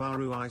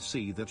AdmiralBahroo, I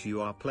see that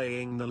you are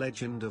playing The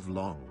Legend of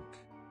Long.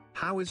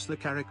 How is the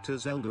character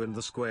Zelda in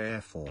the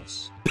Square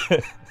Force?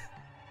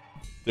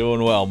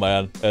 Doing well,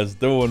 man. It's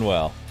doing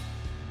well.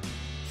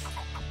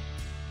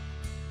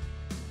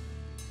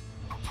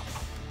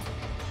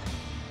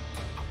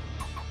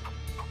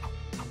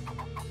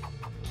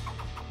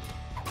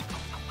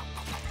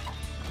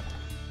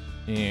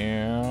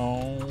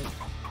 Yeah.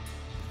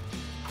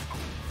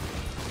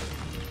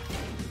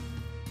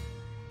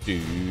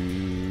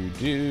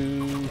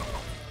 Do.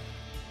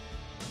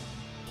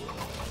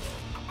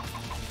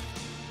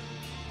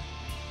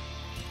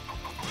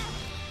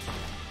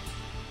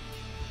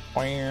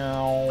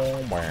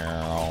 Wow,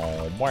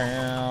 wow,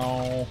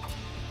 wow.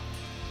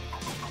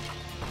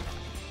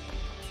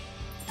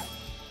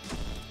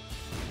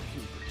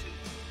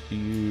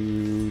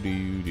 Do.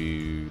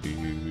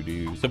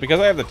 So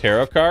because I have the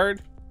tarot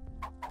card,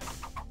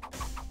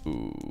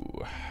 ooh,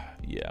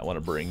 yeah, I want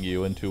to bring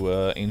you into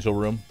angel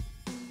room.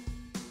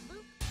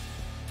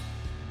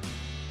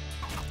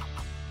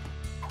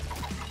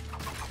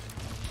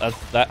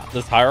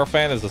 This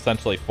Hierophant is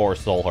essentially 4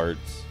 soul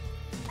hearts,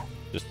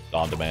 just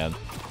on demand.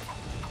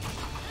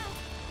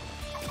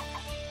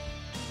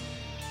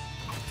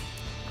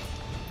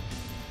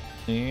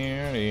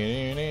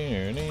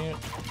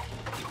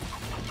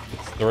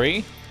 It's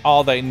 3.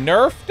 Oh, they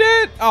nerfed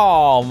it?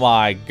 Oh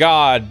my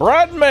god,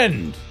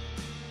 Brudmond!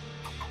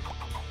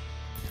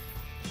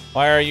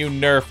 Why are you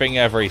nerfing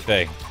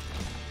everything?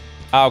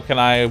 How can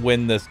I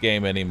win this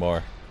game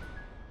anymore?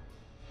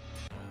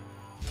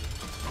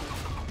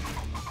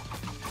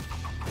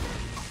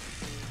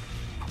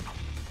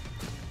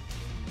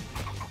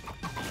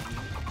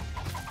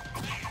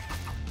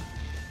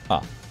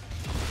 Huh.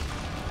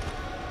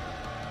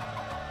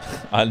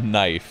 A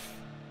knife.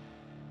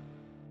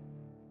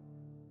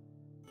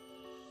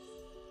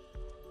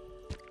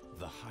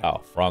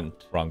 Oh, wrong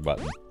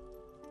button.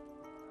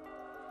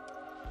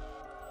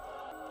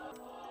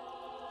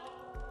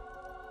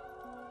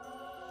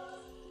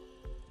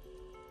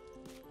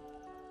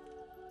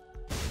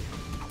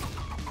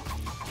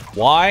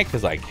 Why?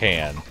 Because I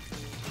can.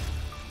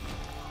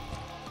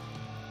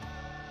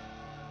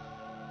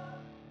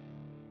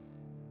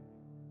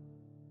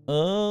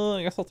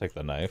 I guess I'll take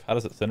the knife. How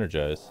does it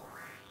synergize?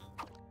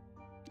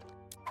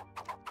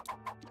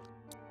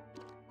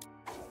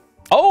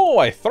 Oh,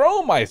 I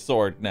throw my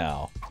sword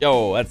now.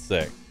 Yo, that's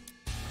sick.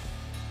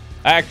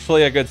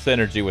 Actually, a good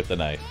synergy with the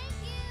knife.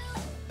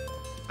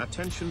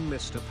 Attention,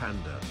 Mr.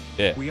 Panda.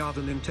 Yeah. We are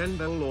the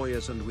Nintendo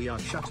lawyers and we are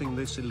shutting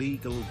this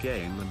illegal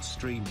game and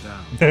stream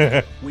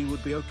down. We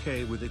would be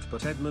okay with it,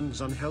 but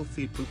Edmund's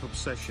unhealthy poop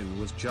obsession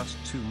was just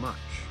too much.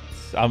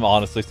 I'm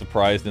honestly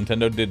surprised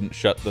Nintendo didn't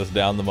shut this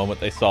down the moment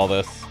they saw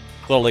this.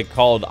 It's literally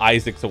called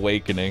Isaac's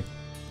Awakening.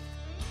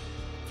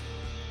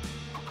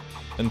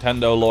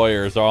 Nintendo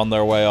lawyers are on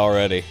their way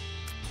already.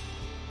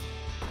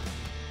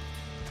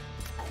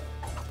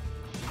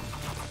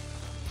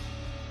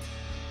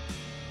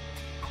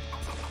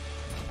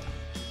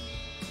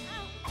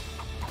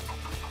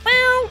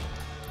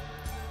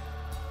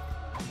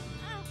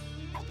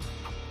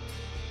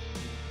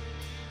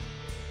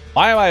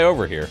 Why am I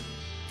over here?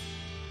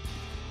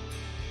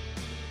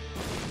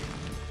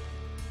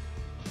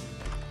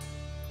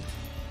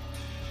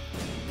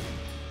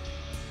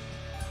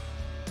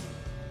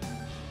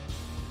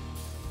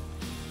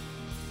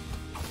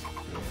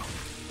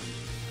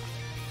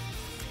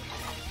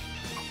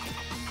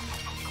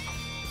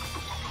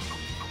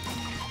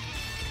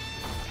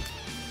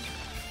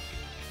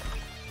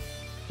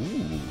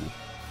 Ooh.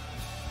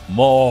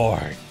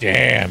 More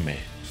damage.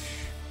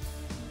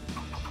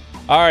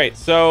 All right,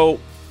 so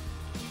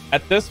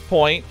at this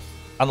point,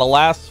 on the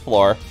last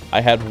floor, I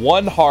had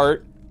 1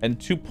 heart and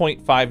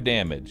 2.5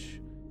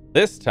 damage.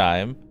 This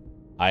time,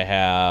 I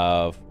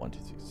have 1, 2,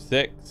 3,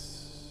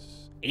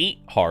 6, 8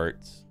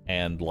 hearts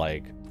and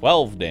like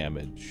 12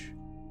 damage.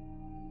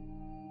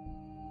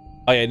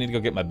 Oh yeah, I need to go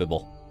get my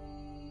bibble.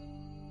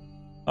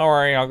 Don't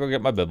worry, I'll go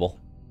get my bibble.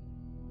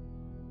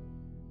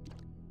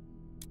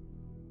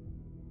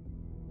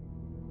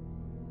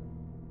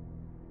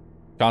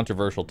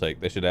 Controversial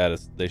take. They should add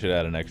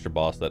an extra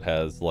boss that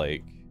has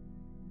like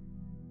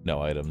no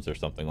items or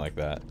something like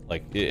that.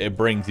 Like it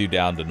brings you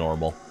down to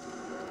normal.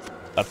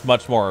 That's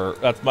much more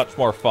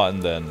fun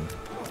than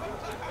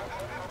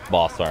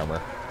boss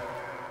armor.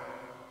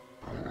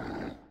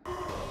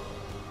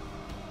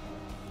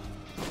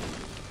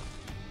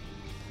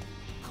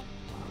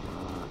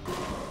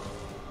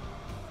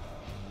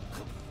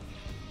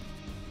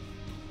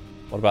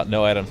 What about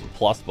no items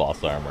plus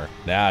boss armor?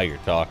 Now you're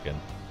talking.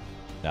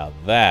 Now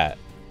that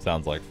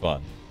sounds like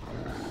fun.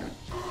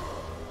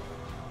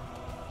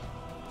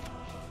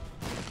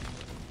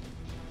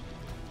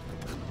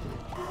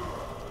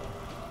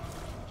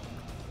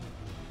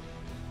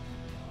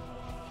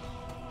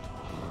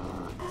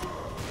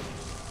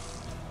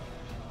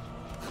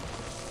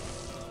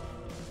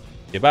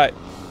 Goodbye.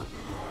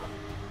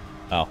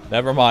 Oh,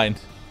 never mind.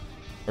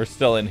 We're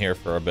still in here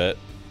for a bit.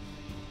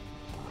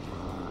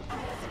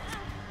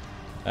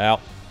 Ow.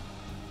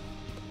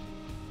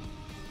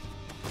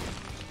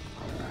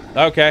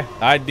 Okay,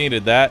 I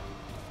needed that.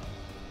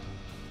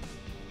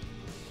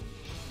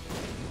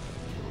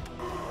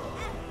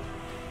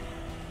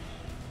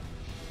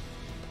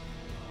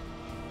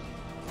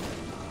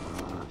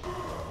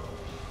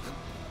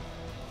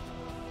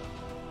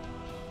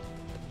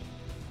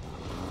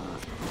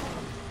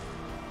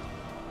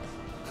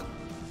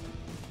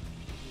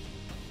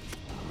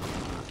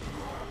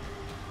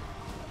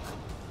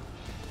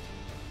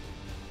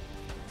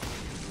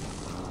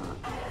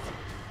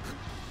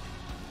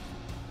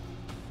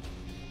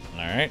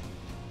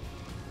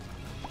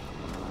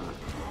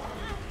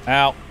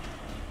 Ow.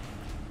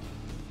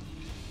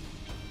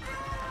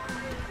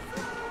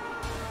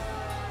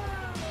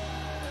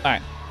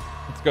 Alright.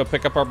 Let's go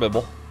pick up our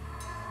bibble.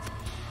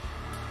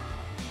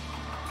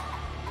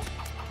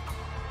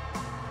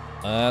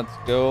 Let's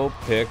go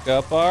pick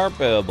up our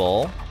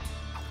bibble.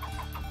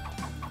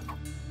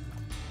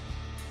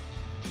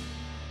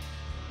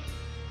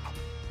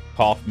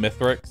 Cough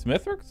Mithrix.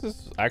 Mithrix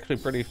is actually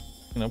pretty,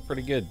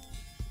 pretty good.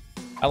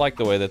 I like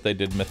the way that they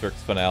did Mithrix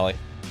finale.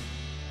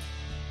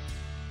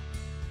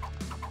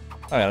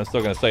 I mean, I'm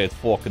still gonna say it's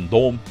fucking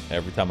dumb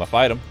every time I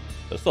fight him,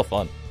 but it's still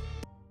fun.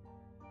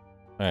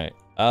 Alright.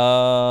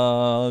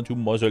 To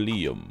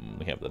Mausoleum.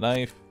 We have the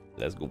knife.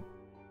 Let's go.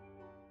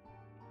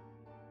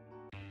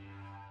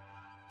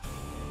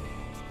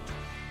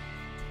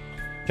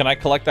 Can I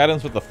collect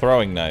items with the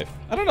throwing knife?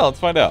 I don't know. Let's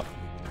find out.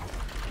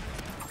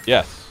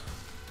 Yes.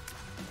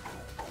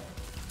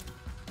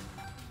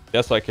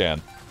 Yes, I can.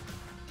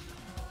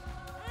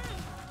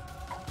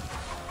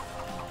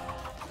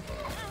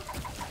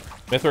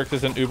 Mithrix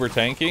isn't uber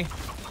tanky?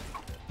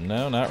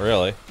 No, not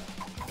really.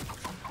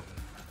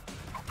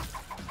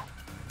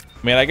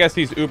 I mean, I guess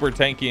he's uber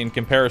tanky in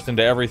comparison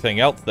to everything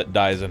else that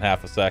dies in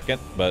half a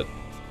second, but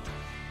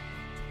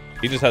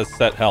he just has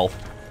set health.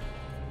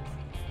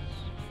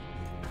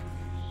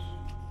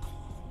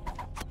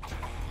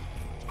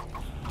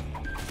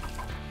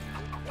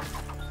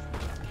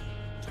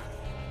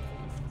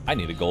 I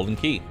need a golden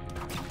key.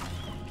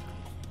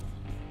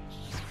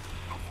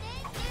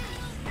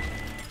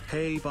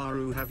 Hey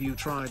Bahroo, have you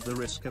tried the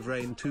Risk of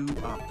Rain 2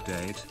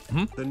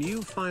 update? The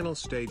new final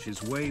stage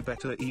is way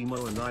better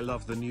emo and I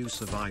love the new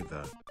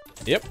Survivor.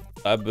 Yep,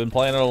 I've been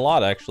playing it a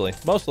lot actually.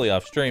 Mostly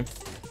off stream,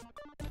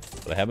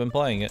 but I have been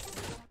playing it.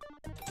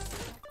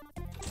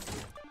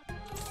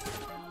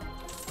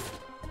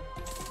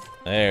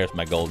 There's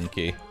my golden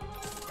key.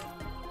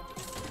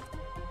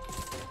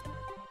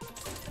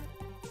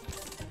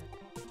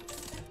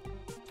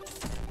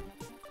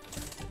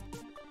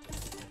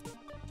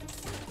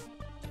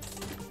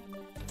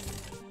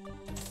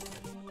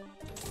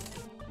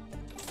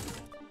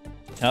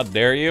 How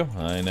dare you?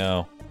 I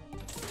know.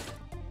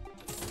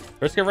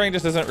 Risk of Rain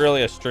just isn't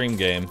really a stream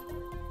game.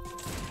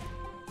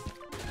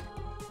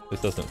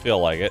 This doesn't feel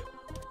like it.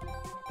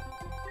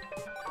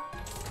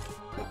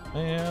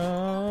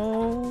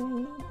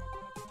 I'm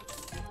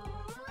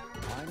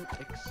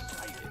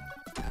excited.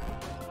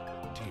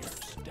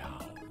 Tears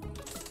down.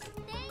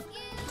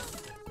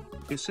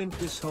 Isn't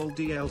this whole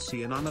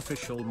DLC an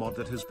unofficial mod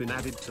that has been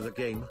added to the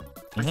game?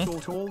 I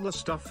thought all the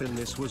stuff in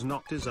this was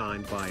not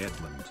designed by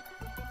Edmund.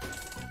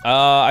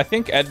 I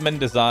think Edmund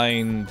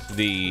designed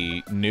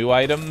the new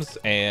items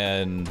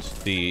and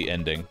the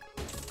ending.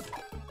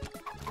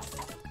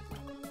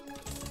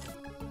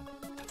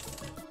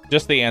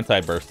 Just the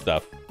anti-burst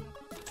stuff.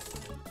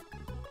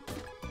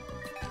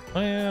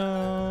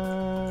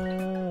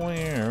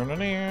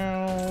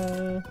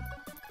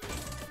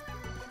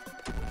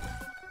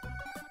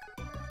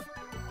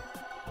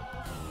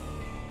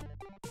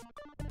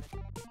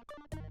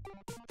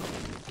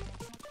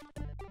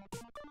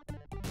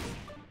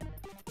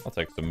 I'll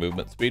take some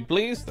movement speed,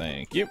 please.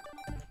 Thank you.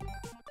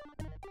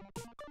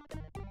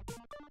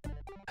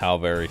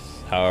 However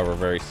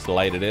very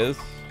slight it is.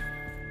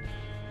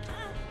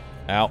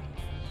 Ow.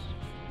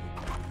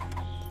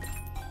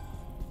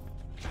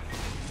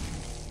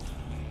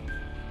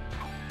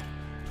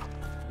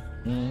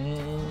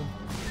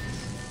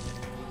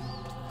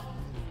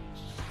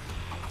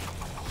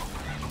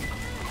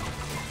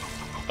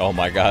 Oh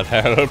my god,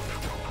 Harold.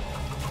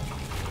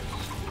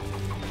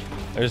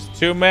 There's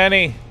too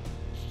many.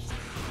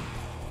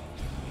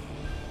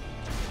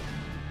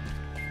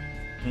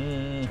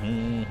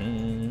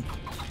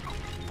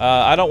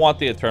 I don't want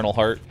the Eternal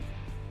Heart.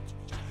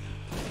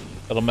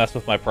 It'll mess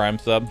with my Prime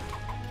sub.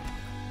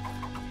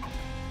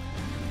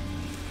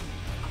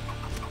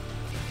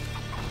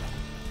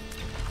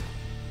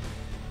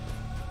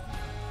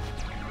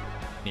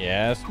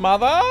 Yes,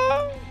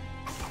 mother!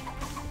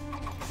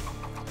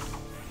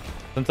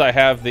 Since I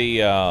have the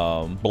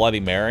Bloody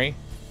Mary.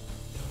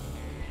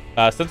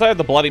 Since I have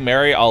the Bloody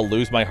Mary, I'll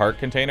lose my heart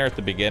container at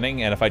the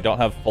beginning, and if I don't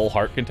have full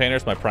heart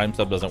containers, my Prime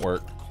sub doesn't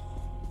work.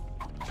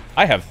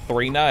 I have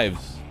 3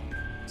 knives.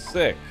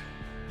 Sick.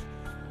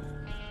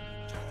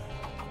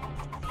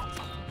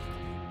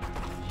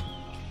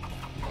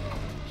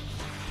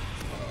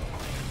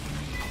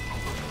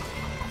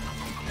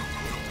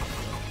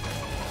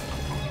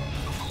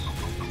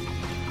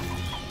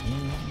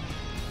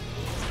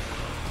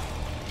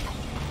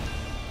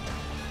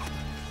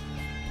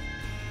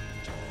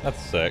 That's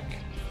sick.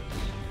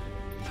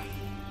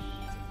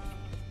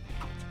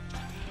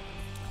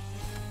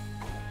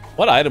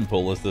 What item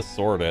pool is this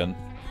sword in?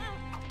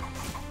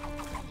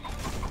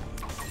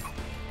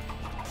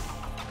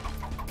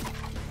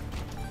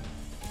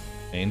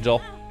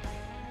 Angel?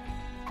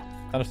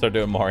 I'm gonna start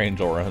doing more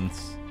angel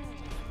runs.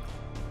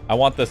 I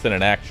want this in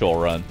an actual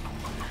run.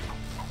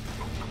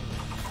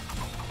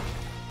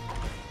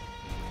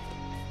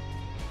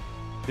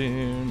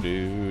 Do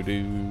do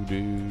do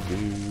do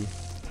do.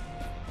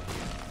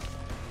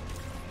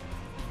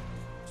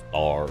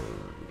 Stars.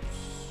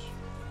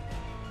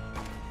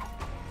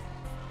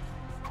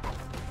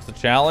 It's a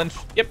challenge?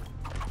 Yep.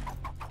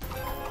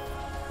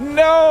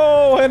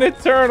 No! An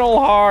eternal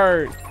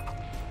heart!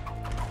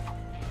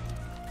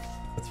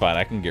 That's fine,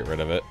 I can get rid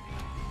of it.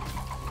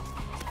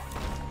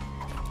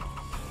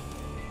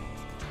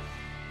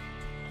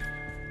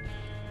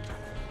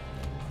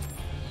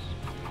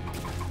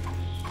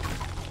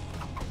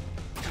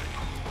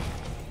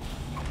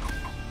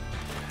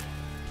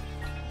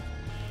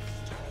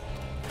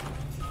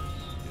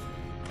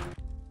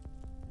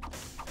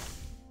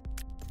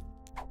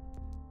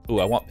 Ooh,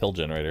 I want pill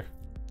generator.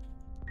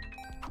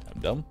 I'm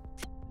dumb.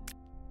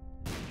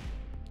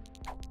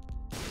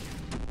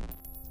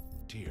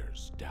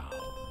 Tears down.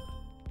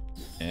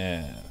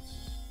 Yes.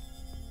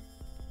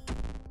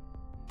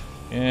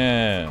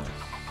 Yes.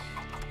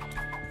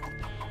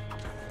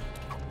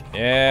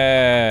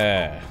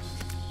 Yes.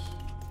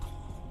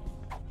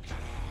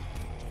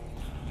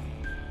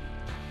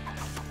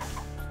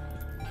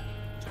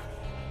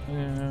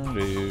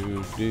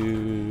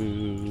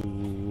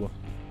 Do.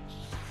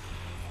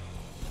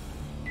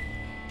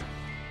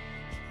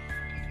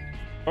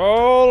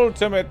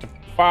 Ultimate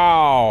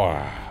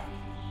power.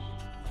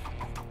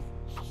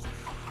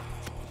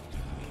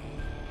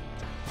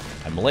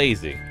 I'm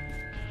lazy.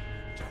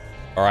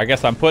 Or I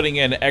guess I'm putting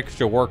in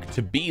extra work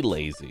to be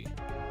lazy.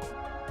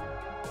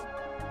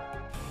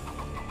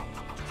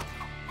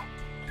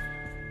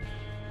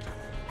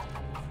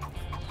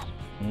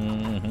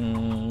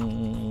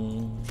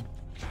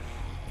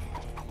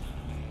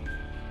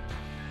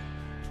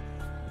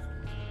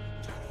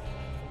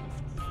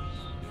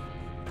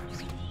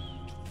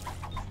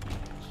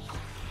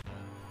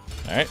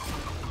 Alright.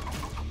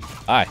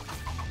 Hi.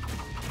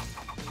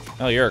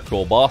 Oh, you're a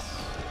cool boss.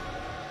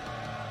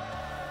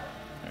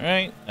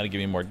 Alright, that'll give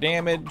me more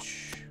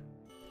damage.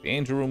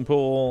 Danger room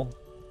pool.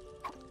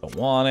 Don't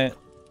want it.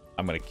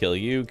 I'm gonna kill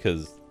you,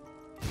 because...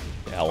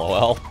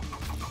 LOL.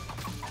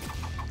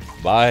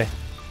 Bye.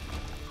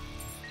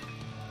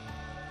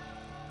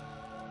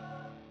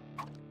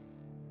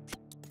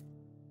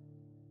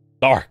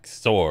 Dark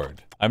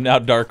Sword. I'm now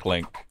Dark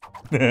Link.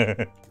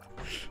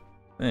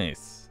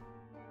 Nice.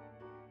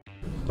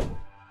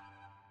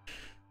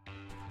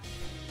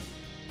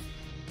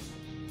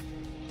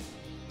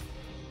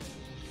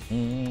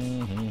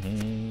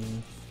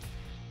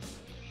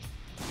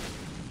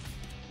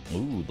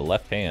 Ooh, the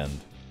left hand.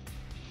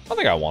 I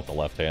think I want the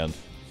left hand.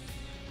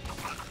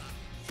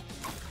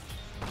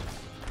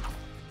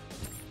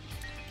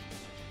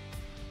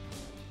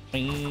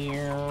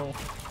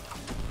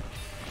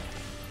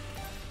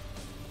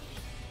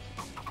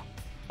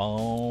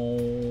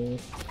 Oh.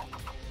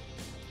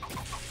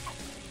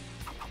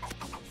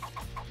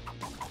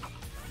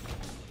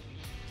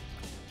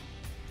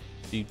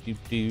 Do do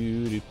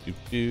do do do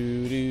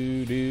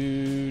do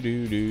do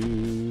do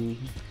do.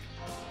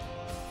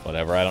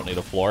 Whatever, I don't need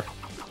a floor.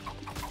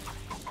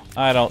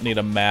 I don't need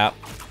a map.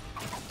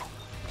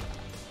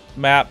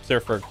 Maps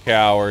are for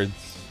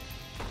cowards.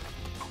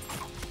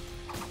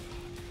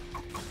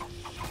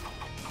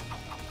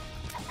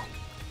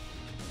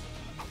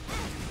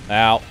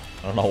 Ow. I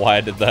don't know why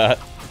I did that.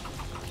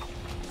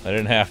 I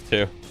didn't have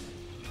to.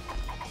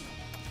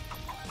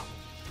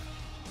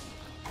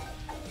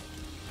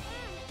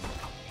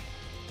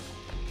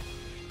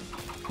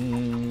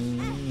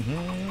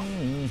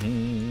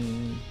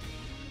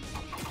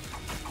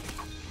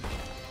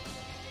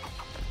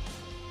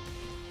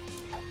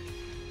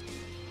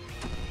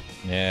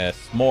 Yes,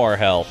 more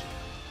health.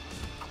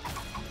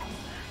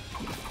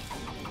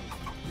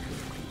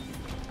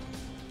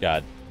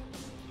 God.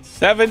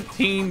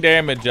 17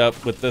 damage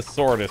up with this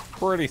sword is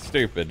pretty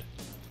stupid.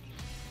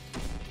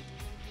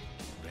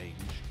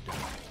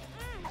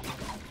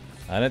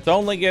 And it's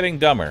only getting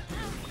dumber.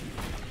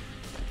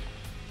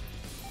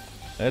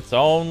 It's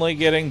only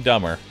getting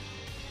dumber.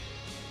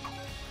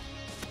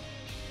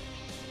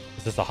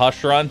 Is this a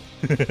hush run?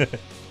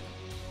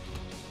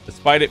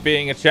 Despite it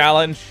being a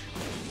challenge,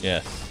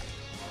 yes,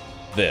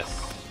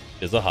 this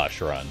is a hush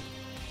run.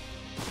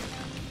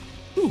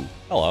 Ooh,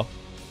 hello.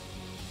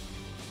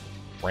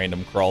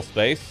 Random crawl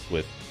space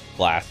with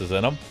glasses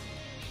in them.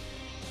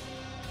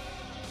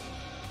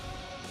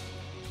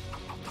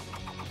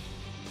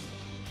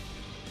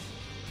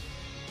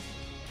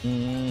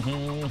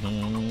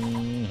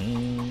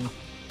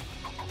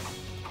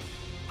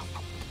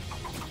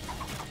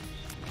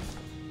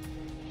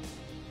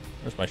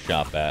 Where's my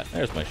shop at?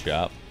 There's my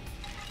shop.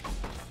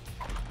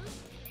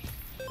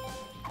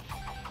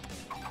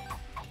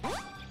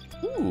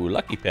 Ooh,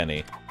 lucky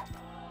penny.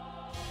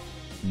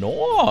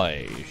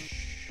 Nice.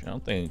 I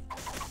don't think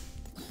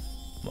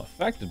I'm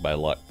affected by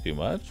luck too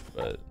much,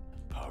 but...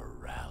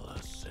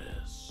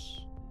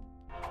 Paralysis.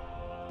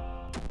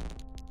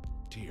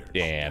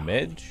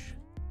 Damage.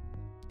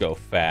 Go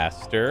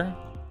faster.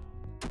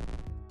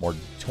 More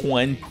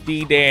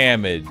 20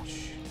 damage.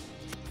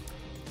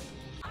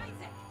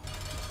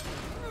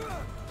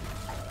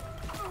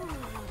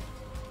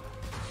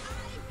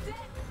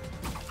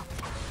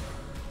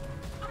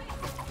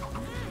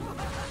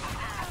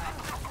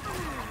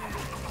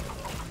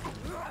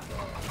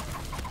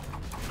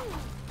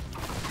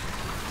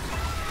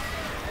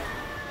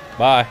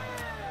 Bye.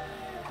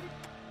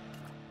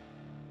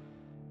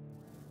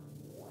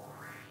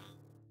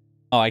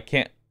 Oh, I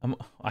can't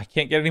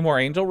get any more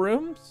angel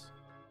rooms?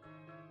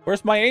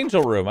 Where's my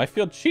angel room? I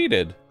feel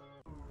cheated.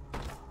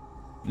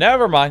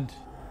 Never mind.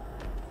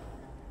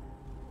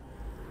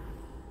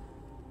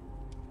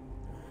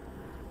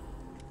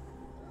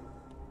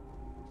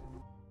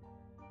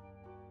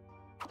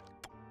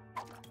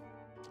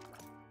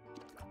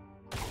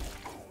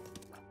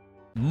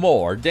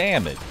 More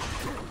damage.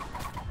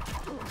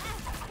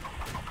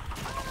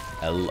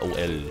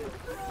 LOL.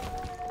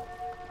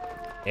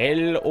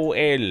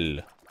 LOL.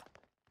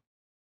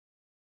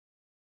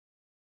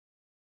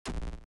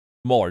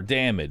 More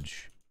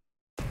damage.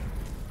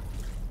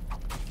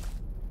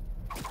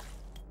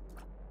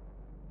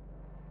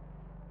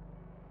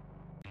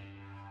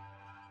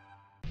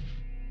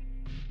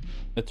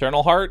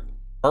 Eternal Heart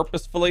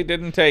purposefully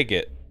didn't take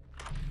it.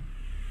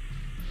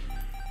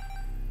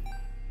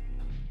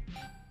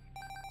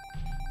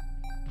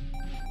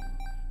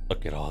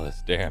 Look at all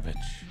this damage.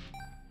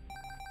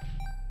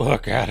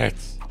 Look at it.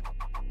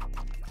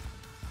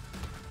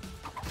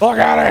 Look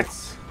at it.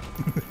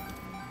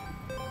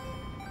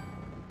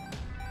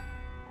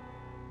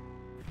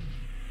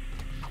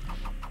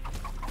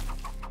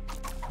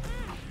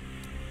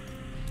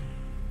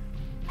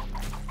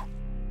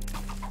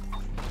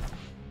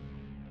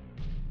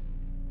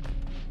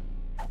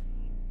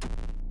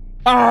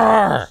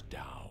 Arr!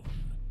 Down.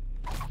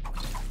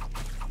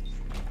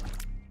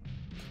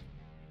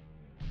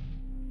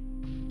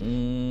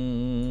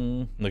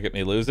 Look at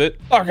me lose it.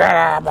 Look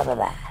at him!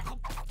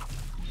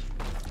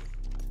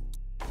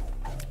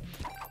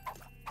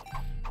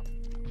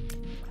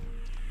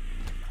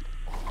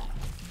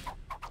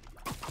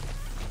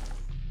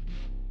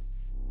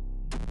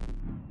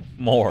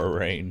 More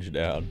range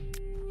down.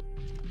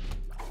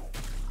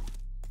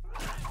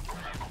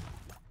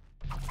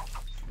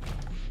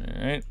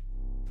 All right.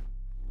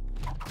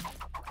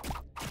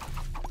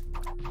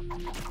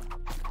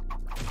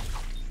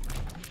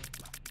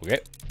 Okay.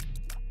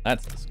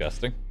 That's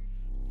disgusting.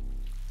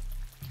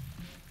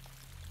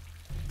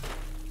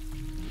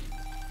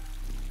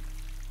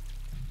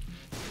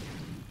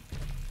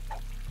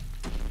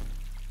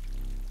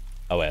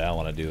 Oh wait, I don't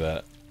want to do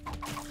that.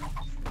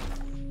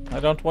 I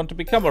don't want to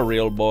become a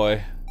real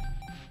boy.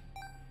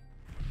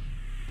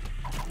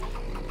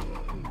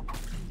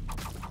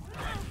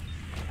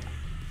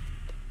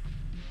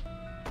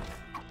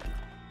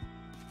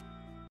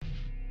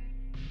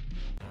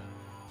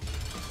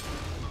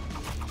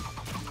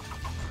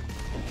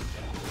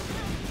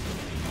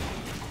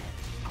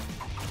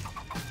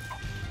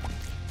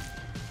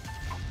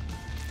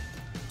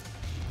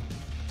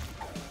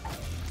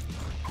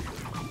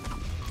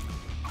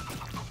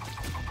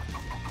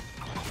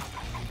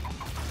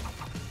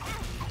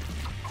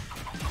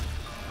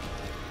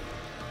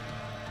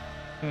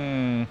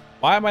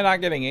 Why am I not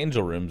getting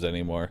angel rooms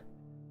anymore?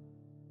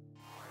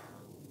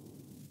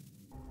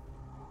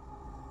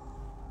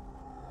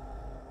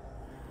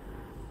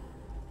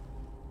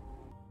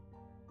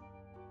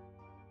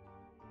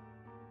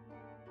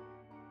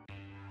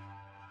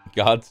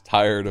 God's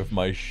tired of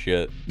my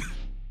shit.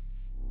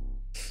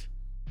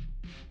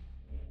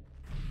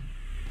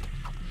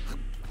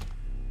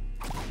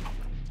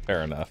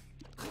 Fair enough.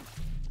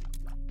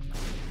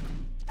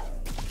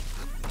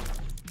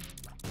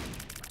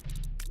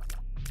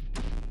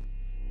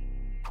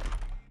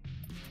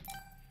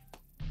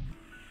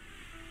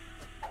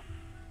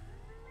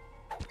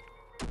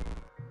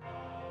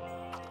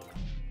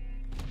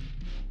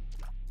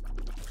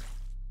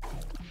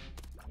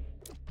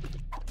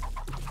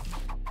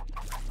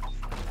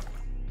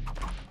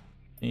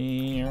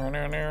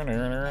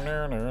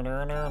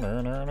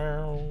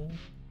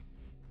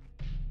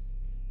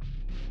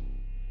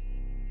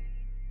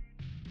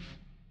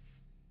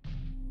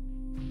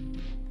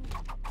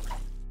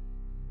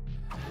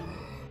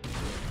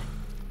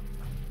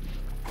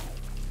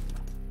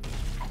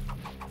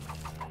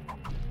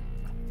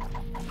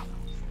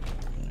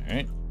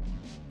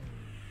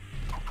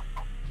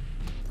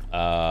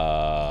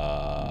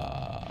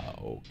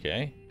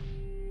 Okay.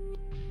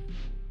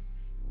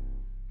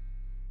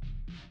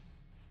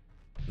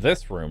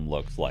 This room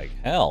looks like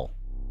hell.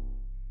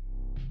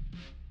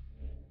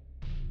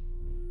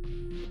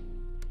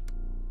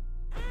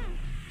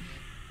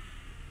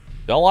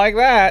 Don't like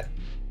that.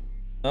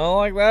 Don't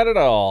like that at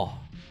all.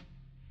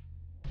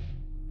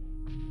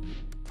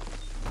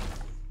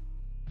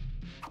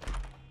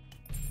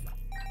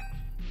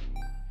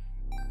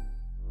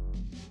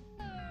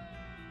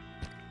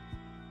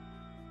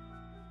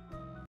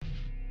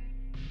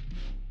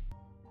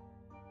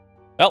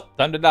 Well,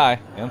 time to die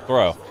and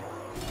throw.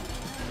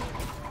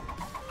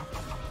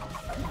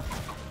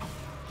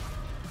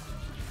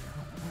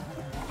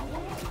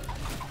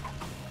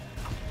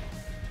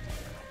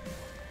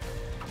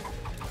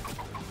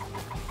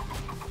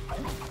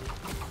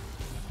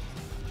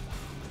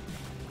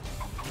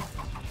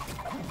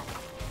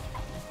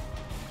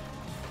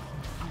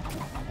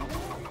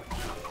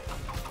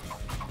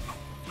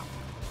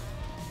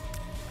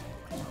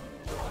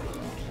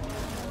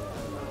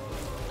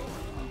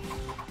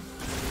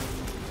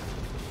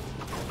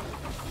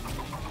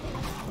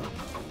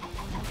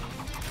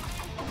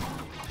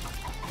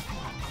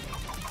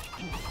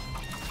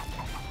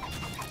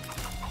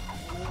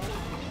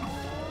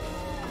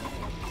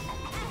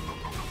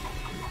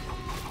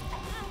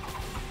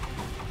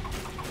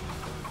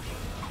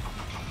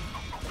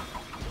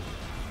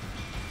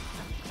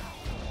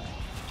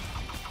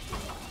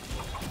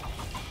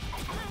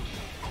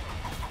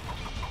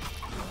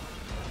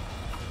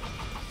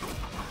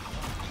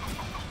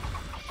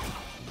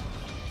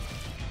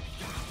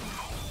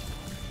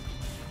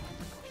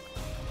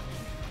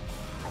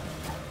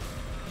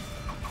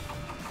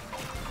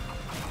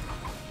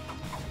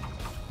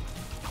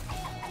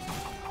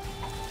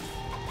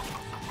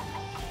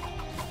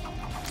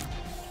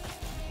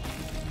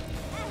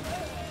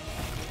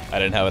 I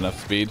didn't have enough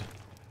speed.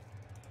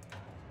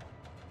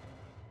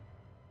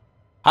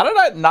 How did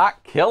I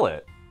not kill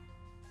it?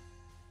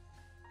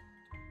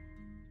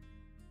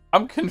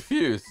 I'm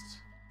confused.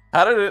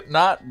 How did it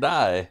not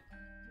die?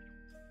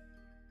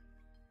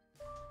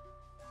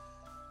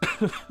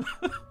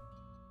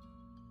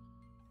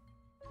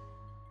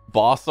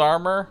 Boss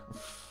armor?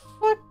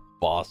 Fuck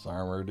boss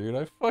armor, dude.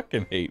 I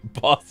fucking hate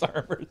boss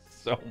armor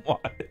so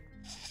much.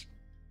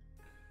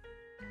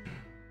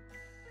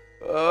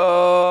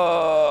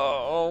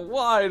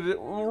 Why,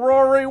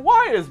 Rory?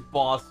 Why is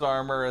boss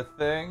armor a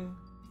thing?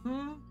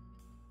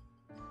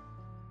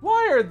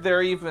 Why is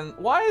there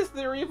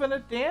even a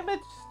damage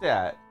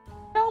stat?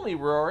 Tell me,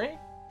 Rory.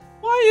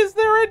 Why is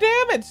there a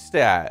damage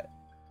stat?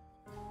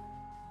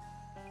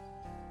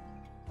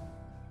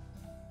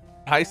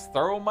 Nice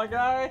throw, my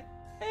guy.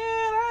 And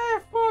I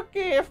fuck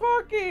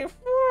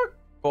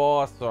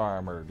boss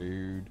armor,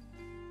 dude.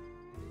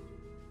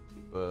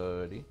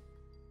 Buddy.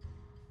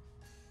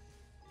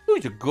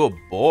 Who's a good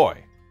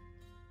boy?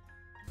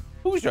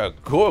 Who's a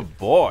good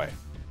boy?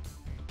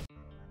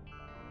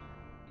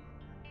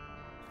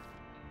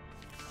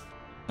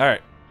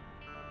 Alright.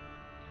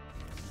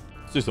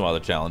 Let's do some other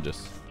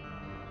challenges.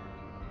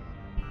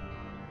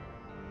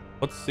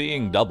 What's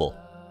seeing double?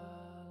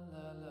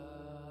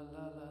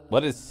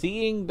 What is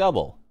seeing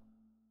double?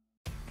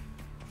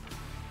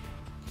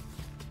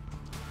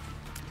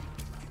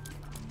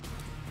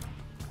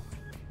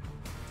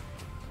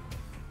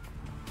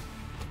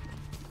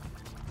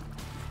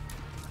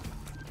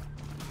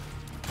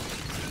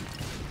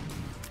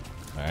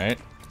 Alright.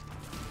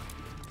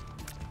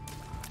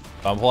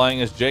 I'm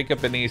playing as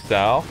Jacob and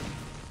Esau.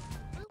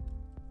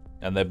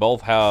 And they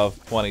both have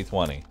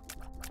 2020.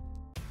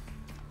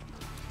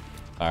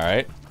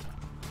 Alright.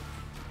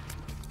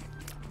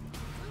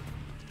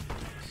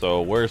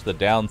 So where's the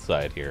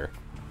downside here?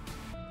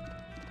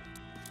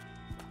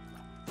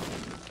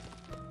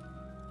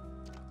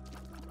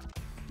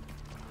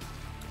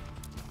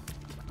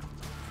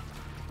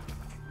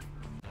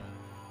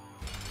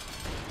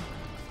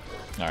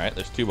 Alright,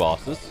 there's two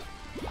bosses.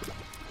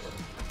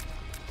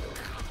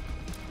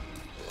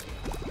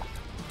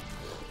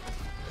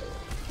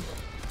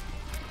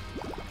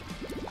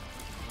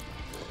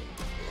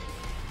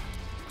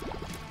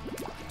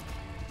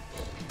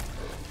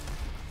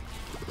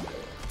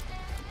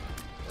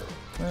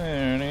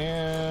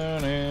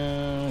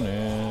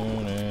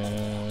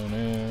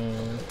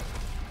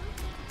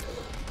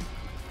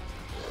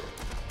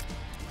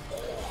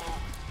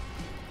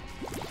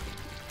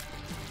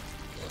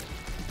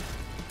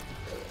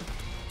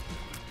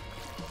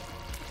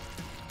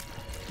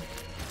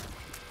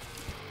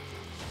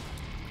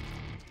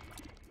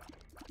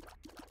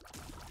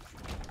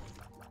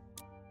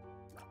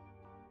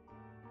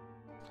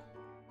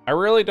 I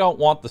really don't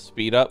want the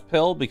speed up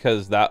pill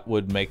because that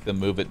would make them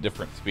move at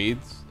different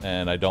speeds,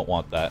 and I don't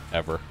want that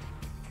ever.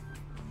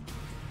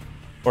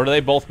 Or do they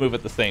both move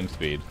at the same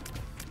speed?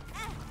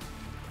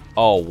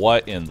 Oh,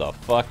 what in the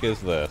fuck is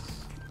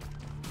this?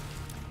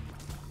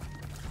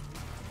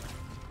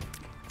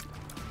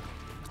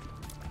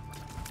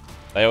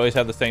 They always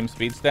have the same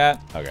speed stat?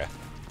 Okay.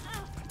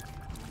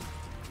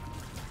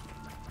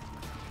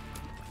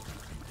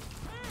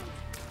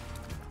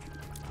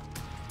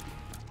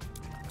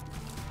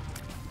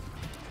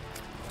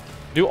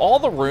 Do all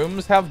the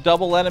rooms have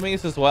double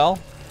enemies as well?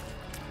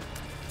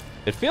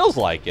 It feels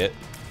like it.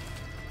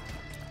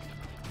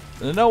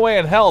 There's no way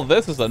in hell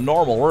this is a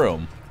normal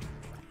room.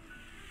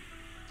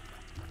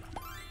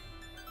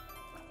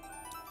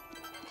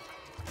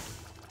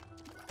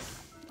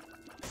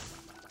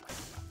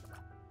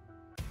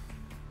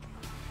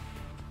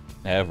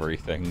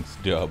 Everything's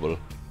double.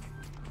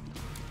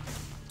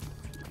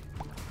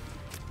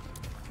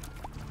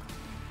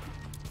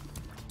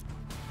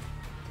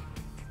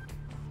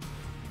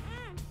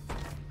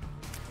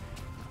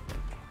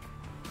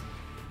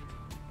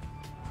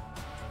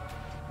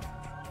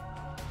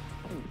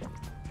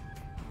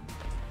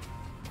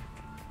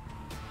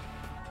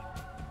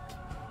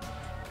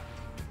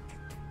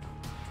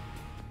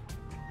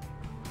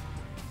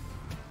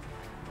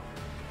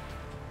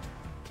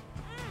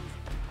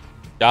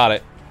 Got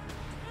it.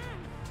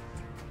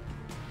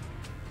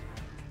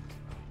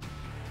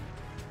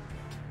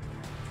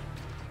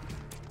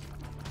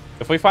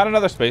 If we find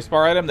another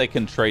spacebar item, they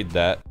can trade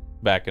that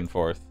back and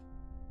forth.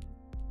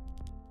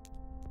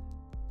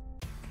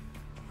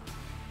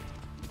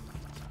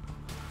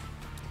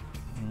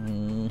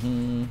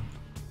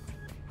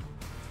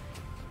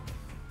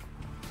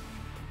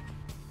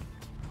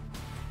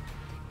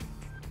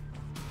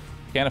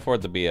 Can't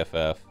afford the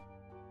BFF.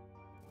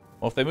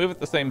 Well, if they move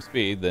at the same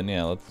speed, then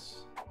yeah, let's...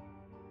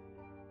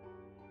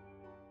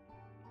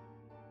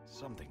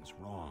 Something's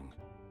wrong.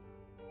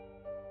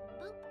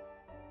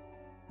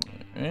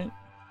 Alright.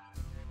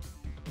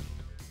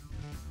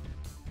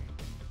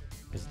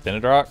 Is it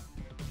tinted rock?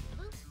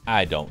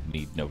 I don't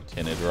need no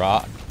tinted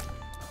rock.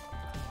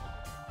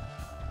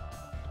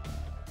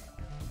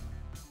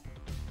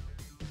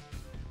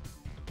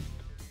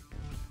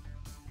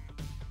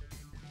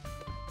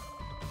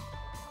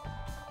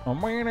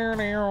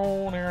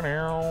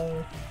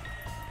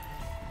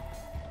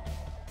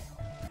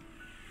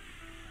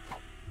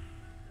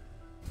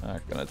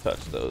 Not gonna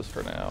touch those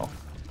for now.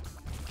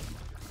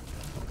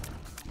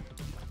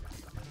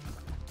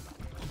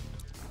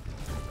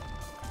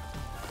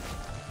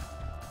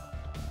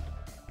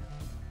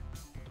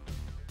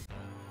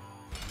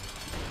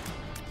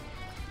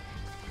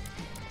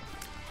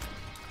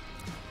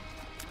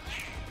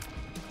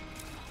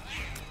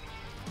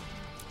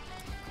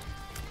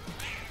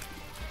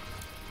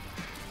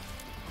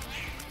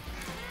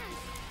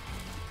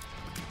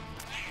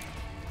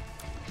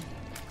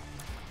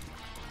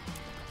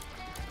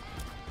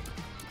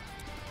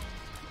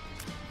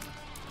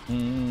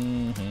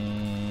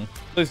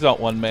 Please don't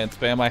one-man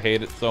spam. I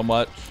hate it so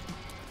much.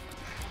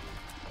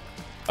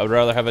 I would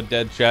rather have a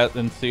dead chat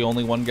than see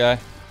only one guy.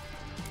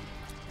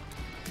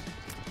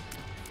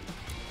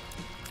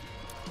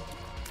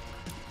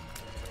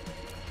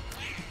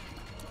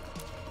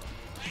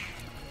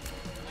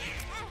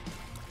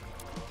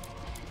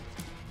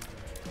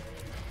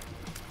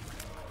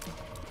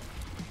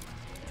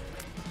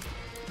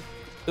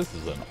 This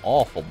is an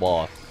awful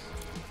boss.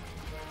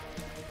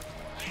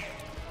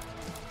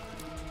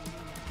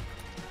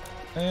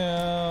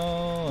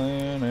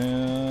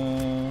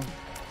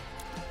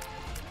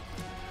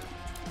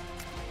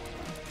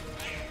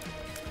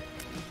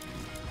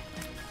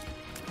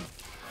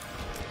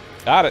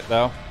 Got it,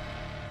 though.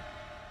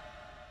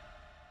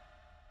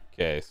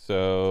 Okay,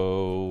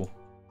 so...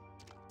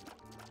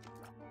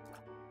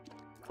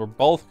 we're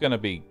both gonna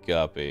be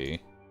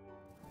Guppy.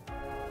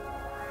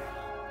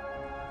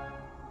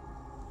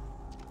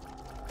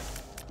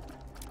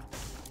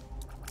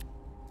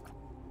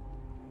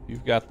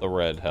 You've got the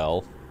red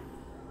health.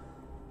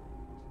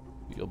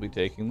 You'll be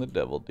taking the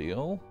devil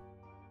deal.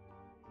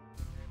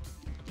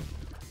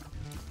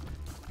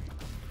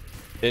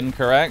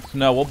 Incorrect?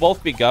 No, we'll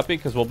both be Guppy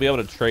because we'll be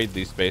able to trade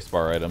these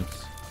spacebar items.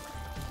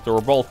 So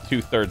we're both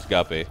 2/3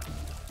 Guppy.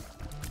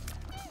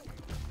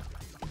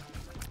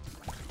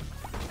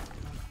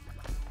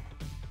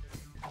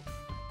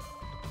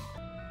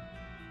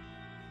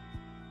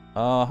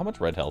 How much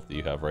red health do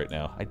you have right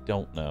now? I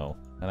don't know.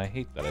 And I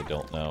hate that I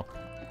don't know.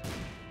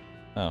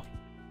 Oh.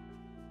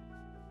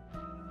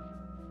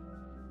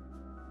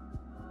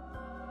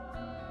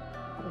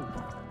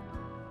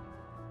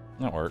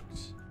 That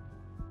works.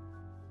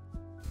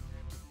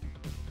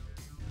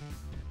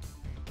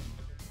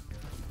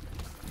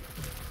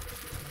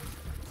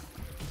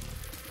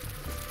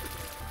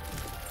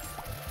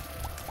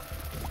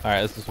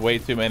 Alright, this is way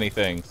too many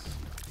things.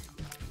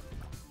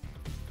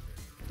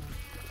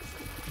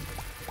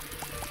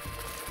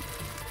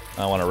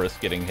 I don't want to risk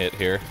getting hit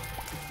here.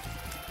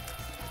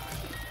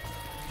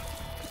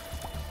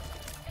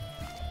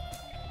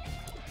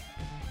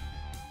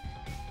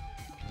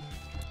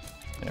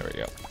 There we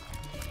go.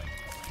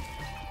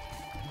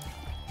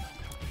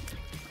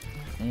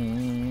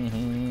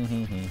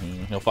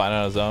 He'll find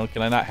on his own.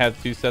 Can I not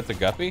have 2 sets of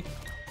Guppy?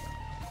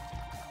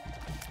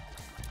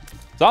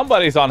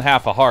 Somebody's on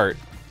half a heart.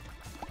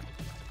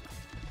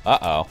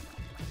 Uh-oh.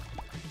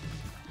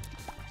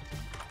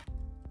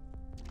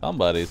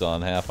 Somebody's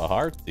on half a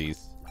heartsies.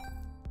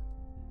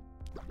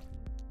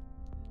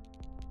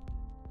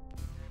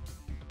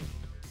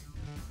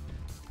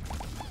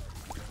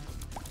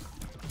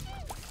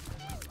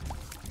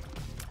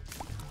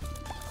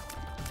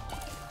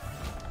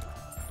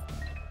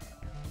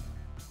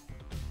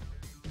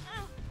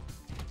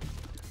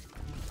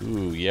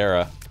 Ooh,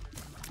 Yara.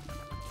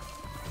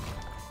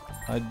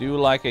 I do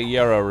like a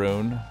Yara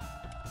rune.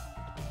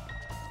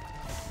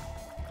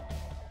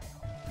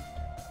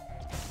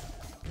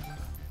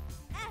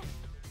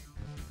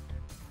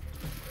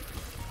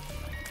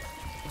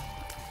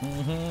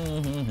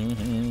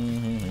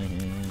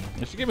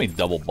 It should give me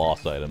double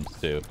boss items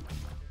too.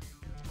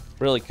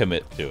 Really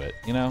commit to it,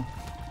 you know?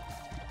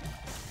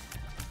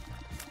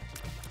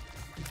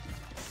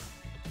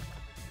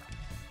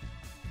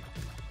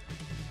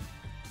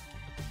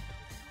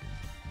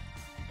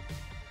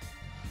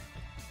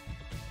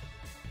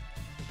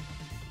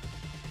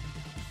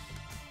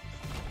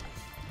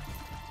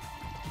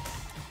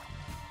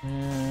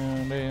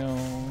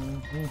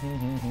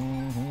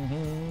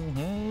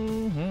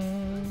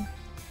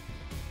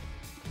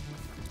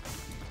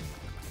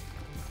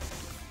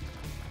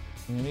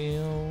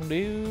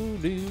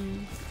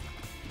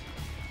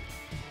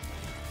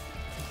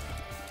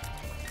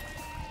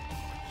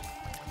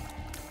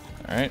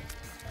 Alright.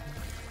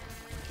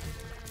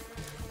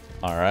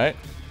 Alright.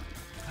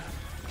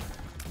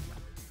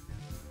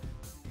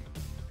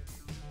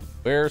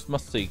 Where's my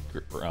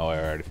secret room? Oh, I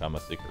already found my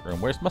secret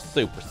room. Where's my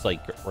super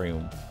secret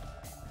room?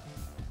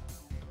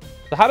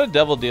 So how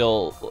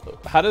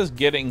does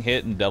getting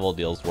hit in devil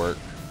deals work?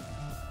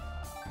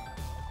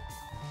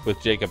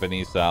 With Jacob and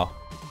Esau.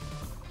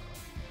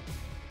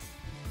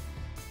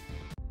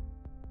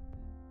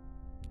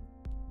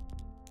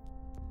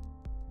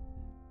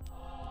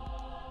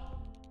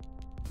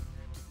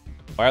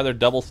 Why are there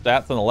double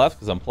stats on the left?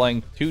 Because I'm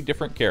playing 2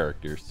 different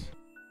characters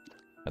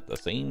at the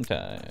same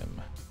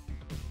time.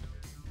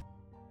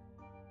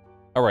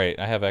 Alright,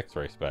 I have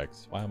X-ray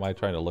specs. Why am I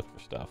trying to look for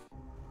stuff?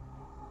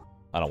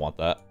 I don't want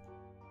that.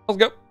 Let's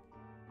go.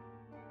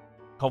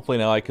 Hopefully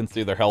now I can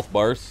see their health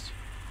bars.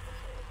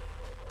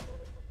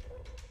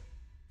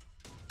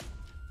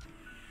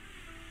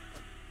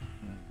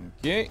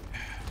 Okay.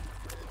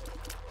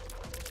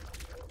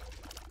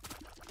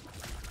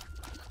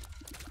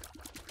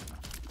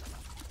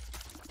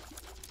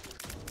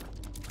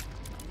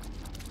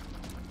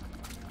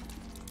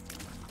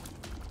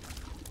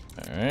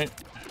 All right.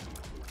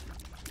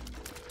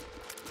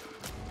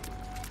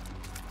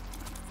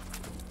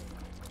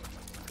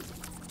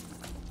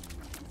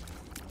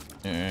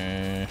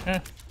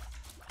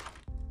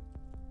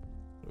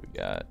 What we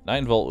got?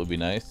 9 volt would be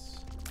nice.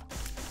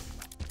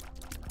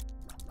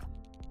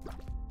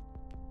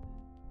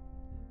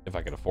 If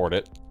I could afford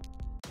it.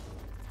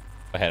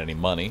 If I had any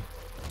money.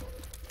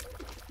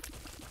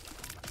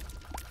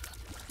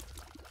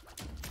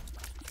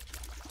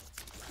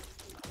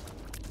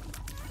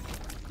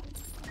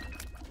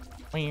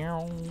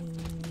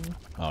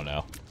 Oh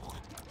no.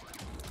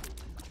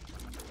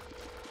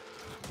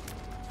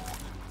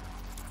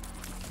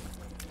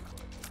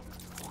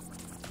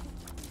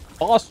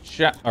 Boss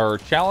or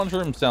challenge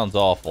room sounds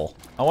awful.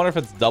 I wonder if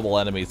it's double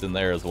enemies in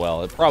there as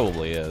well. It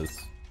probably is.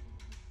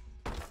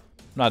 I'm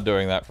not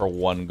doing that for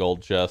 1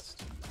 gold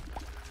chest.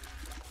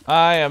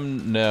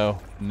 No,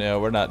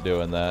 we're not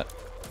doing that.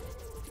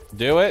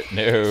 Do it?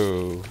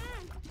 No.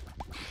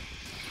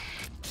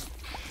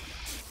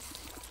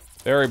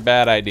 Very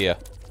bad idea.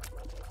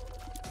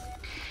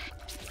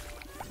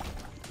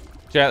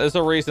 Chat, there's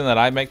a reason that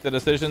I make the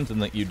decisions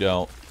and that you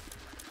don't.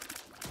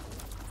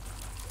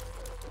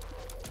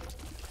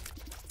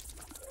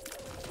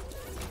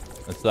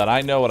 It's that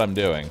I know what I'm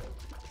doing.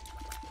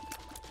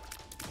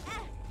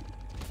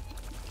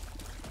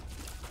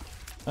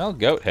 Well,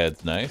 goat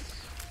head's nice.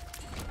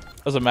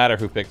 Doesn't matter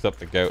who picks up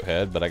the goat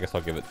head, but I guess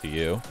I'll give it to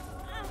you.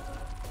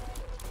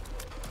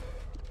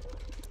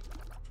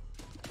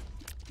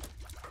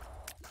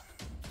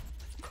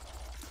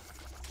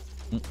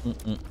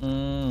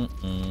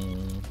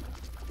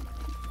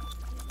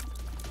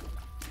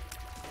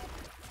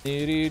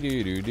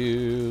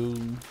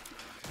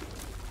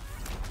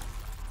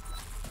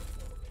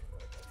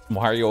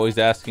 Why are you always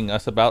asking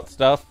us about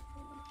stuff?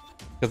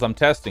 Because I'm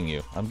testing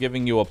you. I'm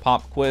giving you a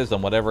pop quiz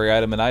on what every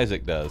item in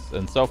Isaac does.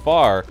 And so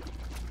far,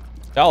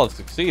 y'all have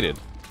succeeded.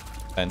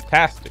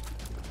 Fantastic.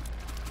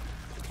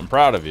 I'm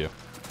proud of you.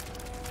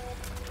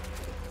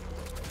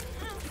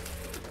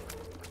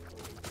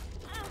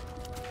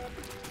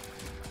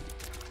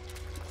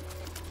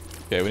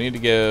 Okay, we need to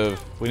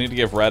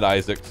give Red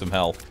Isaac some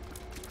health.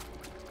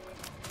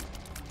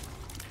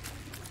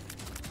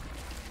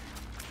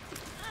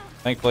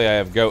 Thankfully, I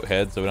have goat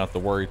head, so we don't have to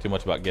worry too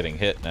much about getting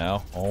hit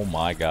now. Oh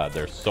my god,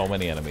 there's so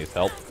many enemies.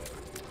 Help.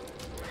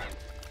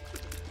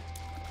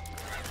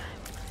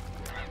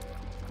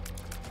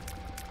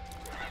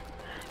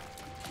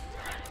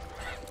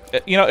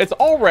 You know, it's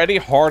already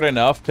hard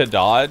enough to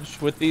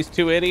dodge with these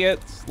 2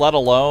 idiots, let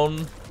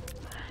alone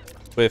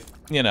with,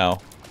 you know,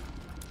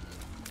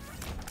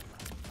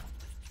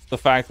 the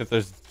fact that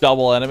there's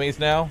double enemies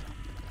now.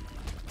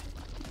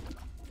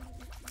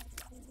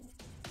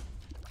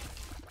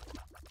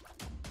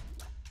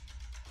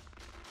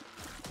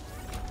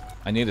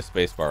 I need a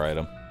spacebar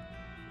item.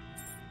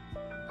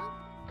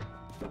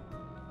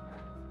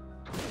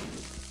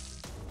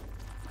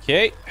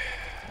 Okay.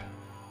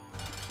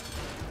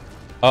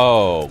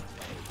 Oh,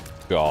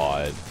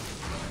 God.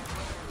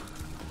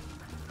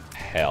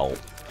 Help.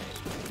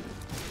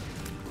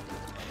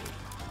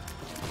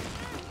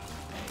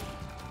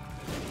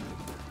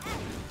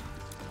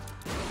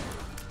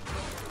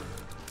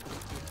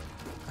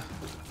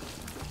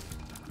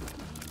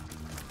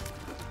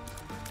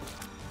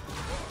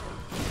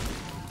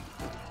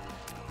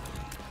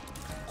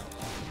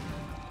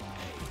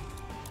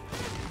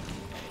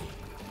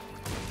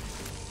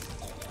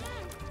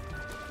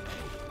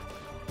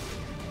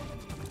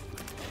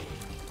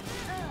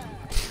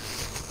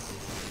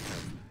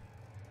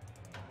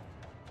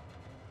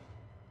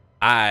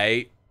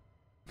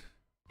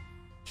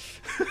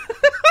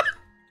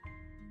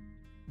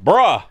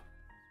 Bruh.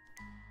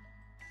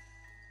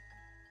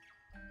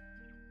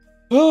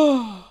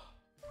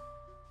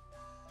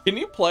 Can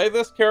you play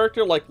this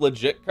character like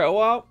legit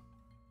co-op?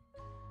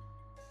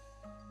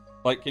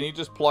 Like, can you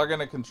just plug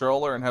in a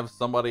controller and have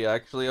somebody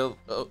actually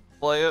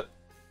play it?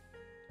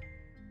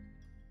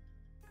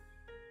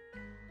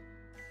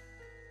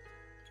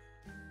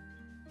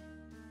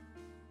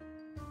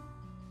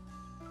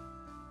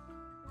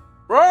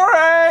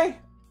 Rory!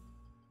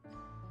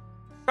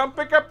 Come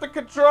pick up the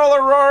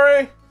controller,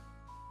 Rory!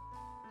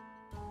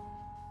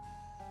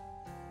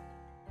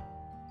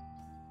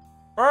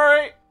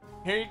 Alright,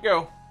 here you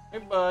go. Hey,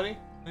 buddy.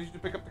 I need you to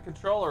pick up the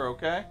controller,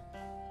 okay?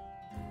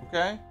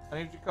 Okay? I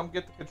need you to come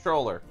get the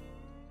controller.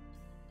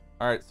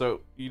 Alright,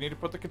 so you need to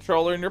put the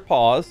controller in your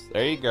paws.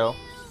 There you go.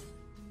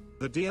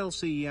 The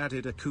DLC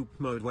added a coupe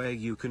mode where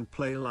you can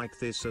play like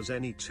this as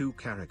any 2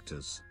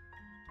 characters.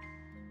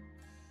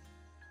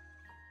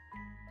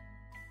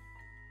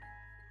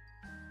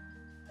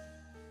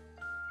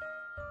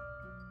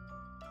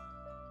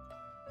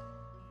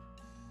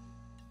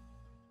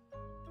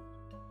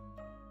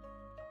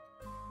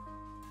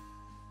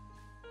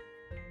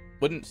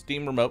 Wouldn't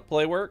Steam Remote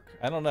Play work?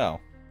 I don't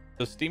know.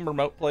 Does Steam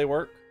Remote Play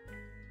work?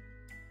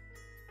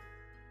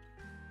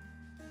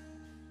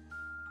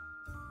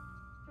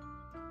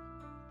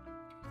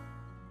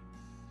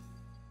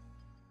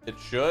 It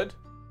should.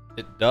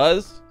 It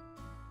does.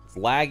 It's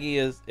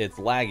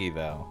laggy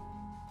though.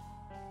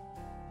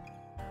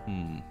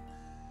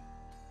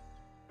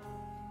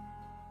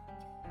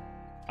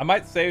 I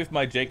might save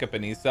my Jacob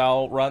and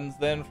Esau runs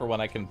then for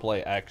when I can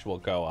play actual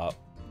co-op.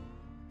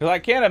 Because I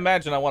can't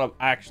imagine I want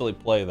to actually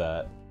play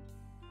that.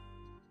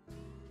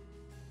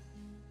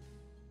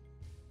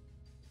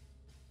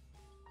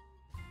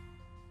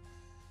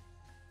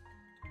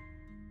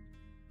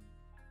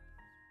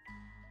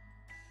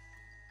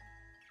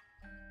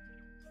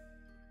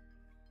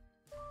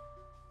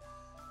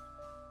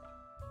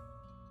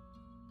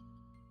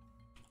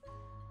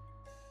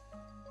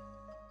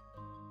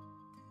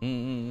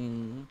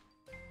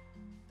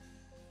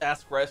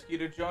 Ask Rescue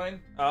to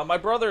join. My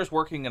brother is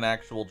working an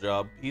actual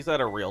job. He's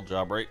at a real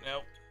job right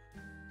now.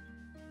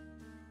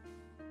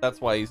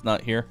 That's why he's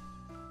not here.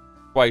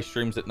 That's why he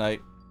streams at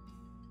night.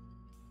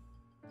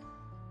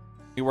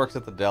 He works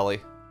at the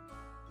deli.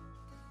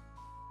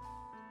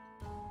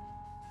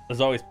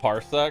 There's always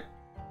Parsec.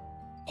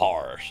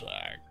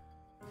 Parsec.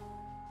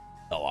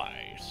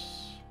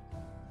 Nice.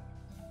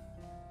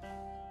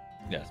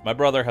 Yes, my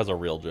brother has a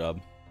real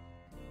job.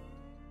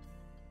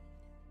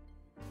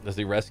 Does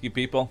he rescue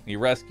people? He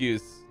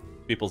rescues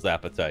people's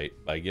appetite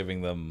by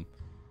giving them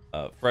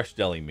fresh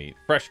deli meat.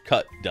 Fresh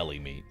cut deli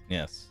meat.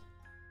 Yes.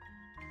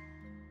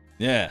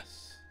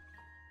 Yes.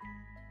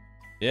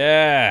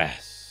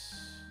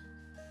 Yes.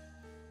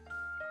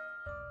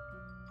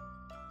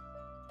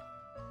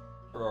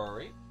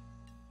 Rory.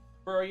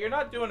 Bro, you're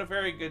not doing a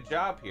very good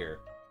job here.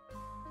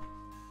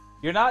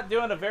 You're not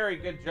doing a very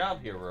good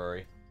job here,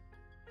 Rory.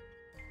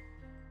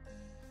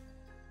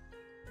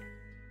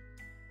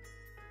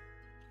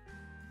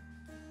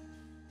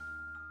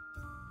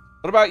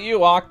 What about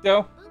you,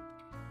 Octo?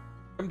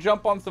 Come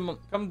jump on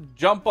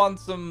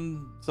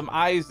some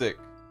Isaac.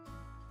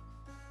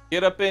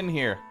 Get up in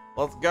here.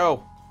 Let's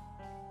go.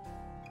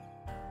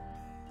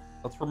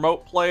 Let's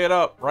remote play it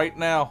up right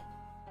now.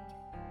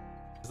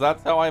 'Cause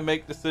that's how I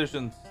make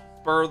decisions.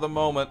 Spur of the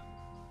moment.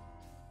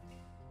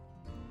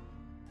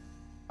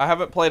 I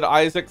haven't played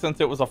Isaac since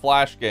it was a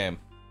Flash game.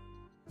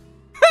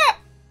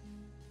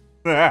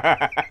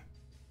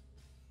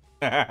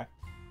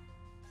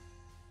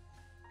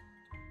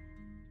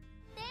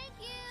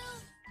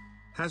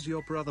 Has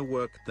your brother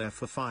worked there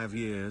for 5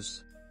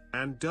 years?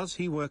 And does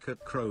he work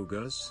at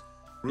Kroger's?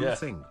 Yes.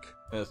 Think.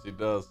 Yes, he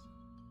does.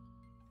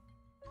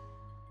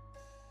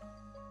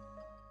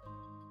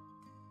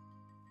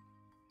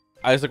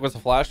 Isaac was a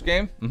Flash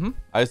game? Mm-hmm.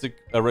 Isaac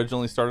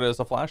originally started as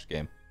a Flash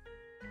game.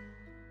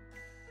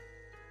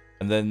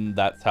 And then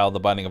that's how The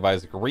Binding of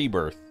Isaac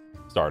Rebirth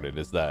started,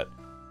 is that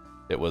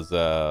it was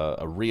a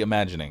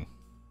reimagining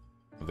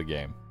of the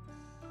game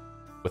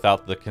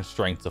without the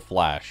constraints of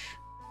Flash.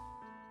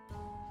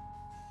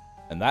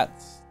 And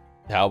that's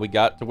how we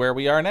got to where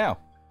we are now.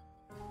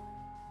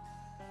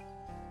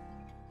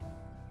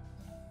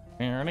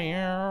 Meow,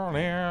 meow,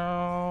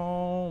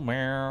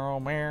 meow,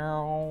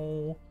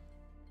 meow.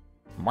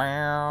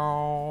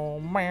 Meow,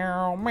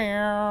 meow,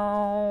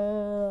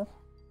 meow.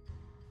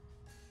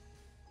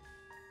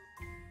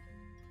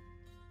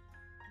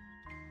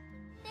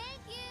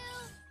 Thank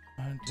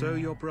you. So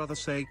your brother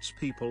sates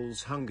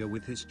people's hunger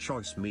with his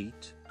choice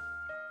meat?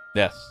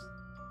 Yes.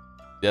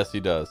 Yes,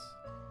 he does.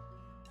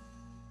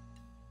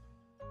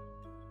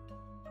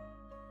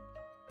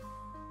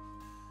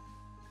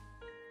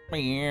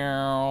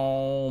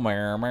 Meow,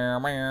 meow, meow,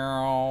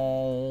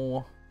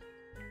 meow.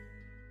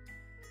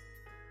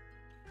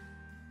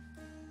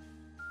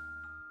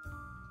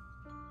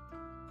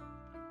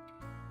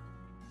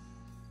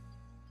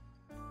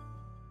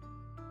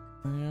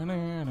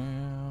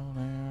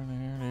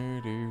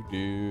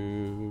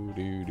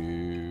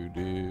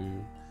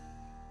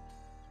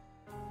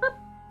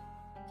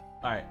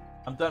 Alright,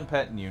 I'm done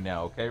petting you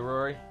now, okay,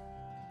 Rory?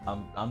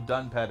 I'm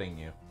done petting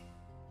you.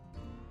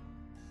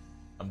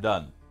 I'm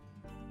done.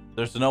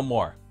 There's no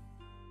more.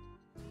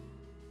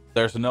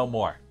 There's no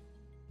more.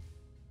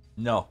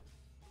 No.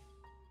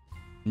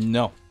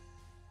 No.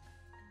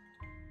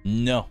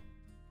 No.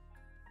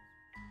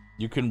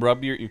 You can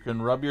rub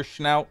your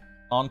snout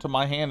onto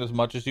my hand as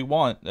much as you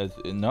want.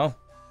 No.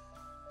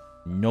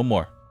 No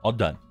more. All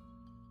done.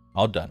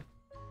 All done.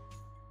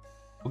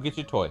 We'll get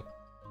your toy.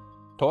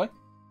 Toy?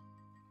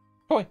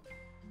 Toy.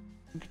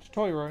 We'll get your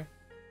toy, Roy.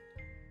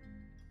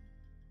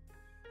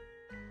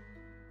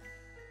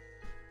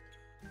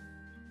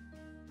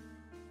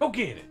 Go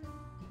get it.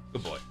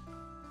 Good boy.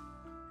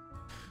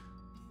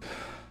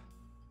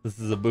 This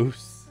is a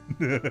boost.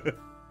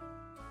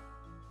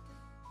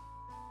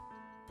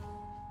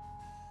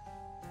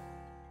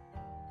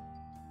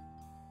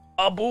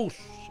 A boost.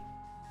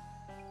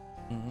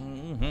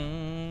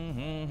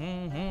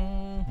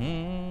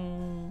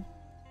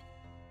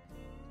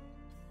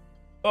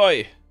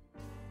 Oi.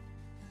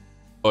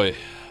 Oi.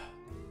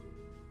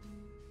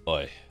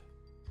 Oi.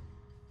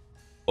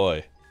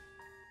 Oi.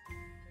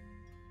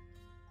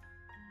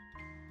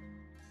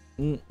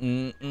 Chad,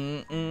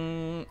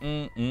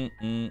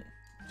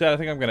 I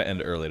think I'm gonna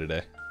end early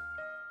today.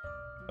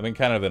 I've been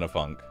kind of in a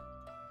funk.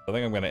 I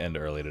think I'm gonna end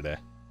early today.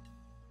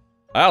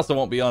 I also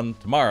won't be on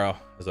tomorrow,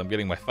 as I'm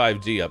getting my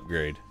 5G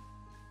upgrade.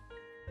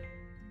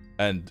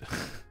 And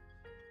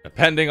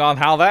depending on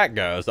how that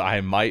goes,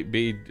 I might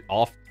be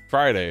off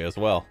Friday as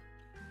well.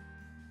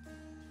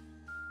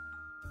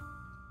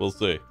 We'll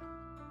see.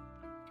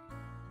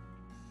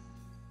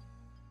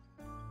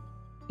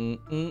 So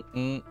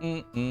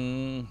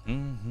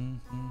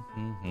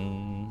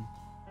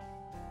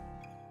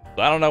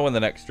I don't know when the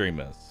next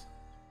stream is.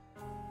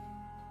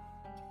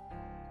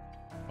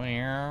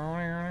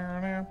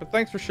 But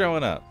thanks for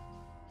showing up.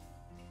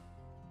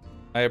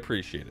 I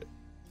appreciate it.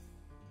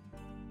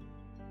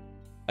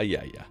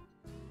 Yeah.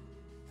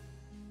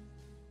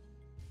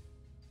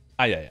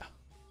 Yeah.